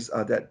activities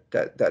that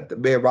the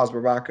Mayor Ras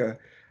Baraka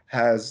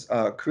has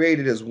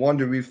created is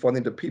Wondery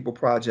Funding the People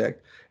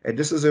Project. And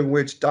this is in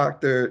which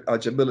Dr.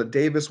 Jamila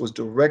Davis was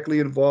directly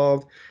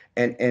involved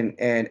and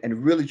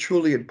really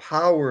truly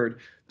empowered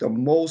the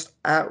most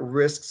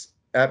at-risk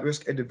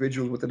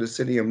individuals within the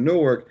city of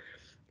Newark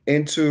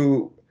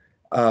into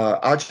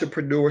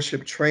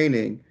entrepreneurship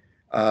training,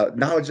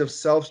 knowledge of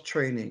self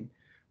training,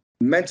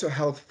 mental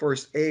health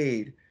first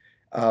aid,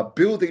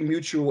 building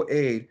mutual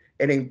aid,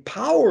 and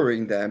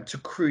empowering them to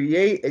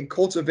create and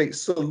cultivate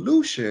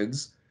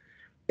solutions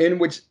in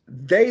which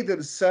they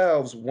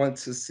themselves want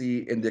to see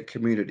in their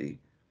community.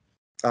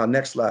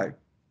 Next slide.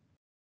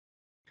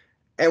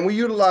 And we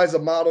utilize a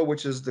model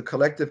which is the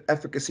collective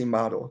efficacy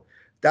model.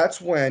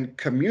 That's when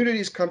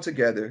communities come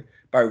together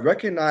by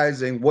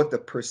recognizing what the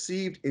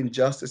perceived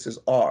injustices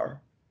are.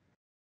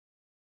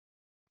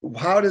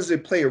 How does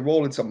it play a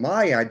role into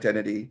my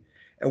identity?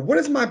 And what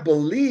is my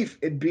belief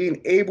in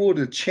being able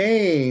to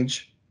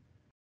change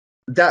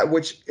that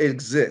which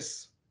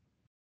exists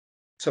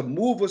to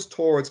move us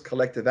towards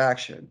collective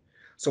action?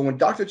 So when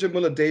Dr.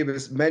 Jamila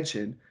Davis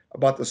mentioned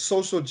about the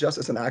social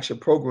justice and action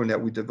program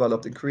that we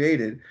developed and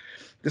created,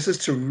 this is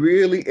to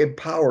really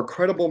empower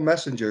credible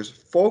messengers,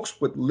 folks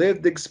with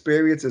lived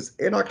experiences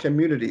in our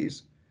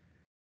communities,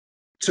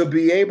 to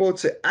be able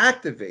to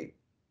activate,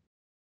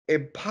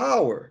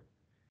 empower,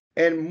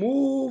 and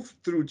move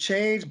through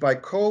change by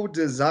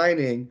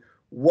co-designing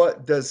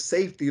what does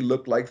safety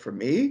look like for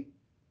me?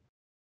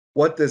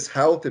 What does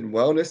health and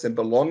wellness and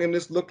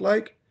belongingness look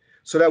like?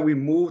 So that we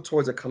move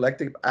towards a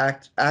collective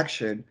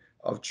action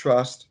of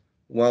trust,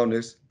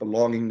 wellness,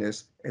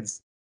 belongingness, and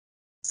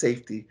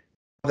safety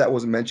that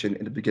was mentioned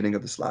in the beginning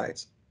of the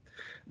slides.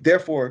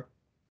 Therefore,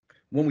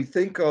 when we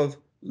think of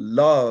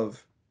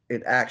love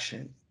in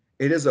action,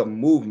 it is a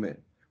movement.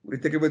 We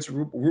think of its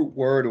root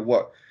word of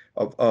what?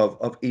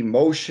 Of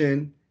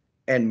emotion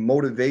and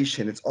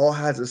motivation. It all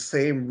has the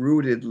same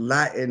rooted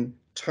Latin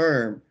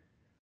term,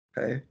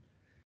 okay,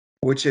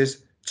 which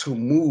is to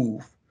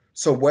move.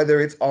 So whether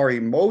it's our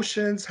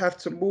emotions have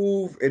to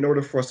move in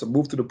order for us to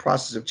move through the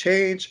process of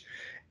change,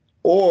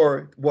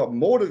 or what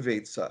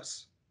motivates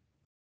us,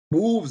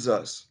 moves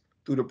us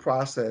through the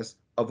process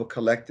of a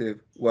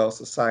collective well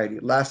society.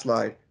 Last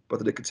slide,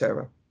 Brother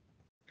Nicotera.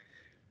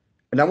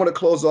 And I want to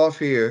close off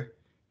here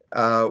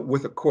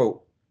with a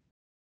quote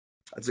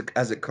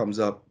as it comes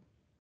up.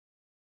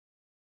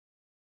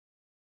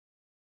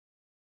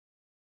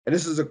 And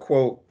this is a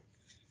quote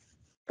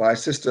by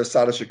Sister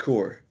Sada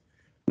Shakur.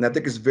 And I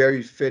think it's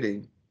very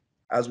fitting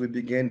as we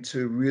begin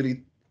to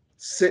really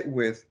sit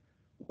with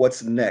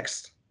what's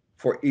next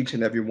for each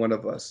and every one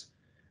of us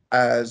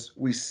as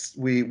we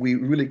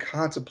really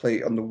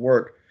contemplate on the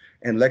work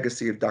and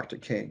legacy of Dr.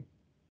 King.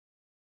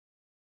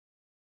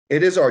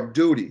 It is our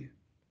duty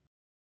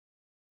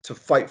to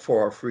fight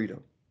for our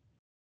freedom.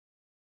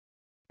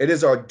 It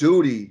is our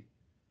duty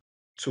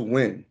to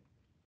win.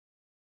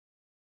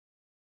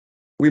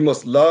 We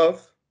must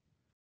love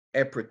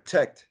and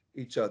protect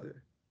each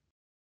other.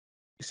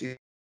 You see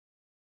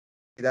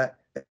that?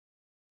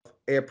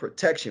 And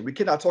protection. We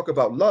cannot talk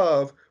about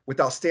love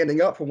without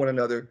standing up for one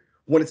another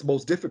when it's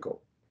most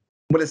difficult,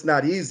 when it's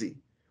not easy,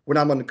 when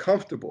I'm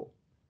uncomfortable.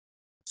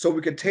 So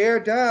we can tear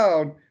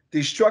down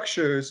these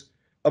structures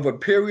of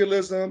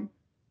imperialism,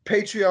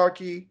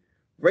 patriarchy,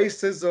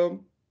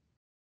 racism,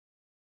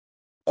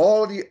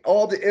 all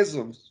the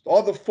isms,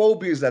 all the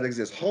phobias that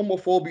exist,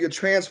 homophobia,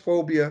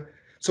 transphobia,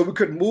 so we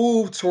could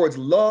move towards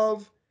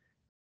love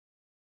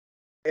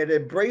and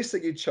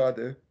embracing each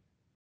other,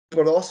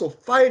 but also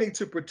fighting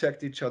to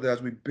protect each other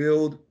as we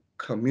build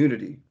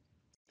community.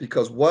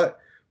 Because what?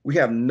 We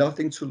have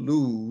nothing to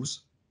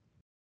lose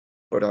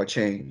but our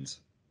chains.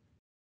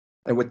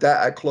 And with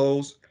that, I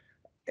close.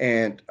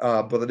 And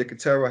Brother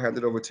Nicotero, I hand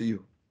it over to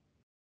you.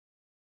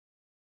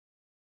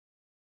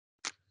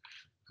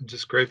 I'm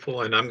just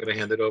grateful, and I'm going to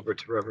hand it over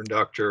to Reverend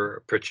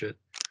Dr. Pritchett.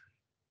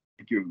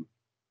 Thank you,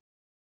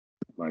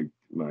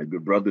 my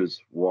good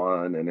brothers,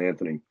 Juan and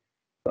Anthony.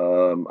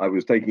 I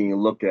was taking a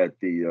look at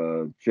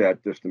the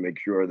chat just to make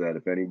sure that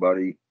if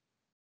anybody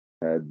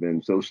had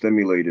been so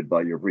stimulated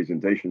by your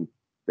presentation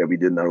that we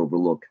did not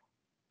overlook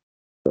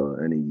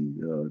any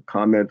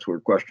comments or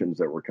questions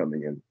that were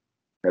coming in.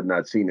 Had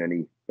not seen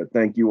any, but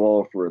thank you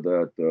all for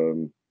that.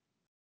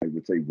 I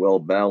would say well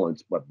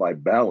balanced, but by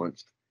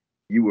balanced,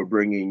 you were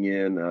bringing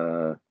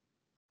in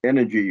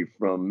energy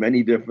from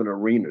many different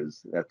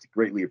arenas. That's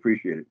greatly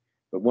appreciated.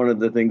 But one of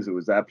the things that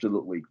was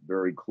absolutely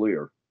very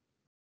clear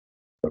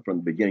from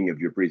the beginning of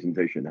your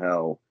presentation,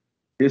 how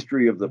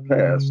history of the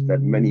past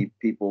that many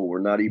people were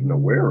not even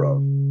aware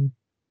of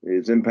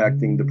is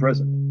impacting the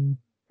present.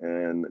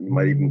 And you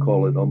might even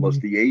call it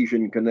almost the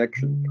Asian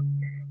connection.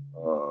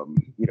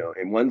 You know,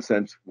 in one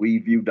sense, we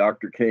view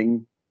Dr.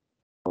 King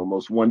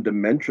almost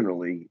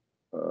one-dimensionally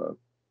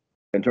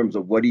in terms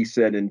of what he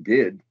said and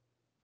did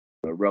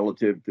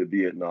relative to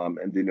Vietnam.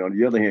 And then on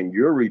the other hand,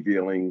 you're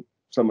revealing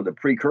some of the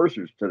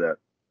precursors to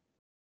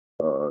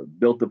that,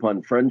 built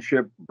upon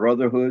friendship,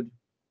 brotherhood,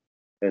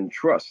 and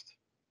trust.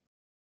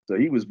 So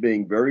he was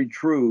being very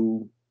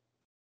true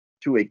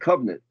to a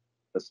covenant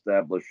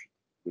established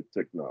with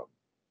Thich Nhat.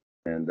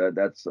 And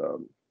that's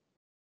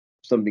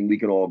something we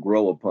can all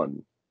grow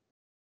upon,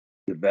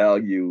 the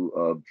value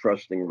of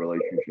trusting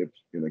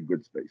relationships in a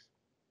good space.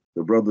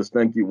 So brothers,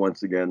 thank you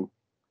once again.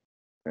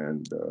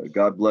 And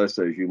God bless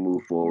as you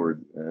move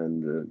forward.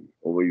 And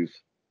always,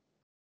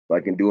 if I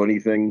can do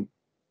anything,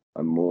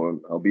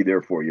 I'll be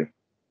there for you.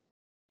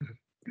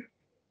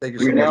 Thank you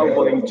so We're much. now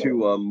going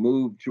to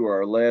move to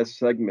our last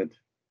segment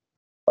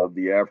of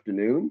the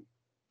afternoon.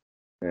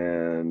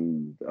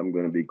 And I'm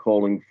going to be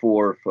calling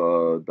forth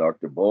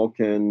Dr.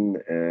 Balkin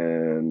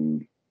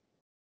and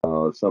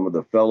some of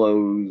the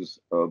fellows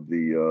of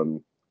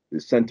the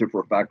Center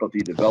for Faculty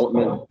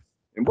Development.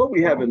 And what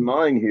we have in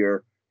mind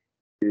here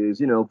is,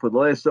 you know, for the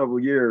last several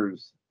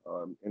years,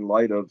 in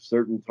light of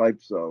certain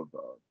types of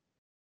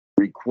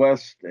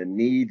requests and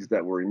needs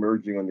that were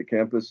emerging on the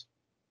campus,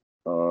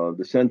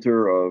 the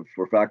Center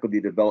for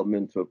Faculty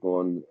Development took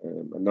on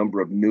a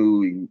number of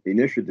new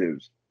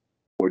initiatives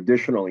or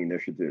additional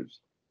initiatives,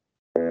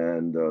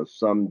 and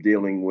some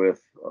dealing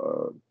with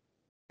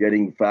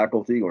getting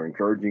faculty or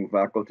encouraging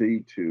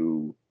faculty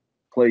to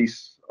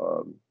place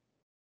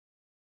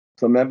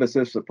some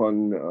emphasis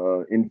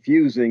upon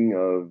infusing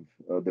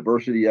of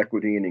diversity,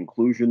 equity, and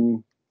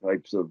inclusion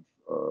types of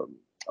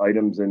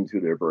items into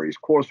their various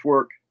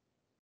coursework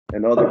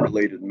and other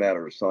related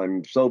matters. So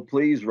I'm so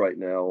pleased right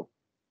now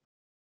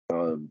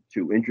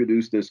to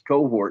introduce this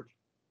cohort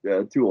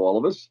to all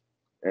of us.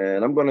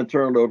 And I'm going to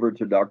turn it over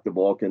to Dr.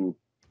 Balkin,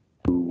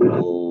 who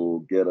will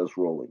get us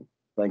rolling.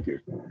 Thank you.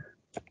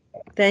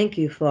 Thank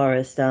you,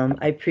 Forrest.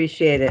 I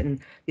appreciate it. And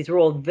these are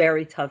all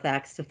very tough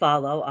acts to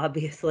follow,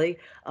 obviously.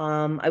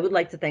 I would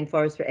like to thank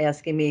Forrest for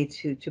asking me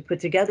to put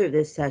together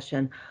this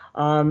session.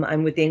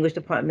 I'm with the English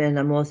department.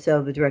 I'm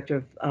also the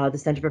director of the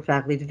Center for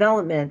Faculty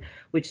Development,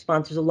 which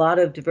sponsors a lot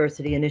of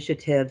diversity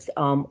initiatives,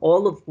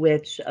 all of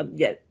which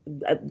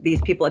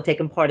these people have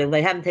taken part in.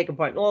 They haven't taken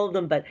part in all of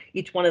them, but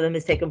each one of them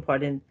has taken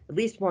part in at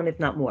least one, if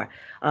not more.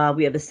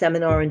 We have a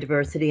seminar in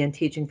diversity and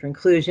teaching for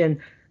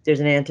inclusion. There's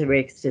an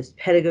anti-racist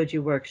pedagogy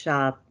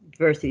workshop,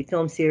 Diversity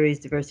Film Series,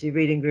 Diversity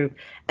Reading Group,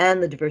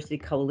 and the Diversity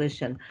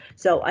Coalition.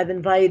 So I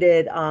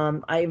invited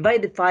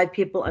 5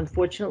 people.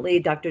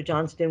 Unfortunately, Dr.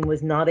 Johnston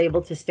was not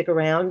able to stick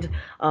around,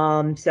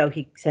 so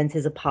he sends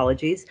his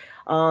apologies.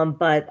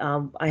 But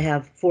I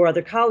have 4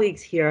 other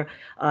colleagues here.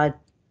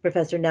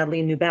 Professor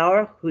Natalie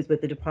Neubauer, who's with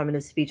the Department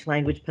of Speech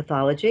Language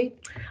Pathology,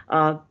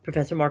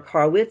 Professor Mark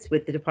Horowitz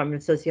with the Department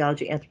of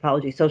Sociology,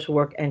 Anthropology, Social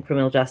Work, and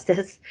Criminal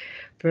Justice,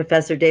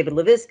 Professor David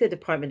Leviska,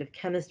 Department of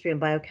Chemistry and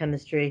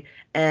Biochemistry,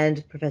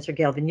 and Professor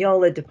Gail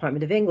Vignola,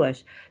 Department of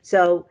English.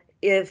 So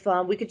if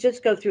we could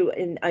just go through,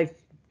 and I've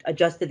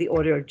adjusted the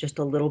order just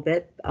a little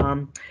bit.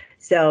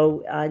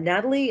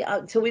 Natalie,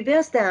 so we've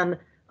asked them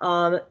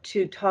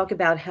to talk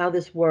about how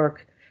this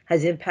work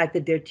has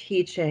impacted their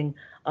teaching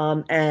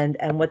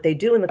and what they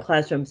do in the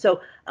classroom. So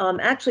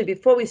actually,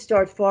 before we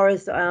start,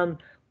 Forrest, I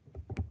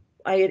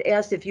had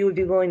asked if you would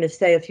be willing to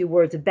say a few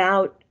words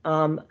about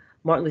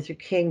Martin Luther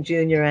King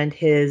Jr. and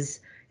his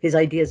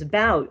ideas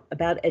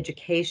about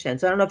education.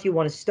 So I don't know if you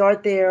want to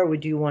start there, or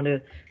do you want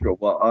to? Sure.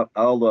 Well,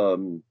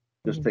 I'll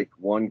just take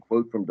one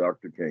quote from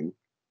Dr. King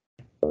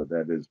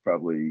that is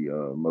probably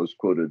most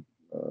quoted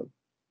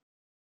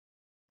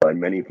by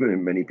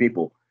many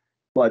people.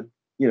 But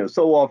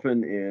so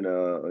often in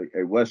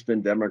a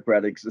Western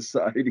democratic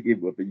society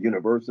with a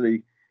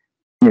university,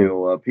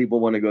 people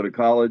want to go to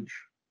college,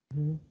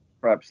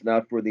 perhaps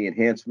not for the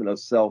enhancement of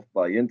self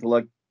by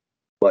intellect,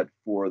 but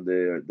for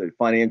the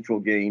financial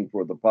gain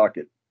for the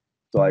pocket.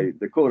 So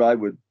the quote I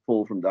would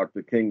pull from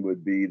Dr. King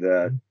would be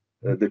that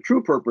the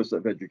true purpose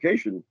of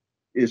education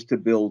is to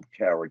build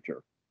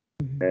character.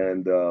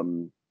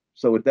 And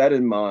so with that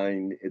in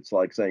mind, it's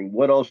like saying,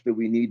 what else do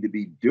we need to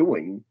be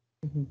doing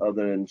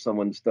other than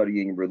someone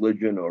studying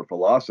religion or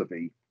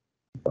philosophy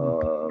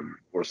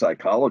or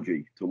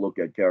psychology to look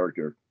at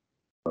character?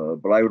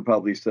 But I would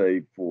probably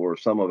say for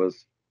some of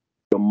us,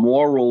 the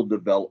moral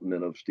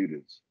development of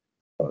students,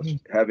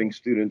 having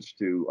students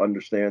to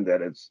understand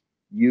that it's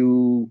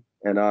you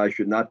and I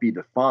should not be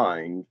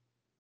defined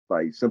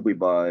simply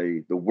by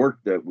the work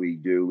that we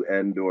do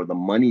and or the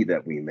money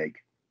that we make,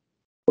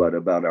 but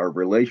about our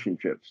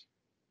relationships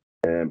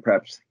and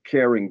perhaps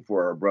caring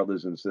for our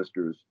brothers and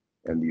sisters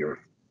and the earth.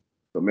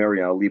 So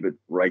Mary, I'll leave it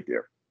right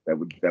there. That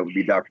would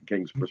be Dr.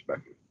 King's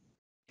perspective.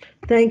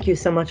 Thank you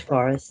so much,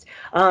 Forrest.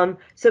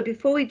 So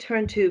before we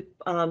turn to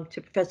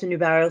Professor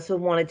Neubauer, I also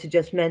wanted to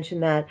just mention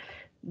that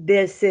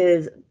this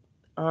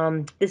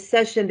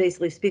session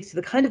basically speaks to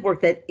the kind of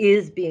work that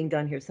is being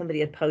done here. Somebody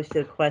had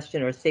posted a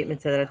question or a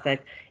statement to that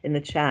effect in the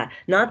chat.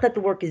 Not that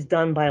the work is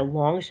done by a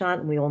long shot,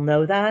 and we all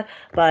know that,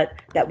 but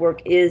that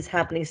work is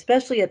happening,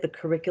 especially at the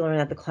curricular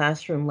and at the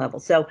classroom level.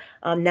 So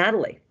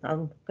Natalie,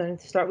 I'm going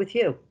to start with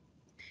you.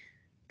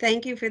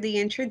 Thank you for the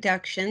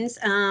introductions.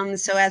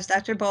 So as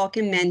Dr.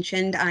 Balkin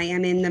mentioned, I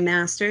am in the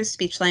Master's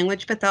Speech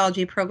Language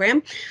Pathology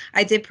program.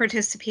 I did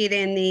participate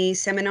in the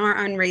seminar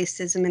on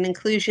racism and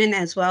inclusion,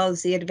 as well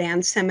as the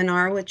advanced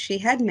seminar, which she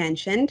had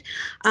mentioned.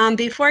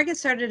 Before I get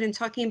started in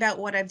talking about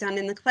what I've done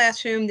in the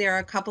classroom, there are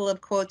a couple of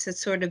quotes that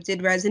sort of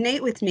did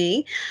resonate with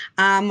me,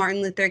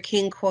 Martin Luther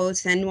King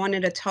quotes, and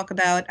wanted to talk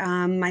about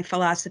my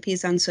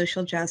philosophies on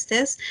social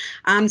justice.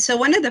 So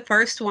one of the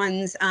first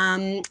ones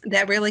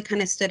that really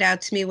kind of stood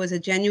out to me was a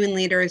genuine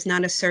leader is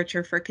not a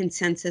searcher for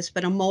consensus,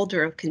 but a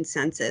molder of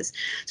consensus.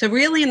 So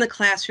really in the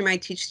classroom, I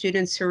teach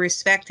students to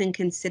respect and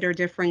consider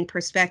differing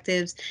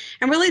perspectives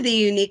and really the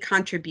unique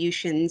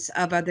contributions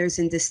of others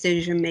in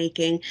decision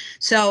making.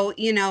 So,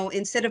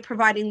 instead of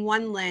providing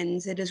one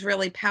lens, it is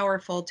really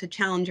powerful to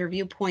challenge your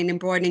viewpoint and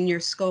broaden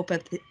your scope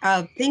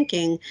of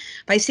thinking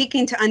by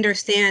seeking to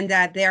understand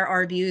that there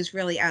are views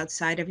really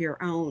outside of your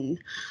own.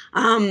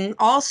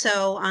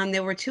 Also,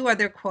 there were 2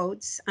 other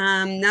quotes.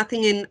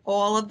 Nothing in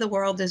all of the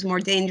world is more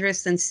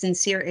dangerous than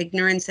sincere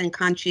ignorance and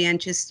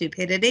conscientious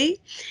stupidity.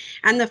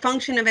 And the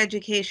function of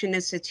education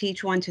is to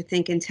teach one to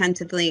think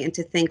attentively and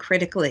to think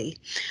critically.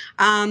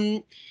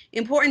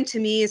 Important to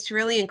me is to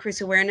really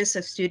increase awareness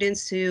of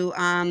students to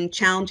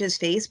challenges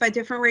faced by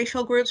different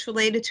racial groups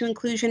related to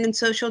inclusion and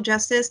social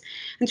justice,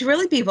 and to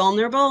really be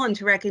vulnerable and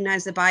to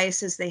recognize the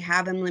biases they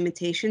have and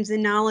limitations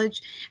in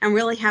knowledge, and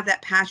really have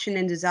that passion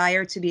and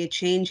desire to be a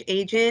change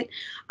agent,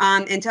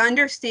 and to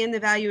understand the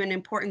value and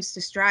importance to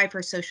strive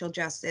for social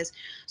justice.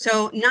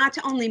 So not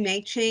to only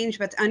make change,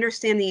 but to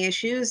understand the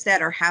issues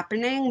that are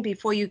happening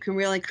before you can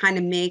really kind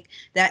of make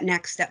that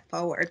next step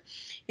forward.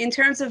 In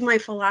terms of my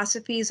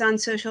philosophies on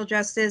social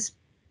justice,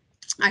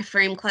 I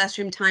frame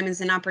classroom time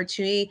as an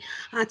opportunity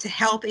to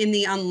help in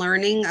the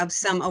unlearning of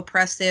some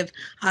oppressive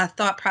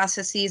thought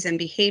processes and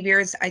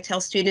behaviors. I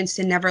tell students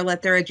to never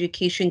let their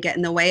education get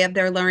in the way of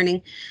their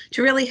learning,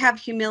 to really have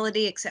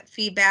humility, accept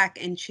feedback,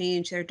 and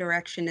change their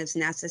direction as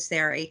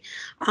necessary.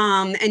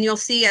 And you'll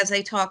see as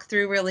I talk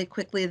through really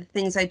quickly the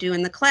things I do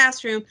in the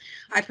classroom,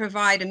 I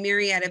provide a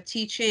myriad of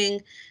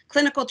teaching,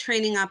 clinical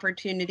training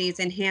opportunities,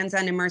 and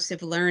hands-on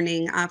immersive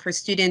learning for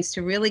students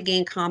to really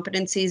gain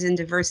competencies in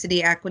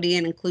diversity, equity,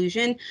 and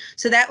inclusion.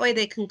 So that way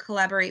they can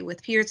collaborate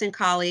with peers and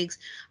colleagues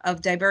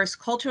of diverse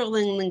cultural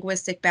and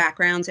linguistic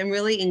backgrounds and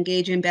really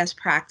engage in best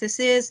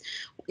practices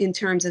in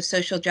terms of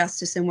social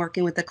justice and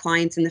working with the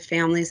clients and the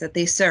families that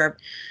they serve.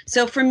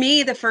 So for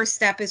me, the first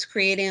step is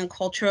creating a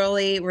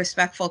culturally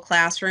respectful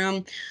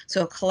classroom.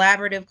 So a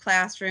collaborative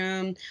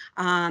classroom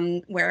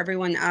where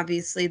everyone,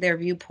 obviously, their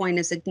viewpoint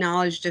is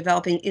acknowledged,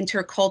 developing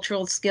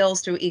intercultural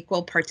skills through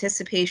equal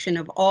participation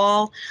of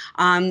all,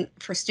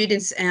 for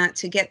students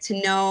to get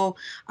to know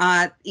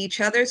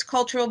each other's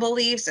cultural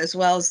beliefs as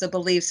well as the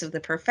beliefs of the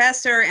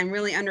professor, and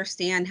really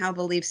understand how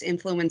beliefs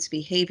influence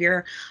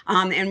behavior,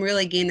 and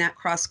really gain that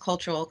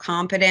cross-cultural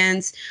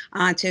competence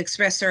to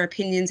express their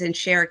opinions and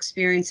share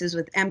experiences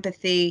with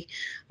empathy,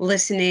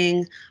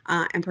 listening,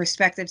 and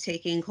perspective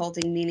taking,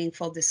 holding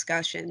meaningful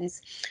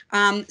discussions.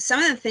 Some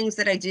of the things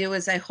that I do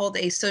is I hold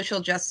a social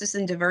justice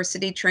and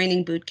diversity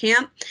training boot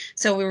camp.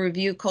 So we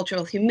review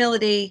cultural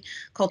humility,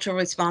 cultural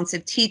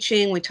responsive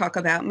teaching. We talk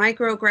about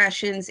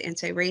microaggressions,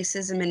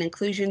 anti-racism and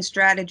inclusion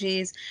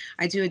strategies.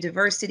 I do a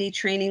diversity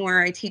training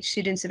where I teach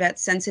students about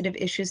sensitive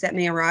issues that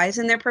may arise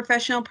in their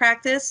professional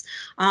practice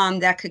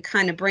that could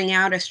kind of bring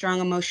out a strong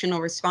emotional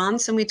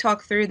response, and we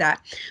talk through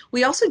that.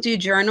 We also do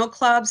journal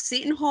clubs.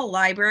 Seton Hall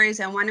Libraries,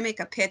 I want to make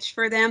a pitch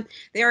for them.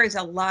 There is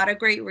a lot of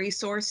great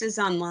resources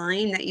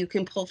online that you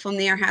can pull from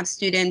there, have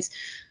students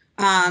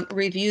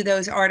review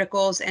those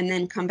articles, and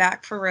then come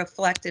back for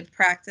reflective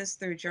practice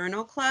through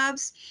journal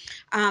clubs.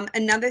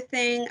 Another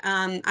thing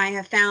I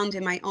have found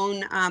in my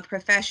own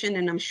profession,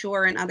 and I'm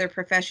sure in other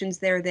professions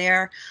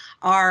there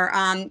are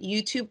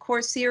YouTube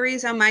course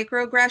series on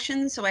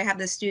microaggressions. So I have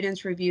the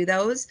students review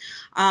those.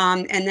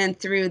 And then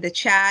through the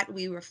chat,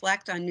 we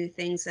reflect on new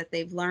things that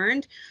they've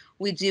learned.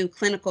 We do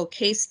clinical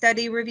case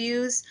study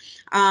reviews.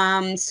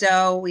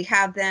 So we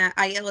have that.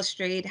 I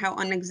illustrate how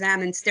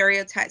unexamined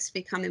stereotypes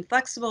become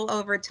inflexible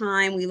over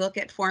time. We look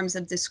at forms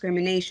of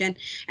discrimination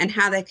and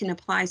how they can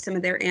apply some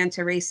of their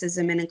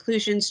anti-racism and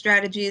inclusion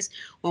strategies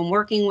when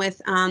working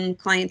with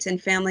clients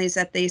and families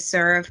that they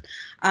serve.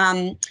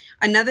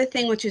 Another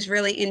thing which is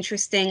really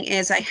interesting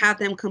is I have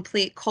them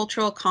complete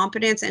cultural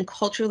competence and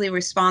culturally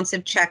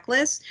responsive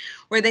checklists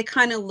where they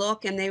kind of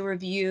look and they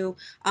review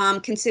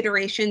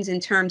considerations in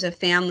terms of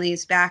families,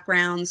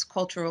 backgrounds,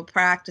 cultural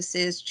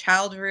practices,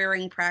 child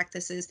rearing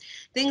practices,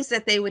 things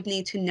that they would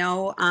need to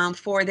know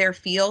for their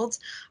fields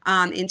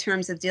in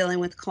terms of dealing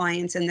with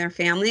clients and their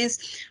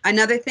families.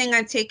 Another thing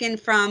I've taken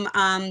from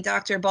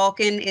Dr.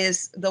 Balkin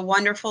is the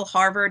wonderful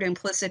Harvard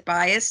implicit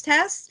bias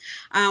test,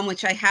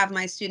 which I have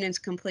my students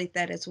complete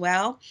that as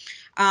well.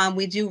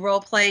 We do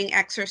role-playing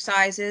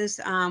exercises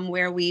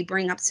where we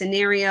bring up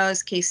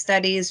scenarios, case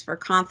studies for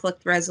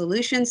conflict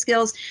resolution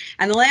skills.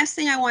 And the last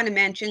thing I want to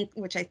mention,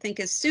 which I think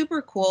is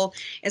super cool,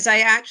 is I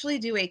actually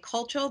do a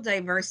cultural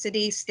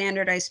diversity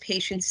standardized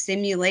patient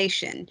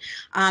simulation.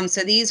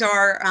 So these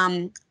are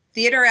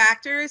theater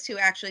actors who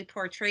actually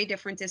portray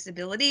different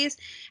disabilities.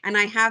 And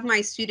I have my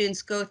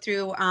students go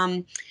through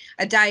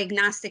a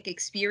diagnostic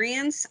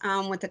experience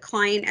with the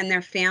client and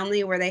their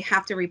family where they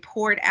have to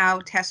report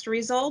out test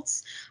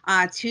results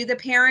to the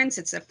parents.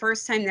 It's the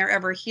first time they're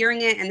ever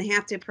hearing it, and they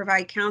have to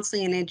provide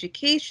counseling and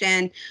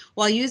education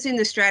while using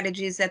the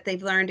strategies that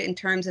they've learned in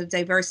terms of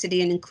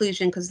diversity and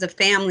inclusion, because the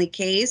family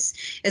case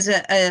is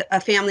a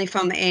family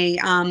from a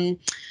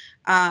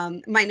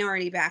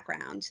minority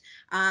background.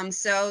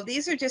 So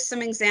these are just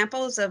some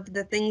examples of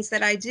the things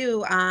that I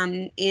do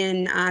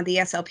in the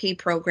SLP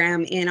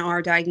program in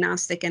our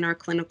diagnostic and our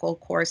clinical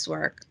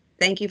coursework.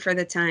 Thank you for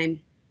the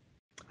time.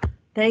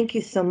 Thank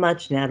you so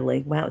much,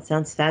 Natalie. Wow, it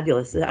sounds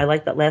fabulous. I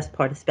like that last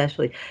part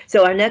especially.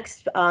 So our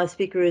next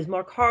speaker is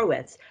Mark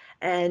Horowitz.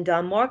 And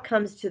Mark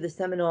comes to the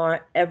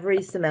seminar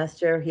every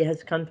semester. He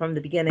has come from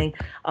the beginning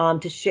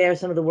to share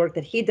some of the work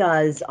that he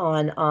does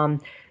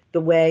on the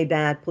way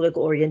that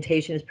political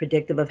orientation is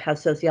predictive of how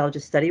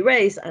sociologists study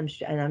race. And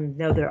I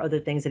know there are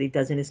other things that he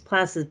does in his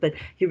classes, but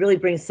he really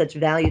brings such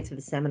value to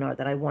the seminar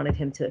that I wanted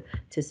him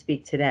to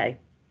speak today.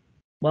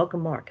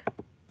 Welcome, Mark.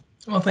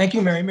 Well, thank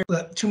you, Mary.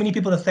 Too many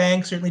people to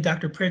thank, certainly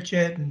Dr.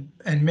 Pritchett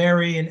and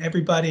Mary and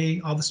everybody,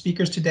 all the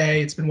speakers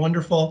today. It's been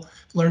wonderful.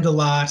 Learned a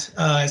lot.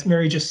 As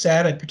Mary just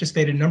said, I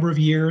participated a number of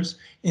years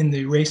in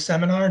the race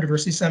seminar,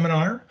 diversity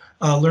seminar.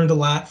 Learned a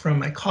lot from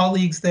my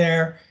colleagues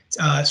there.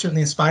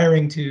 Certainly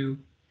inspiring to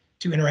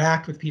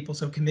interact with people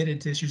so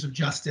committed to issues of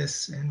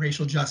justice and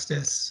racial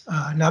justice,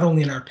 not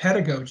only in our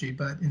pedagogy,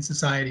 but in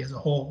society as a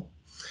whole.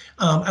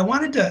 I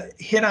wanted to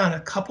hit on a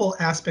couple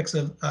aspects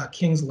of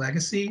King's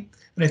legacy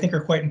that I think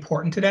are quite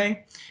important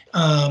today,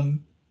 and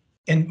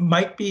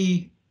might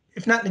be,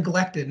 if not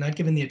neglected, not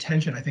given the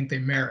attention I think they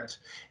merit.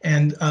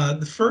 And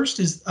the first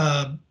is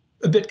a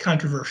bit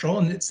controversial,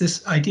 and it's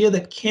this idea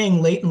that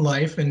King, late in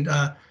life, and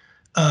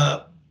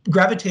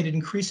gravitated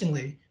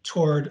increasingly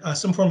toward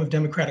some form of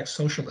democratic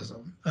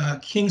socialism.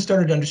 King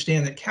started to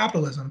understand that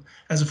capitalism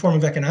as a form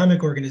of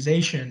economic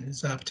organization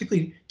is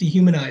particularly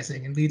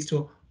dehumanizing and leads to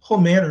a whole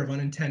manner of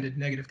unintended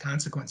negative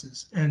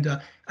consequences. And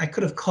I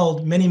could have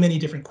culled many, many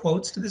different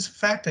quotes to this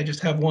effect. I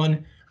just have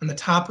one on the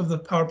top of the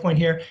PowerPoint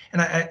here,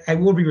 and I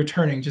will be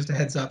returning, just a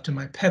heads up, to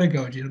my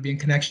pedagogy. It'll be in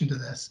connection to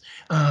this.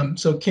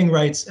 So King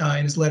writes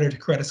in his letter to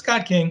Coretta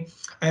Scott King,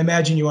 I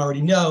imagine you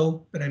already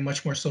know that I'm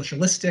much more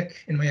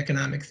socialistic in my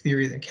economic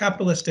theory than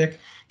capitalistic.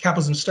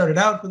 Capitalism started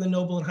out with a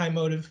noble and high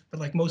motive, but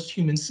like most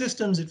human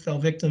systems, it fell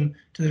victim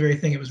to the very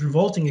thing it was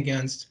revolting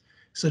against.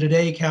 So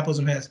today,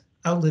 capitalism has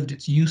outlived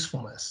its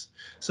usefulness.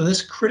 So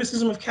this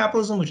criticism of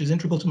capitalism, which is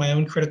integral to my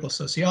own critical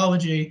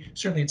sociology,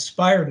 certainly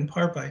inspired in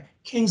part by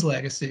King's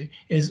legacy,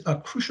 is a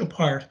crucial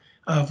part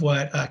of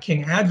what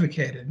King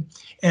advocated.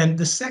 And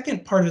the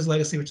second part of his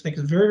legacy, which I think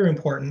is very, very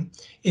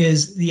important,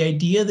 is the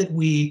idea that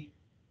we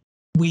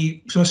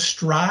sort of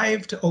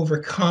strive to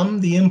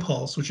overcome the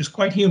impulse, which is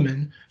quite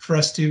human, for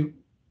us to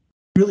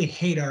really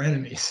hate our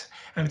enemies.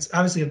 And it's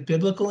obviously a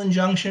biblical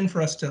injunction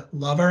for us to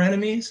love our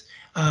enemies.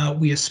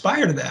 We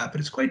aspire to that, but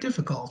it's quite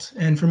difficult.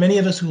 And for many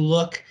of us who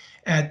look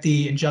at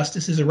the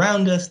injustices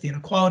around us, the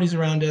inequalities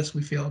around us,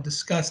 we feel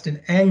disgust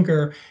and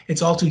anger.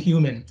 It's all too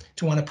human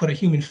to want to put a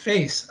human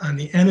face on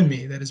the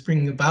enemy that is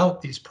bringing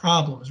about these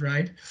problems,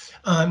 right?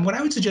 What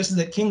I would suggest is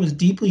that King was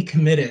deeply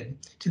committed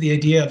to the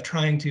idea of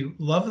trying to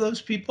love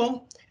those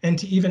people and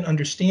to even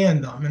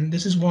understand them. And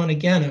this is one,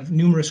 again, of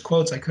numerous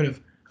quotes I could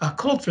have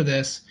culled for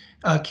this.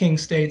 King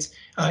states,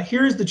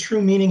 here is the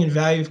true meaning and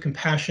value of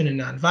compassion and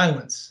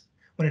nonviolence.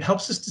 When it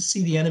helps us to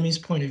see the enemy's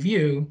point of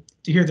view,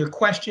 to hear their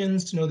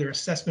questions, to know their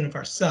assessment of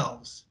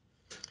ourselves.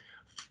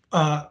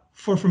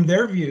 For from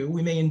their view,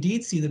 we may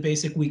indeed see the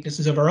basic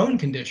weaknesses of our own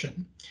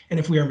condition. And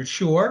if we are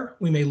mature,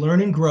 we may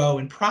learn and grow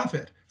and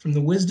profit from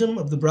the wisdom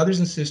of the brothers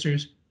and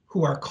sisters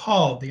who are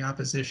called the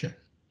opposition.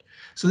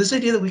 So this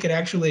idea that we could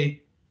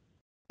actually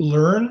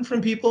learn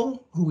from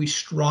people who we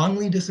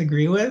strongly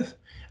disagree with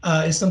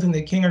is something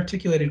that King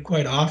articulated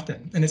quite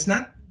often. And it's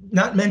not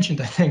mentioned,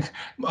 I think,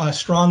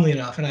 strongly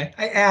enough. And I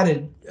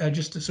added,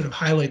 just to sort of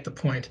highlight the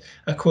point,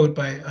 a quote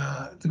by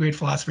the great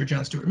philosopher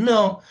John Stuart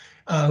Mill,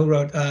 who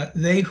wrote,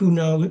 they who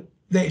know,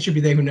 it should be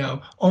they who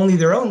know, only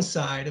their own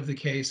side of the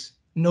case,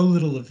 know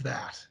little of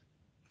that.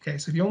 Okay,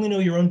 so if you only know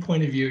your own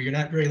point of view, you're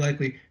not very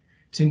likely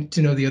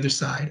to know the other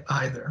side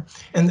either.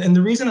 And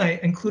the reason I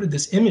included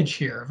this image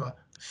here of a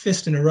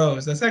fist in a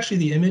rose, that's actually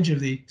the image of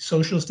the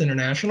Socialist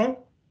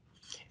International.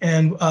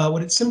 And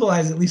what it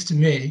symbolizes, at least to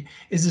me,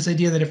 is this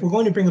idea that if we're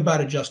going to bring about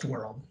a just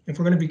world, if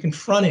we're going to be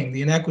confronting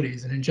the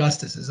inequities and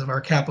injustices of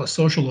our capitalist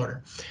social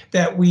order,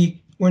 that we're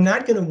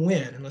not going to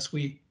win unless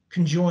we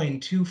conjoin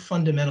two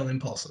fundamental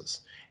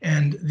impulses.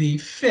 And the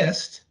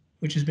fist,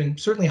 which has been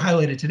certainly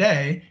highlighted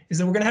today, is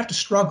that we're going to have to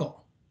struggle.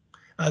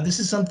 This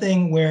is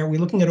something where we're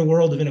looking at a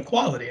world of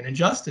inequality and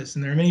injustice,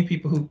 and there are many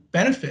people who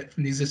benefit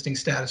from the existing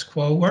status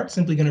quo who aren't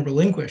simply going to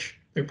relinquish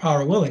their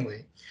power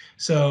willingly.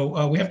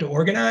 So we have to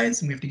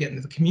organize, and we have to get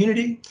into the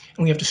community,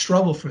 and we have to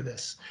struggle for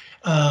this.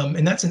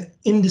 And that's an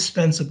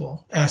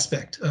indispensable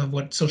aspect of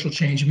what social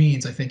change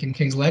means, I think, in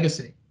King's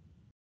legacy.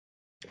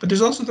 But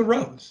there's also the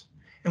rose,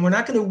 and we're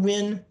not going to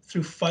win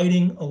through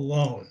fighting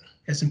alone,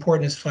 as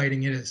important as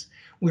fighting is.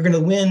 We're going to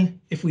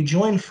win if we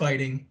join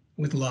fighting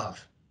with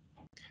love.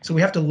 So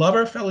we have to love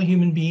our fellow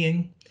human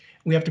being.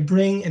 We have to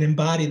bring and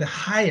embody the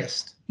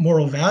highest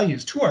moral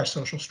values to our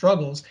social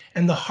struggles.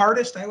 And the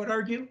hardest, I would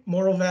argue,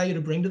 moral value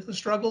to bring to the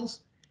struggles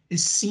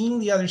is seeing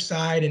the other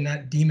side and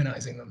not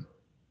demonizing them.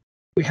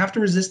 We have to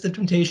resist the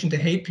temptation to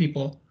hate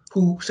people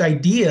whose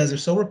ideas are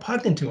so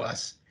repugnant to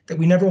us that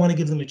we never want to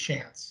give them a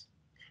chance.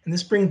 And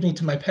this brings me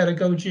to my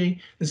pedagogy.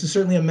 This is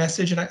certainly a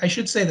message, and I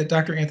should say that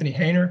Dr. Anthony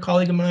Hayner, a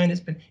colleague of mine, has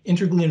been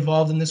integrally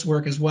involved in this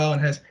work as well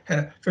and has had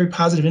a very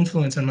positive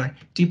influence on my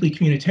deeply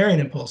communitarian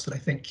impulse that I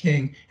think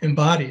King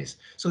embodies.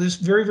 So this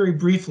very, very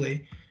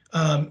briefly,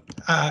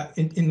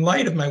 in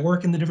light of my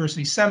work in the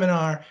diversity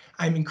seminar,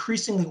 I'm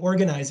increasingly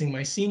organizing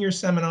my senior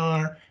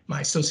seminar,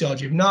 my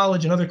sociology of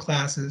knowledge, and other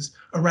classes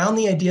around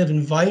the idea of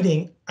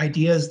inviting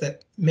ideas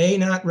that may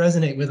not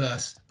resonate with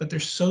us, but they're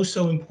so,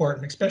 so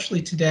important, especially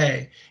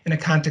today in a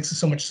context of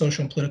so much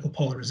social and political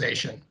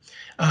polarization.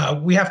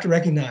 We have to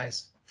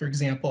recognize, for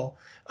example,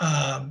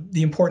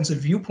 the importance of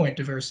viewpoint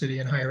diversity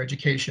in higher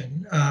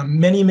education.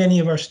 Many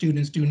of our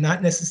students do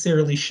not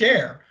necessarily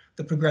share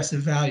the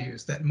progressive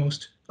values that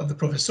most of the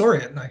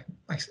professoriate, and I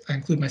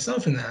include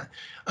myself in that,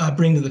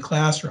 bring to the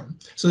classroom.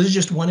 So this is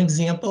just one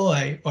example.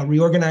 I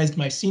reorganized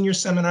my senior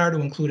seminar to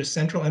include a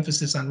central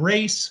emphasis on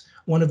race.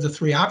 One of the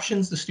three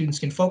options the students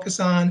can focus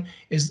on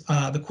is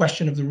the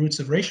question of the roots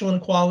of racial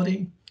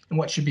inequality and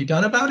what should be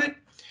done about it.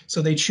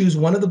 So they choose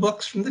one of the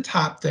books from the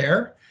top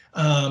there,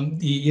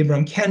 the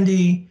Ibram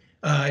Kendi,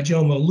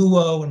 Jomo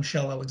Luo, and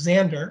Michelle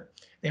Alexander.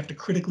 They have to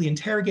critically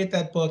interrogate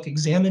that book,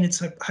 examine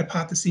its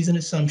hypotheses and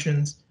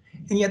assumptions,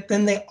 and yet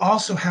then they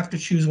also have to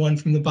choose one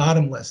from the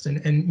bottom list.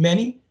 And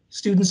many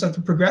students of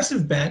the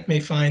progressive bent may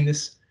find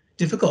this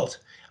difficult,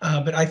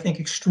 but I think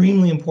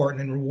extremely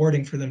important and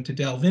rewarding for them to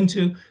delve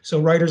into.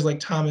 So writers like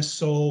Thomas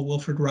Sowell,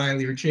 Wilfred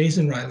Riley, or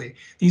Jason Riley,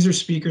 these are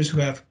speakers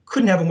who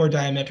couldn't have a more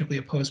diametrically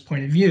opposed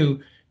point of view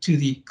to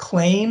the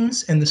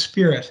claims and the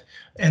spirit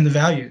and the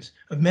values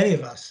of many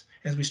of us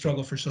as we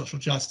struggle for social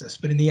justice.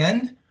 But in the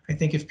end, I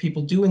think if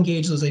people do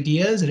engage those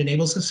ideas, it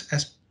enables us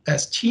as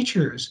as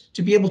teachers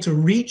to be able to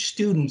reach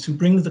students who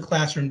bring to the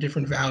classroom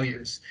different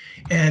values.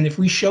 And if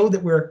we show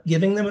that we're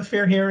giving them a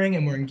fair hearing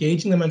and we're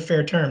engaging them on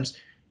fair terms,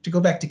 to go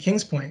back to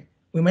King's point,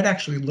 we might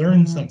actually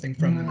learn something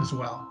from them as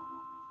well.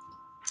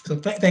 So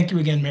thank you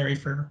again, Mary,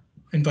 for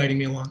inviting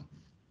me along.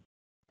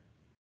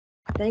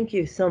 Thank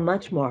you so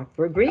much, Mark,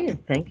 for agreeing.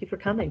 Thank you for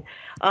coming.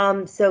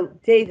 So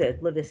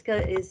David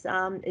LaVisca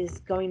is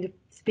going to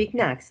speak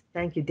next.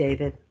 Thank you,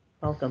 David.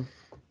 Welcome.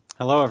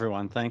 Hello,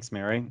 everyone. Thanks,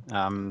 Mary.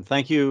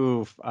 Thank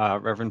you,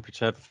 Reverend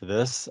Pritchett, for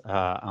this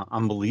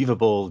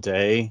unbelievable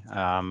day.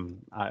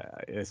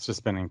 It's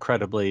just been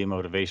incredibly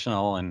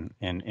motivational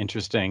and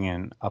interesting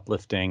and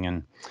uplifting,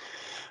 and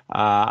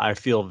I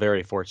feel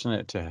very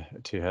fortunate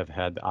to have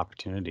had the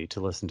opportunity to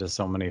listen to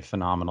so many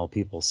phenomenal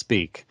people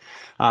speak.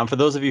 For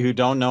those of you who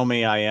don't know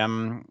me, I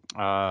am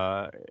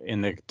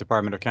in the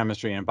Department of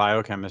Chemistry and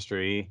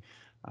Biochemistry.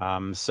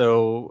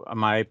 So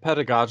my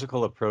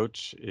pedagogical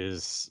approach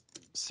is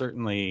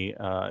certainly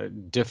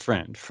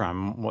different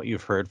from what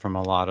you've heard from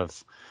a lot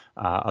of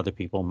other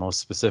people, most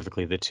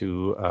specifically the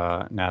two,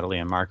 Natalie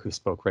and Mark, who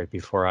spoke right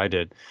before I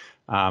did.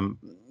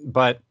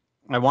 But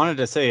I wanted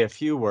to say a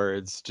few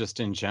words just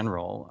in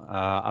general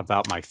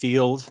about my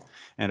field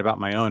and about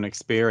my own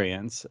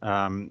experience.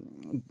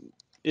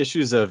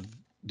 Issues of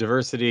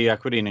diversity,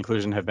 equity, and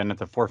inclusion have been at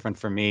the forefront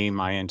for me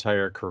my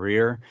entire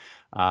career.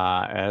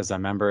 As a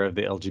member of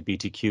the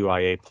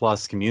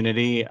LGBTQIA+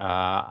 community,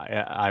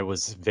 I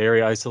was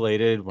very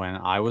isolated when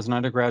I was an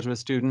undergraduate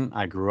student.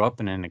 I grew up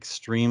in an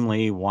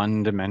extremely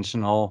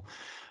one-dimensional,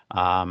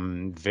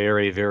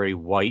 very, very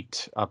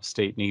white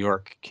upstate New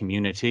York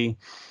community.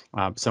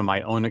 So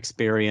my own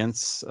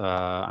experience,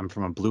 I'm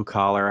from a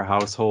blue-collar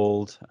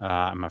household.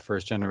 I'm a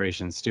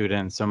first-generation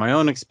student. So my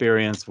own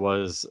experience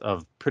was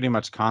of pretty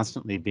much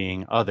constantly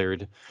being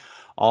othered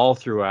all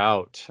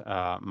throughout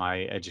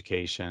my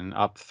education,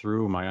 up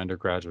through my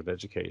undergraduate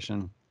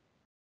education.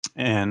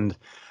 And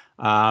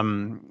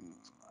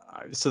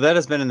so that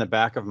has been in the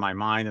back of my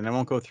mind, and I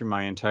won't go through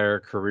my entire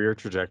career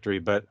trajectory,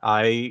 but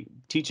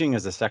teaching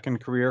is a second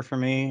career for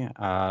me.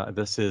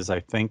 This is,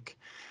 I think,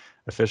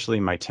 officially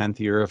my 10th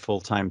year of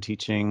full-time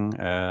teaching.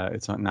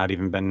 It's not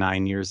even been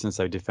 9 years since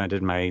I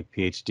defended my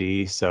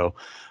PhD. So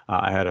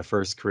I had a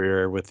first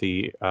career with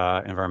the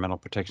Environmental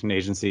Protection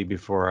Agency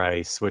before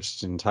I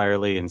switched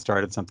entirely and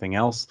started something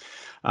else.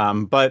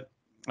 But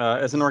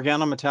as an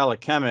organometallic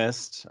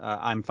chemist,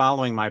 I'm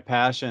following my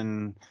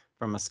passion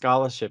from a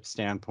scholarship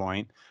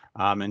standpoint,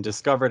 and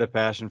discovered a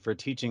passion for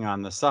teaching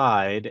on the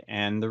side.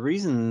 And the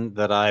reason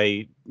that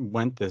I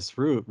went this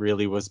route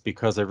really was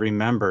because I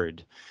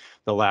remembered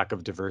the lack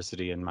of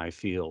diversity in my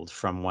field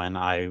from when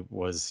I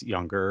was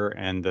younger,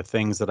 and the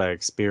things that I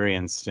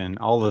experienced and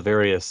all the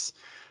various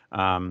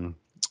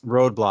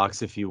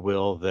roadblocks, if you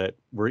will, that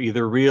were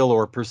either real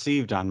or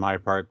perceived on my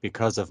part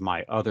because of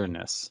my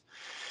otherness.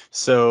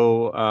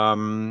 So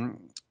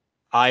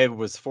I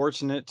was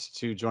fortunate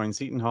to join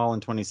Seton Hall in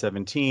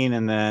 2017,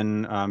 and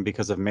then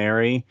because of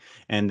Mary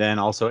and then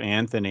also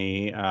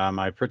Anthony,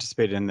 I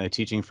participated in the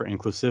Teaching for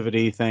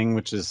Inclusivity thing,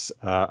 which is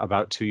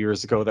about 2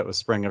 years ago. That was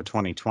spring of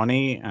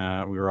 2020.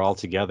 We were all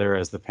together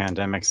as the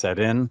pandemic set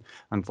in,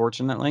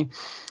 unfortunately.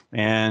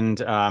 And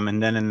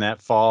then in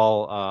that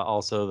fall,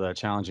 also the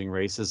Challenging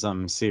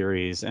Racism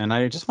series. And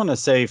I just want to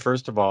say,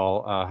 first of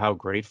all, how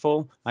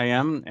grateful I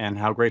am and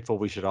how grateful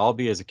we should all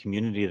be as a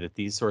community that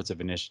these sorts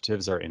of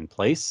initiatives are in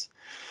place.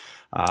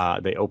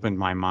 They opened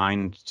my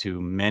mind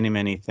to many,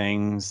 many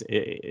things.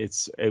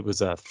 It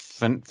was a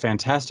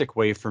fantastic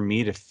way for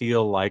me to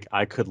feel like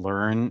I could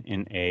learn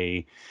in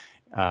a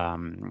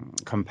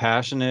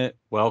compassionate,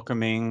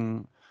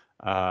 welcoming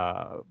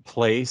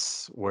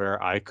place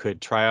where I could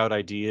try out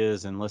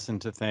ideas and listen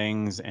to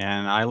things.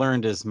 And I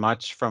learned as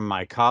much from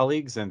my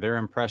colleagues and their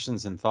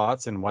impressions and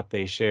thoughts and what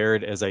they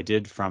shared as I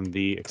did from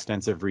the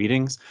extensive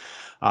readings.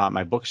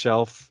 My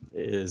bookshelf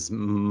is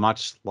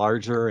much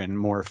larger and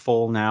more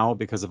full now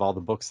because of all the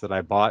books that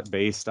I bought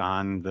based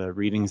on the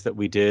readings that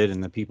we did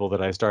and the people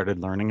that I started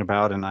learning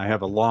about. And I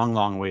have a long,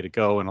 long way to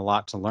go and a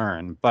lot to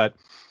learn. But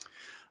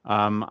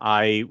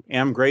I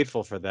am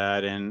grateful for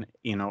that. And,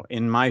 you know,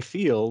 in my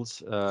fields,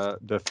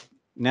 the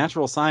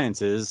natural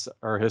sciences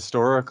are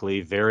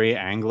historically very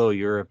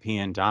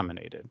Anglo-European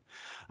dominated.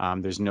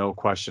 There's no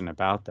question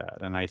about that.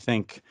 And I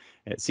think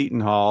at Seton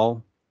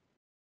Hall,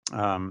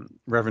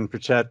 Reverend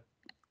Pritchett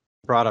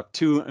brought up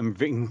two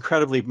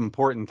incredibly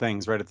important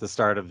things right at the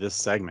start of this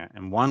segment.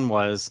 And one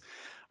was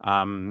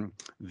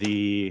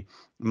the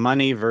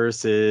money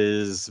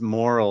versus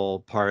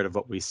moral part of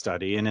what we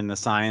study. And in the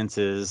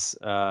sciences,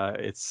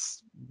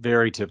 it's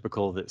very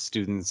typical that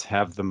students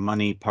have the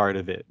money part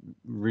of it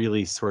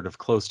really sort of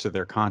close to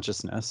their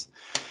consciousness.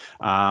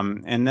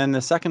 And then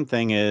the second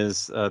thing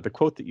is the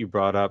quote that you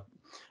brought up,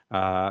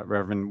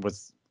 Reverend,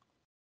 was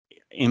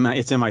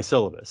it's in my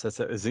syllabus. That's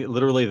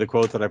literally the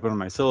quote that I put in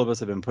my syllabus.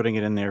 I've been putting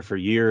it in there for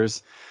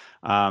years.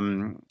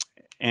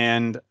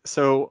 And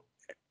so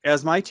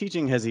as my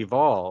teaching has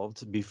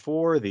evolved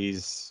before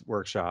these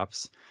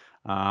workshops,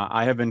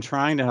 I have been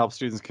trying to help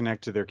students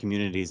connect to their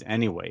communities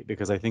anyway,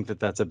 because I think that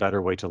that's a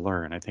better way to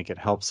learn. I think it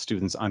helps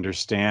students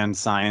understand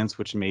science,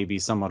 which may be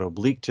somewhat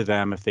oblique to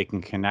them if they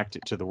can connect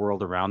it to the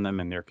world around them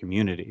and their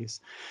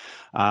communities.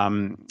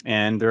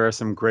 And there are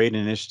some great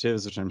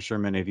initiatives, which I'm sure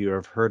many of you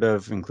have heard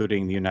of,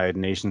 including the United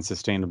Nations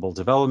Sustainable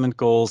Development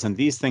Goals. And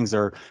these things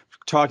are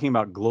talking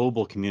about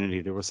global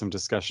community. There was some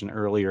discussion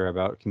earlier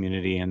about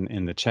community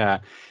in the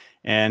chat.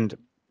 And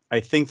I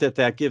think that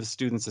that gives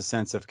students a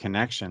sense of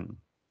connection.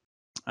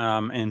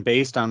 And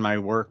based on my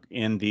work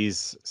in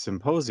these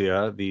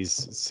symposia,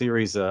 these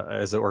series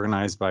as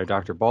organized by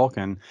Dr.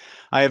 Balkin,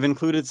 I have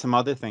included some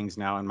other things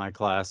now in my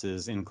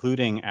classes,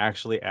 including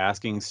actually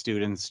asking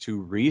students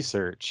to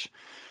research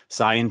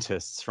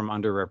scientists from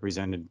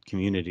underrepresented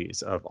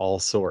communities of all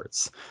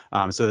sorts,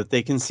 so that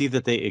they can see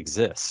that they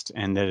exist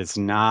and that it's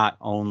not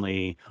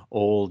only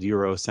old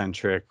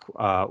Eurocentric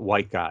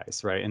white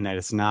guys, right? And that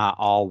it's not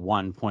all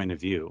one point of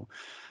view.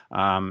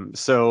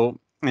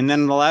 And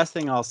then the last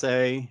thing I'll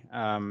say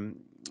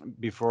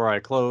before I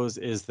close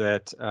is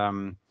that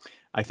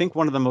I think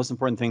one of the most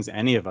important things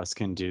any of us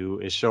can do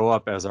is show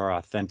up as our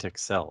authentic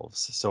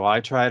selves. So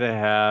I try to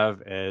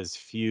have as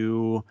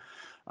few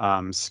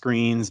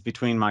screens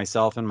between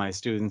myself and my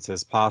students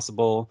as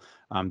possible.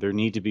 There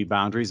need to be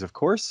boundaries, of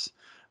course.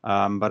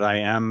 But I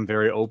am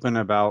very open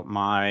about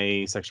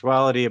my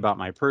sexuality, about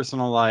my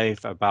personal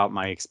life, about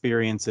my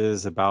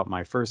experiences, about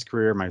my first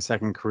career, my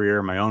second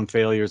career, my own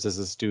failures as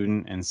a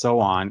student, and so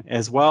on,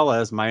 as well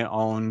as my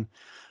own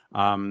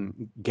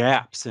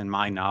gaps in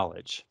my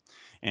knowledge.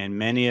 And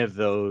many of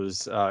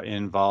those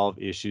involve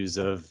issues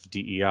of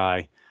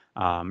DEI,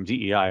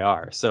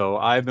 DEIR. So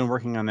I've been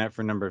working on that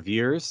for a number of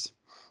years.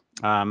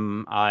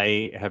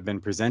 I have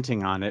been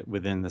presenting on it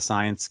within the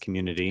science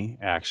community,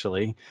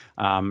 actually,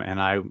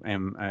 and I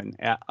am an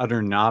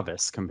utter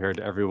novice compared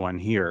to everyone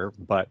here,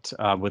 but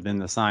within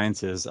the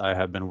sciences, I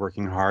have been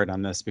working hard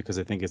on this because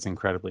I think it's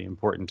incredibly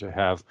important to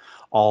have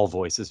all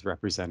voices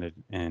represented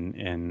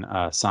in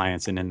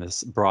science and in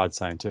this broad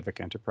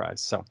scientific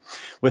enterprise. So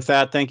with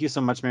that, thank you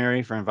so much,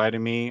 Mary, for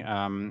inviting me,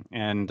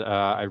 and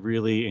I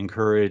really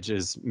encourage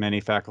as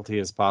many faculty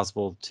as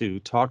possible to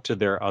talk to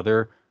their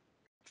other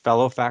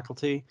fellow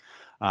faculty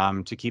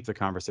to keep the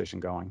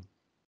conversation going.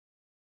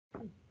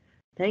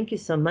 Thank you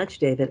so much,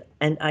 David.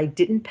 And I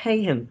didn't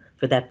pay him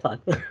for that plug.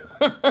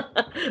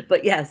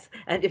 But yes,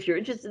 and if you're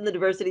interested in the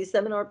diversity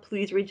seminar,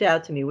 please reach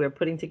out to me. We're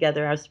putting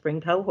together our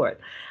spring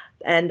cohort.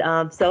 And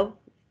so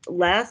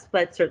last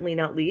but certainly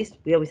not least,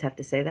 we always have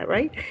to say that,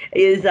 right,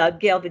 is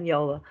Gail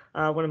Vignola,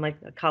 one of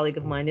a colleague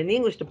of mine in the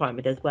English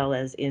department as well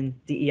as in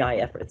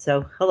DEI efforts.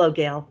 So hello,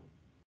 Gail.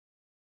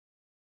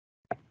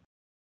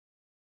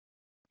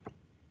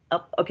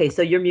 Oh, okay,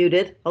 so you're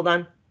muted. Hold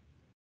on.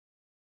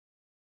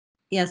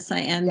 Yes, I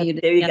am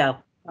muted. There you go.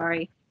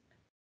 Sorry.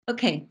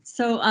 Okay,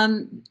 so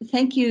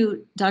thank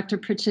you, Dr.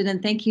 Pritchett,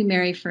 and thank you,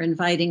 Mary, for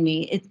inviting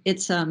me.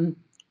 It's a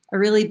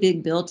really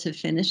big bill to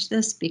finish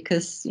this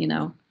because, you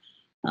know,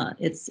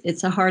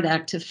 it's a hard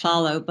act to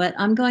follow. But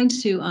I'm going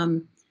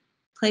to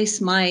place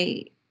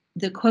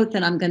the quote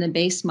that I'm going to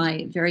base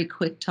my very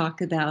quick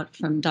talk about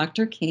from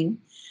Dr. King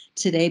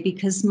today,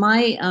 because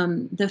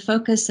the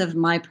focus of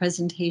my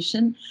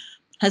presentation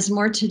has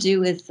more to do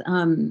with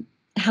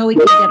how we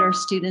can get our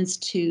students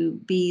to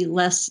be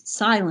less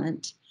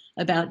silent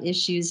about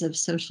issues of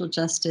social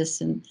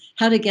justice and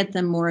how to get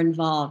them more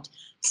involved.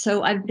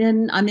 So I'm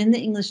in the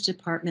English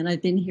department.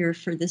 I've been here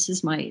this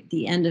is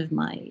the end of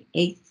my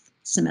 8th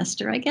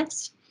semester, I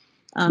guess.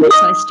 So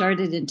I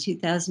started in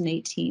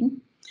 2018.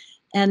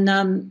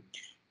 And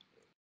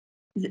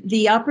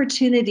the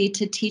opportunity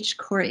to teach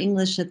core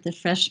English at the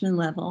freshman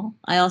level.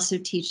 I also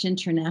teach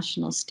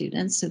international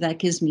students, so that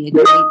gives me a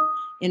great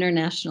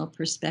international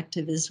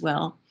perspective as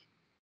well.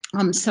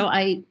 So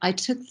I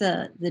took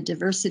the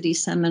diversity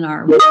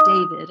seminar with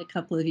David a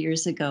couple of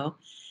years ago,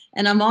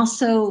 and I'm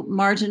also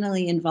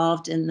marginally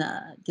involved in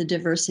the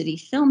diversity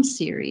film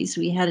series.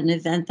 We had an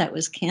event that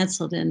was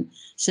canceled in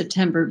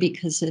September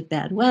because of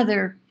bad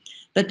weather,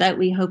 but that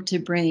we hope to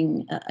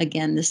bring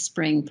again this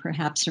spring,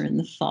 perhaps, or in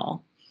the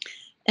fall.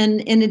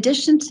 And in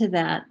addition to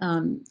that,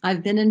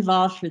 I've been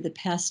involved for the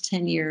past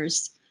 10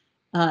 years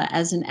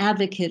as an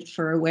advocate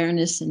for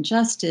awareness and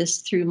justice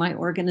through my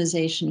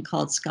organization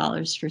called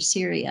Scholars for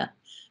Syria,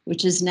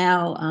 which is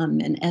now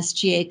an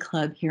SGA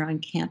club here on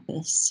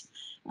campus,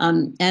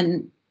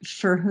 and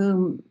for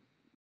whom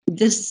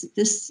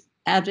this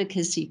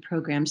advocacy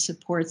program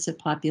supports a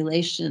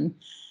population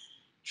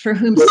for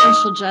whom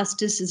social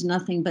justice is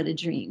nothing but a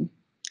dream.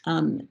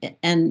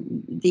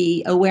 And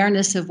the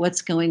awareness of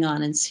what's going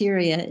on in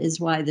Syria is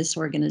why this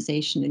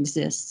organization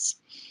exists,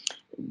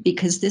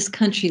 because this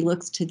country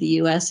looks to the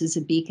U.S. as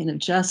a beacon of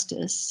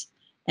justice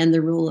and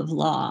the rule of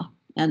law.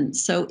 And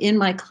so in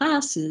my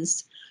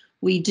classes,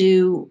 we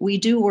do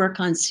work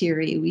on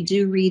Syria. We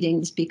do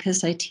readings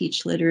because I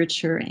teach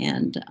literature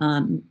and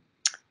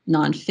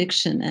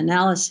nonfiction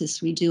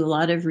analysis. We do a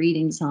lot of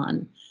readings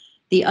on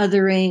the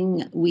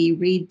othering. We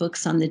read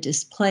books on the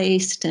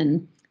displaced,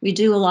 and we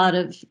do a lot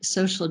of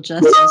social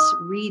justice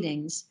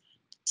readings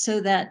so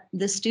that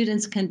the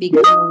students can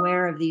become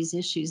aware of these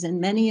issues,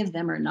 and many of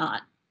them are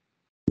not.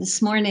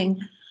 This morning,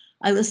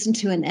 I listened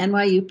to an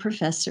NYU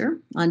professor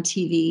on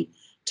TV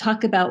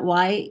talk about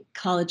why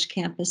college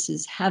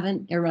campuses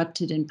haven't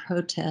erupted in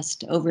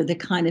protest over the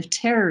kind of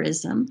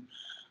terrorism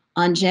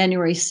on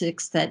January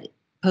 6th that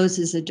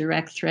poses a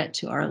direct threat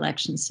to our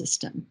election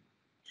system.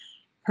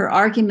 Her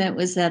argument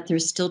was that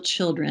there's still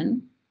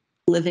children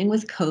living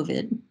with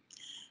COVID,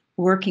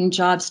 working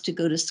jobs to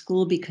go to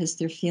school because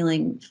they're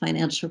feeling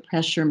financial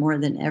pressure more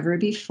than ever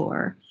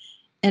before,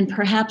 and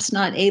perhaps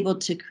not able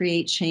to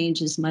create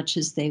change as much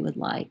as they would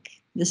like.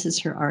 This is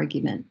her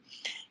argument.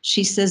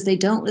 She says they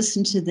don't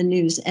listen to the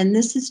news. And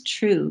this is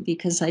true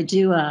because I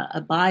do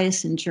a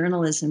bias in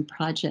journalism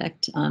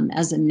project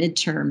as a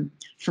midterm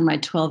for my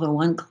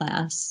 1201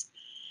 class.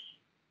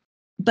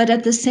 But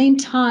at the same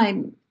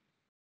time,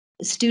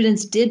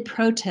 students did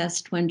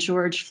protest when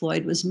George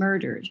Floyd was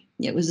murdered.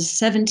 It was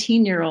a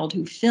 17-year-old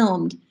who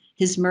filmed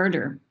his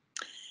murder.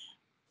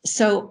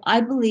 So I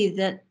believe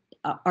that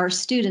our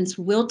students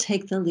will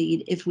take the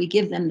lead if we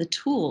give them the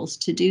tools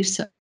to do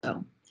so,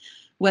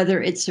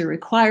 whether it's a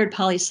required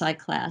poli-sci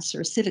class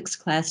or a civics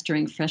class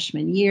during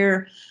freshman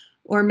year,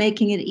 or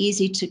making it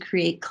easy to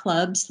create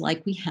clubs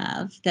like we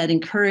have that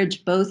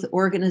encourage both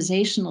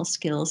organizational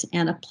skills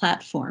and a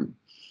platform.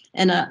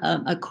 And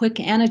a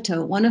quick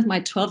anecdote, one of my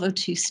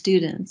 1202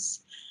 students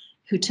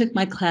who took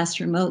my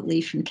class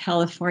remotely from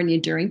California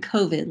during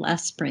COVID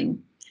last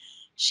spring,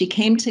 she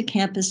came to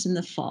campus in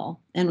the fall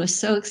and was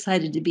so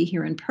excited to be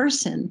here in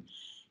person.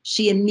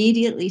 She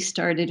immediately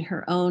started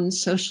her own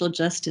social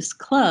justice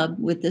club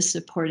with the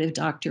support of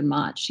Dr.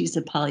 Mott. She's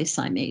a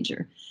poli-sci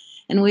major.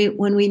 And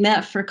when we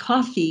met for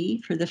coffee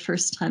for the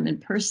first time in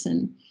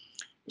person,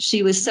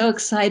 she was so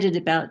excited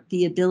about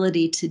the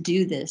ability to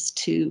do this,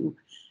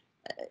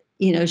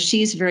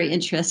 she's very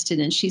interested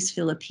and she's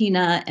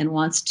Filipina and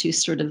wants to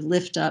sort of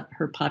lift up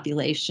her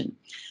population.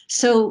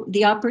 So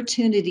the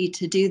opportunity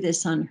to do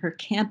this on her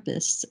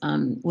campus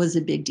was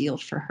a big deal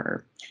for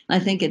her. I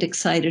think it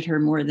excited her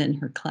more than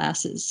her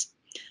classes.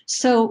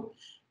 So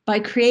by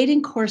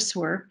creating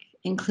coursework,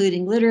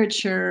 including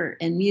literature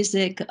and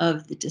music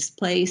of the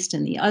displaced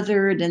and the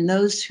othered and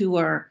those who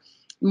are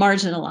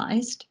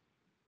marginalized,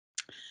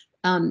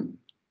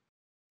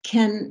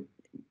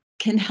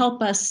 can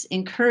help us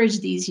encourage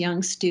these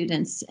young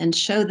students and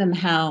show them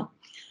how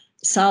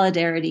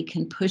solidarity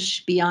can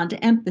push beyond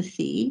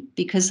empathy,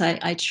 because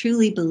I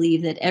truly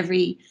believe that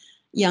every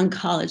young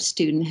college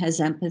student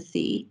has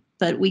empathy,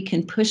 but we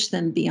can push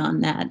them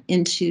beyond that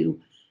into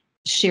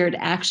shared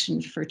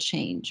action for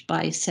change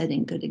by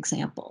setting good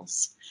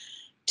examples,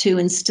 to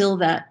instill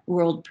that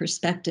world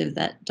perspective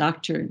that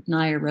Dr.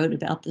 Nair wrote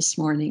about this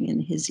morning in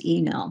his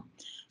email.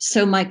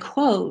 So my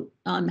quote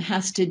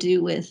has to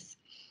do with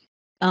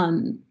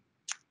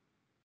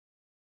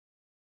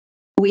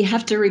we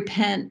have to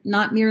repent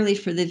not merely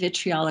for the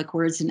vitriolic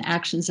words and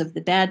actions of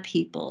the bad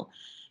people,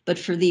 but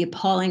for the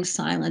appalling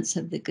silence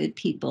of the good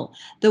people.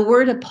 The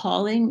word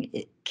appalling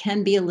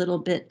can be a little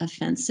bit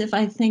offensive,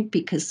 I think,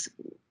 because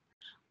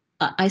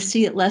I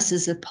see it less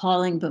as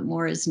appalling, but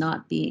more as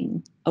not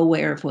being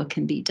aware of what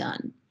can be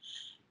done.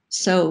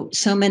 So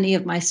many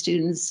of my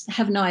students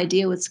have no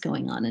idea what's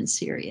going on in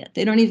Syria.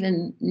 They don't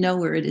even know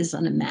where it is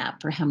on a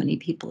map or how many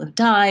people have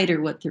died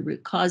or what the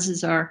root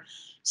causes are.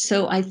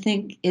 So I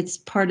think it's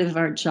part of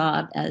our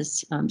job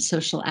as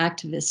social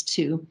activists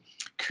to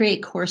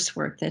create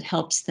coursework that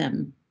helps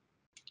them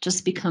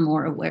just become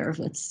more aware of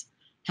what's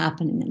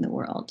happening in the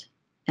world.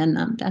 And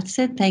that's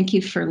it. Thank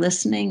you for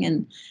listening,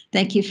 and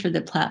thank you for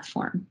the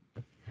platform.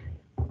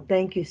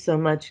 Thank you so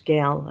much,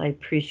 Gail. I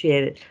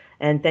appreciate it.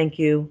 And thank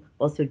you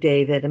also,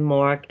 David and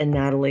Mark and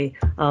Natalie,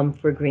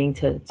 for agreeing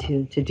to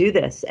do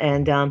this.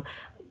 And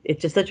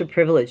it's just such a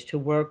privilege to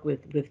work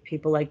with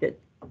people like that.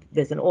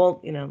 There's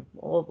all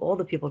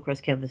the people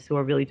across campus who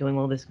are really doing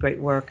all this great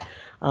work,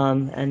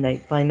 and I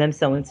find them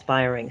so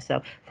inspiring.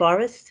 So,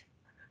 Forrest,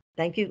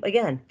 thank you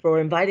again for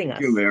inviting us.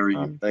 Thank you, Mary.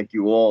 Thank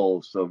you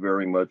all so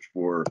very much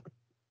for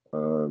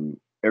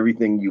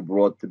everything you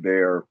brought to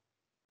bear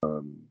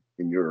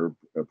in your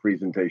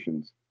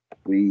presentations.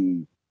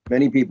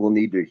 Many people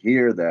need to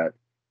hear that,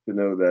 to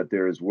know that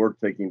there is work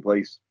taking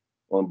place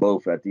on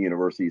both at the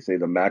university, say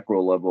the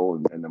macro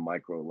level and the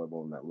micro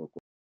level and that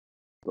local.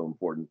 So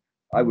important.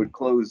 I would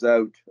close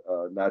out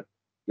not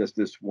just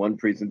this one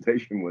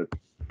presentation with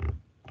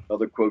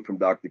another quote from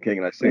Dr. King,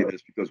 and I say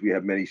this because we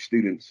have many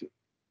students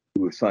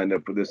who have signed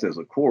up for this as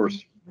a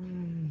course.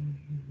 And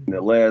the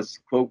last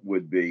quote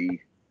would be,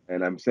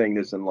 and I'm saying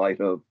this in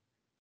light of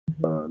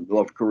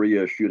North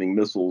Korea shooting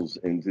missiles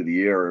into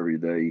the air every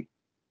day,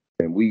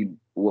 and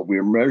what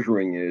we're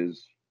measuring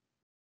is,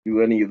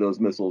 do any of those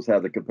missiles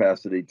have the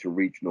capacity to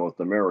reach North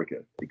America,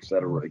 et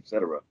cetera, et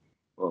cetera.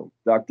 Well,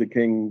 Dr.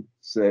 King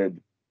said,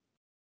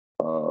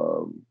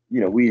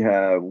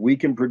 we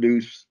can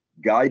produce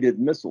guided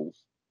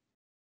missiles.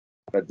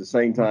 At the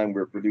same time,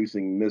 we're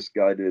producing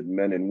misguided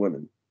men and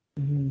women.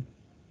 Mm-hmm.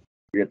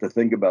 We have to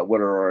think about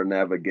what are our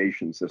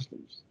navigation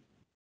systems.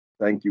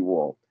 Thank you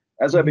all.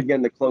 As I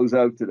begin to close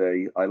out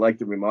today, I'd like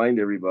to remind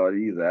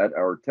everybody that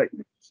our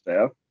technical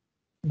staff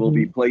will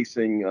be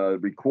placing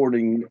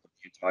recording the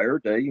entire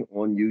day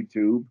on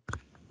YouTube.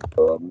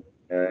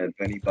 And if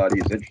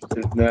anybody is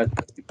interested in that,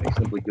 you may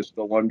simply just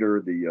go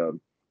under the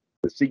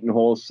Seton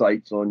Hall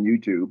sites on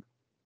YouTube,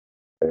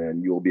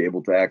 and you'll be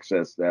able to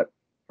access that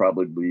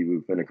probably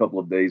within a couple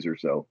of days or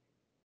so.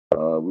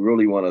 We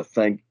really want to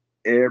thank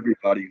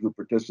everybody who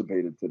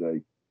participated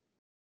today.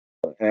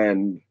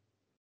 And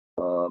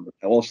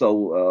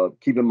also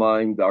keep in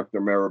mind Dr.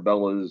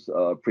 Marabella's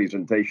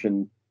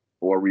presentation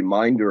or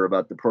reminder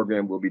about the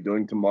program we'll be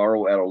doing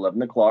tomorrow at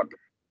 11 o'clock.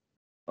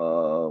 We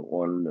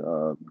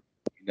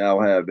now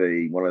have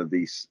one of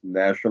these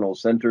national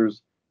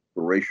centers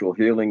for racial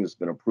healing that's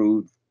been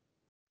approved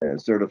and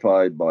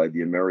certified by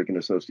the American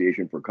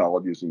Association for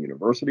Colleges and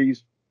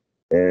Universities.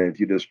 And if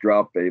you just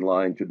drop a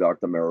line to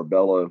Dr.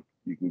 Marabella,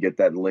 you can get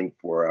that link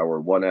for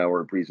our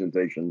 1-hour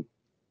presentation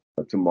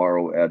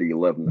tomorrow at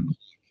 11.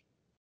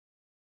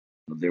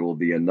 There will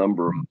be a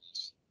number of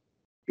us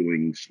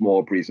doing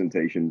small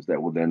presentations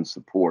that will then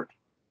support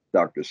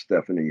Dr.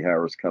 Stephanie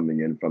Harris coming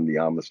in from the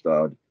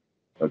Amistad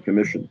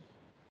Commission.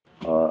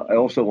 I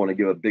also want to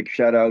give a big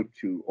shout out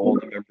to all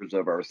the members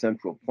of our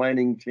central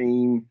planning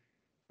team,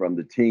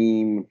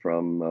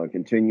 from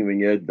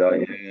continuing ed,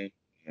 Diane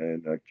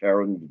and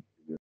Karen,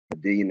 the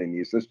dean and the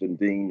assistant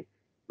dean,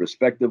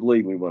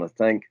 respectively. We want to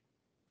thank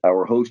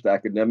our host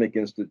academic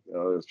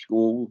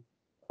school,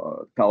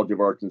 College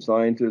of Arts and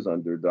Sciences,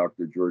 under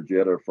Dr.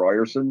 Georgetta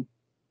Frierson,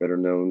 better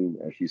known,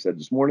 as she said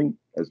this morning,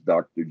 as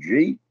Dr.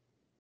 G,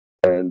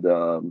 and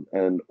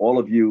all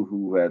of you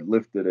who had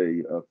lifted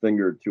a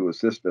finger to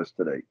assist us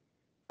today.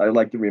 I'd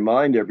like to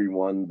remind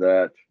everyone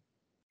that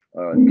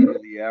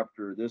immediately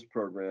after this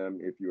program,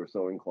 if you're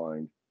so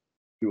inclined,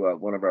 to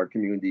one of our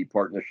community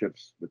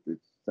partnerships with the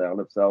town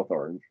of South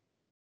Orange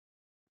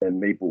and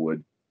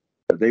Maplewood,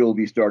 they will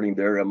be starting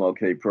their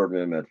MLK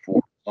program at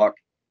 4 o'clock.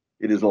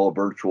 It is all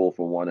virtual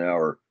for 1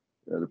 hour.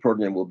 The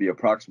program will be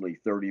approximately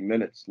 30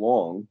 minutes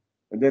long,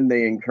 and then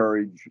they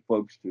encourage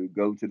folks to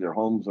go to their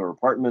homes or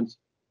apartments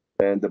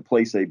and to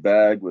place a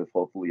bag with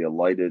hopefully a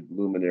lighted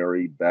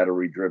luminary,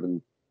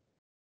 battery-driven,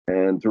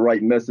 and to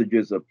write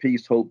messages of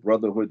peace, hope,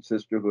 brotherhood,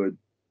 sisterhood,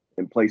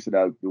 and place it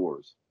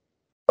outdoors.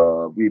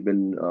 We've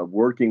been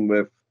working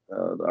with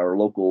our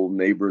local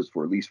neighbors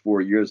for at least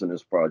 4 years in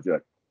this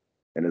project.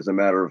 And as a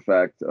matter of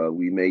fact,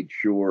 we made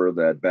sure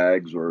that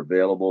bags are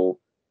available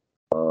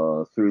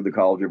through the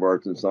College of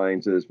Arts and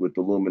Sciences with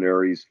the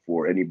luminaries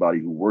for anybody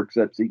who works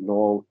at Seton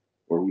Hall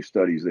or who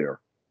studies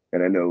there.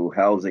 And I know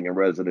Housing and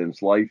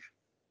Residence Life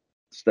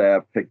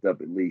staff picked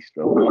up at least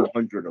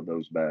 100 of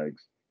those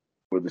bags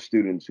for the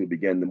students who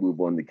began to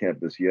move on to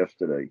campus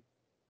yesterday.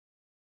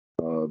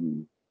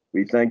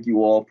 We thank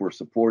you all for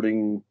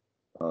supporting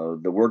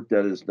the work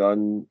that is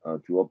done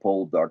to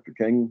uphold Dr.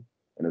 King.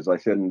 And as I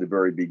said in the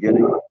very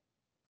beginning,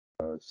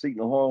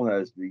 Seton Hall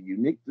has the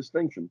unique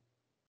distinction,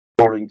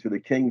 according to the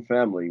King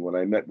family, when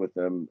I met with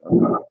them a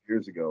couple of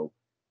years ago,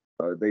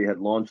 they had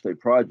launched a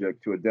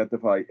project to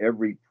identify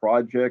every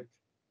project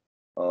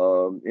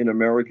in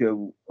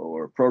America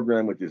or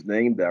program which is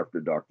named after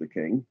Dr.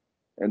 King.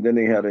 And then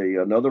they had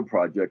another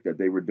project that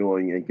they were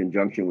doing in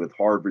conjunction with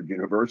Harvard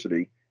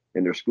University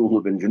in their School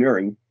of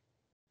Engineering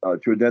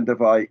to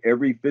identify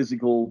every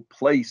physical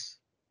place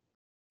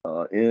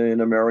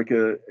in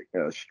America,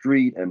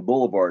 street and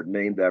boulevard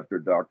named after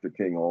Dr.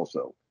 King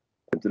also.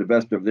 And to the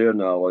best of their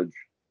knowledge,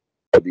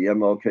 the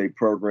MLK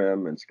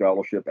program and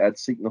scholarship at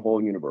Seton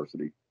Hall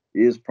University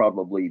is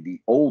probably the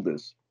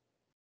oldest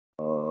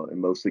and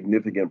most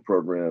significant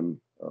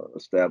program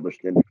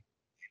established in.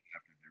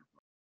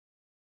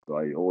 So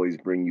I always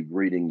bring you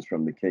greetings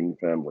from the King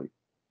family.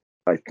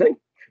 I think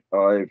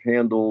I've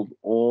handled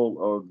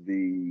all of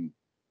the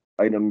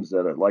items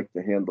that I'd like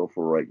to handle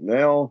for right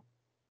now.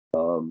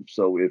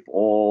 So if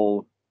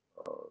all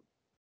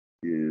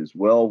is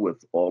well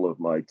with all of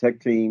my tech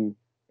team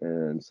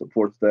and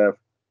support staff,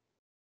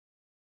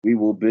 we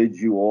will bid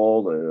you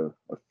all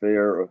a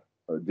fair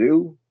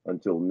adieu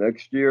until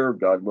next year,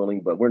 God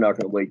willing, but we're not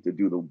going to wait to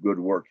do the good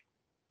work.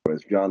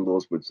 As John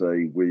Lewis would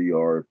say, we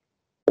are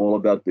all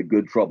about the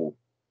good trouble.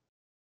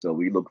 So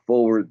we look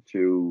forward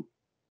to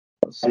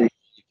seeing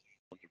you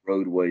on the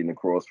roadway and the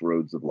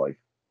crossroads of life.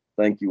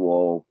 Thank you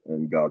all,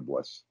 and God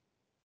bless.